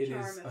 It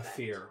charm is a effect.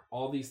 fear.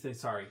 All these things.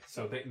 Sorry.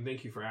 So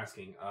thank you for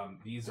asking.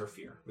 These are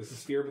fear. This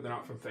is fear, but they're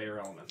not from Fey or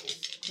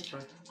Elementals. That's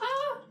right.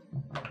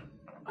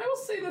 I will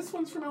say this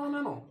one's from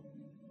Elemental.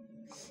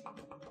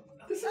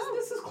 This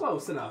is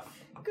close enough.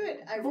 Good.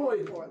 I Void.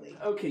 rolled poorly.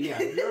 Okay, yeah,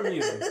 you're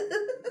immune.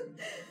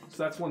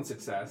 So that's one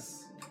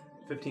success.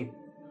 15.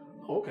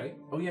 Okay.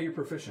 Oh yeah, you're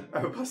proficient. I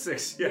have a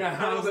 +6. Yeah, Yeah,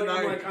 that was a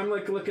 9. I'm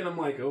like looking. I'm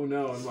like, oh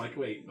no. I'm like,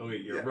 wait,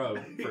 you're Yeah. a rogue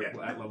for, Yeah.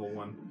 at level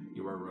 1.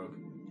 You are a rogue.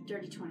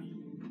 Dirty 20.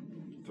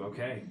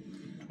 Okay.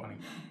 20.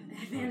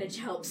 Advantage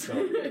helps.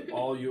 So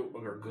all you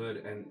are good,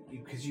 and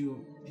because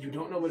you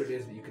don't know what it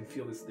is, but you can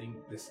feel this thing,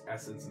 this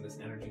essence and this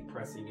energy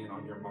pressing in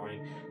on your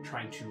mind,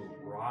 trying to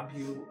rob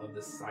you of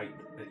the sight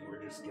that you were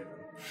just given.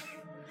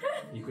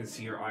 You can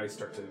see your eyes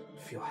start to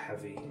feel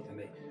heavy, and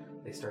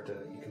they start to.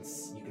 You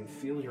can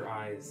feel your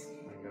eyes.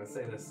 I'm gonna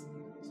say this.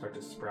 Start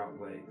to sprout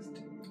legs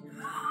and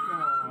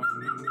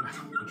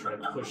try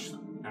to push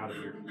out of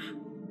your.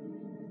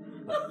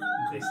 But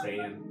they stay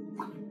in.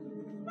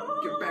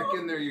 Get back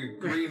in there, you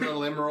green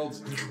little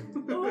emeralds.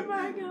 Oh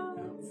my god.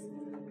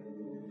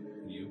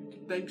 You.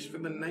 Thanks for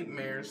the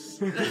nightmares.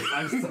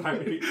 I'm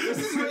sorry. This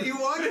is what you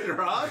wanted,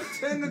 Rob.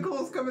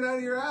 Tentacles coming out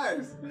of your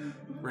eyes.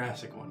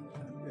 Rassic one.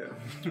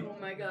 Yeah. Oh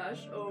my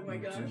gosh. Oh my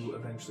gosh. You do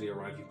eventually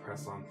arrive. You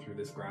press on through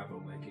this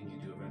gravel lake, and you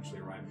do eventually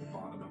arrive at the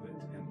bottom of it,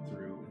 and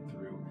through,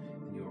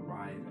 and you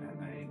arrive at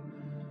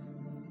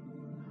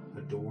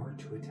a door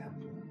to a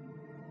temple.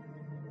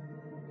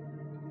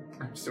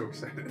 I'm so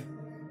excited.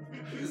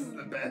 This is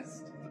the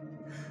best.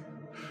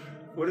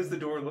 What does the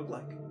door look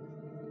like?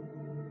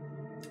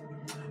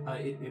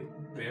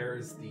 It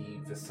bears the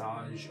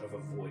visage of a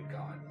void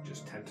god,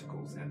 just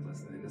tentacles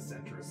endless, and in the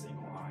center a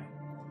single eye.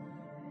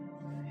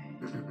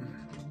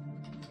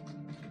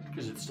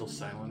 Is it still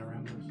silent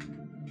around us?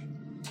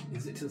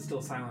 Is it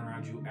still silent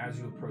around you as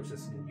you approach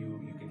this, and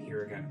you can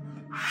hear again?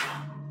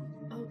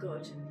 Oh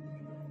good.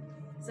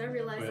 So I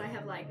realize Wait. I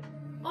have like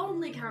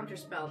only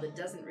counterspell that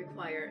doesn't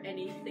require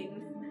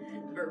anything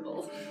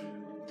verbal.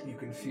 You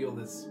can feel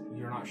this.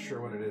 You're not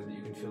sure what it is, but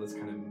you can feel this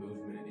kind of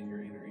movement in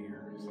your inner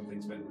ear.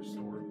 Something's been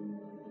restored.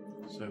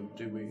 So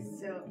do we?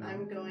 So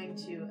I'm going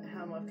to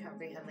Helm of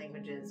Comprehend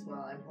Languages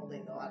while I'm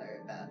holding the water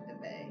at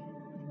bay.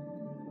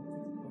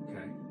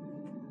 Okay.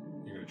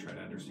 You're gonna try to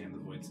understand the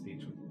void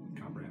speech with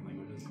comprehend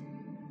languages.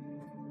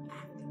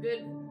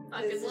 Good.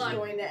 This Good is luck.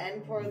 going to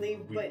end poorly,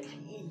 but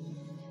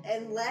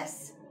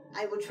unless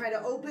I will try to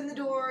open the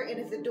door, and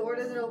if the door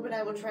doesn't open,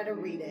 I will try to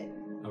read it.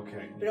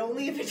 Okay. But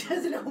only if it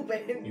doesn't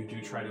open. You do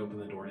try to open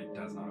the door and it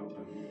does not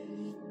open.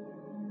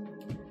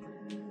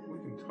 We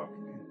can talk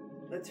again.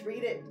 Let's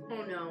read it.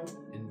 Oh no.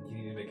 And you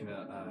need to make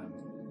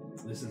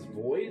this is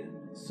void,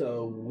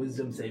 so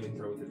wisdom saving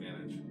throw with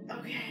advantage.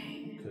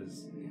 Okay.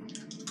 Because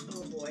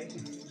Oh boy.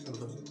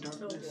 Hello,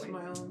 darkness, boy.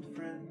 my old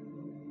friend.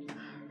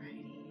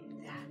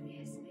 Alrighty. That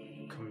is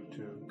a Come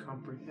to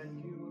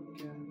comprehend you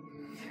again.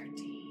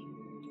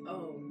 13.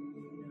 Oh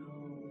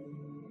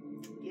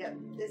Yep,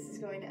 this is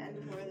going to end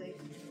poorly.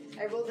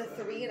 I rolled a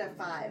 3 and a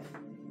 5.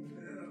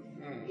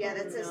 Yeah,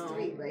 that says No.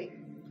 3, right?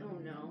 no. Oh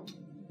no.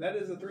 That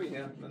is a 3,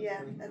 yeah. That's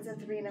Yeah, 3. that's a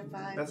 3 and a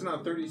 5. That's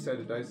not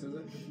 30-sided dice, is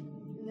it?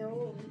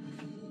 No.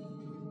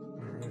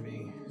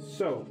 Alrighty.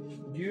 So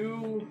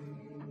you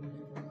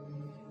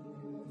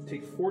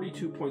take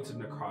 42 points of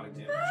necrotic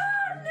damage.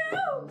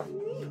 No!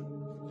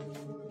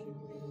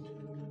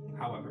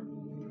 However,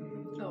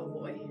 Oh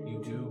boy. you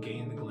do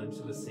gain the glimpse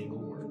of a single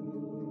word,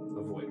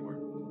 a void word.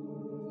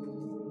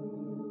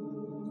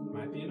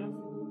 Might be enough.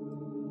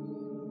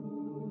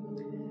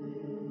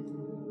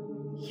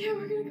 Yeah,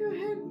 we're gonna go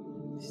ahead.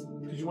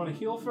 Did you want to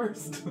heal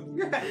first?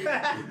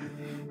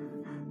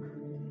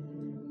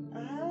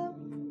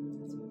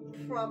 It's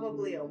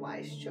probably a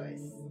wise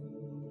choice.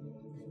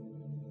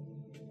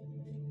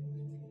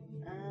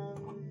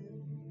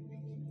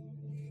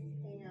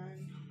 Hang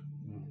on.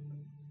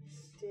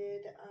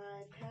 Did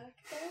I pack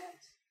that?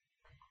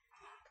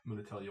 I'm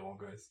going to tell you all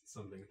guys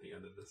something at the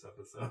end of this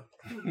episode.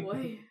 Oh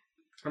boy.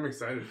 I'm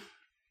excited.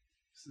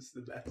 This is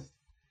the best.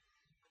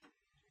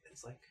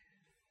 It's like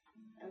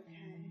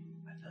Okay.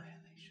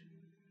 annihilation.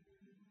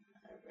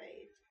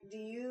 Alright.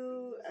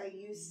 Are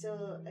you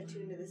still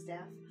attuned to the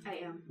staff? I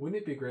am.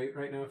 Wouldn't it be great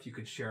right now if you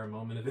could share a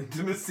moment of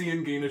intimacy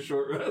and gain a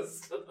short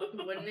rest?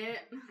 Wouldn't it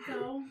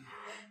though?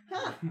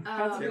 Huh.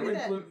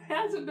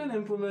 Hasn't been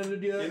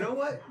implemented yet. You know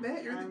what,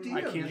 Matt? You're the DM.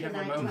 I can't have Can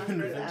a I moment talk of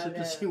it out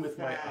intimacy of with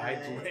my that? eyes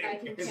I can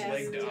leg. cast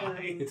Leg to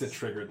eye. It's a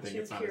triggered thing.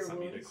 Two It's not cure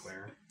something you wounds.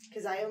 declare.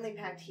 Because I only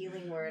packed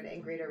Healing Word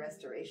and Greater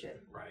Restoration.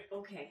 Right.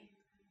 Okay.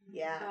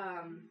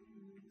 Yeah.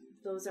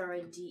 Those are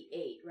a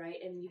D8,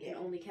 right? And you can Yeah.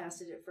 only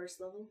cast it at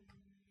first level.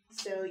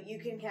 So you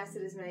can cast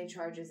it as many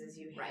charges as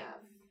you Right.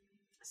 have.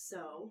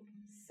 So,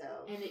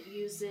 So and it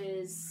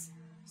uses.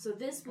 So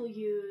this will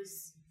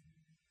use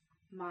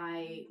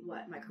my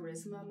my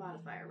charisma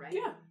modifier, right?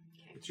 Yeah.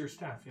 Okay. It's your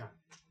staff, yeah.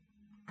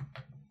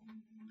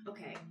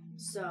 Okay.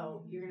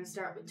 So you're gonna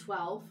start with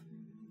 12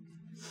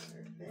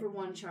 perfect. for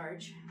one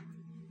charge.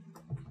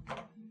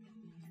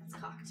 That's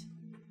cocked.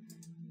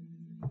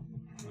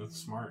 That's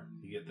smart.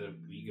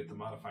 you get the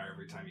modifier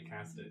every time you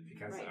cast it. If you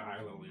cast it at a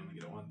higher level, you only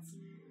get it once.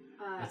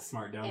 That's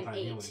smart and downtime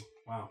 8. healing.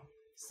 Wow.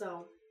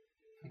 So,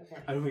 Okay.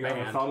 I don't think I ever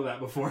Banned. thought of that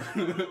before.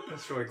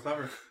 That's really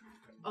clever.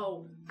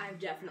 oh, I've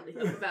definitely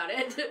thought about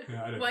it.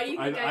 Yeah, I Why do you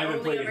think I I haven't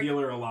only played a ever-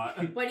 healer a lot.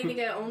 Why do you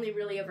think I only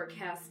really ever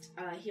cast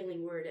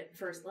healing word at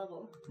first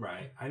level?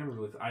 Right. I never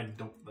really. I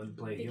don't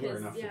play healer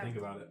Because, enough to yeah. think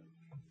about it,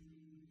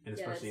 and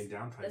Yeah, especially in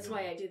downtime. That's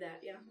why I do that.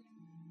 Yeah.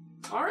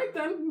 All right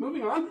then.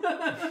 Moving on.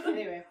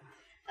 Anyway,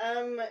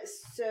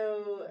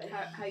 so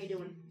How you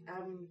doing?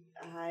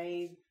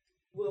 I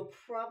will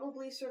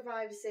probably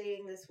survive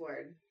saying this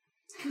word.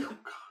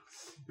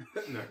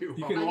 No, you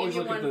You won't. can I'll always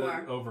give look you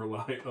at the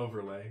one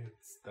overlay.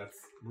 That's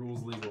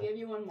rules legal. I'll give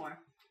you one more.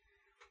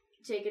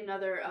 Take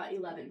another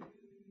 11.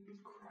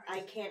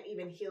 I can't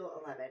even heal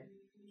 11.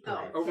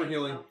 Oh,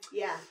 Overhealing. Oh.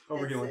 Yeah.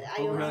 Overhealing. that's-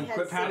 I only Overhealing. had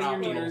Quit padding your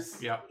 16.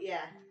 meters. Yep.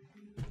 Yeah.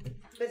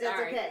 But that's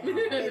Sorry. okay.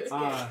 It's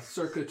good.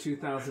 Circa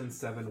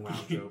 2007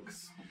 WoW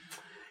jokes.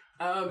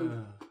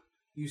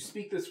 You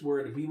speak this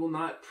word. We will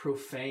not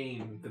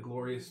profane the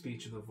glorious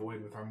speech of the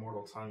void with our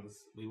mortal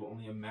tongues. We will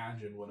only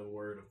imagine what a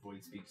word of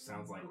void speech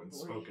sounds like when boy.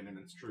 spoken in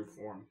its true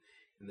form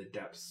in the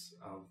depths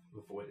of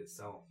the void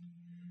itself.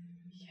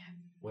 Yeah.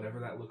 Whatever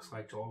that looks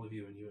like to all of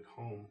you and you at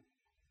home,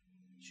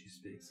 she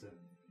speaks it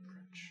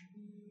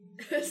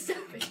French.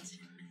 Stop it.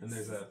 And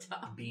there's a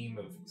Stop. beam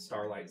of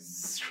starlight.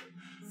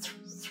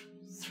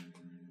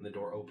 And the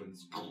door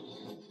opens.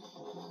 Oh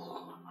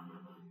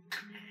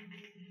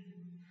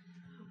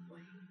boy.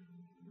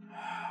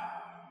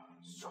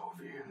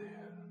 Sophia,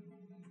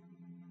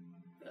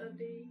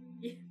 Buddy.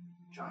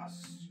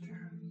 Justice,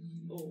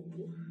 Oh.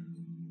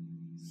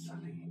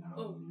 Selena,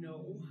 Oh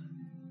no.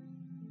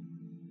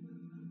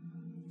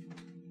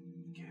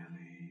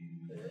 Gilly,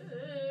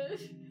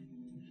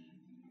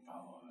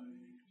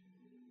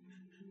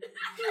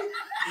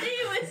 He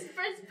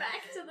whispers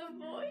back to the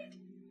void.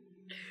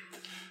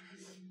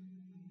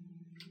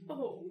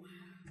 Oh.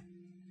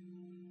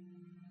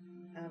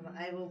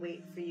 I will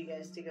wait for you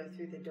guys to go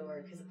through the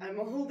door because I'm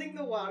holding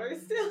the water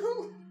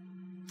still.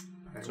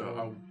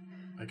 So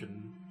I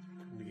can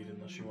lead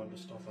unless you want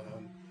to stealth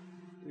ahead.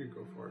 You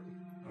go for it.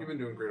 You've been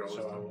doing great all this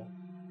So I time. will.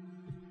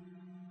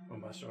 With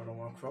my sword and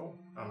walk forward.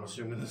 I'm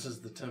assuming this is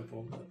the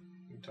temple that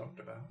we talked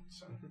about.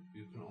 So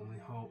you can only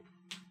hope.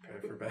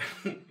 prepare for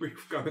battle.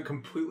 We've gone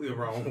completely the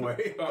wrong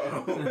way.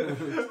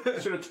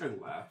 Should have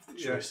turned left.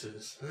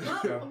 Choices.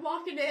 Oh, I'm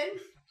walking in.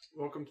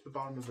 Welcome to the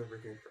bottom of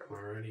every game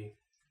forever. Alrighty.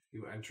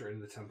 You enter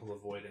into the Temple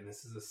of Void, and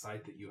this is a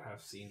site that you have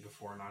seen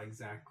before, not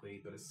exactly,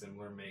 but a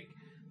similar make.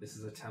 This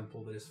is a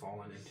temple that has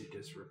fallen into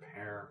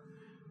disrepair.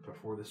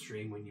 Before the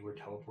stream, when you were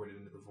teleported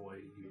into the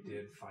Void, you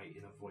did fight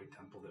in a Void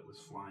temple that was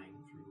flying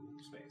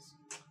through space.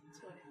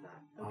 That's what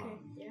I thought. Okay,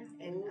 yeah.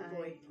 And Oh,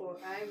 boy.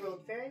 I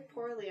rolled very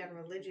poorly on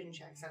religion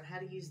checks on how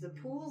to use the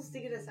pools to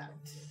get us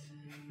out.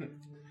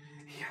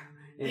 Yeah.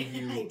 And I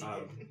you, did.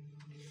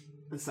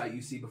 the site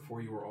you see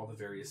before you are all the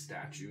various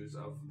statues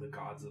of the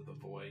gods of the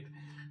Void.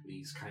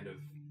 These kind of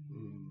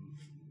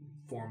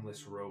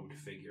formless robed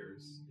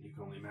figures. You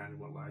can only imagine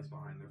what lies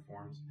behind their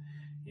forms.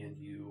 And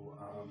you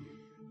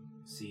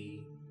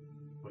see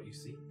what you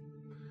see.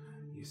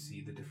 You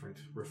see the different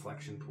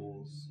reflection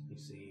pools. You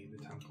see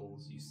the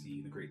temples. You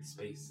see the great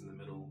space in the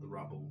middle, the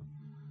rubble,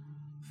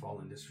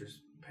 fallen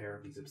disrepair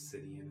of these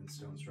obsidian and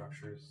stone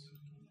structures.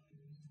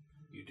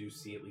 You do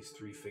see at least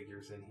 3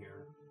 figures in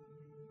here.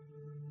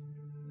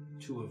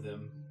 2 of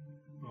them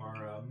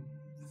are,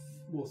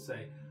 we'll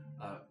say,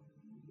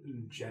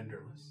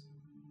 genderless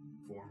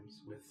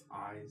forms with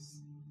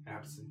eyes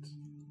absent.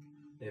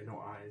 They have no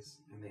eyes,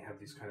 and they have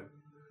these kind of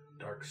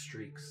dark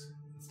streaks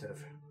instead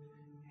of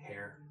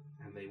hair,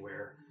 and they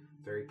wear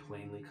very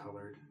plainly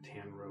colored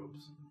tan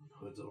robes,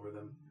 hoods over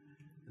them,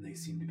 and they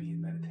seem to be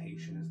in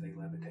meditation as they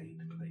levitate,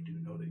 but they do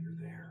know that you're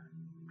there.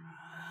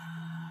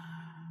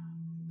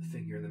 The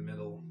figure in the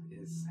middle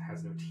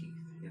has no teeth,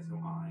 he has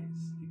no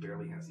eyes, he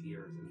barely has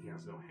ears, and he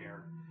has no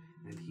hair,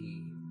 and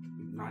he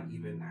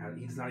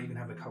does not even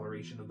have the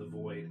coloration of the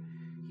void.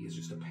 He is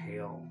just a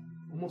pale,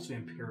 almost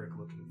vampiric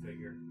looking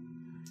figure.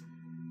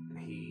 And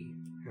he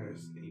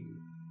has a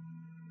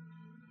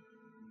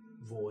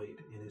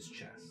void in his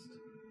chest.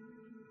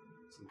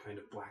 Some kind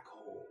of black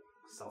hole,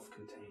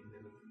 self-contained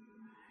in him.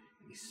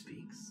 And he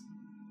speaks.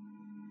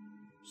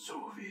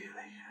 Sophia.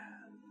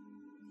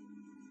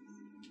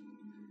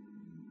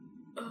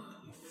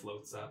 He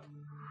floats up.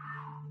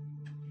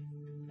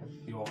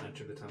 You all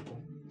enter the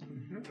temple.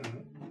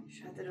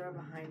 Shut the door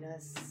behind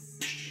us.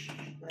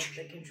 Let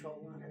the control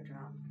water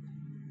drop.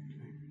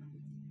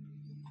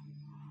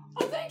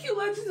 Oh, thank you,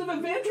 Legends of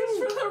Adventures,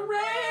 for the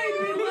raid!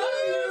 We love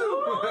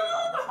you!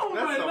 Oh,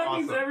 That's my so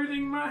Lucky's awesome.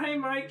 everything. Hey,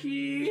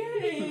 Mikey.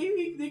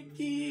 Hey,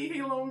 Nikki.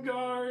 Hey, Lone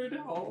Guard.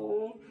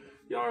 Oh,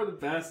 y'all are the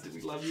best.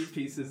 We love you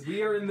pieces.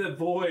 We are in the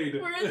void.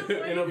 We're in the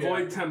void. In a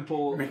void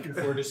temple. Making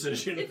 4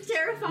 decisions. It's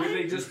Where terrifying.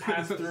 they just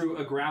passed through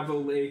a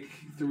gravel lake,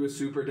 through a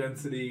super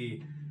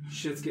density.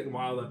 Shit's getting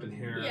wild up in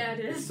here. Yeah, it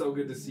is. It's so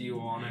good to see you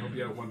all, and I hope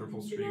you had a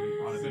wonderful stream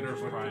on Adventure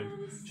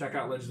Prime. Check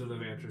out Legends of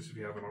Adventures if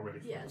you haven't already.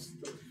 Yes.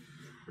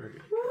 Very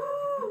good.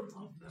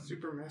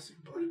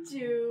 Supermassive black. We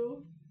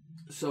do.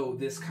 So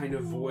this kind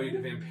of void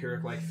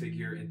vampiric-like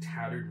figure in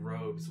tattered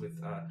robes with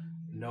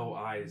no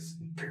eyes,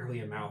 barely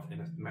a mouth,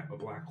 and a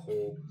black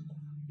hole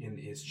in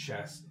his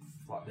chest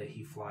that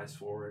he flies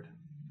forward.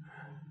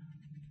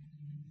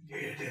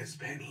 It has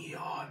been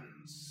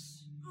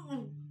eons,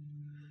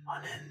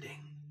 unending.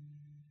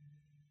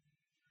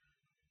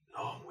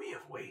 Long we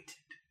have waited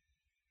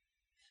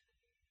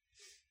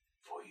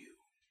for you.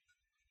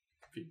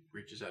 If he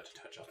reaches out to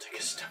touch, I'll take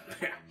a step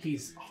back.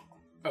 He's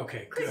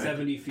Okay, good.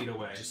 70 feet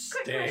away. Just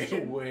Quick stay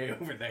question. way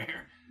over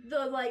there.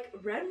 The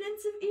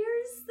remnants of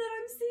ears that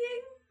I'm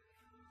seeing,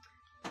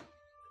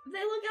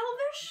 they look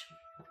elvish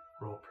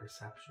Roll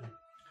perception.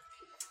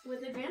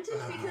 with advantage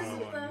because of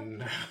the.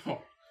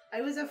 No. I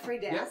was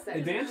afraid to ask that.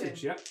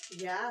 Advantage, yep.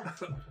 Yeah.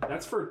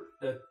 That's for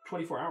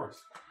 24 hours,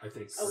 I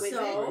think. Oh, is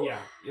So- it? Yeah,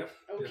 yep.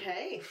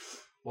 Okay.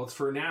 Well, it's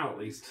for now, at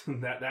least.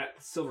 that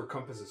silver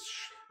compass is...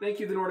 Thank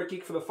you, the Nordic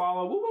Geek, for the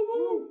follow. Woo,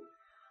 woo,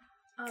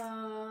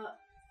 woo.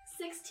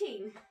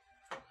 16.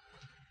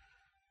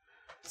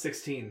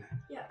 16.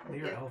 Yeah.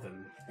 You're Yep.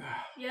 Elven.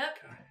 Yep.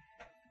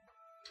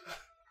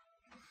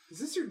 Is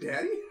this your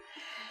daddy?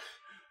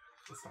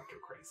 Let's not go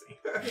crazy.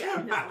 Yeah.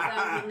 No,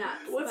 that would be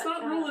nuts. Let's but,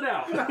 not rule it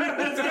out. Am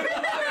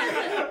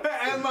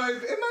I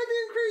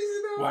being crazy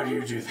now? Why do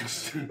you do this?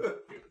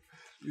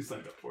 You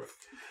signed up for it.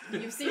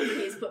 You've seen what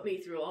he's put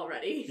me through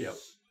already. Yep.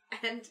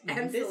 And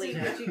This is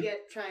Selena. what you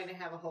get trying to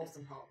have a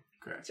wholesome home.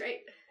 Correct. That's right.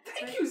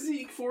 Thank you,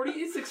 Zeke.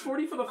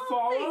 640 for the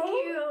follow. Thank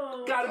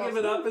you. Gotta give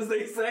it up, as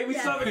they say. We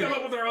still haven't come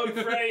up with our own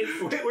phrase.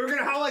 We're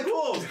gonna howl like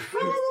wolves.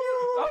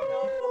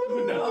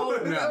 Oh, no.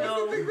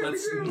 No.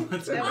 Let's That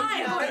was I not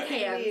hold an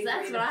hands. agreed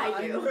That's what I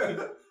upon.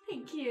 do.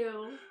 Thank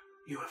you.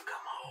 You have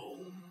come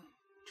home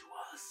to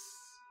us.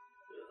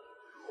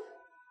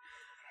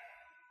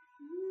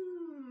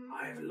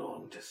 I've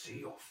longed to see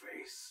your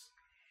face.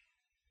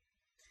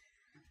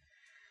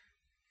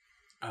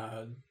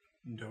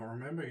 Don't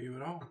remember you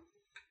at all.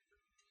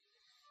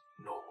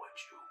 Nor would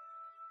you.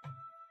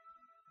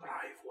 But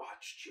I've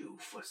watched you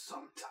for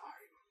some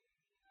time.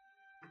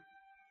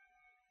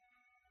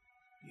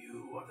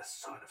 You are the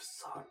son of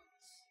sons,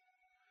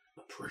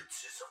 the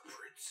princes of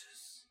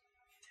princes.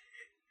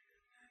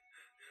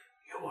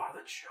 You are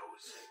the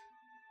chosen.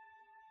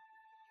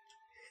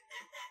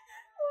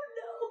 Oh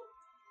no.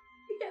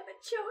 We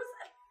haven't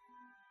chosen.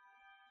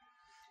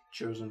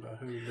 Chosen by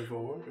who? The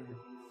Void? Or...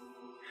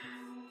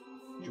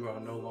 You are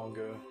no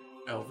longer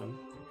Elven,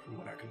 from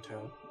what I can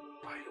tell.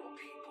 By your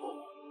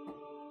people.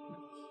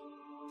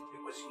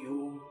 It was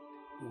you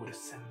who would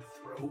ascend the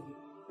throne.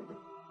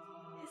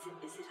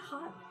 Is it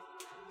hot?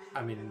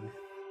 I mean,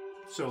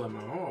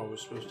 Solimar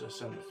was supposed to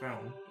ascend the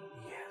throne.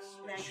 Yes,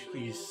 Actually,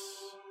 He's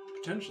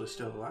potentially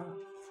still alive,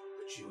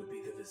 but you would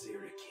be the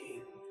Vizira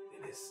king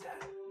in his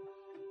stead.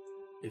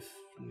 if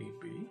need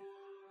be.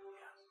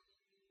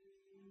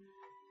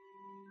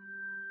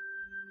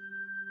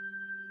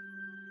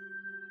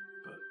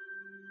 But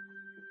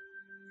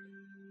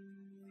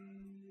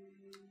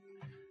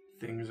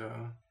things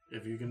are,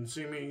 if you can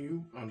see me,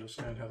 you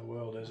understand how the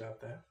world is out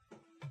there.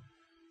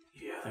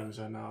 Yeah. Things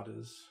are not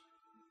as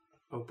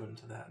open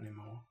to that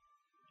anymore.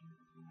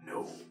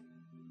 No.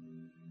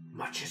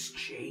 Much has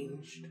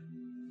changed.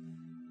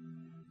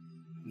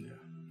 Yeah.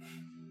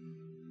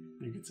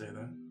 You could say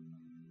that.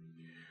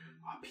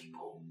 Our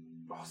people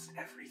lost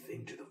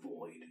everything to the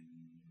void.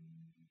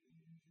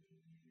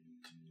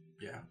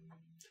 Yeah.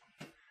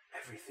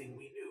 Everything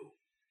we knew.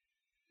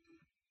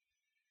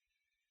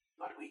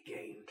 But we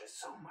gained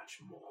so much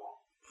more.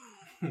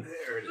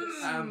 There it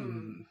is.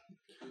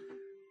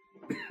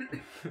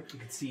 You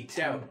can see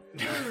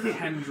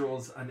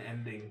tendrils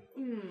unending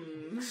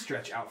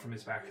stretch out from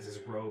his back as his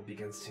robe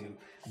begins to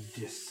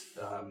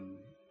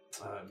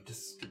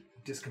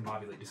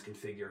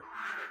disconfigure.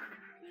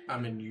 I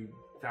mean, you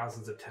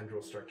Thousands of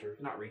tendrils start to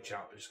not reach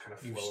out, but just kind of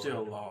flow. you've still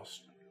around him.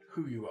 lost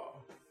who you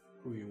are,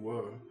 who you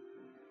were.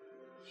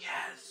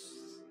 Yes.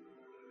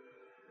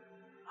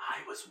 I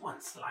was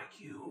once like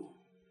you,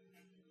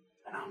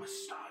 an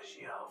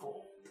Anastasia of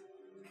old.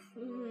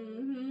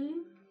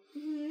 And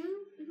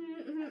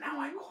now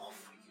I call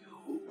for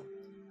you.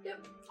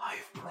 Yep. I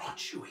have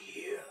brought you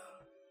here.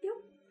 Yep.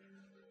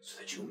 So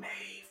that you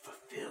may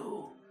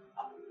fulfill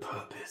a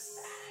purpose.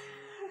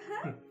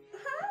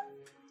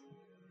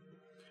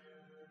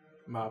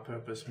 My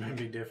purpose may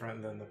be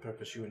different than the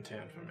purpose you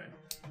intend for me.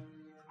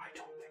 I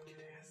don't think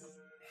it is.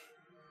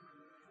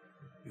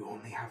 You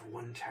only have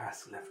one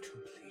task left to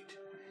complete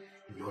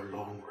in your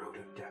long road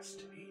of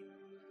destiny.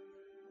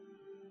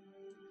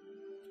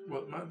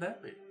 What might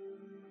that be?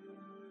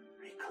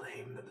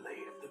 Reclaim the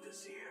blade of the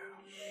Vizier.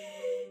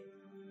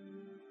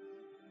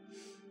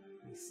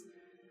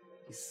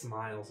 He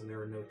smiles, and there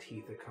are no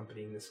teeth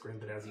accompanying this grin,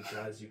 but as he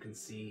does, you can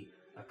see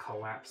a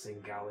collapsing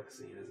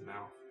galaxy in his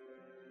mouth.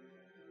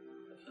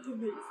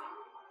 Amazing.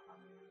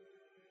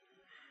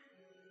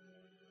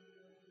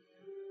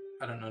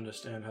 I don't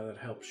understand how that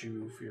helps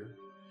you if you're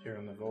here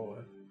in the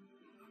void.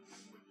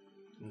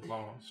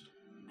 Lost.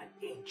 An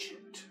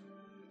ancient,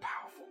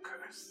 powerful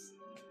curse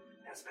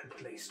has been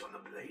placed on the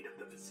blade of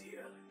the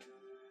Vizier.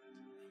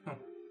 Huh.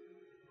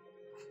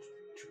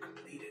 To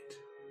complete it,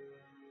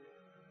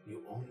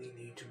 you only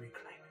need to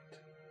reclaim it.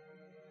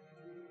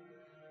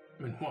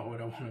 I mean, why would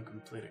I want to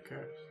complete a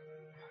curse?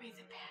 Are we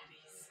the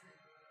baddies?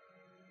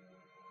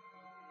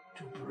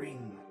 To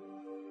bring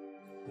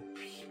the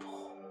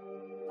people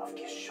of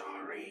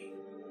Gishari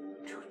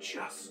to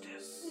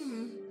justice.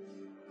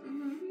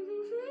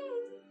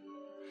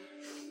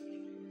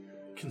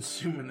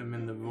 Consuming them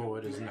in the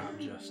void is not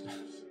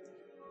justice.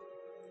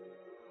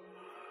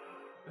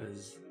 It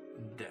is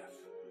death.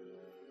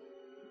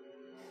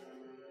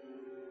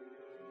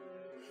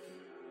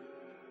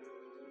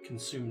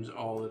 Consumes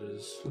all that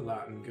is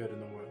light and good in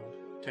the world.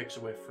 Takes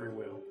away free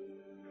will.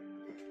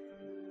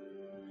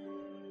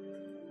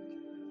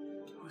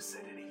 Who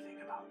said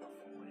anything about the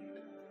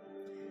void?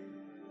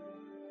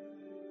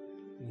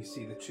 And you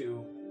see the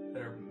two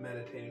that are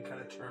meditating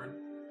kind of turn.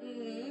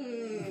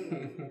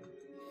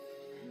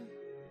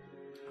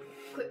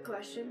 Quick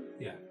question.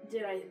 Yeah.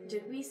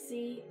 Did we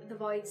see the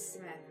Void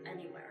Smith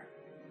anywhere?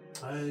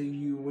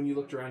 When you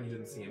looked around, you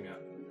didn't see him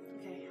yet.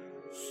 Okay.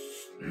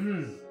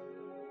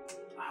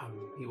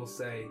 He will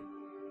say,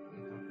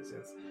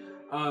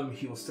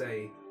 he will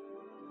say,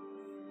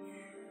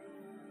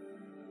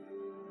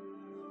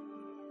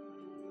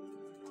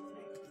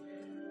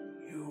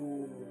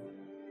 you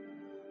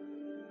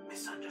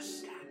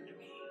misunderstand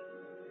me.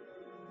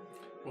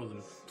 Well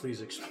then,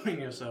 please explain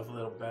yourself a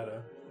little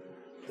better.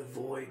 The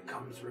void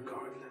comes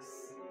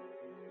regardless.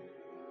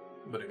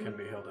 But it can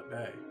be held at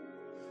bay.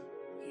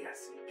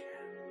 Yes, it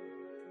can.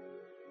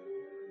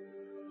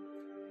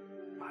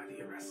 By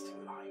the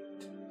arresting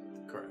light.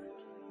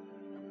 Correct.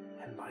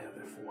 And by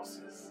other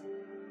forces.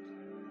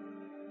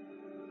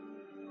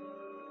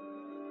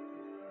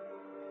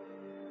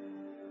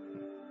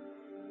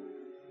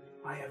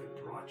 I haven't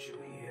brought you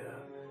here.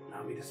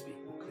 Allow me to speak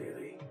more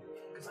clearly,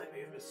 because I may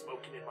have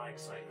misspoken in my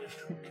excitement.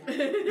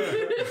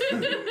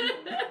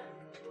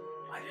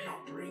 I did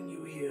not bring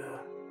you here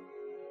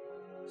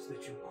so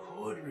that you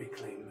could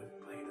reclaim the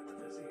blade of the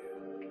Vizier.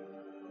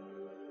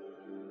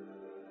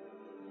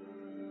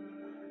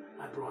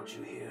 I brought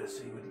you here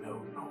so you would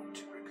know not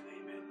to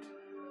reclaim it,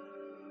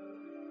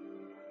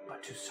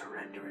 but to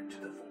surrender it to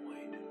the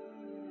void.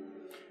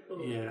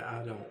 Yeah,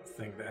 I don't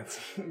think that's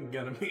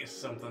gonna be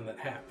something that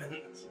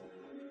happens.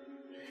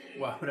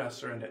 Why would I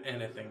surrender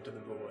anything to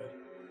the void?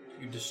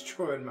 You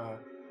destroyed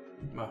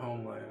my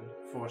homeland,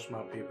 forced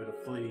my people to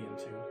flee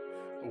into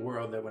a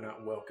world that we're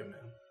not welcome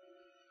in.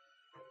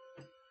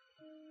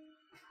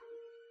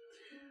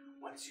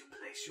 Once you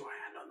place your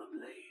hand on the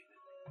blade,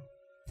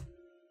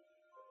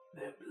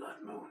 their blood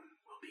moon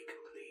will be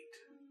complete.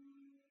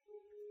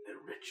 Their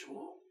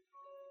ritual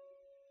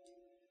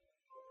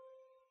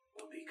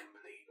will be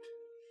complete.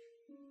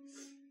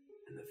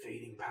 And the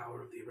fading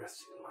power of the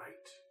arresting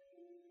light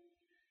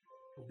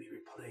will be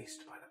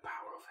replaced by the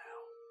power of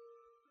hell.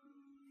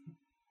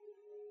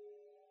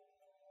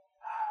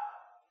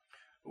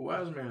 A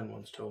wise man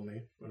once told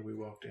me when we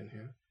walked in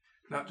here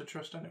not to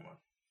trust anyone.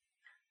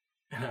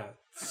 And I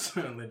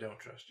certainly don't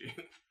trust you.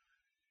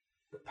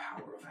 The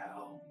power of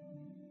hell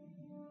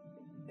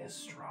is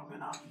strong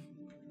enough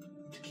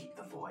to keep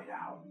the void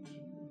out.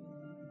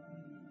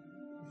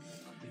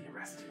 The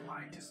arresting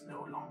light is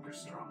no longer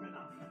strong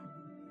enough.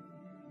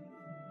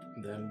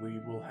 Then we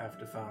will have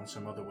to find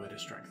some other way to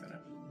strengthen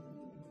it.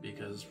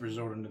 Because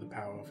resorting to the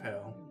power of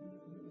hell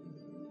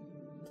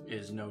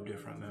is no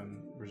different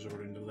than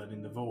resorting to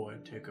letting the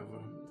void take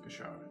over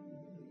Gishari.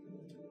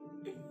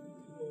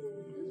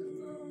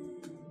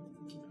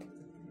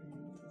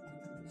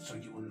 So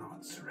you will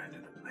not surrender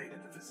the blade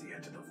of the Vizier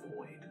to the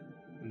void?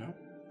 No.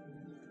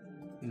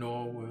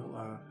 Nor will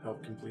I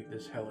help complete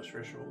this hellish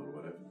ritual or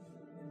whatever.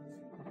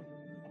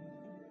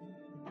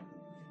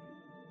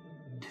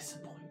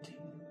 Disappointing.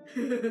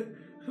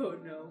 Oh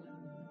no.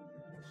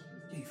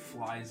 He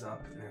flies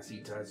up, and as he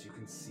does, you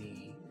can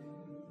see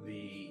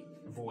the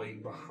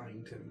void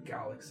behind him,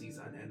 galaxies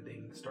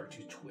unending, start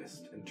to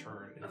twist and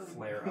turn and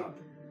flare up.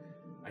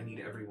 I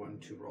need everyone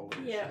to roll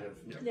initiative.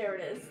 Yeah, there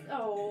it is.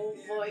 Oh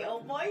boy,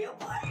 oh boy, oh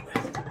boy.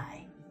 Where did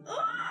I?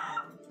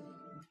 Ah!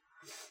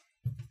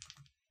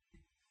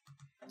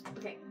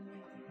 Okay.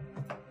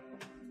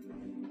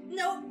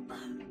 Nope.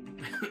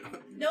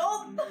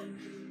 Nope.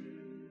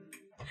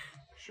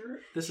 Sure.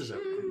 This is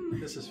okay.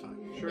 This is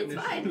fine. Sure, It's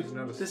fine.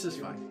 This is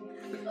fine.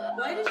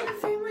 Why does your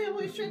family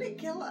always try to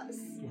kill us?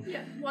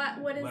 Yeah.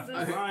 What is Left this?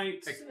 and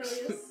right.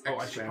 Sibelius? Oh,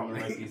 I should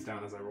probably write these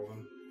down as I roll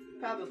them.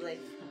 Probably.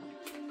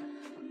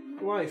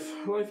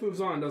 Life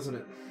moves on, doesn't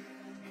it?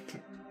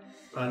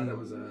 That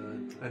was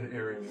an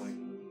area like.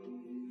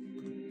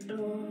 Oh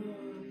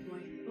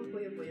boy. Oh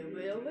boy, oh boy, oh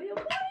boy, oh boy, oh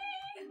boy.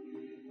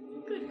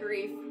 Good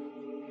grief.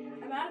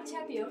 I'm out of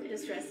tapioca to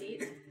stress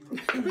eat.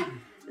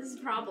 This is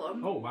a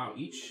problem. Oh wow,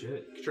 eat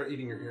shit. Try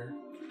eating your ear.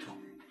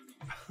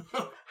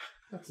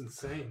 That's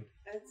insane.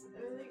 That's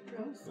really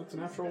gross. That's a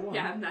natural one.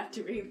 Yeah, I'm not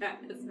doing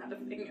that. It's not a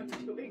thing I'm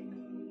doing.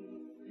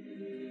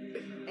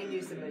 I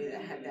knew somebody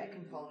that had that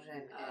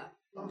compulsion.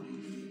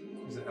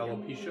 Is it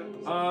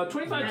alopecia?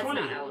 25, That's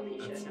 20. not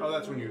alopecia. No. Oh,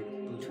 that's when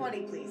you.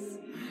 20, please.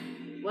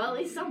 Well, at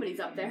least somebody's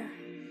up there.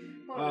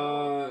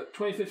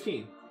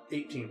 2015.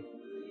 18.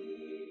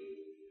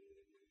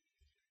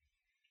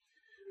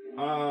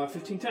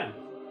 1510.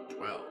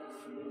 12.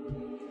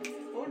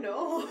 Oh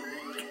no.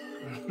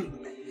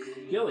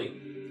 Gilly.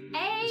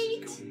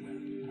 8.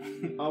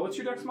 What's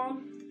your dex mod?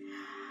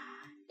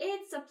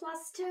 It's a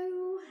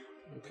 +2.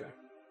 Okay.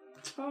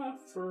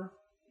 For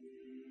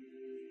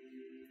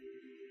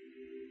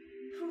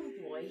Oh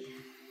boy.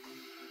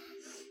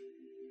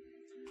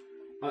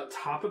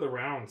 top of the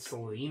round,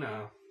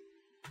 Selena.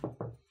 1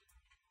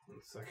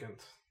 second.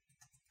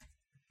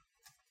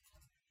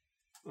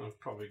 Oh,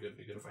 probably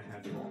be good if I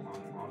had you all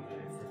on the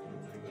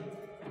freaking thing.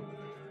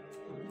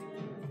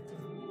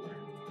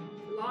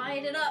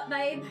 Line it up,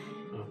 babe.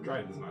 Oh,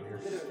 Dryden's not here.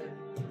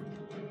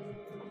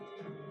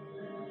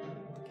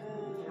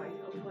 Oh boy,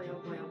 oh boy, oh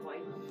boy, oh boy.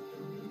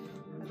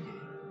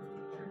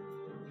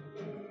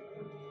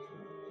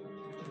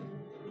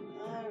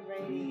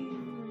 Alrighty.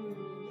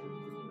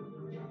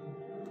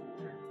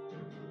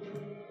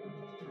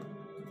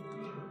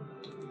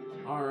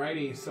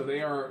 Alrighty, so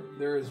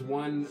there is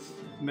one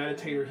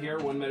meditator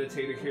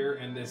here,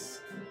 and this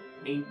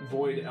ain't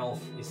void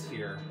elf is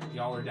here.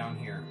 Y'all are down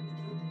here.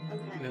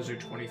 Okay. Those are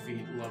 20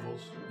 feet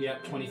levels.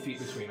 Yep, 20 feet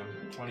between them.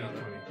 20 and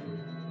 20.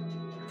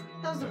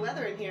 How's the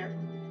weather in here?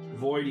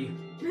 Voidy.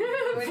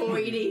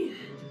 Voidy.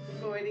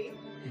 40.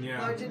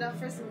 Yeah. Large enough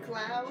for some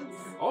clouds?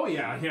 Oh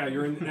yeah,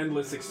 you're in an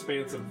endless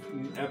expanse of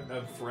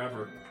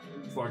forever.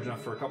 It's large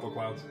enough for a couple of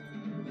clouds.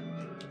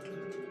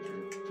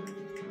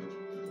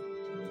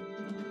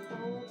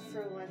 Hold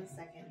for 1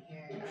 second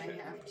here. I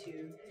have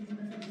to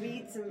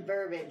read some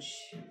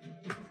verbiage.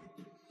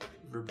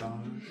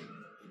 Verbage.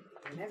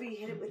 Whenever you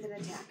hit it with an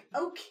attack.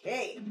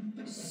 Okay,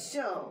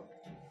 so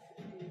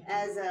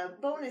as a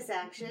bonus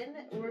action,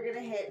 we're gonna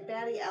hit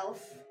Batty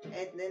Elf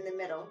in the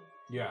middle.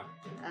 Yeah,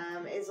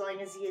 As long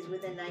as he is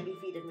within 90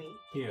 feet of me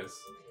he is.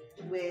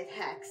 with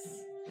Hex.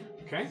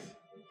 Okay.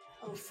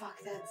 Oh fuck,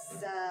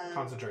 that's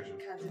Concentration.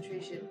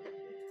 concentration.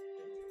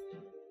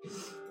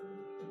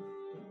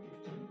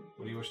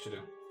 What do you wish to do?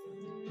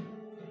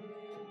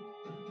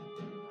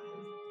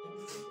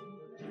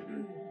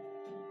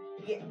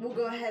 Yeah, we'll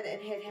go ahead and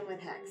hit him with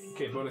Hex.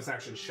 Okay, bonus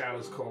action,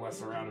 shadows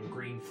coalesce around him,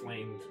 green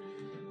flamed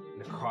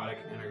necrotic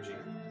energy.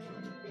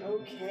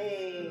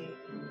 Okay.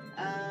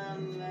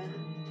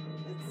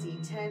 Let's see,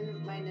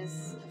 10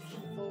 minus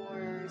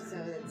 4, so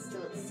that's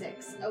still at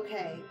 6.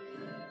 Okay.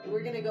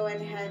 We're gonna go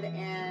ahead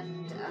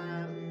and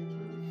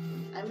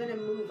I'm gonna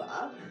move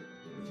up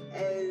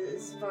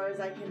as far as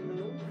I can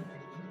move.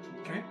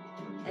 Okay.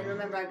 And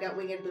remember, I've got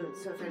winged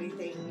boots, so if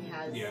anything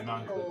has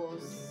not good.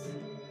 holes.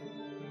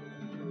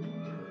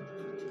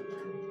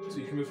 So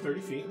you can move 30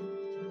 feet.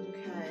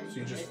 Okay. So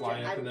you just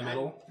fly up in the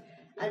middle.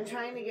 I'm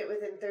trying to get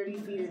within 30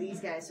 feet of these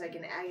guys so I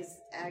can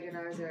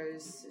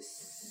Agonar's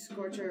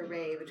Scorcher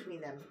Ray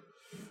between them.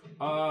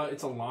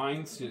 It's a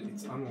line, so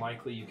it's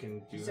unlikely you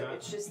can do So that.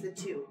 it's just the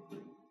two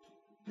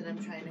that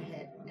I'm trying to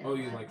hit. Oh,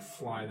 you like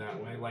fly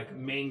that way, like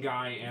main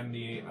guy and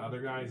the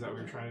other guy. Is that what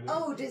you're trying to do?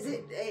 Oh, does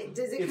it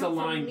It's come a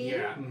line, from me?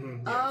 yeah.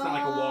 Mm-hmm. Yeah, it's not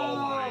like a wall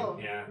line. Oh.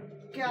 Yeah.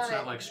 Got It's it.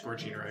 not like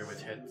Scorching Ray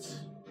with hits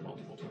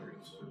multiple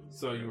targets.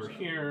 So you were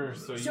here.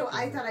 So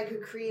I thought I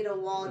could create a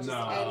wall just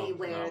No,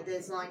 anywhere no.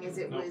 as long as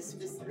it Nope. was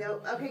just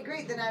no. Okay,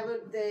 great. Then I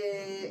would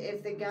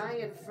if the guy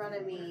in front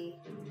of me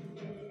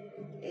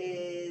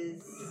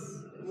is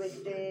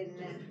within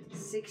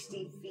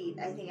 60 feet,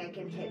 I think I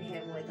can hit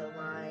him with a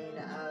line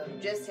of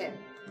just him,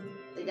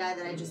 the guy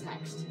that I just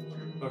hexed.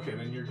 Okay,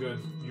 then you're good.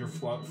 You're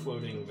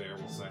floating there.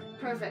 We'll say.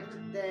 Perfect.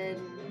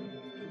 Then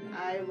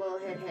I will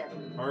hit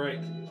him. All right,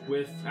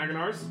 with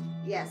Agonars.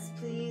 Yes,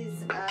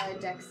 please.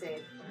 Dex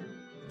save.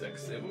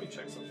 Dex save. Let me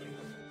check something.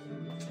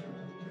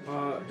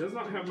 Does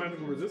not have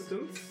magical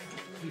resistance.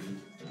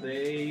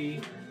 They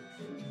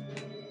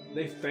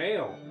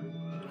fail.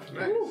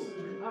 Nice.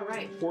 All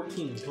right.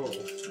 14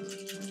 total.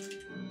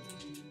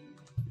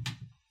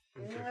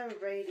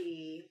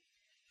 Alrighty.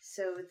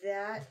 So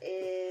that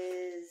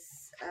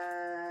is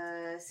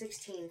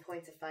 16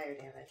 points of fire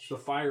damage. The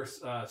fire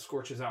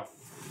scorches out.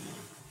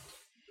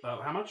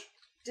 How much?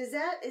 Is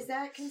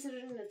that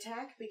considered an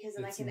attack? Because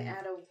then It's I can n-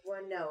 add a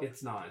 1. No.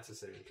 It's not. It's a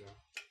saving throw.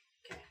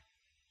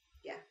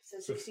 Yeah. So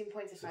 16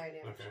 points of fire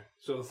damage. Okay.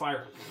 So the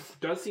fire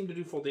does seem to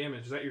do full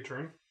damage. Is that your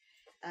turn?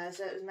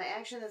 So it was my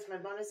action. That's my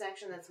bonus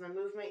action. That's my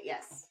movement.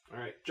 Yes. All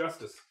right,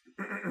 Justice.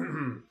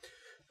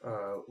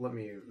 Let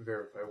me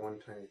verify one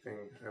tiny thing.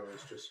 I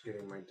was just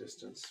getting my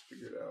distance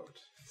figured out.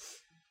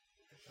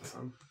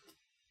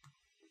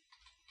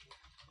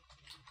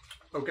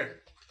 Okay.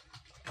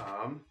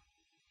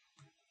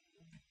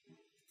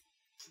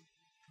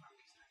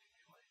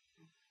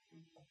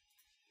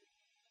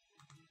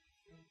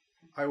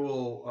 I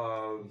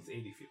will. He's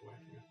 80 feet away.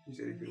 Yeah. He's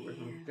 80 feet away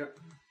from me. Yep.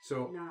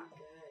 So Not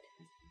good.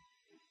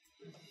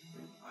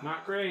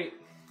 Not great.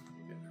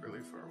 Yeah, really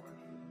far away.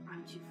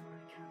 I'm too far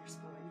to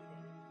counterspell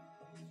anything.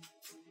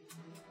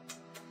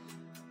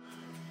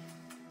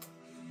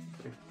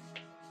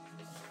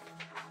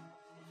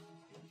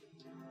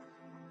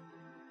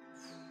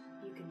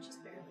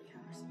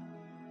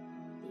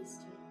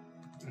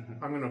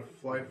 I'm gonna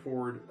fly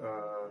forward.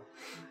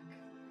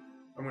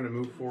 I'm gonna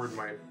move forward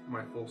my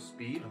full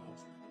speed.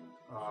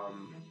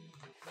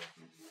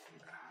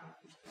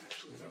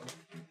 Actually, no.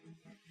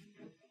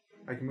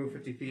 I can move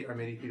 50 feet. I'm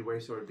 80 feet away,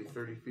 so it'd be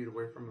 30 feet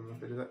away from him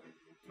if I do that.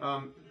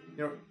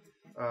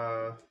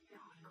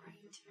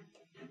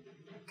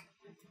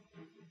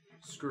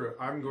 Screw it.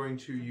 I'm going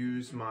to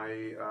use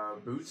my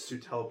boots to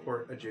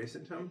teleport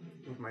adjacent to him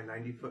with my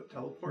 90-foot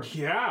teleport.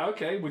 Yeah,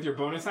 okay. With your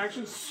bonus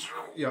actions?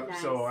 Yep,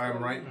 Nice. so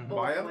I'm right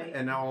by him, boy.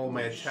 and now all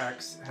my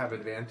attacks have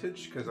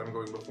advantage because I'm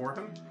going before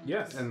him,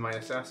 Yes. and my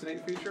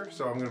assassinate feature,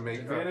 so I'm going to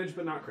make... Advantage,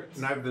 but not crits.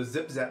 and I have the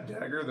Zip Zap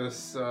Dagger,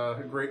 this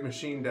great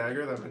machine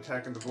dagger that I'm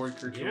attacking the Void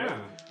Creature Yeah.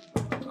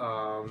 with.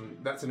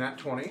 That's a nat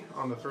 20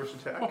 on the first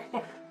attack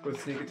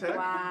with sneak attack.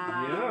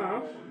 Wow. Yeah.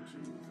 1, 2,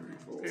 3,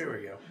 4. There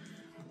we go.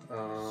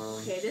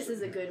 Okay, this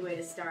is a good way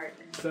to start.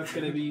 So that's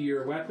going to be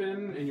your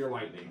weapon and your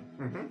lightning.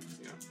 Mm-hmm.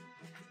 Yeah.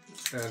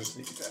 And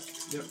sneak attack.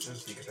 Yep, and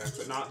sneak attack,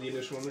 but not the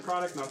additional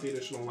necrotic, not the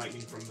additional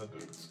lightning from the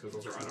boots, because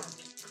those are unarmed.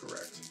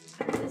 Correct.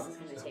 This is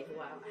going to take a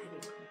while.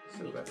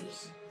 So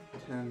that's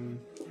 10.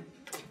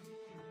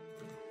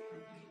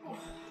 Oh.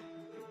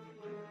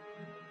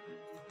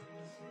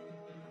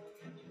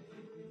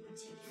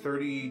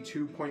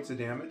 32 points of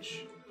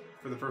damage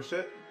for the first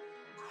hit.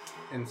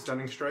 And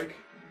stunning strike.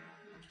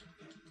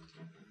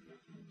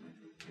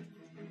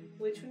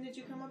 Which one did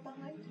you come up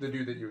behind? The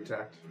dude that you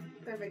attacked.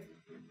 Perfect.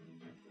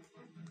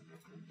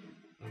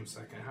 1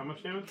 second. How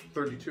much damage?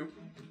 32.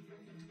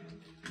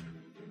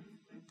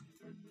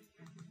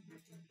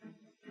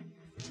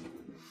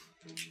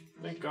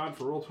 Thank God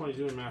for Roll20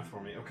 doing math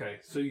for me. Okay,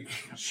 so you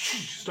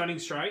stunning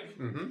strike.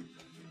 Mm-hmm.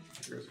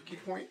 Here's a key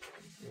point.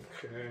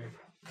 Okay.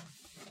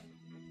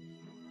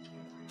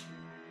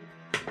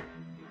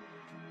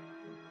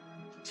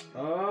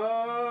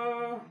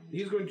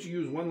 He's going to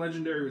use 1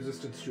 legendary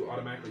resistance to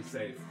automatically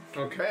save.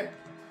 Okay.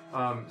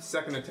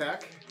 Second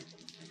attack.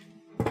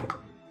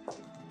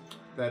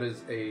 That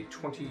is a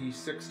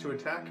 26 to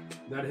attack.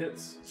 That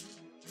hits.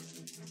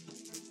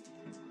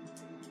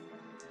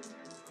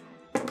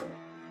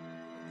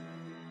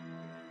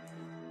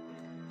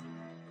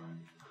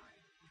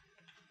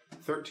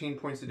 $13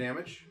 points of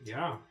damage.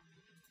 Yeah.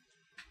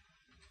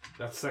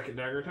 That's second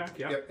dagger attack.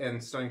 Yeah. Yep,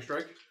 and stunning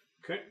strike.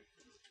 Okay.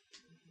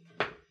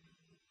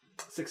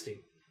 16.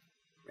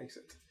 Makes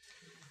it.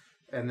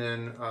 And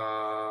then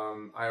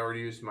I already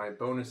used my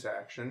bonus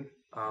action,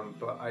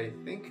 but I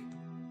think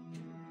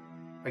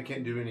I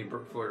can't do any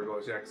flurry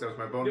blows. Yeah, because that was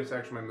my bonus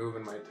action, my move,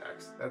 and my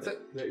attacks. That's it.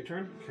 Is that your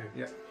turn? Okay.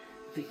 Yeah.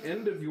 At the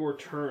end of your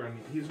turn,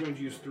 he's going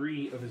to use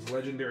 3 of his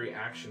legendary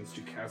actions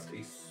to cast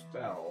a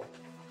spell.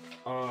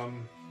 I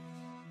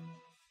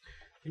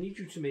need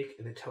you to make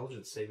an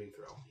intelligence saving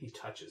throw. He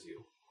touches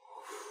you.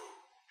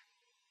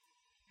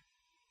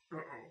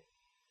 Uh-oh.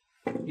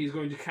 He's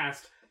going to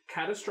cast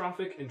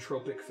Catastrophic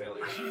Entropic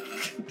Failure.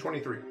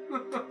 23.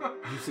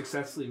 You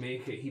successfully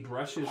make it. He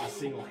brushes a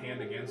single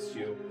hand against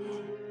you,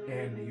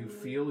 and you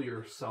feel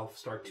yourself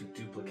start to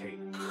duplicate.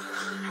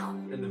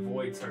 And the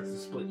void starts to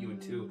split you in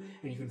two,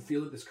 and you can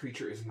feel that this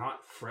creature is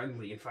not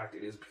friendly. In fact,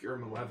 it is pure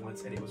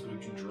malevolence, and it was going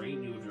to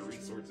drain you of your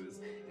resources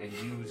and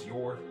use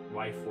your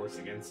life force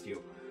against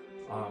you.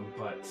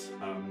 But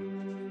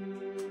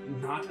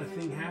not a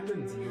thing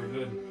happens, and you're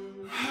good.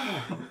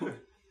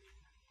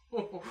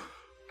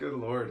 Good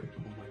lord.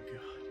 Oh my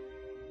god.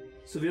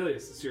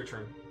 Sevelius, it's your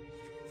turn.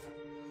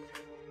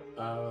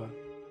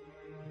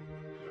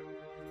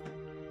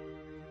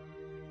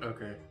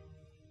 Okay.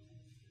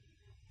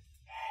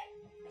 How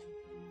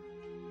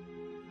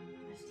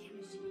much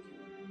damage did you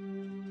do?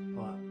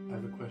 Well, I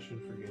have a question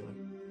for Gilly.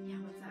 Yeah,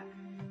 what's that?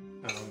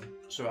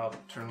 So I'll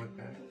turn it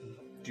back.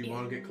 Do you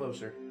want to get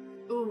closer?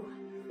 Ooh.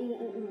 Ooh,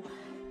 ooh, ooh.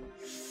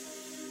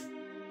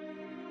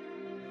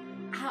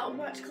 How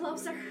much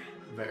closer?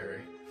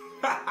 Very.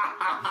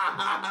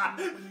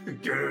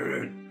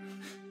 Good.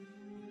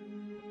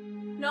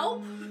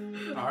 Nope.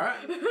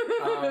 Alright.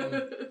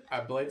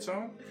 I Blade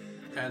Song,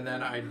 and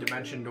then I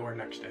Dimension Door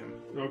next to him.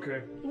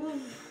 Okay.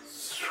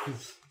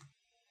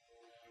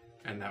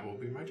 And that will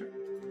be my turn.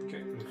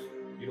 Okay.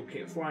 You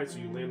can't fly, so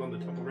you land on the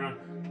top of the ground.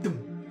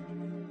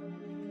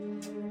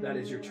 That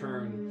is your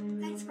turn.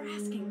 Thanks for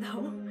asking,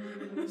 though.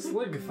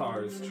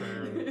 Sligthar's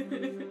turn.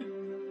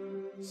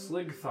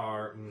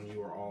 Sligthar,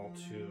 you are all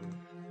two.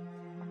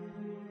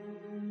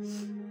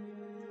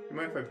 You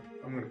mind if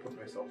I'm going to put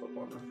myself up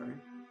on that thing?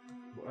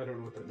 Well, I don't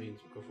know what that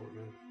means. Go for it,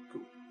 man.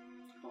 Cool.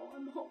 Oh,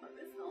 I'm all by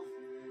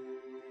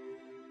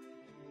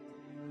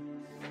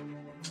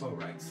myself.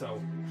 Alright, so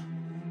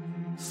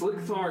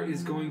Sligthar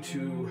is going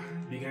to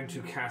begin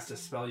to cast a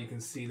spell. You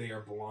can see they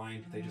are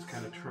blind. They just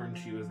kind of turn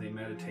to you as they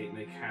meditate, and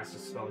they cast a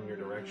spell in your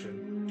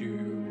direction.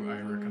 Do I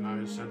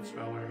recognize said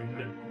spell or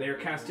anything? They are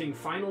casting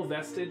Final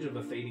Vestige of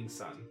a Fading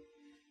Sun.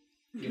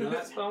 You know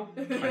that spell?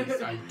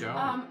 I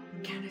don't.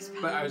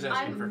 Counterspell. But I was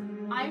asking for...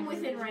 I'm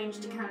within range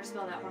to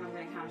counterspell that one. I'm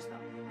going to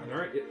counterspell.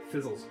 Alright, it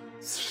fizzles.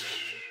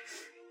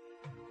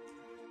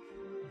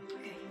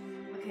 Okay.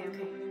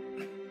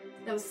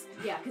 That was,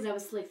 yeah, because I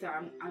was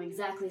Sligthar. I'm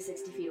exactly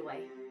 60 feet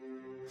away.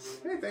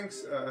 Hey,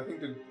 thanks. I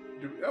think the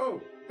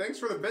Oh, thanks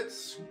for the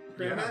bits,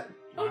 Granite.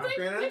 Oh,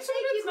 Granite. Thank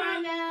you,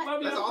 Granite.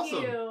 Love you. That's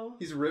awesome. You.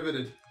 He's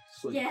riveted.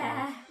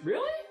 Yeah.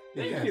 Really?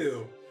 Thank Yes.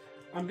 you.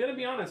 I'm gonna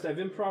be honest. I've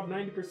improv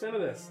 90%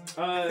 of this.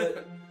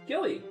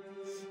 Gilly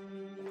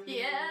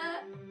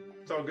Yeah.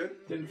 It's all good.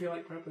 didn't feel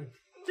like prepping.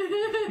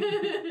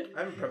 I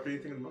haven't prepped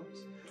anything in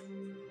months.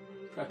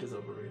 Prep is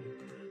overrated.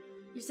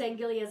 You're saying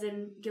Gilly as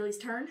in Gilly's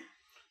turn?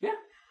 Yeah.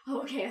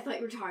 Oh, okay, I thought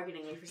you were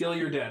targeting me for Gilly,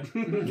 you're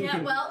something. dead.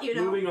 Yeah, well, you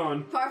know. Moving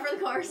on. Par for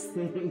the course.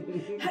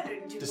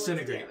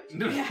 Disintegrate.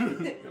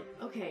 Yeah.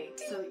 Okay,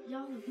 so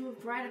y'all have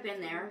moved right up in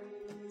there.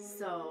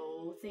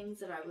 So, things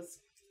that I was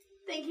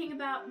thinking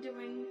about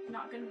doing,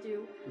 not gonna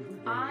do.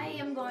 I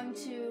am going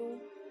to,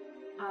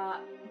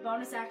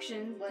 bonus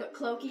action, put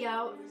Clokey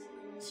out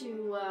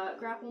to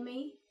grapple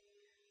me,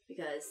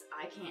 because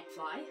I can't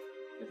fly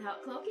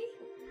without Clokey.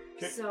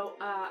 Okay. So,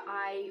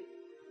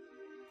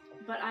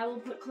 but I will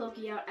put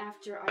Clokey out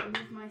after I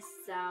move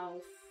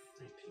myself.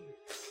 19.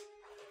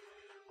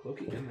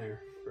 Clokey in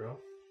there, bro.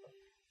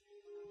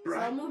 So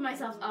I'll move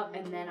myself up,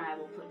 and then I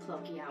will put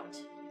Clokey out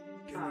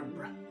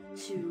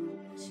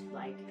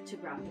to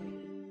grapple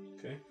me.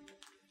 Okay.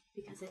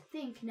 Because I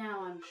think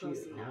now I'm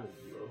close Shit. enough.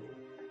 Oh,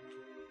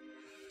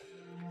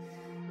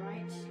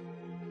 Right?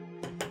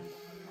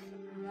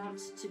 I want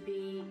to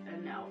be...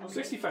 no. bro. Okay.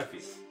 65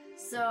 feet.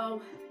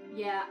 So,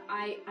 yeah,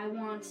 I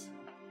want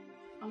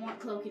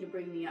Clokey to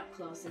bring me up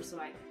closer so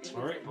I can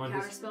All right, on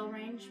his- counterspell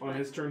range. On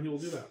his turn, he will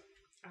do that.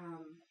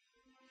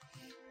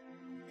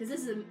 Because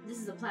this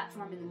is a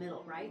platform in the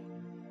middle, right?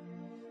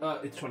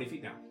 It's 20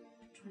 feet now.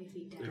 20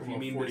 feet down. If Well, you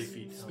mean 40 this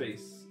feet.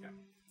 space. Yeah.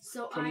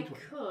 So 20, I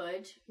 20.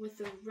 could, with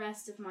the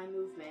rest of my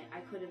movement, I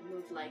could have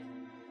moved, like,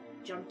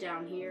 jump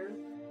down here.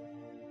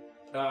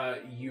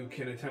 You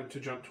can attempt to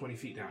jump 20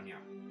 feet down, yeah.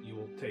 You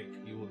will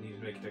need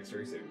to make a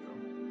dexterity saving throw.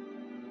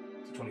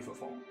 It's a 20-foot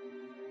fall.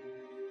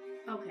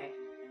 Okay.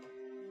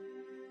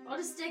 I'll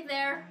just stick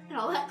there, and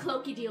I'll let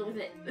Clokey deal with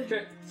it.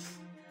 Okay.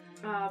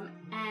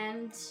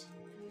 And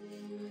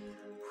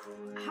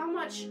how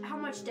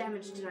much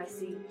damage did I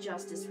see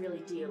Justice really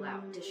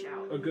dish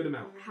out? A good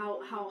amount.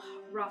 How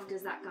rough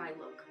does that guy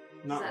look?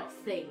 Not that rough.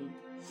 thing.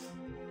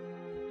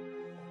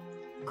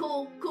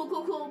 Cool.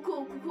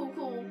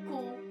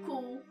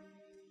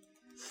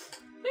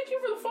 Thank you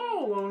for the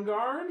follow, Lone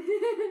Guard.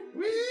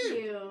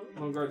 Thank you.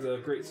 Lone Guard's a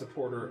great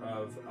supporter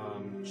of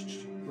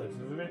Legends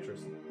of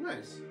Adventures.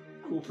 Nice.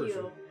 Cool Thank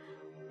person. you.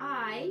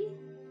 I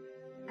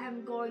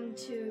am going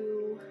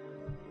to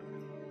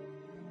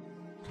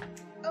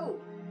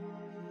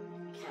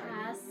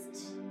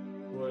cast.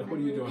 What are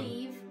you doing?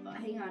 Leave.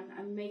 Hang on,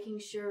 I'm making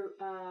sure.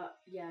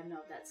 Yeah, no,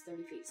 that's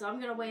 30 feet. So I'm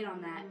gonna wait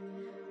on that.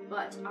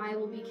 But I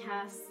will be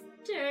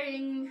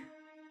casting.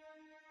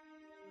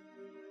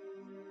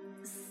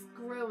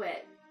 Screw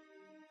it.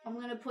 I'm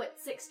gonna put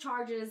 6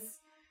 charges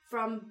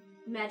from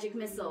Magic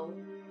Missile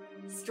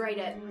straight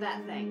at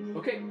that thing.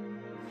 Okay.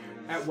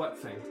 At what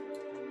thing?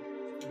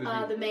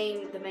 The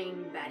main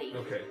baddie.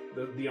 Okay.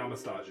 The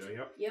Anastasia,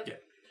 yep. Yep. Yeah.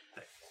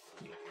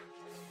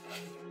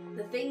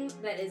 The thing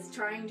that is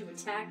trying to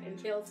attack and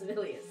kill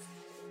civilians.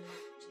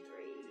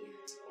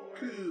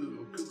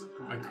 2, 3,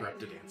 4, My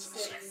corrupted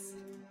ancestor. 6,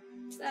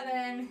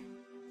 7,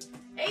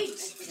 8,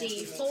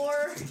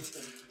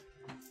 D4.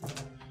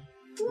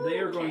 They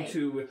are going Okay.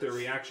 to, with their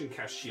reaction,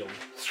 cast shield.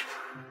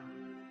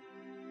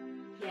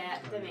 Yeah,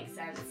 that makes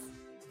sense.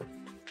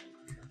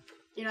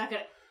 You're not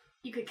gonna.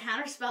 You could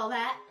counterspell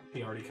that.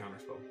 He already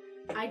counterspelled.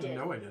 I did.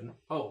 No, I didn't.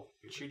 Oh,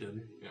 She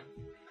did. yeah.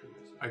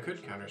 I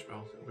could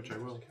counterspell, which I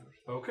will.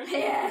 Okay.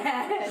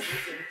 Yes.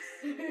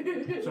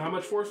 So how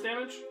much force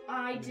damage?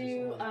 I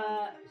do.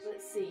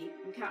 Let's see.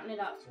 I'm counting it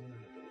up.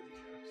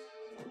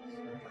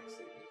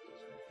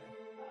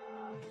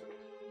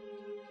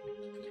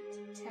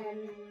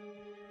 10.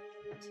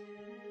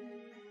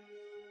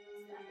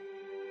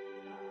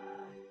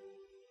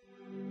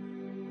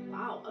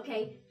 Wow.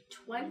 Okay.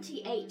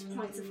 28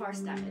 points of force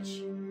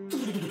damage.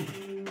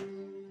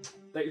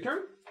 That your turn?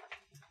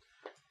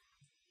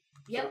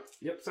 Yep.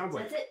 Yep, sounds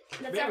like That's it.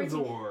 That's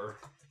everything. Vanzor.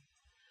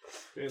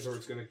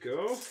 Vanzor's gonna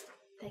go.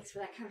 Thanks for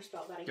that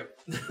counterspell, buddy. Yep.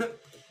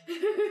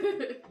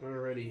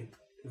 Alrighty.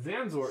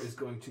 Vanzor is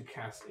going to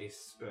cast a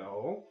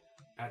spell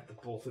at the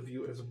both of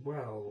you as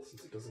well,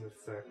 since it doesn't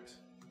affect.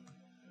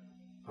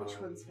 Which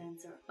one's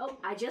Vanzor? Oh,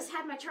 I just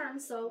had my turn,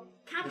 so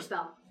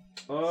counterspell.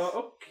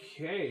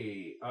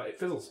 Okay. It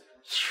fizzles.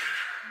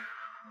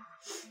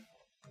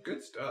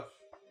 Good stuff.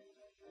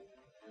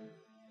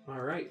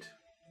 Alright.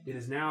 It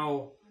is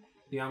now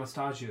the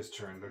Anastasia's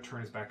turn. Their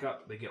turn is back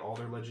up. They get all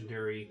their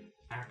legendary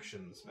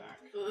actions back.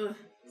 Ugh.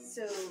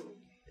 So,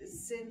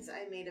 since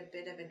I made a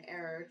bit of an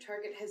error,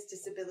 target has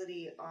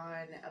disability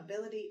on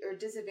ability or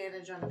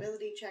disadvantage on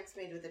ability checks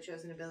made with a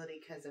chosen ability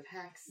because of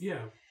hex. Yeah.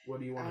 What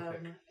do you want to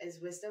pick? Is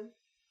wisdom.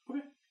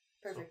 Okay.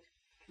 Perfect.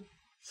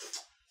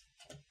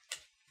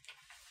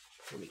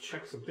 Let me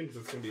check some things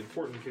that's going to be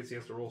important in case he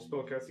has to roll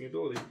spellcasting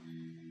ability.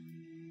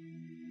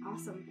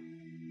 Awesome.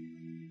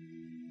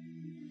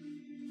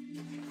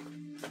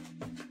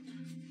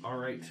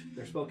 Alrighty. Alright,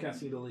 their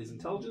spellcasting ability is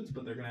intelligence,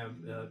 but they're going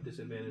to have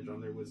disadvantage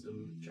on their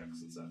wisdom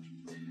checks and such.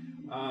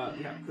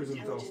 Yeah, Krisenfeld's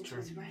Intelligence turn.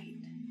 was right.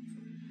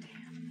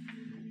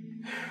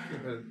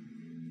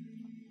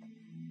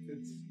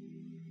 It's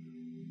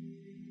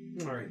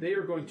Alright, they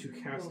are going to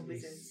cast Oh, a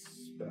wizard.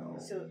 spell.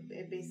 So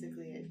it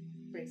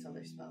breaks all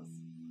their spells.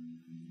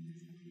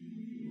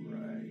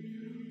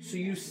 Right. So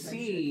you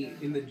see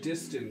in the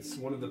distance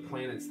one of the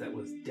planets that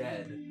was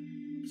dead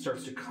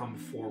starts to come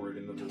forward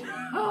in the void.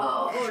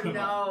 Oh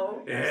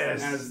no!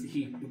 As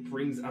he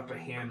brings up a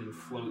hand and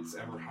floats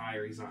ever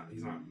higher. He's not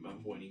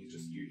avoiding. He's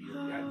just you're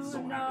it's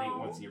all Oh, happening at no.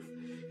 once. And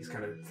he's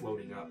kind of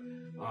floating up.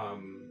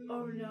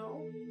 Oh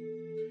no!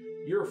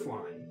 You're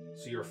flying,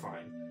 so you're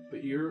fine.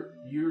 But your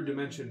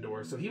dimension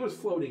door. So he was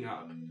floating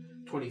up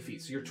 20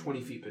 feet. So you're 20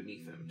 feet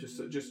beneath him.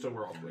 Just so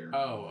we're all clear.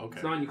 Oh, okay.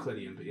 It's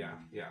non-Euclidean, but yeah.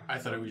 I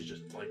thought it was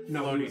just like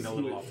No, floating he was, a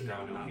little off the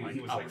ground. No, and he, not he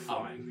was up, like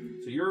flying.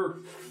 So you're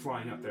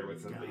flying up there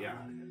with him, but yeah.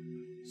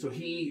 So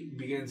he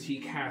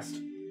cast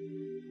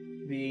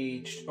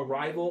the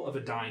arrival of a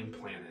dying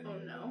planet. Oh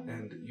no.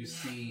 And you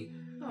see,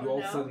 Oh you all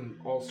of no. a sudden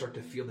all start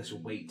to feel this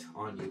weight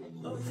on you.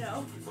 Oh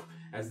no.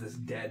 As this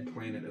dead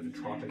planet of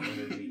entropic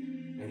energy,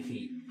 and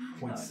he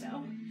points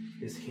Oh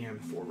his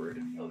hand forward.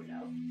 no. Oh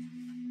no.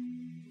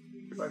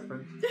 goodbye,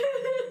 friend.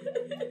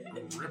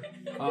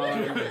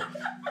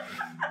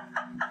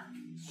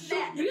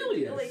 That is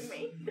Really killing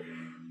me.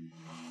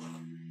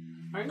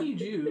 I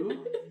need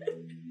you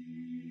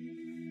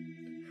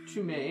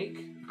to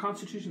make a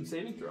Constitution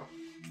saving throw.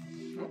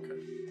 Okay.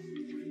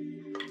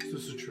 Is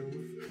this a true move?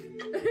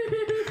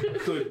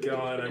 Good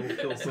God, I will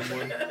kill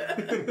someone.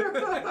 And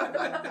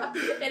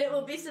it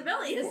will be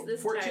Sibelius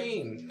this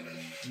 14.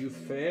 You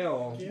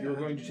fail. Yeah. You're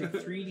going to take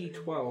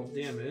 3d12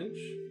 damage.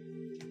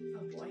 time.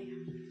 Oh boy.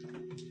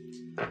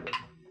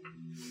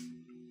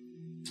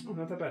 Oh,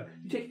 not that bad.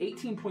 You take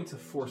 18 points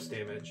of force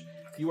damage.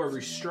 You are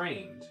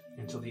restrained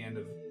until the end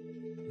of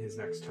his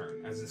next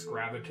turn as this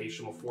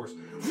gravitational force.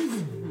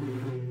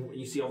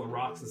 You see all the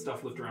rocks and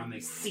stuff lift around. They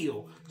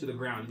seal to the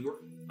ground.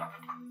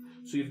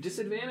 So you have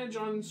disadvantage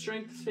on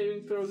strength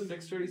saving throws and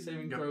dexterity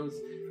saving throws.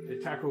 The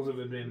attack rolls have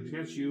advantage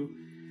against you.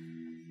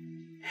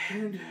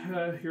 And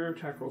your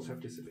attack rolls have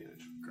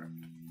disadvantage. Correct.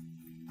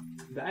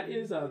 That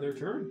is their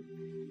turn.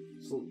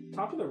 So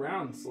top of the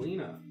round,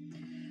 Selena.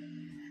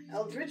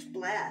 Eldritch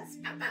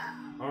Blast. Pow,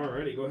 pow.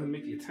 Alrighty, go ahead and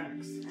make the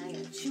attacks. I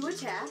have 2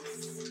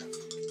 attacks,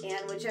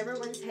 and whichever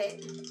one's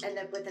hit end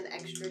up with an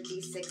extra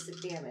d6 of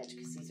damage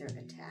because these are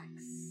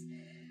attacks.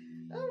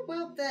 Oh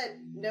well,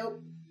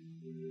 nope.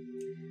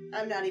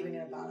 I'm not even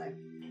gonna bother.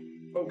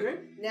 Okay.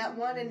 Nat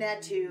 1 and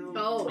Nat 2.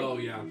 Oh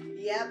yeah.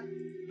 Yep.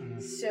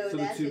 So So the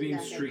that's two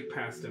beams nothing. streak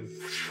past him.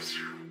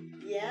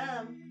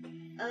 Yeah.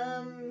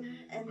 And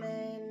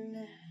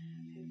then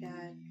we've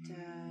got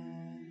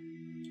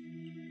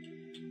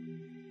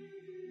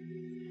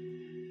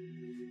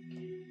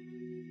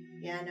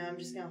yeah, no, I'm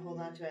just gonna hold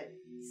on to it.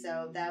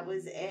 So that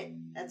was it.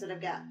 That's what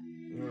I've got.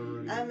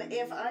 Alrighty.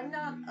 If I'm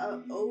not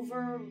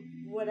over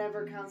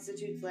whatever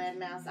constitutes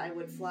landmass, I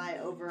would fly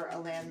over a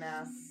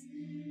landmass.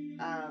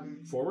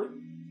 Forward?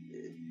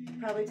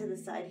 Probably to the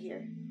side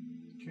here.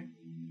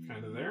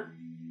 Kind of there?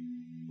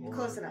 Or-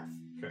 Close enough.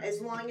 Okay. As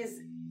long as,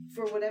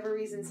 for whatever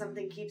reason,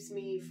 something keeps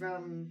me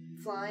from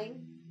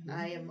flying,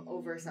 I am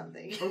over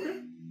something.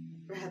 Okay.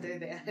 Rather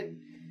than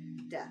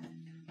death.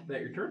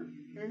 That your turn?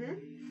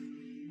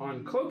 Mm-hmm.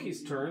 On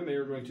Cloaky's turn, they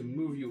are going to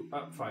move you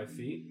up 5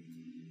 feet.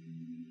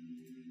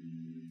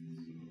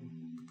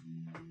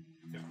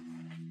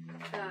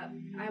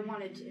 I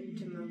wanted him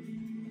to move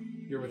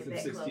You're A within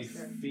bit 60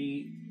 closer.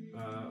 feet.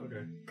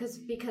 Okay.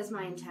 because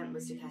my intent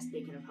was to cast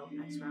Beacon of Hope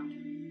next round.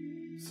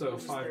 So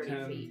Which is 5, 30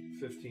 10, feet.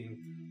 15,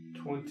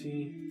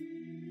 20.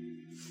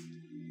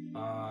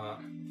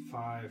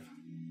 5.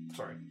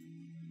 Sorry.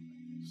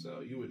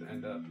 So you would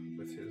end up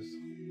with his.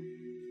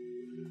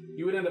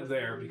 You would end up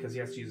there because he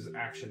has to use his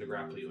action to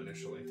grapple you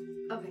initially.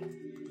 Okay,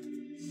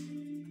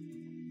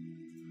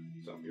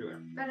 So you're there.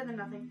 better than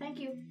nothing. Thank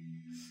you.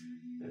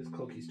 That is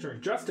Cloaky's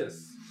turn.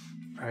 Justice!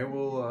 I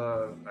will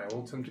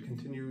attempt to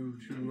continue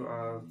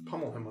to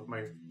pummel him with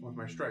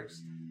my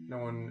strikes. No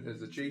one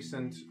is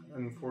adjacent,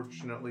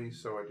 unfortunately,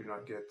 so I do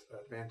not get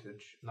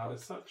advantage. Not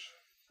as such.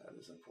 That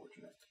is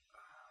unfortunate.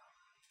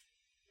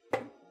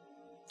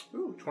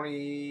 Ooh,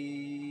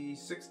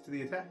 26 to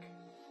the attack.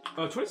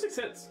 26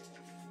 hits.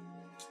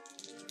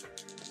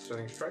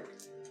 Stunning strike.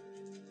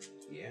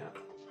 Yeah.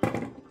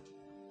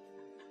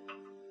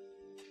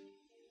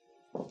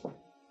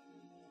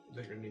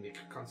 They're going to need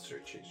a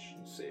concentration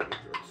saving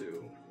throw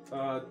too.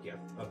 Yeah,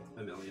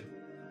 a million.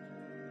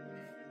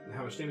 And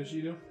how much damage do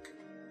you do?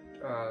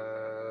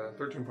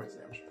 13 points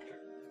of damage.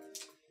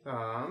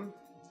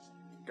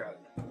 Got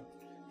it.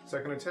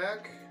 Second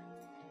attack.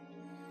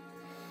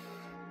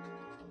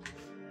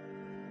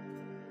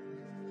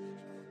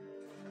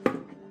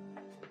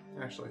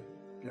 Actually,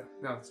 yeah,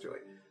 no, that's too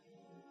late.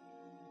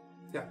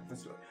 Yeah,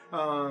 that's too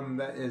late.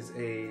 That is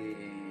a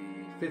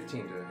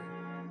 15 to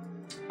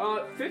hit.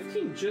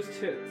 15 just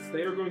hits.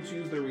 They are going to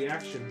use their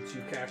reaction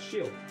to cast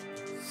shield.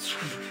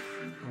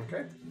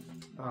 Okay.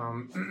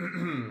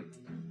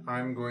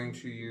 I'm going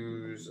to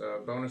use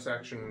bonus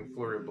action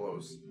flurry of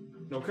blows.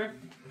 Okay.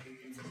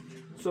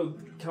 So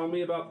tell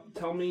me the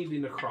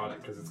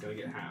necrotic because it's going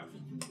to get halved.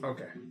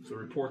 Okay. So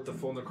report the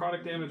full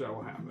necrotic damage. I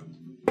will have it.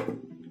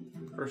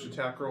 First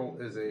attack roll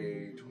is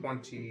a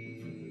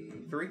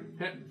 23.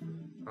 Hit.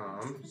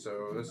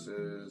 So this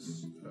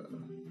is,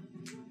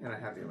 and I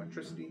have the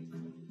electricity.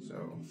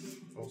 So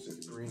we'll say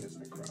the green is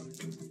necrotic.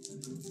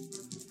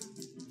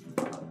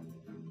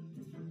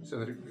 So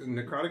the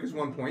necrotic is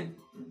 1 point.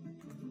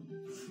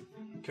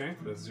 Okay,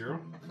 that's 0.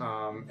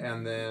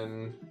 And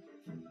then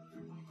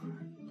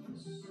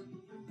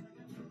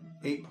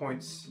 8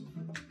 points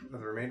of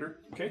the remainder.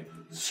 Okay.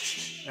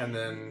 And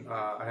then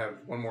I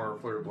have one more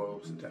flurry of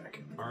blows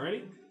attack.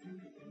 Alrighty.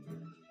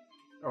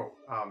 Oh,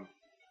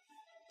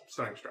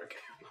 stunning strike.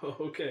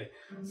 Okay.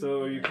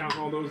 So you count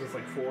all those, it's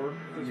like 4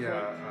 at this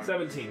Yeah, point?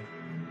 17.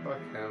 Fuck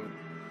him.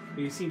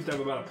 He seems to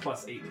have about a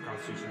 +8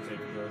 Constitution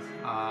saving throws.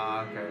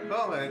 Okay.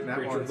 Well, that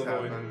Creature of one's the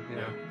void. happened.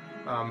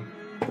 Yeah.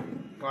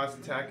 Last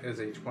attack is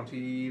a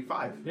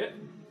 25. Hit.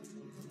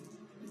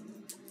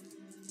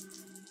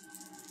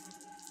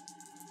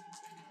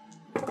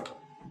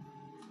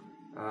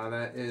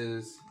 That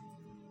is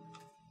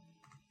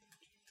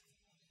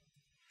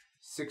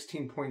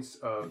 16 points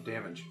of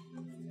damage.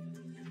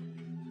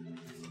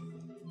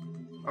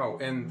 Oh,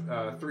 and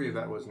 3 of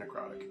that was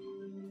necrotic.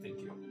 Thank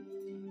you.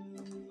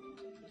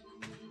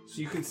 So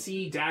you can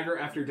see dagger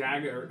after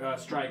dagger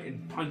strike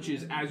and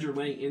punches as you're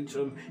laying into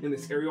them in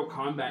this aerial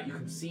combat. You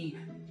can see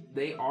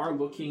they are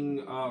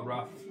looking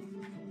rough.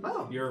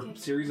 Oh. Your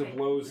series of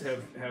blows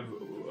have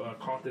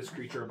caught this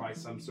creature by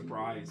some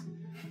surprise.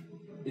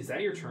 Is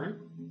that your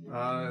turn?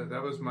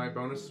 That was my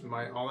bonus,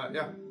 all that,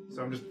 yeah.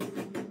 So I'm just,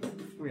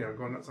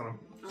 going nuts on them.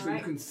 So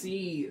you can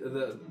see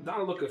not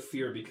a look of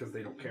fear because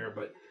they don't care,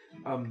 but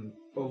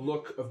a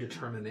look of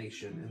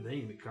determination, and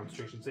they make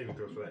concentration saving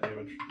throws for that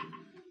damage.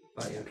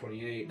 Yeah,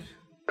 28.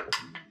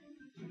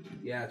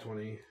 Yeah,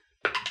 20.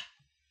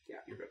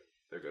 Yeah, you're good.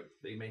 They're good.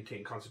 They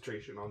maintain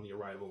concentration on the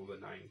arrival of the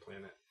dying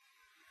planet.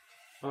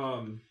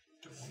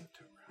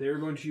 They're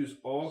going to use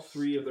all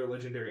 3 of their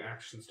legendary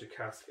actions to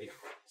cast a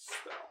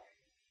spell.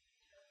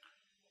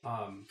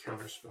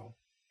 Counterspell.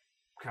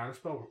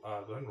 Counterspell? Go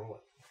ahead and roll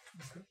it.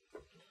 Okay.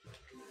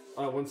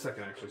 1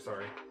 second, actually,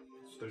 sorry.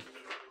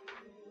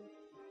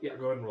 Yeah,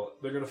 go ahead and roll it.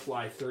 They're going to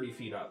fly 30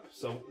 feet up.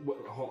 So,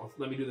 hold on,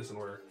 let me do this in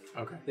order.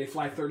 Okay. They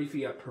fly 30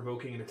 feet up,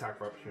 provoking an attack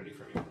for opportunity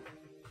from you.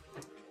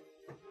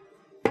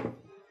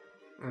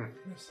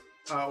 Yes.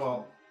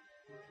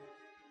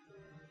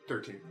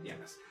 13.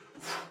 Yes.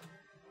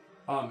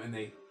 And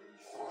they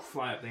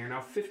fly up. They are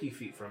now 50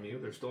 feet from you.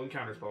 They're still in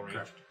counterspell range.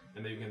 Correct.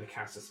 And they're going to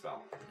cast a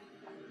spell.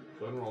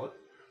 Go ahead and roll it.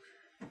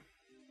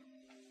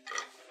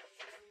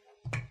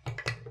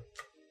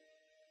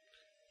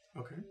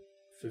 Okay.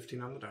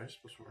 15 on the dice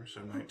plus 4,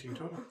 so 19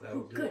 total.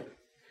 That'll do it.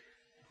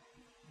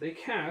 They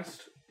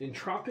cast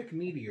Entropic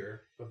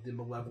Meteor of the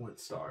Malevolent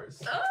Stars,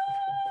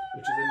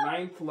 which is a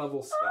 9th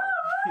level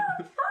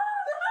spell.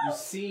 You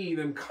see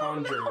them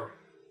conjure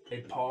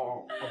a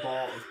ball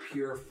of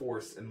pure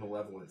force and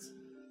malevolence.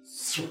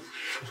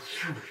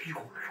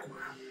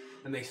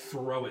 And they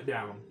throw it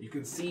down. You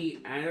can see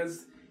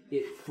as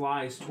it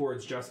flies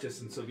towards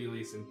Justice and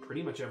Sylvius and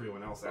pretty much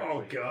everyone else, actually.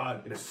 Oh,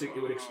 God.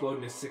 It would explode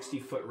in a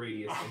 60-foot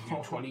radius and do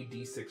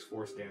 20d6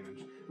 force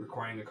damage,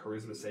 requiring a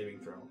charisma saving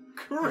throw.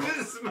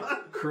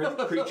 Charisma!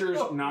 Creatures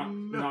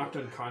knocked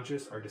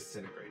unconscious are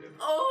disintegrated.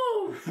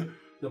 Oh!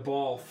 The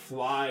ball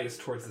flies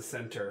towards the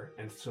center,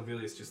 and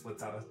Sylvius just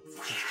lets out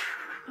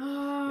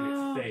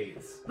and it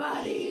fades.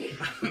 Buddy!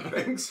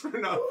 Thanks for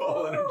not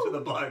falling into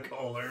the black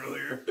hole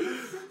earlier.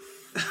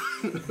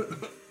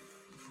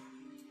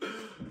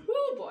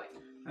 Oh boy.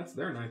 That's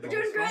their 9th We're level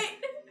doing spell.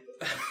 great!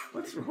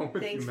 What's wrong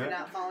with Thanks you, for Matt?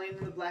 not falling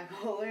into the black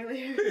hole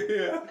earlier.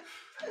 Yeah.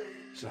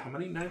 So how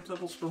many 9th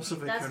level spells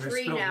have I That's counterspelled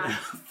 3 now.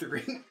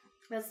 3?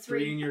 That's 3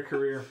 in 3. your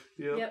career.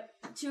 Yep.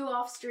 2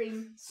 off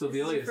stream. Sylvius,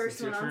 This is your first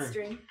it's your one on turn.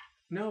 stream.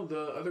 No,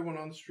 the other one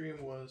on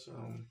stream was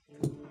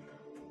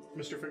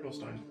Mr.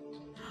 Finkelstein.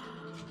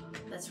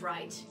 That's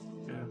right.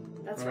 Yeah.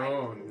 That's right.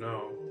 Oh,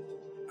 no.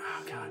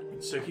 Oh,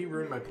 God. So he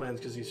ruined my plans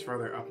because he's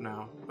farther up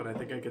now, but I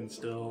think I can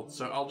still...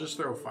 So I'll just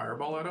throw a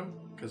fireball at him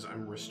because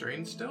I'm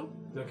restrained still.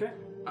 Okay.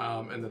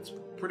 And that's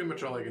pretty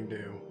much all I can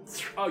do.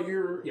 Oh,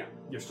 you're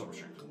still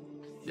restrained.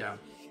 Yeah.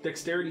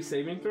 Dexterity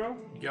saving throw?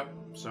 Yep.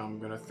 So I'm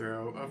going to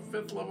throw a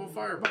 5th level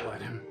fireball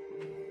at him.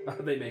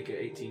 They make it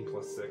 18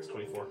 plus 6,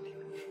 24.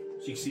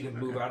 So you see him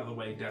move out of the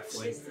way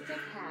deftly. Just to take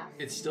half.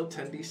 It's still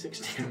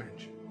 10d6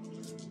 damage.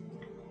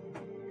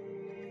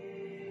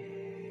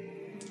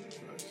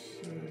 5, 6,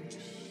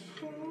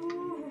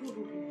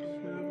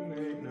 7,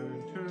 8,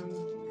 9,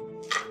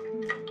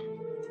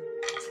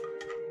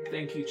 10.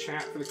 Thank you,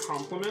 chat, for the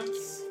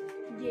compliments.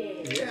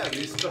 Yeah. Yeah,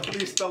 these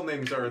spell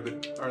names are the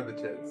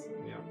tits.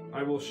 Yeah,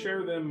 I will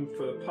share them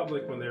for the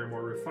public when they're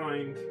more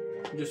refined.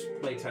 I'm just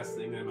play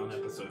testing them on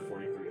episode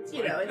 43. It's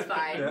You know, it's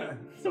fine. Yeah,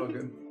 it's all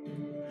good.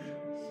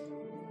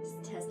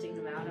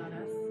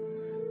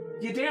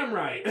 You damn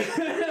right.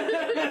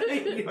 I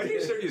need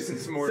to start using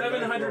some more.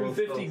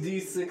 750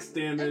 d6 I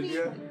damage.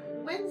 mean,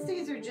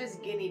 Wednesdays are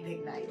just guinea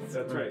pig nights.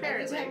 That's right.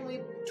 Every time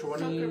we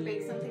cook or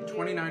bake something new,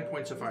 29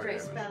 points of fire try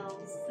damage.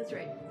 spells. That's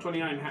right.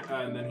 29,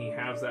 and then he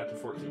halves that to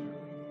 14.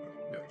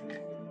 Yep.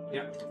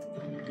 Yeah.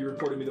 You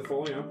reported me the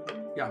full, yeah?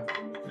 Yeah.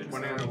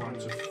 29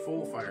 points of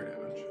full fire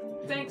damage.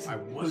 Thanks. I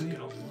was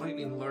gonna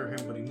lightning lure him,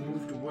 but he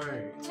moved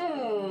away.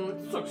 Oh,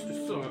 it sucks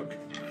to suck.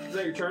 Is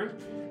that your turn?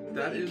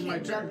 That You is my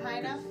can't turn. jump high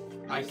enough?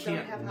 I You don't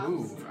can't have hops?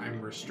 move.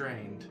 I'm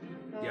restrained.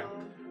 Yeah.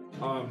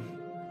 Oh.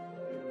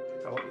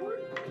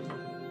 Teleport?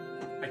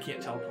 I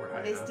can't teleport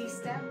high Misty enough.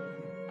 step?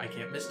 I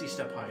can't Misty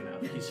Step high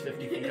enough. He's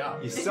 50 feet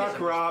up. You suck,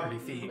 Rob. 30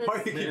 feet.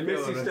 Why do you keep And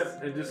Misty feeling this?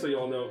 Step, and just so you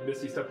all know,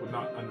 Misty Step would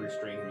not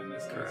unrestrain him in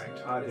this case. Correct.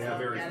 It's the Damn.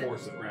 very Got it.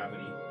 force of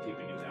gravity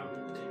keeping him down.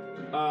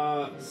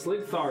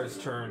 Slinthar's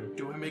turn.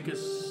 Do I make a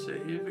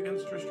save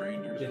against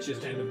restrained? Or is It's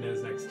just end of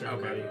Ned's next turn.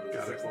 Okay, buddy.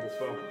 got it. 6th level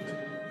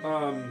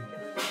spell.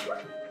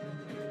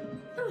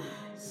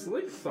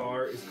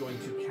 Slinthar is going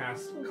to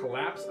cast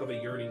Collapse of a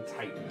Yearning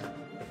Titan.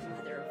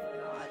 Mother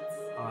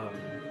of gods.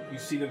 You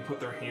see them put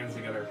their hands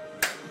together.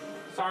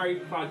 Sorry,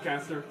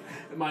 podcaster,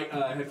 my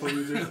headphone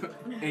users.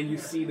 And you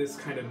see this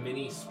kind of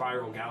mini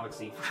spiral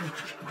galaxy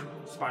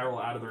spiral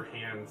out of their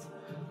hands.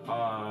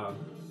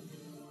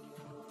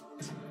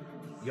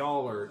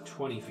 Y'all are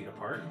 20 feet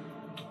apart.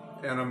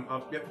 And I'm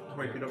up, yep,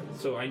 20 feet up.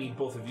 So I need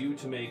both of you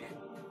to make...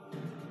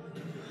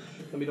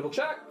 Let me double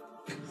check.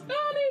 I need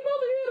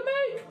both of you to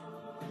make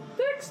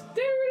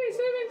dexterity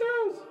saving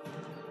throws.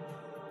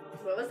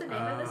 What was the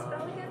name of this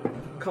spell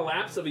again?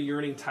 Collapse of a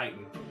Yearning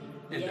Titan.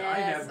 And I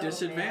Yes, have okay.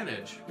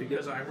 disadvantage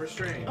because I'm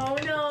restrained. Oh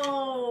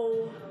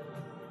no!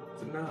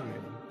 It's a 9.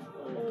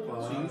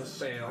 Oh. So you Plus,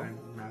 fail. I'm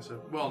massive.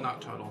 Well,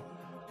 not total.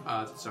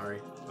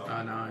 Sorry. 9,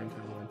 10,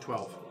 11,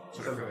 12. So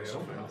I still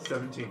fail.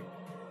 17.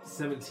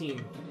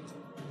 17.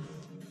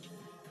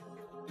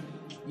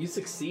 You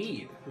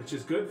succeed, which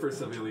is good for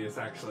Sevilius,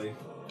 actually.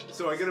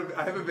 So I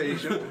have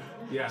evasion.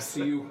 Yeah,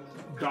 so you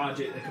dodge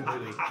it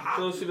completely.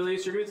 So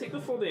Sevilius, you're going to take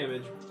the full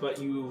damage,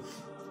 but you...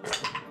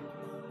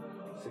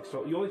 6,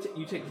 12,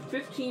 you take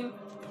 15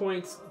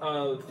 points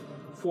of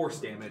force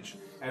damage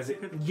as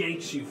it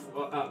yanks you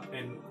up,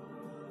 and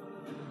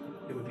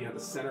it would be at the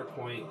center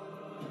point,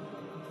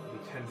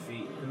 maybe 10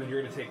 feet, and then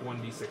you're going to take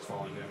 1d6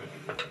 falling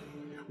damage.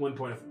 1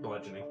 point of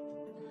bludgeoning.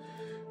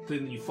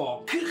 Then you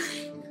fall.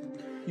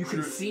 You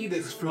can see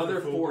this other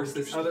force,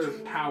 this other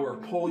power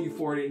pull you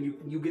forward, and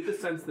you get the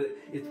sense that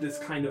it's this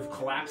kind of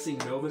collapsing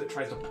nova that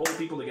tries to pull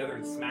people together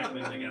and smack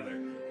them together.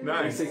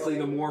 Nice. Basically,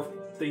 the more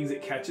things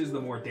it catches, the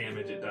more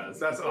damage it does.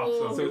 That's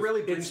awesome. So it really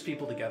it's- brings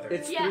people together.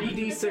 It's Yeah,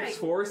 3d6 that's right.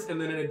 force, and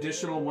then an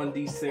additional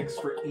 1d6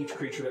 for each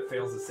creature that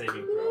fails the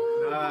saving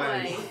throw.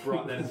 Nice.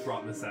 Boy. That is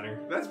brought in the center.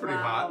 That's pretty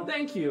Wow. hot.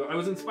 Thank you. I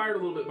was inspired a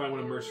little bit by one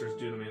of Mercer's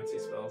Dunamancy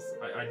spells.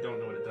 I don't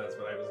know what it does,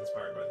 but I was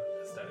inspired by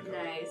the aesthetic of it.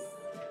 Nice.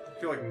 I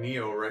feel like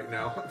Neo right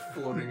now,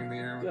 floating in the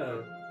air. with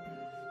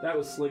Yeah. That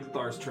was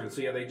Slinthar's turn.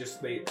 So yeah, they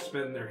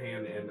spin their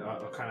hand, and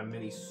a kind of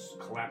mini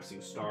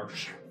collapsing star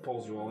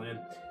pulls you all in.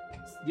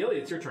 Yeli,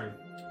 it's your turn.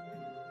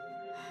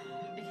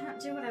 I can't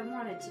do what I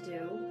wanted to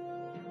do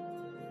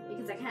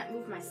because I can't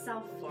move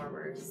myself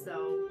forward.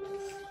 So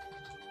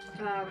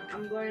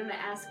I'm going to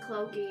ask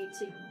Clokey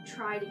to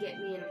try to get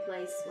me in a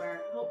place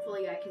where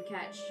hopefully I can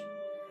catch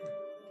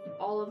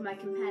all of my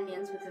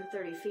companions within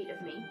 30 feet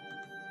of me.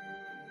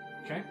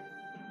 Okay.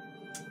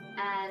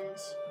 And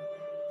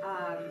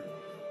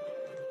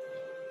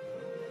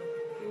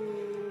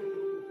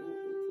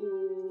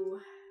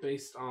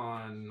Based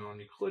on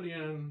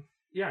non-Euclidean.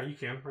 Yeah, you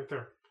can right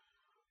there.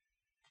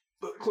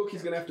 But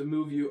Clokey's gonna have to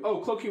move you.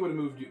 Oh, Clokey would have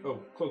moved you. Oh,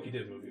 Clokey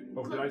did move you.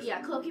 Oh, did I?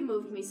 yeah, Clokey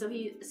moved me, so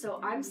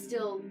I'm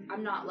still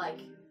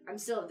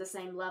at the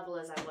same level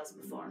as I was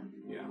before.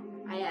 Yeah.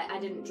 I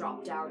didn't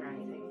drop down or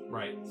anything.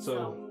 Right. So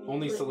So,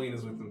 only Cl-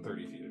 Selena's within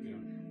 30 feet of you.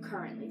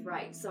 Currently,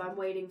 right. So I'm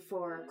waiting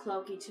for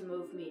Clokey to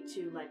move me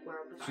to like where.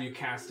 So you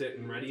cast it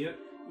and ready it.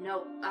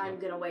 Nope, I'm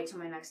gonna wait till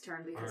my next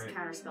turn because Alright.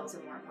 counter spells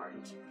are more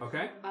important.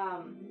 Okay.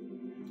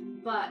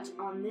 But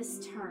on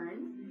this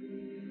turn,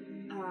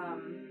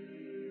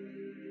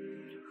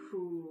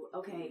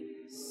 okay,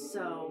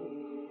 so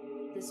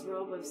this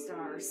robe of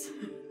stars.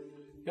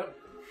 Yep.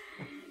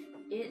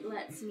 It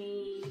lets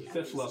me. I'm Fifth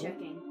just level.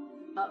 Checking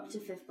up to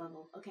 5th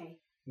level. Okay.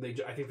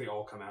 I think they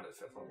all come out at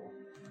 5th level.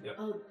 Yep.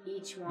 Oh,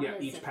 each one. Yeah,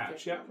 is each at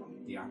patch. 5th Yeah. level.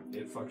 Yeah.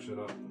 It fucks it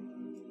up.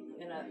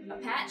 A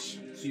patch.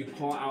 So you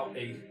pull out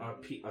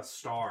a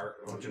star,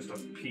 or just a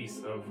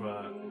piece of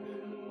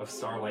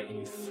starlight, and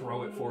you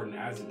throw it forward, and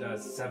as it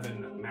does,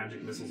 7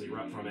 magic missiles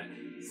erupt from it.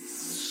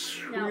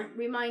 Now,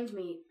 remind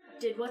me,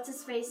 did what's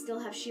his face still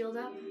have shield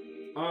up?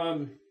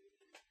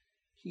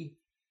 He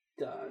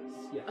does.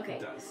 Yeah, Okay. he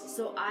does.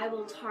 So I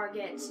will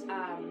target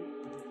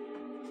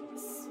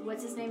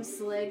what's his name?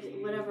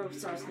 Slig, whatever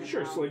starts with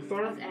Sure, an L.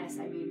 Sligthar. With S,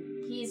 I mean.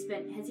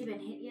 Has he been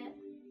hit yet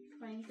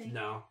by anything?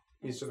 No.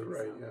 He's to the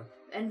right, yeah.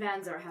 And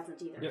Vanzar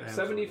hasn't either. Yep. Hands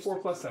 74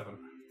 plus 7.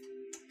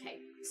 Okay.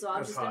 So I'm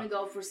That's just hot. gonna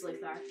go for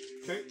Sligthar.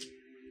 Okay.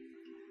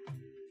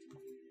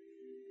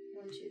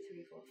 1, 2,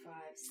 3, 4, 5,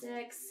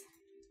 6.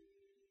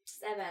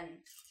 7.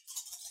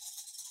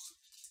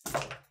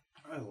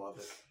 I love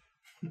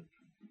it.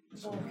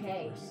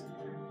 Okay.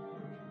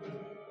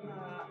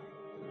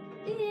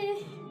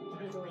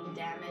 Middling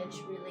damage,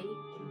 really.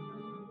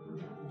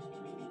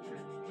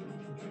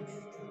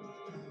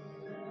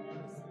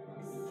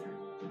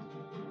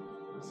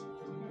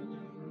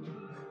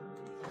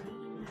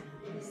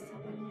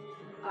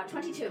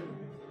 22.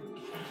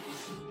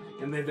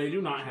 And they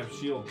do not have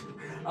shields.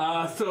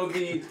 So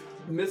the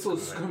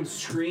missiles come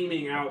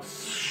screaming out.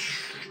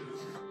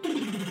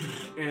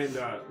 And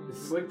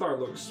Sligthar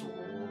looks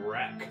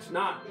wrecked.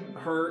 Not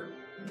hurt,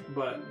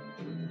 but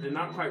and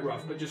not quite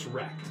rough, but just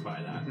wrecked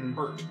by that. Mhm.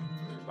 Hurt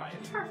by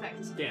it.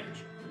 Perfect.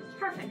 Damage.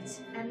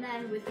 Perfect. And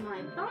then with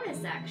my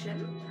bonus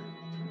action,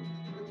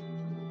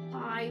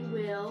 I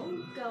will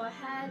go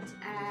ahead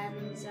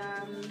and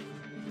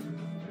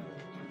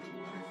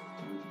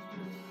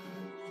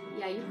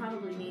yeah, you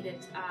probably need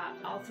it.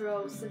 I'll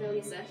throw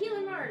Sibelius a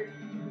healing word.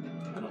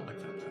 I don't look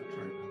that bad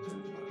right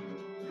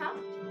now. How?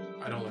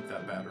 I don't look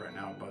that bad right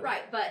now, but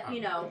Right, but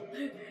you know.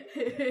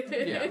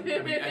 yeah, I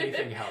mean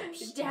anything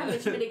helps.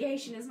 Damage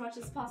mitigation as much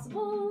as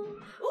possible.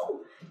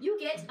 Ooh, you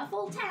get a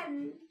full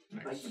 10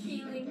 points of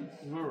healing.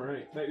 All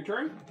right. That your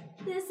turn?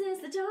 This is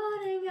the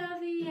dawning of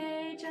the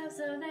age of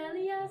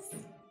Sibelius.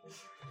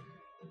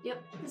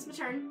 Yep, it's my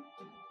turn.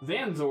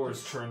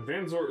 Vanzor's turn.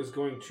 Vanzor is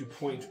going to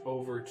point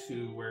over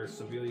to where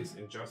Sibelius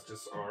and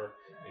Justice are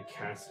and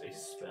cast a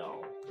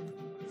spell.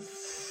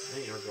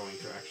 They are going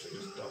to actually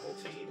just double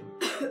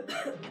team.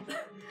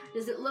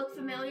 Does it look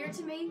familiar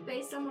to me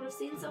based on what I've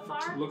seen so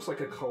far? Looks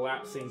like a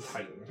collapsing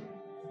titan.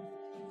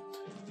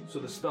 So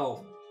the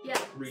spell, Yeah,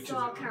 reaches so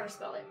I'll it.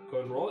 counterspell it. go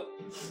ahead and roll it.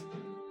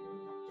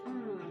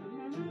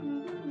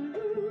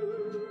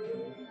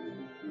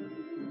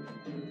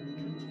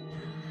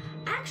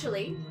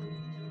 Actually,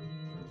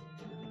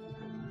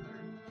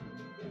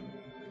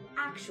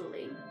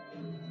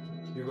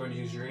 You're going to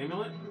use your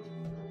amulet?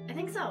 I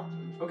think so.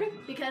 Okay.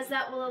 Because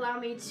that will allow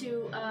me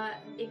to,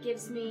 it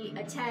gives me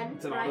a 10,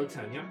 It's an right? auto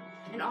 10, yeah?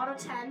 An auto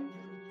 10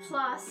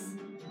 plus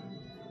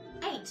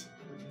 8.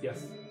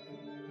 Yes.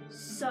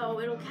 So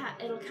it'll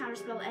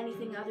counterspell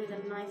anything other than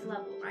 9th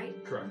level,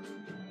 right? Correct.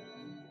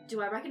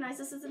 Do I recognize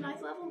this as a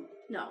 9th level?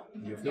 No.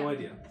 You have no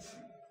idea.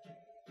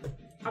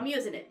 I'm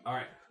using it. All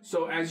right.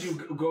 So as you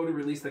go to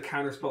release the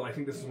counter spell, I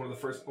think this is one of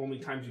the only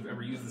times you've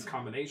ever used this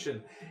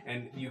combination,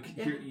 and you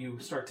hear you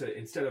start to,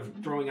 instead of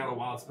throwing out a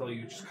wild spell,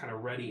 you just kind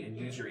of ready and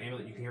use your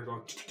amulet. You can hear it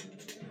going,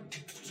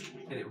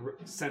 and it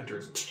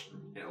centers,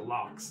 and it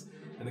locks,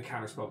 and the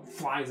counter spell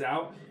flies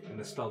out, and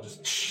the spell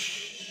just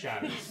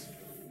shatters.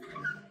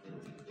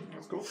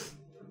 That's cool.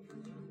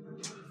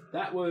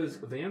 That was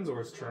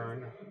Vanzor's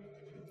turn.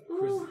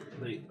 Ooh.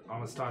 The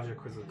Anastasia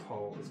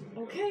Quizzital is going to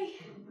go. Okay.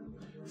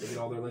 They get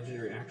all their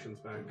legendary actions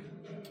back.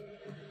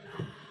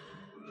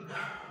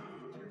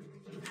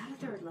 Out of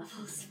 3rd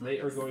levels. They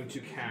are going to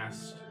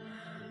cast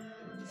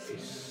a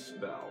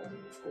spell,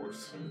 of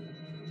course.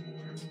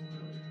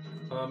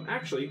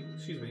 Actually,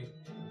 excuse me.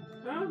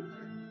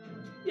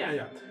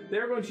 Yeah.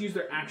 They're going to use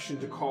their action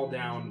to call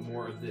down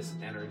more of this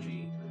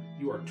energy.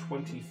 You are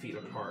 20 feet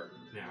apart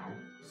now,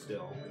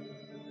 still.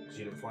 Because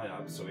you didn't fly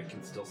up, so it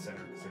can still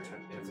center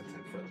because it's a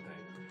 10-foot thing.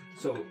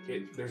 So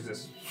there's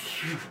this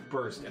huge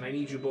burst, and I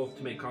need you both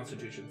to make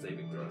Constitution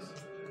saving throws.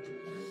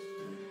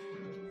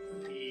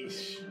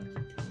 Yeesh.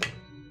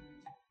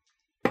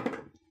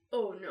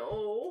 Oh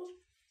no.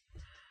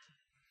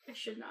 I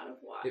should not have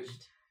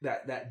watched.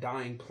 That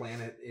dying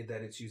planet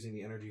that it's using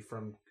the energy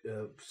from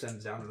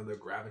sends down another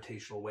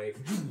gravitational wave.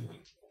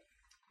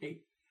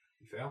 8.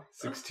 You fail?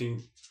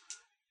 16.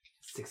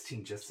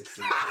 16 just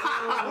succeed.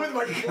 With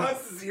my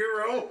plus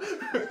 0.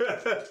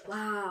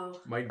 Wow.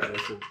 My dice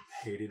have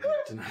hated me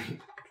tonight.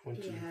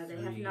 Yeah, they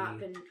have not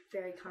been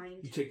very kind.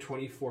 You take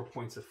 24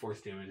 points of force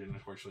damage, and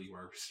unfortunately you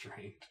are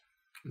restrained.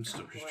 I'm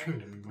still boy.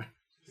 restrained anyway.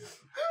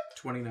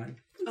 29.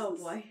 Oh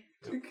boy.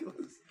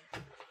 Ridiculous.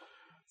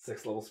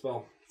 6th level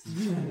spell.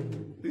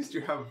 At least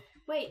you have.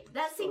 Wait,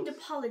 that seemed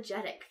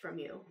apologetic from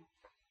you.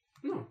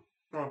 No.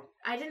 Oh.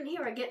 I didn't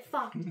hear I get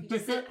fucked. You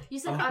said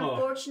Oh.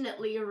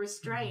 Unfortunately you're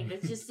restrained.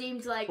 It just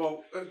seemed like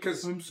Well,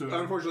 because I'm sorry.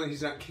 unfortunately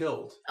he's not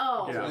killed.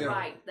 Yeah.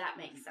 Right, that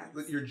makes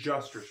sense. You're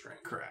just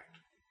restrained. Correct.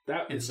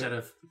 That is Instead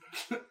of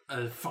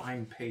a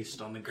fine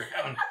paste on the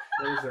ground.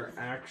 that was their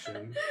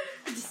action.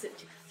 Just-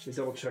 Let me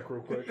double check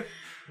real quick.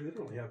 They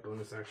don't really have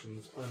bonus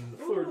actions,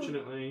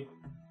 unfortunately.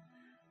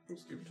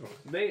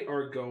 They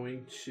are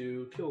going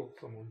to kill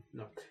someone.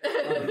 No.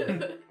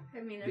 I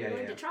mean, I'm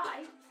willing to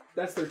try.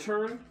 That's their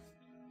turn.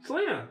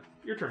 Selena,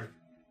 your turn.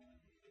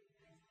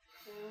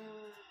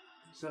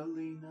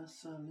 Selena.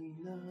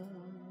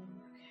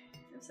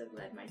 I'm so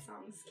glad my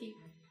songs keep,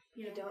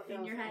 I don't know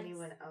in your if heads.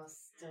 anyone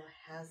else still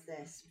has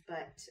this,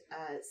 but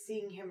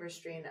seeing him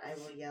restrained, I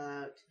will yell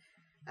out,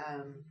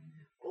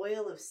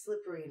 oil of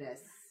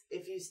slipperiness,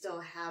 if you still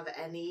have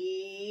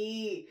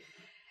any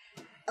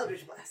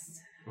Eldritch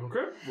Blast.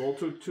 Okay, roll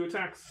two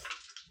attacks.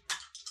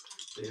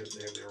 They have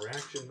their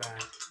reaction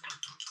back.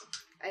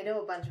 I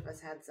know a bunch of us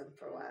had some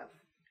for a while.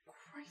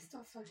 Christ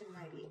all fucking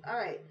mighty.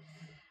 Alright.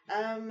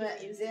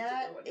 Use it to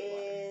That go in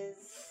is.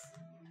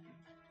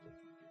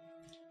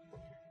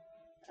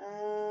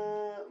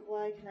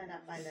 Why can I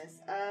not find this?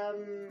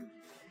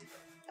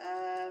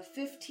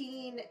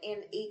 15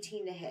 and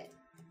 18 to hit.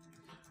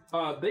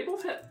 They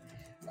both hit.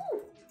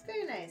 Ooh,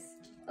 very nice.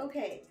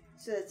 Okay,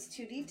 so that's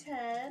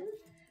 2d10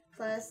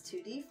 plus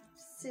 2d6.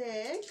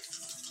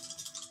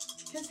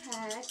 Cause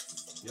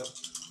hex. Yep.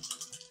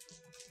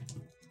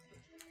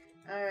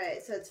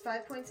 Alright, so it's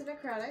 5 points of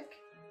necrotic.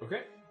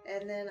 Okay.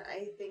 And then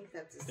I think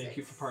that's a 6. Thank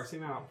you for parsing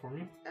that out for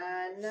me.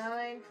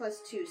 9 plus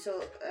 2.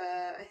 So,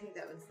 I think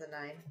that one's the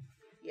 9.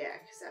 Yeah,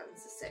 because that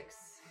one's the 6.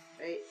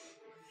 Right?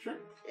 Sure.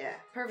 Yeah,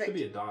 perfect. Should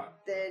be a dot.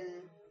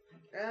 Then,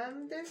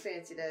 there's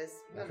fancy dice.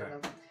 I Okay.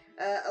 don't know.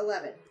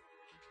 11.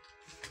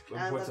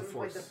 11 points of 11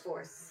 points of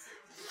force.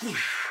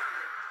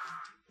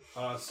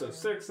 force. So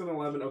 6 and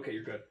 11. Okay,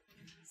 you're good.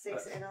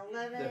 6 and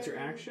 11. That's your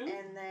action?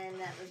 And then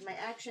that was my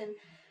action.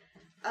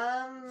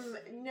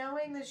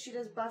 Knowing that she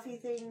does Buffy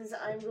things,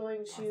 I'm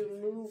going to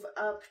move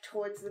up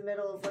towards the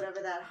middle of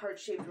whatever that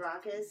heart-shaped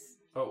rock is.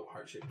 Oh,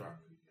 heart-shaped rock.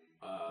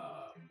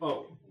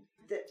 Oh.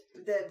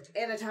 The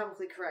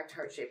anatomically correct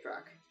heart-shaped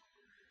rock.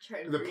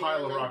 Try The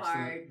pile of really rocks.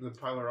 hard The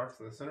pile of rocks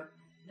in the center.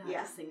 not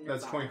Yeah. to sing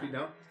That's 20 feet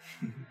Nirvana.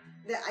 down.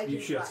 That I You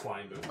can should have fly.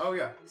 flying boots. Oh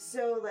yeah.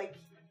 So, like,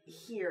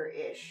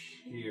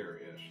 here-ish.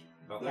 Here-ish.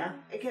 About Yeah.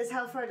 Because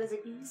how far does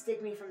it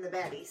stick me from the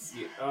baddies?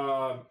 there?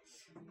 Yeah.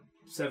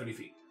 70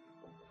 feet.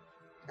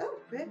 Oh,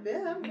 good.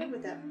 Yeah, I'm good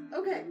with that.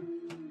 Okay.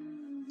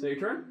 Is that your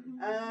turn?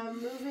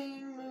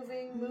 Moving.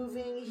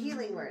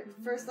 Healing word.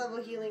 First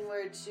level healing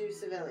word to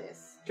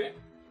Sibelius. Okay.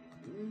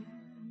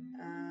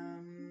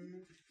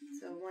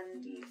 So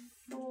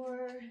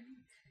 1d4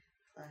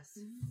 plus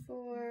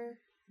 4.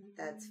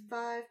 That's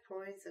 5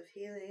 points of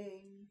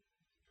healing.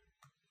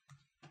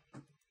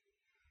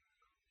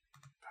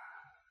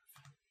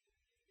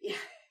 Yeah.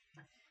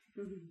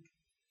 Oh,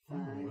 5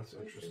 that's points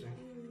of interesting.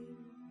 healing.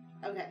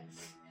 Okay.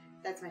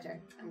 That's my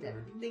turn. I'm good.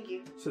 Thank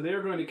you. So they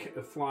are going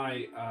to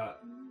fly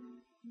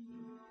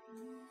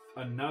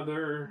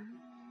another.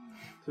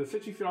 So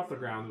 50 feet off the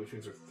ground, which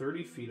means they're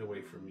 30 feet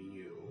away from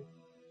you.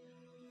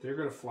 They're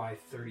going to fly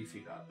 30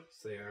 feet up.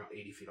 So they are now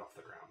 80 feet off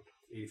the ground.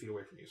 80 feet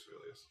away from you,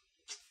 Sibelius.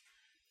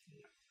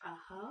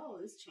 Oh,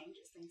 this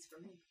changes things for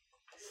me.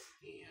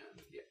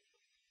 And, yeah.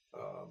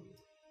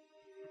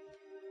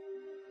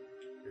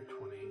 You're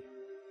 20.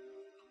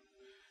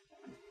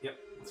 Yep,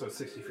 so it's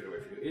 60 feet away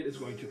from you. It is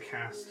going to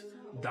cast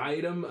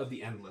Diadem of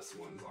the Endless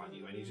Ones on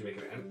you. I need you to make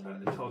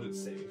an intelligence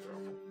saving throw.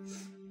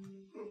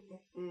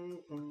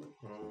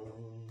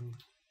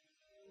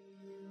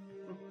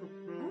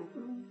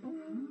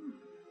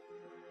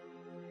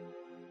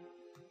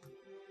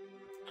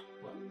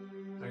 What?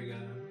 Are you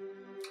gonna...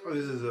 Oh,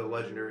 this is a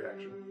legendary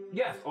action.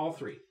 Yes, all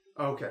three.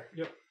 Okay.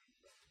 Yep.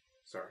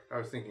 Sorry, I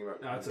was thinking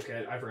about. No, it's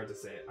okay. I forgot to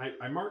say it.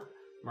 I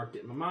marked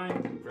it in my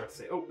mind. Forgot to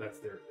say, oh, that's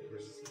their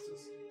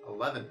resistances.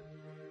 11.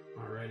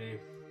 Alrighty.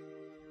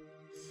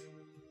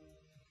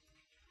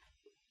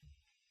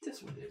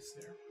 This one is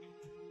there.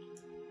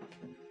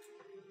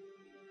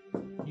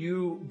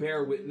 You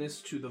bear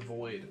witness to the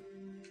void.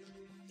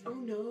 Oh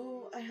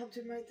no, I helped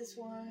him write this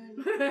one.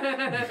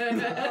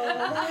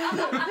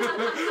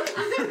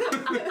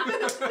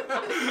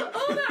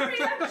 Oh, that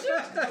reaction!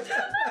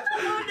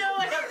 Oh no,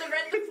 I have to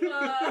read this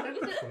one!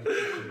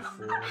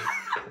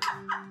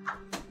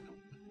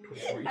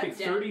 24. You take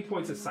 30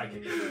 points of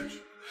psychic damage.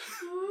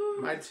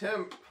 My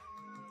temp.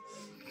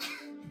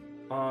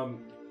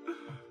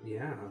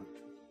 Yeah.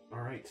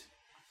 Alright.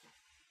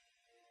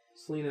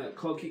 Selena, is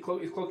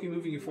Cloaky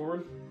moving you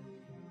forward?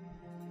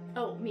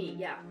 Oh, me,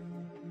 yeah.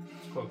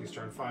 It's Cloaky's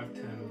turn. 5,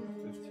 10,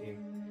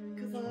 15.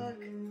 Good luck.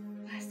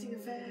 Lasting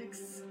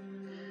effects.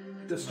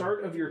 At the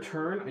start of your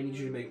turn, I need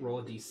you to roll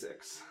a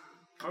d6.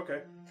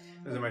 Okay.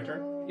 Is it my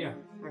turn? Yeah.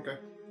 Okay.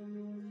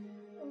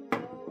 Oh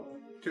no.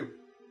 2.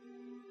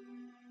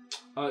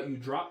 You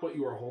drop what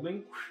you are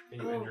holding,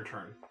 and you end your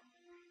turn.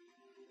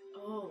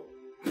 Oh.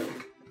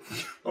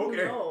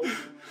 Okay. No.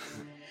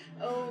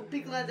 Oh, be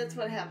glad that's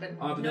what happened.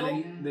 But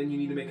Nope. then you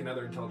need to make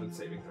another intelligence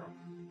saving throw.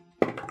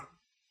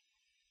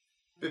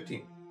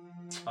 15.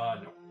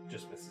 No,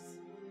 just misses.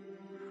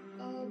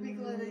 Oh, be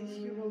glad that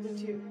you rolled a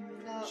 2.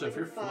 Not So if like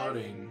you're a 5.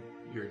 floating,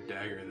 your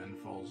dagger then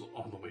falls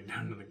all the way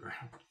down to the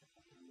ground.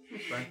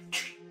 Fine.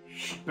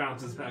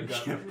 Bounces back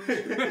up.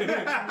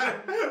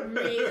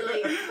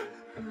 Really,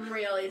 I'm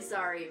really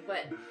sorry,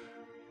 but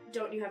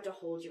don't you have to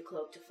hold your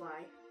cloak to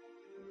fly?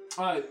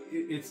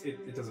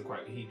 It doesn't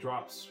quite. He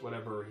drops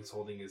whatever he's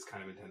holding is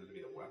kind of intended to be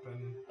the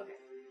weapon. Okay.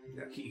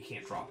 He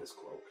can't drop his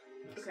cloak.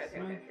 Okay.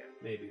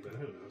 Maybe, but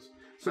who knows?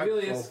 So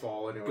Sibelius,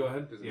 fall anyway. go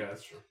ahead. Doesn't Yeah, matter.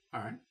 that's true.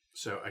 All right.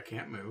 So I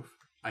can't move.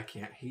 I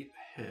can't hit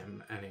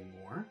him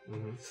anymore.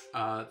 Mm-hmm.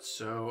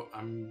 So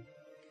and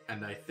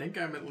I think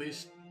I'm at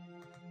least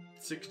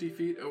 60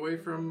 feet away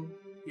from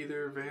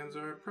either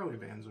Vanzar. Probably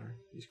Vanzar.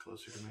 He's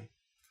closer to me.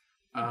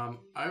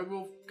 I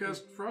will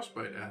cast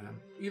Frostbite at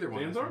him. Either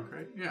one. I Vanzar? think,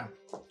 right? Yeah.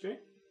 Okay.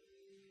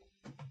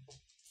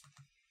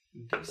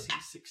 DC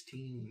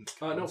 16.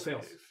 No,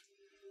 fails.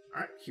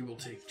 Alright, he will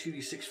take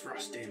 2d6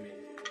 frost damage.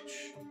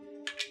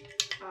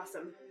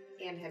 Awesome.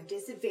 And have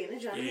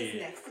disadvantage on his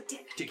Yeah. next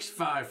attack. Takes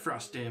 5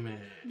 frost damage.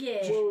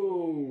 Yeah.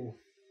 Whoa.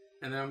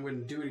 And then I'm going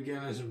to do it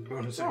again as a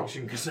bonus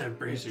action because I have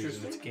bracers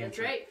and it's a That's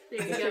cantrip. right. There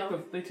They you take,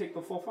 go. they take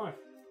the full 5.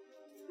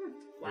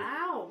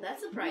 Wow,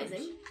 that's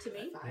surprising to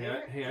me.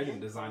 Hey, I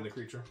didn't design the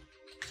creature.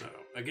 So,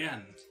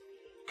 again.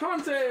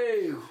 Con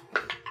save!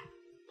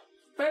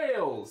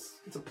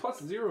 Fails! It's a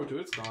 +0 to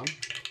its con.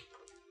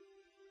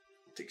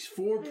 Takes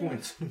 4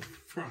 points of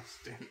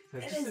frost damage.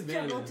 That's It is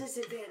double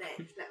disadvantage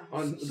disadvantage. No.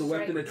 on the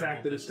weapon Right.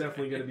 attack that it's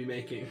definitely going to be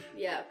making.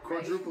 Yeah. Right.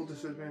 Quadruple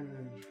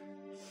disadvantage.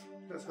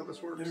 That's how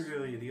this works.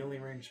 Literally the only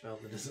range spell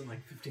that isn't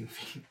like 15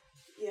 feet.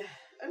 Yeah.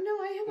 Oh,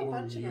 no, I have a Or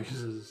bunch of them.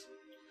 uses.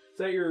 Is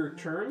that your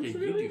turn? Yeah, you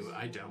Civilians? do.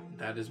 I don't.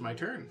 That is my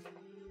turn.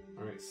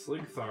 Alright,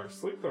 Sligthar.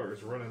 Sligthar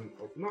is running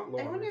not low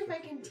I on wonder her if I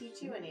turn. can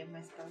teach you any of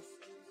my spells.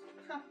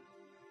 Huh.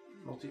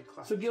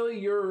 Multi-class. So Gilly,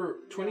 you're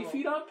 20 No.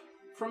 feet up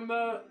from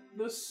the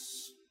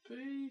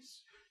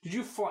space. Did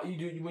you fly?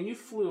 When you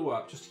flew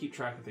up, just to keep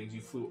track of things,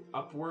 you flew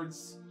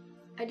upwards.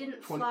 I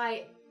didn't 20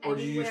 fly or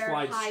did you just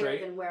anywhere fly higher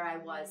straight? than where I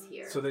was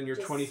here. So then you're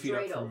Just 20 feet up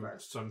straight from over.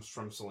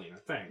 from Selena.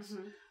 Thanks.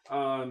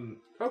 Mhm.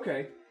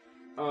 Okay.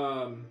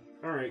 All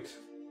right.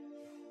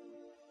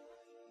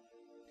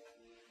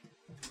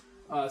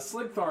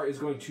 Sligthar is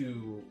going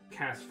to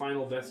cast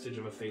Final Vestige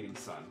of a Fading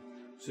Sun.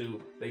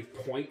 So they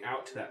point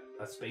out to that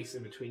a space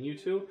in between you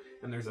two,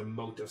 and there's a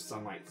mote of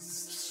sunlight.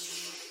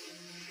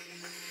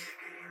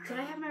 Could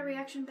I have my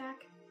reaction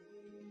back?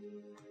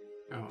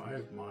 Oh, I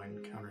have mine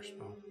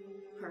counterspell.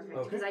 Perfect.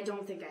 Okay. Because I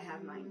don't think I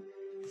have mine.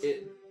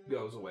 It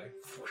goes away.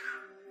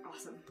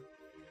 Awesome.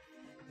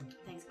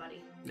 Thanks,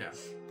 buddy. Yeah.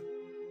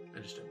 I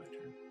just did my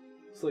turn.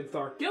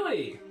 Sligthar.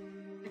 Gilly!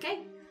 Okay.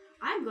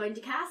 I'm going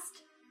to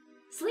cast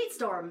Sleet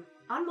Storm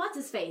on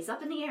What's-His-Face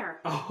up in the air.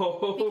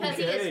 Oh, Because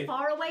he is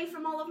far away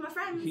from all of my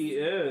friends. He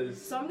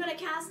is. So I'm gonna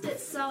cast it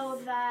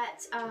so that,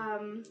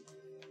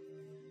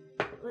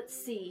 let's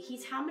see,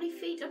 he's how many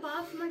feet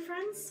above my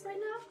friends right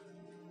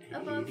now?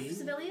 Above 80?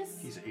 Civilius?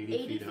 He's 80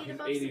 80 feet up. feet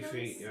above 80 Civilius?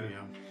 feet, yeah.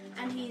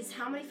 Yeah. And he's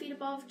how many feet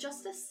above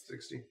Justice?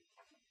 60.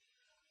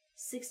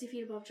 60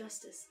 feet above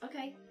Justice.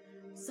 Okay.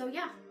 So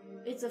yeah,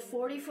 it's a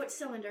 40-foot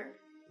cylinder.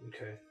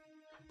 Okay.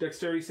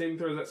 Dexterity saving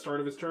throws at start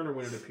of his turn or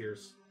when it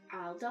appears?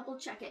 I'll double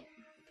check it.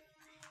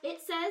 It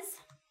says...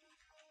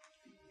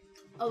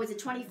 Oh, it's a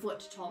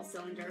 20-foot tall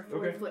cylinder,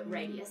 40-foot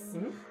radius.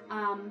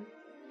 Mhm.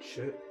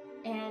 Shit.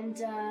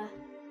 And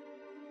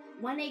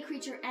when a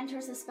creature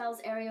enters the spell's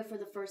area for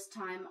the first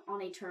time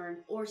on a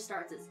turn or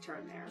starts its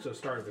turn there, So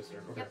start of his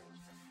turn. Okay. Yep.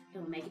 it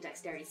will make a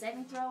dexterity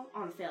saving throw.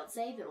 On a failed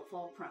save, it will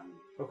fall prone.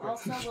 Okay.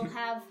 Also, will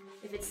have,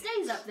 if it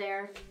stays up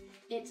there,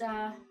 it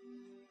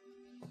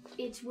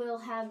will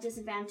have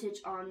disadvantage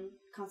on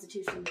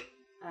Constitution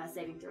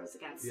saving throws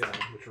against Yeah,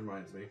 which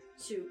reminds me.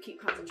 to keep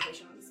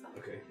concentration on the spell.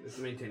 Okay, it's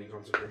maintaining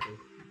concentration.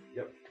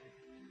 Yep.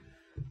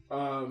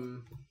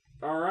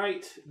 All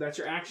right, that's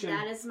your action.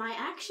 That is my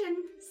action.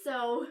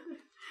 So,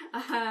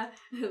 let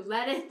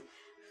it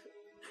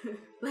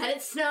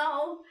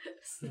snow.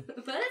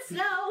 Let it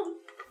snow.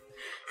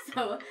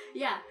 So,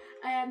 yeah.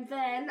 And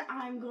then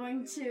I'm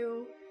going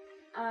to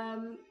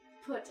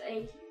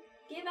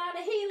give out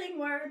a healing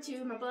word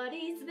to my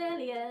buddy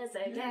Sibelius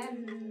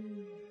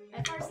again.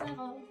 At first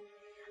level.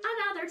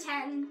 Another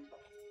 10.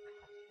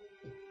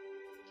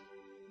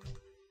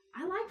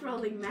 I like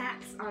rolling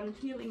max on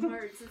healing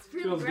words. It's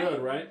really Feels great.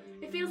 good, right?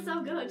 It feels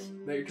so good.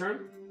 That your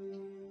turn?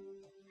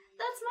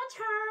 That's my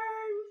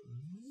turn.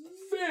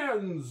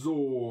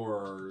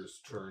 Vanzor's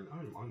turn.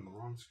 I'm on the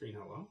wrong screen.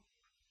 Hello.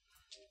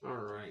 All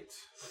right.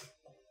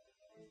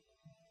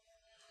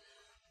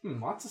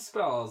 Lots of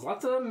spells,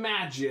 lots of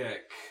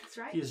magic. That's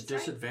right. He has that's right.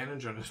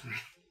 disadvantage on his.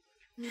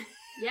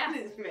 Yeah.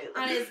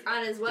 On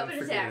his weapon Don't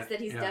forget attacks it. that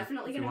he's Yeah,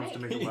 definitely if he going wants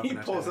to to make. make a weapon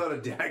He pulls attack. out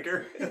a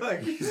dagger.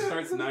 Like, He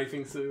starts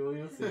knifing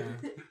civilians. Yeah.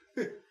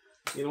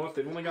 You know what?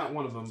 They've only got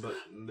one of them, but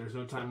there's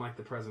no time like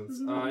the present.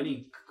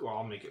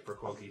 I'll make it for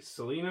Cloaky.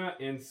 Selena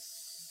and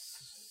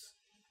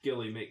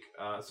Gilly make.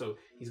 So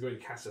he's going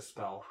to cast a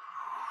spell.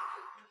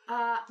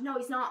 No,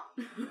 he's not.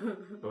 Go ahead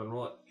and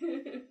roll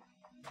it.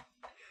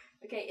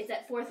 Okay, it's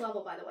at 4th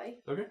level, by the way.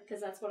 Okay.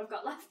 Because that's what I've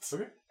got left.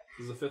 Okay.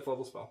 This is a 5th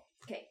level spell.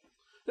 Okay.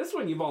 This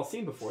one you've all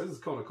seen before. This is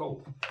Kona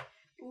Cold.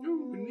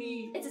 Ooh,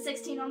 neat. It's a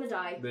 16 on the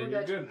die. Then We're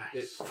you're good.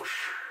 good. It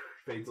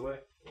fades away.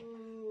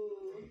 Ooh.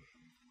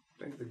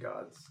 thank the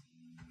gods.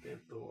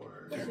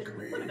 Thor. Would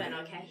have been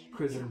okay.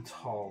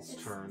 Quizental's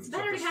It's- turn. it's So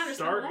better at to the counterspell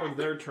start that. of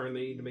their turn, they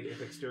need to make a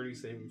dexterity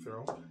saving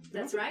throw. They're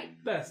That's not right.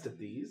 the best at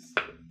these.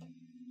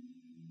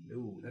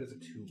 No, that is a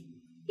 2.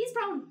 He's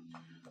prone.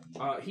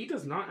 He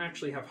does not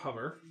actually have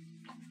hover,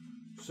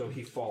 so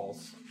he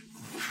falls.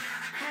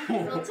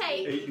 And he'll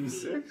take.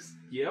 8d6.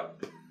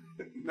 Yep.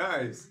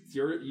 Nice.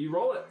 You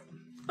roll it.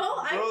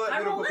 Oh, Roll that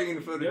I roll beautiful it.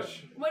 game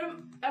footage. What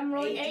I'm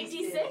rolling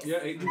 8d6. 8d6. Yeah,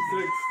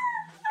 8d6.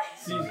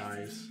 See,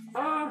 Nice.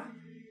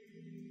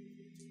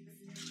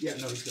 yeah,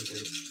 no, he's gonna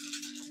take it.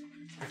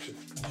 Actually,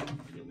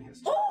 he only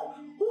has 2. Oh!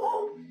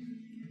 Oh!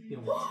 He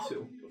only has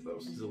 2 of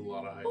those. This is a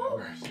lot of high Oh!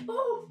 numbers.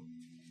 Oh!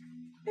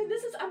 And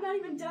this is, I'm not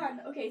even done.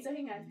 Okay, so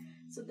hang on.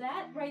 So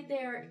that right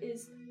there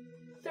is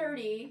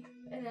 30,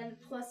 and then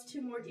plus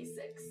 2 more d6.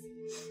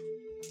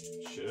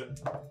 Shit.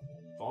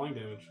 Falling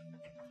damage.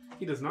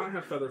 He does not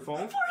have feather fall.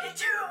 42!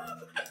 I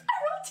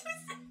rolled 2 6.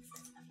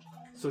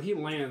 So he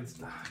lands.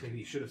 Maybe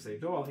he should have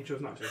saved. Oh well, he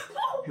chose not to.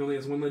 He only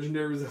has 1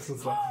 legendary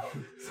resistance left.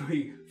 So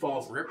he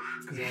falls,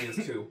 because he only has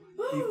 2.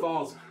 He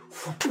falls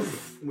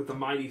with a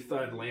mighty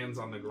thud, lands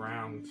on the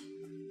ground.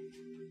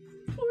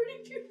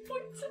 42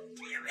 points of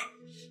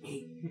damage.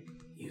 He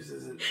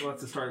uses it. Well,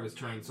 that's the start of his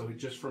turn, so he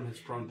just from his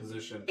prone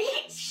position.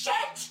 Eat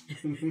shit!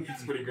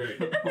 It's pretty great.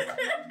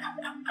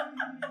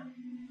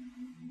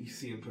 You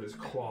see him put his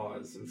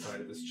claws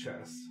inside of his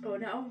chest. Oh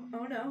no,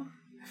 oh no.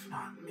 If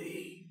not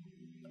me,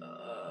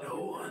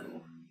 no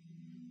one.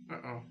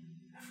 Uh-oh.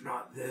 If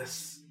not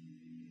this,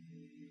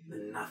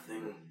 then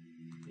nothing.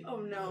 He Oh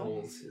no.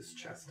 pulls his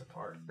chest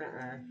apart.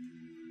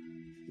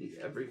 Need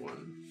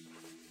everyone.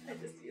 I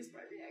just used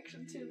my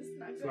reaction too, this is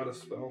not It's good. not a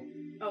spell.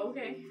 Oh,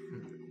 okay.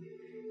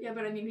 Yeah,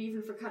 but I mean,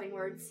 even for cutting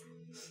words.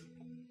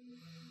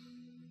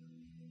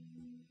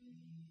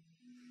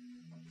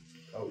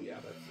 Oh yeah,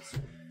 that's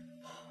this.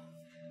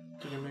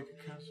 Did I make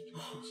a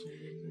constitution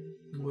saving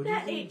throw?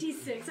 That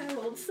 86 I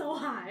rolled so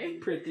high.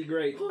 Pretty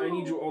great. I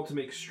need you all to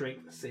make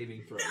strength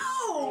saving throws.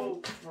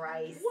 Oh,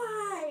 Christ.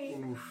 Why?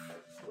 Oof.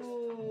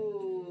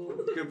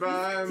 Ooh.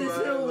 Goodbye, This is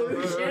my an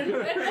illusion.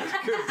 lover.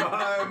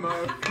 Goodbye, my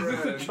Is this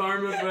a friend.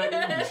 charm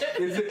effect?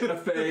 Is it a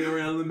fey or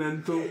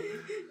elemental?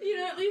 You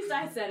know, at least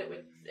I said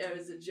it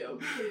was a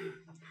joke.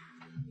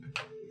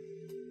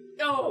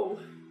 Oh.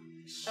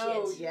 Shit.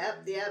 Oh.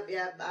 Yep.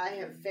 I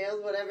have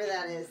failed whatever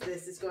that is.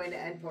 This is going to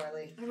end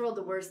poorly. I rolled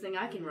the worst thing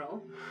I can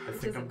roll. I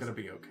This think I'm doesn't- gonna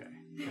be okay.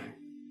 Okay.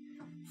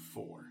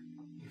 4.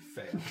 You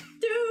fail.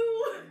 2!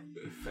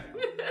 You fail.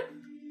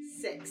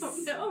 6. Oh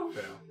no.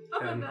 Fail. Oh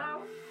And-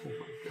 no. Oh my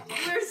god.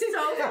 We're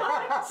so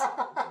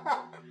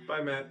fucked.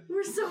 Bye, Matt.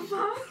 We're so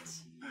fucked.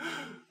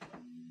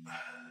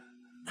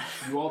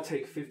 You all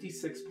take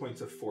 56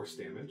 points of force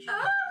damage,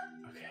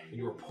 Okay. and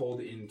you are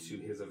pulled into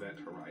his event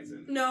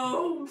horizon.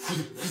 No.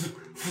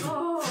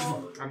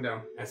 Oh. I'm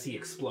down. As he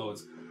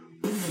explodes.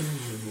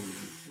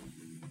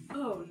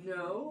 Oh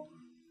no.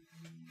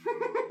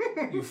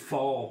 You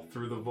fall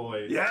through the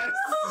void. Yes!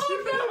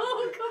 Oh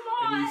no,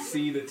 come And on. you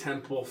see the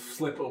temple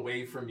slip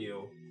away from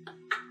you.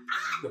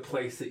 The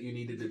place that you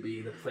needed to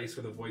be, the place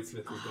where the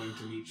Voidsmith was going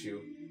to meet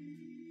you.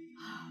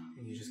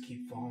 And you just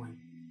keep falling.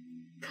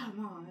 Come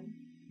on.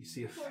 You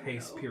see a Oh,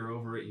 face no. peer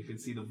over it, you can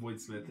see the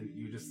Voidsmith, and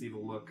you just see the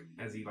look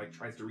as he like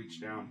tries to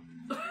reach down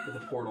to the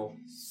portal.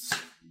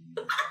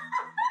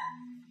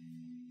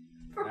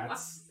 For fuck's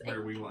That's sake.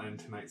 where we will end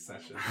tonight's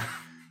session.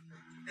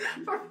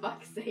 For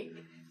fuck's sake.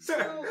 So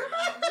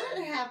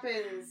that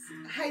happens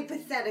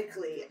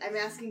hypothetically. I'm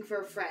asking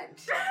for a friend.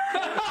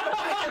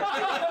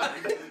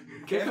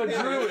 If a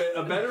druid,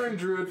 a veteran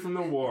druid from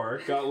the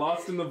war, got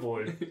lost in the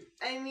void.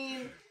 I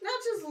mean, not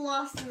just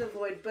lost in the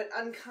void, but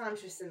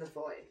unconscious in the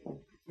void.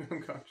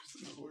 I'm conscious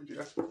of the word,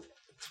 yeah.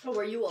 Oh,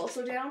 were you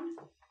also down?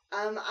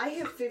 I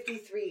have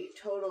 53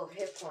 total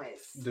hit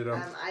points. Ditto.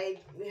 I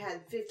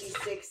had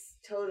 56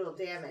 total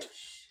damage.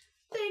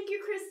 Thank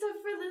you, Krista,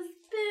 for this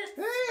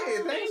bit.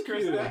 Hey, thanks,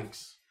 Krista.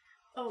 Thanks.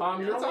 Oh,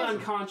 You're no. not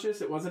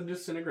unconscious, it wasn't a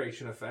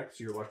disintegration effect,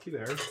 so you're lucky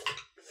there.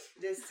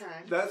 This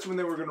time. That's when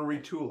they were going to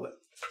retool it,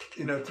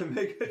 you know, to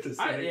make it the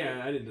same.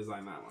 I didn't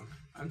design that one.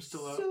 I'm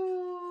still up. So...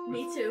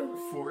 Me too.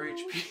 4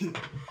 HP.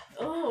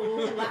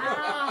 Oh,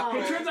 wow.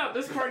 It turns out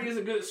this party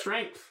isn't good at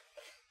strength.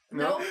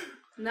 Nope.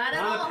 Not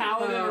at Not a all.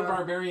 paladin or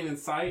barbarian in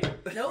sight.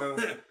 Nope.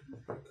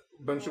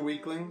 Bunch of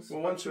weaklings.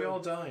 Well, once we all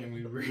die and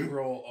we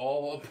re-roll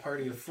all a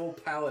party of full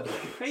paladins.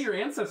 Hey, your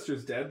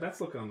ancestor's dead.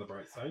 That's looking on the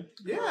bright side.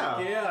 Yeah.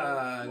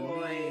 Yeah.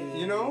 Boy.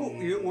 You know,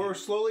 we're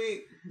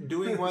slowly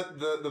doing what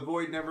the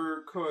Void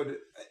never could,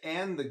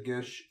 and the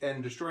Gish,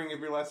 and destroying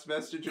every last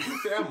vestige of your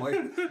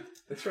family.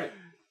 That's right.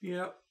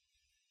 Yep.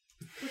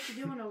 What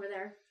you doing over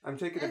there? I'm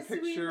taking a Yes,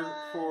 picture sweetheart.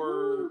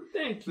 for...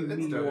 Thank you,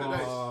 It's done.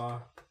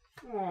 Miwa.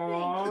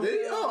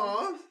 Aww.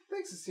 Aw,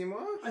 thanks,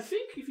 Asima. I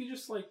think if you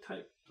just like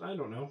type, I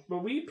don't know,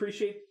 but we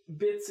appreciate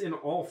bits in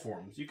all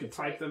forms. You can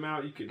type them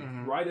out. You can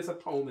Mhm. write us a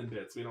poem in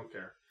bits. We don't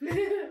care.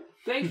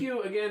 Thank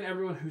you again,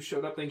 everyone who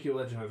showed up. Thank you,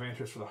 Legend of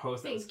Adventures, for the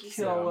host. That was Thank you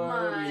so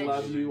killer. We much.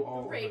 love you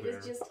all Raid over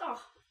was there. just,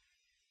 oh.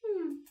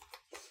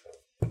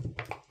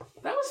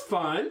 That was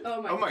fun.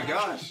 Oh my Oh my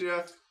gosh,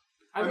 yeah.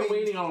 I've I been mean-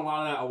 waiting on a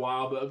lot of that a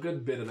while, but a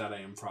good bit of that I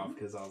improv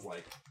because I was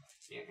like,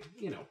 yeah,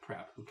 you know,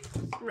 prep. Who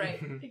cares?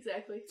 Right,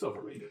 exactly. It's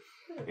overrated.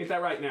 Ain't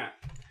that right, Nat?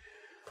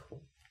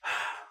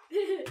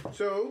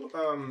 So,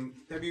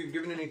 have you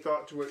given any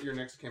thought to what your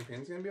next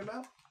campaign's going to be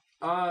about?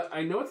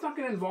 I know it's not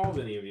going to involve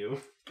any of you.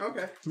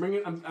 Okay.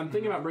 I'm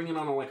thinking about bringing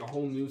on a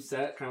whole new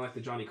set, kind of like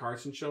the Johnny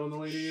Carson show in the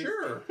late 80s.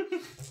 Sure.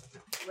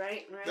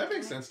 right. That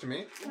makes sense to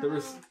me.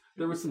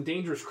 There was some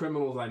dangerous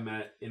criminals I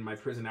met in my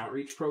prison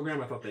outreach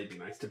program. I thought they'd be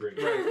nice to bring.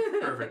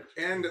 Right, perfect.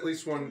 And at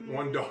least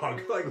one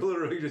dog. Like,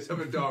 literally just have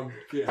a dog.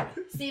 Yeah.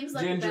 Seems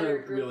like a better Ginger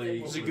group really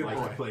than She's a would good like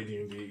boy. to play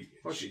D&D.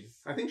 Well,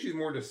 I think she's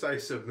more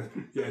decisive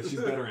than... Yeah, she's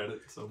better at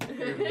it. So.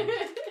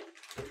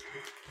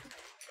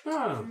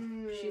 Ah.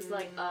 She's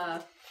like,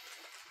 Mark,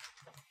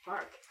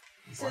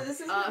 So this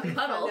is gonna be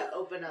fun cuddle. to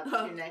open up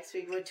to next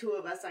week with 2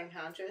 of us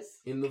unconscious.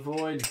 In the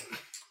void.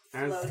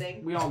 As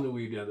Floating. we all knew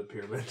we'd end up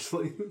here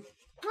eventually.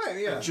 Right,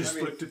 yeah. Just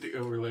looked at the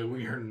overlay.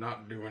 We are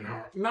not doing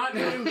hard. Not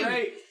doing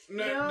great.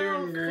 Not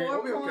doing great.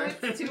 4 We'll be okay.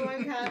 points, 2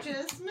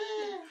 unconscious. Meh.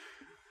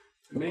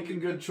 Making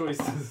good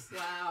choices.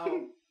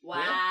 Wow. Wow.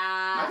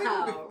 I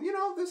think we'll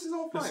be, this is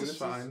all fine. This is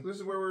fine. This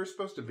is where we're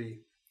supposed to be.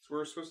 This is where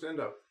we're supposed to end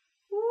up.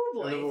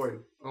 Ooh, In the boy.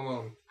 void,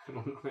 alone. I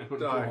don't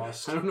Die. know.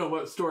 I don't know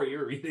what story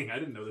you're reading. I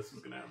didn't know this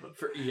was going to happen.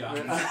 For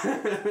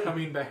eons.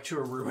 Coming back to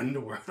a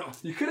ruined world.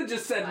 You could have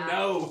just said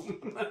Wow.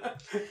 no.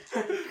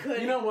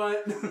 Could. You know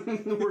what?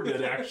 We're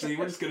good, actually.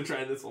 We're just going to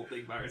try this whole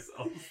thing by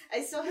ourselves.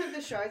 I still have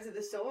the shards of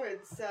the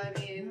swords, so I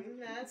mean,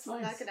 that's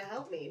Nice. not gonna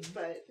help me,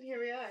 but here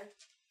we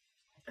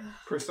are.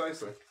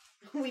 Precisely.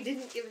 We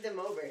didn't give them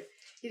over.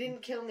 He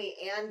didn't kill me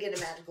and get a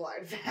magical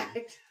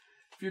artifact.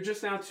 If you're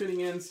just now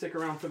tuning in, stick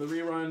around for the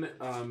rerun.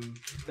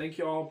 Thank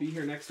you all. Be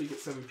here next week at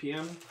 7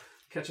 p.m.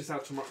 Check us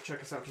out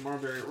tomorrow.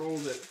 Variant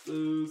Rolls at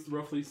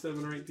roughly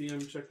 7 or 8 p.m.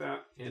 Check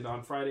that. And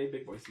on Friday,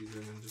 Big Boy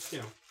season. And just,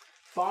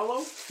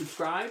 follow,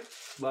 subscribe.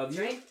 Love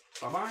you.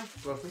 Bye-bye.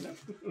 Love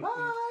you.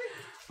 Bye.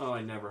 Oh,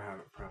 I never have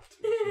it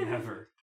prepped. Never.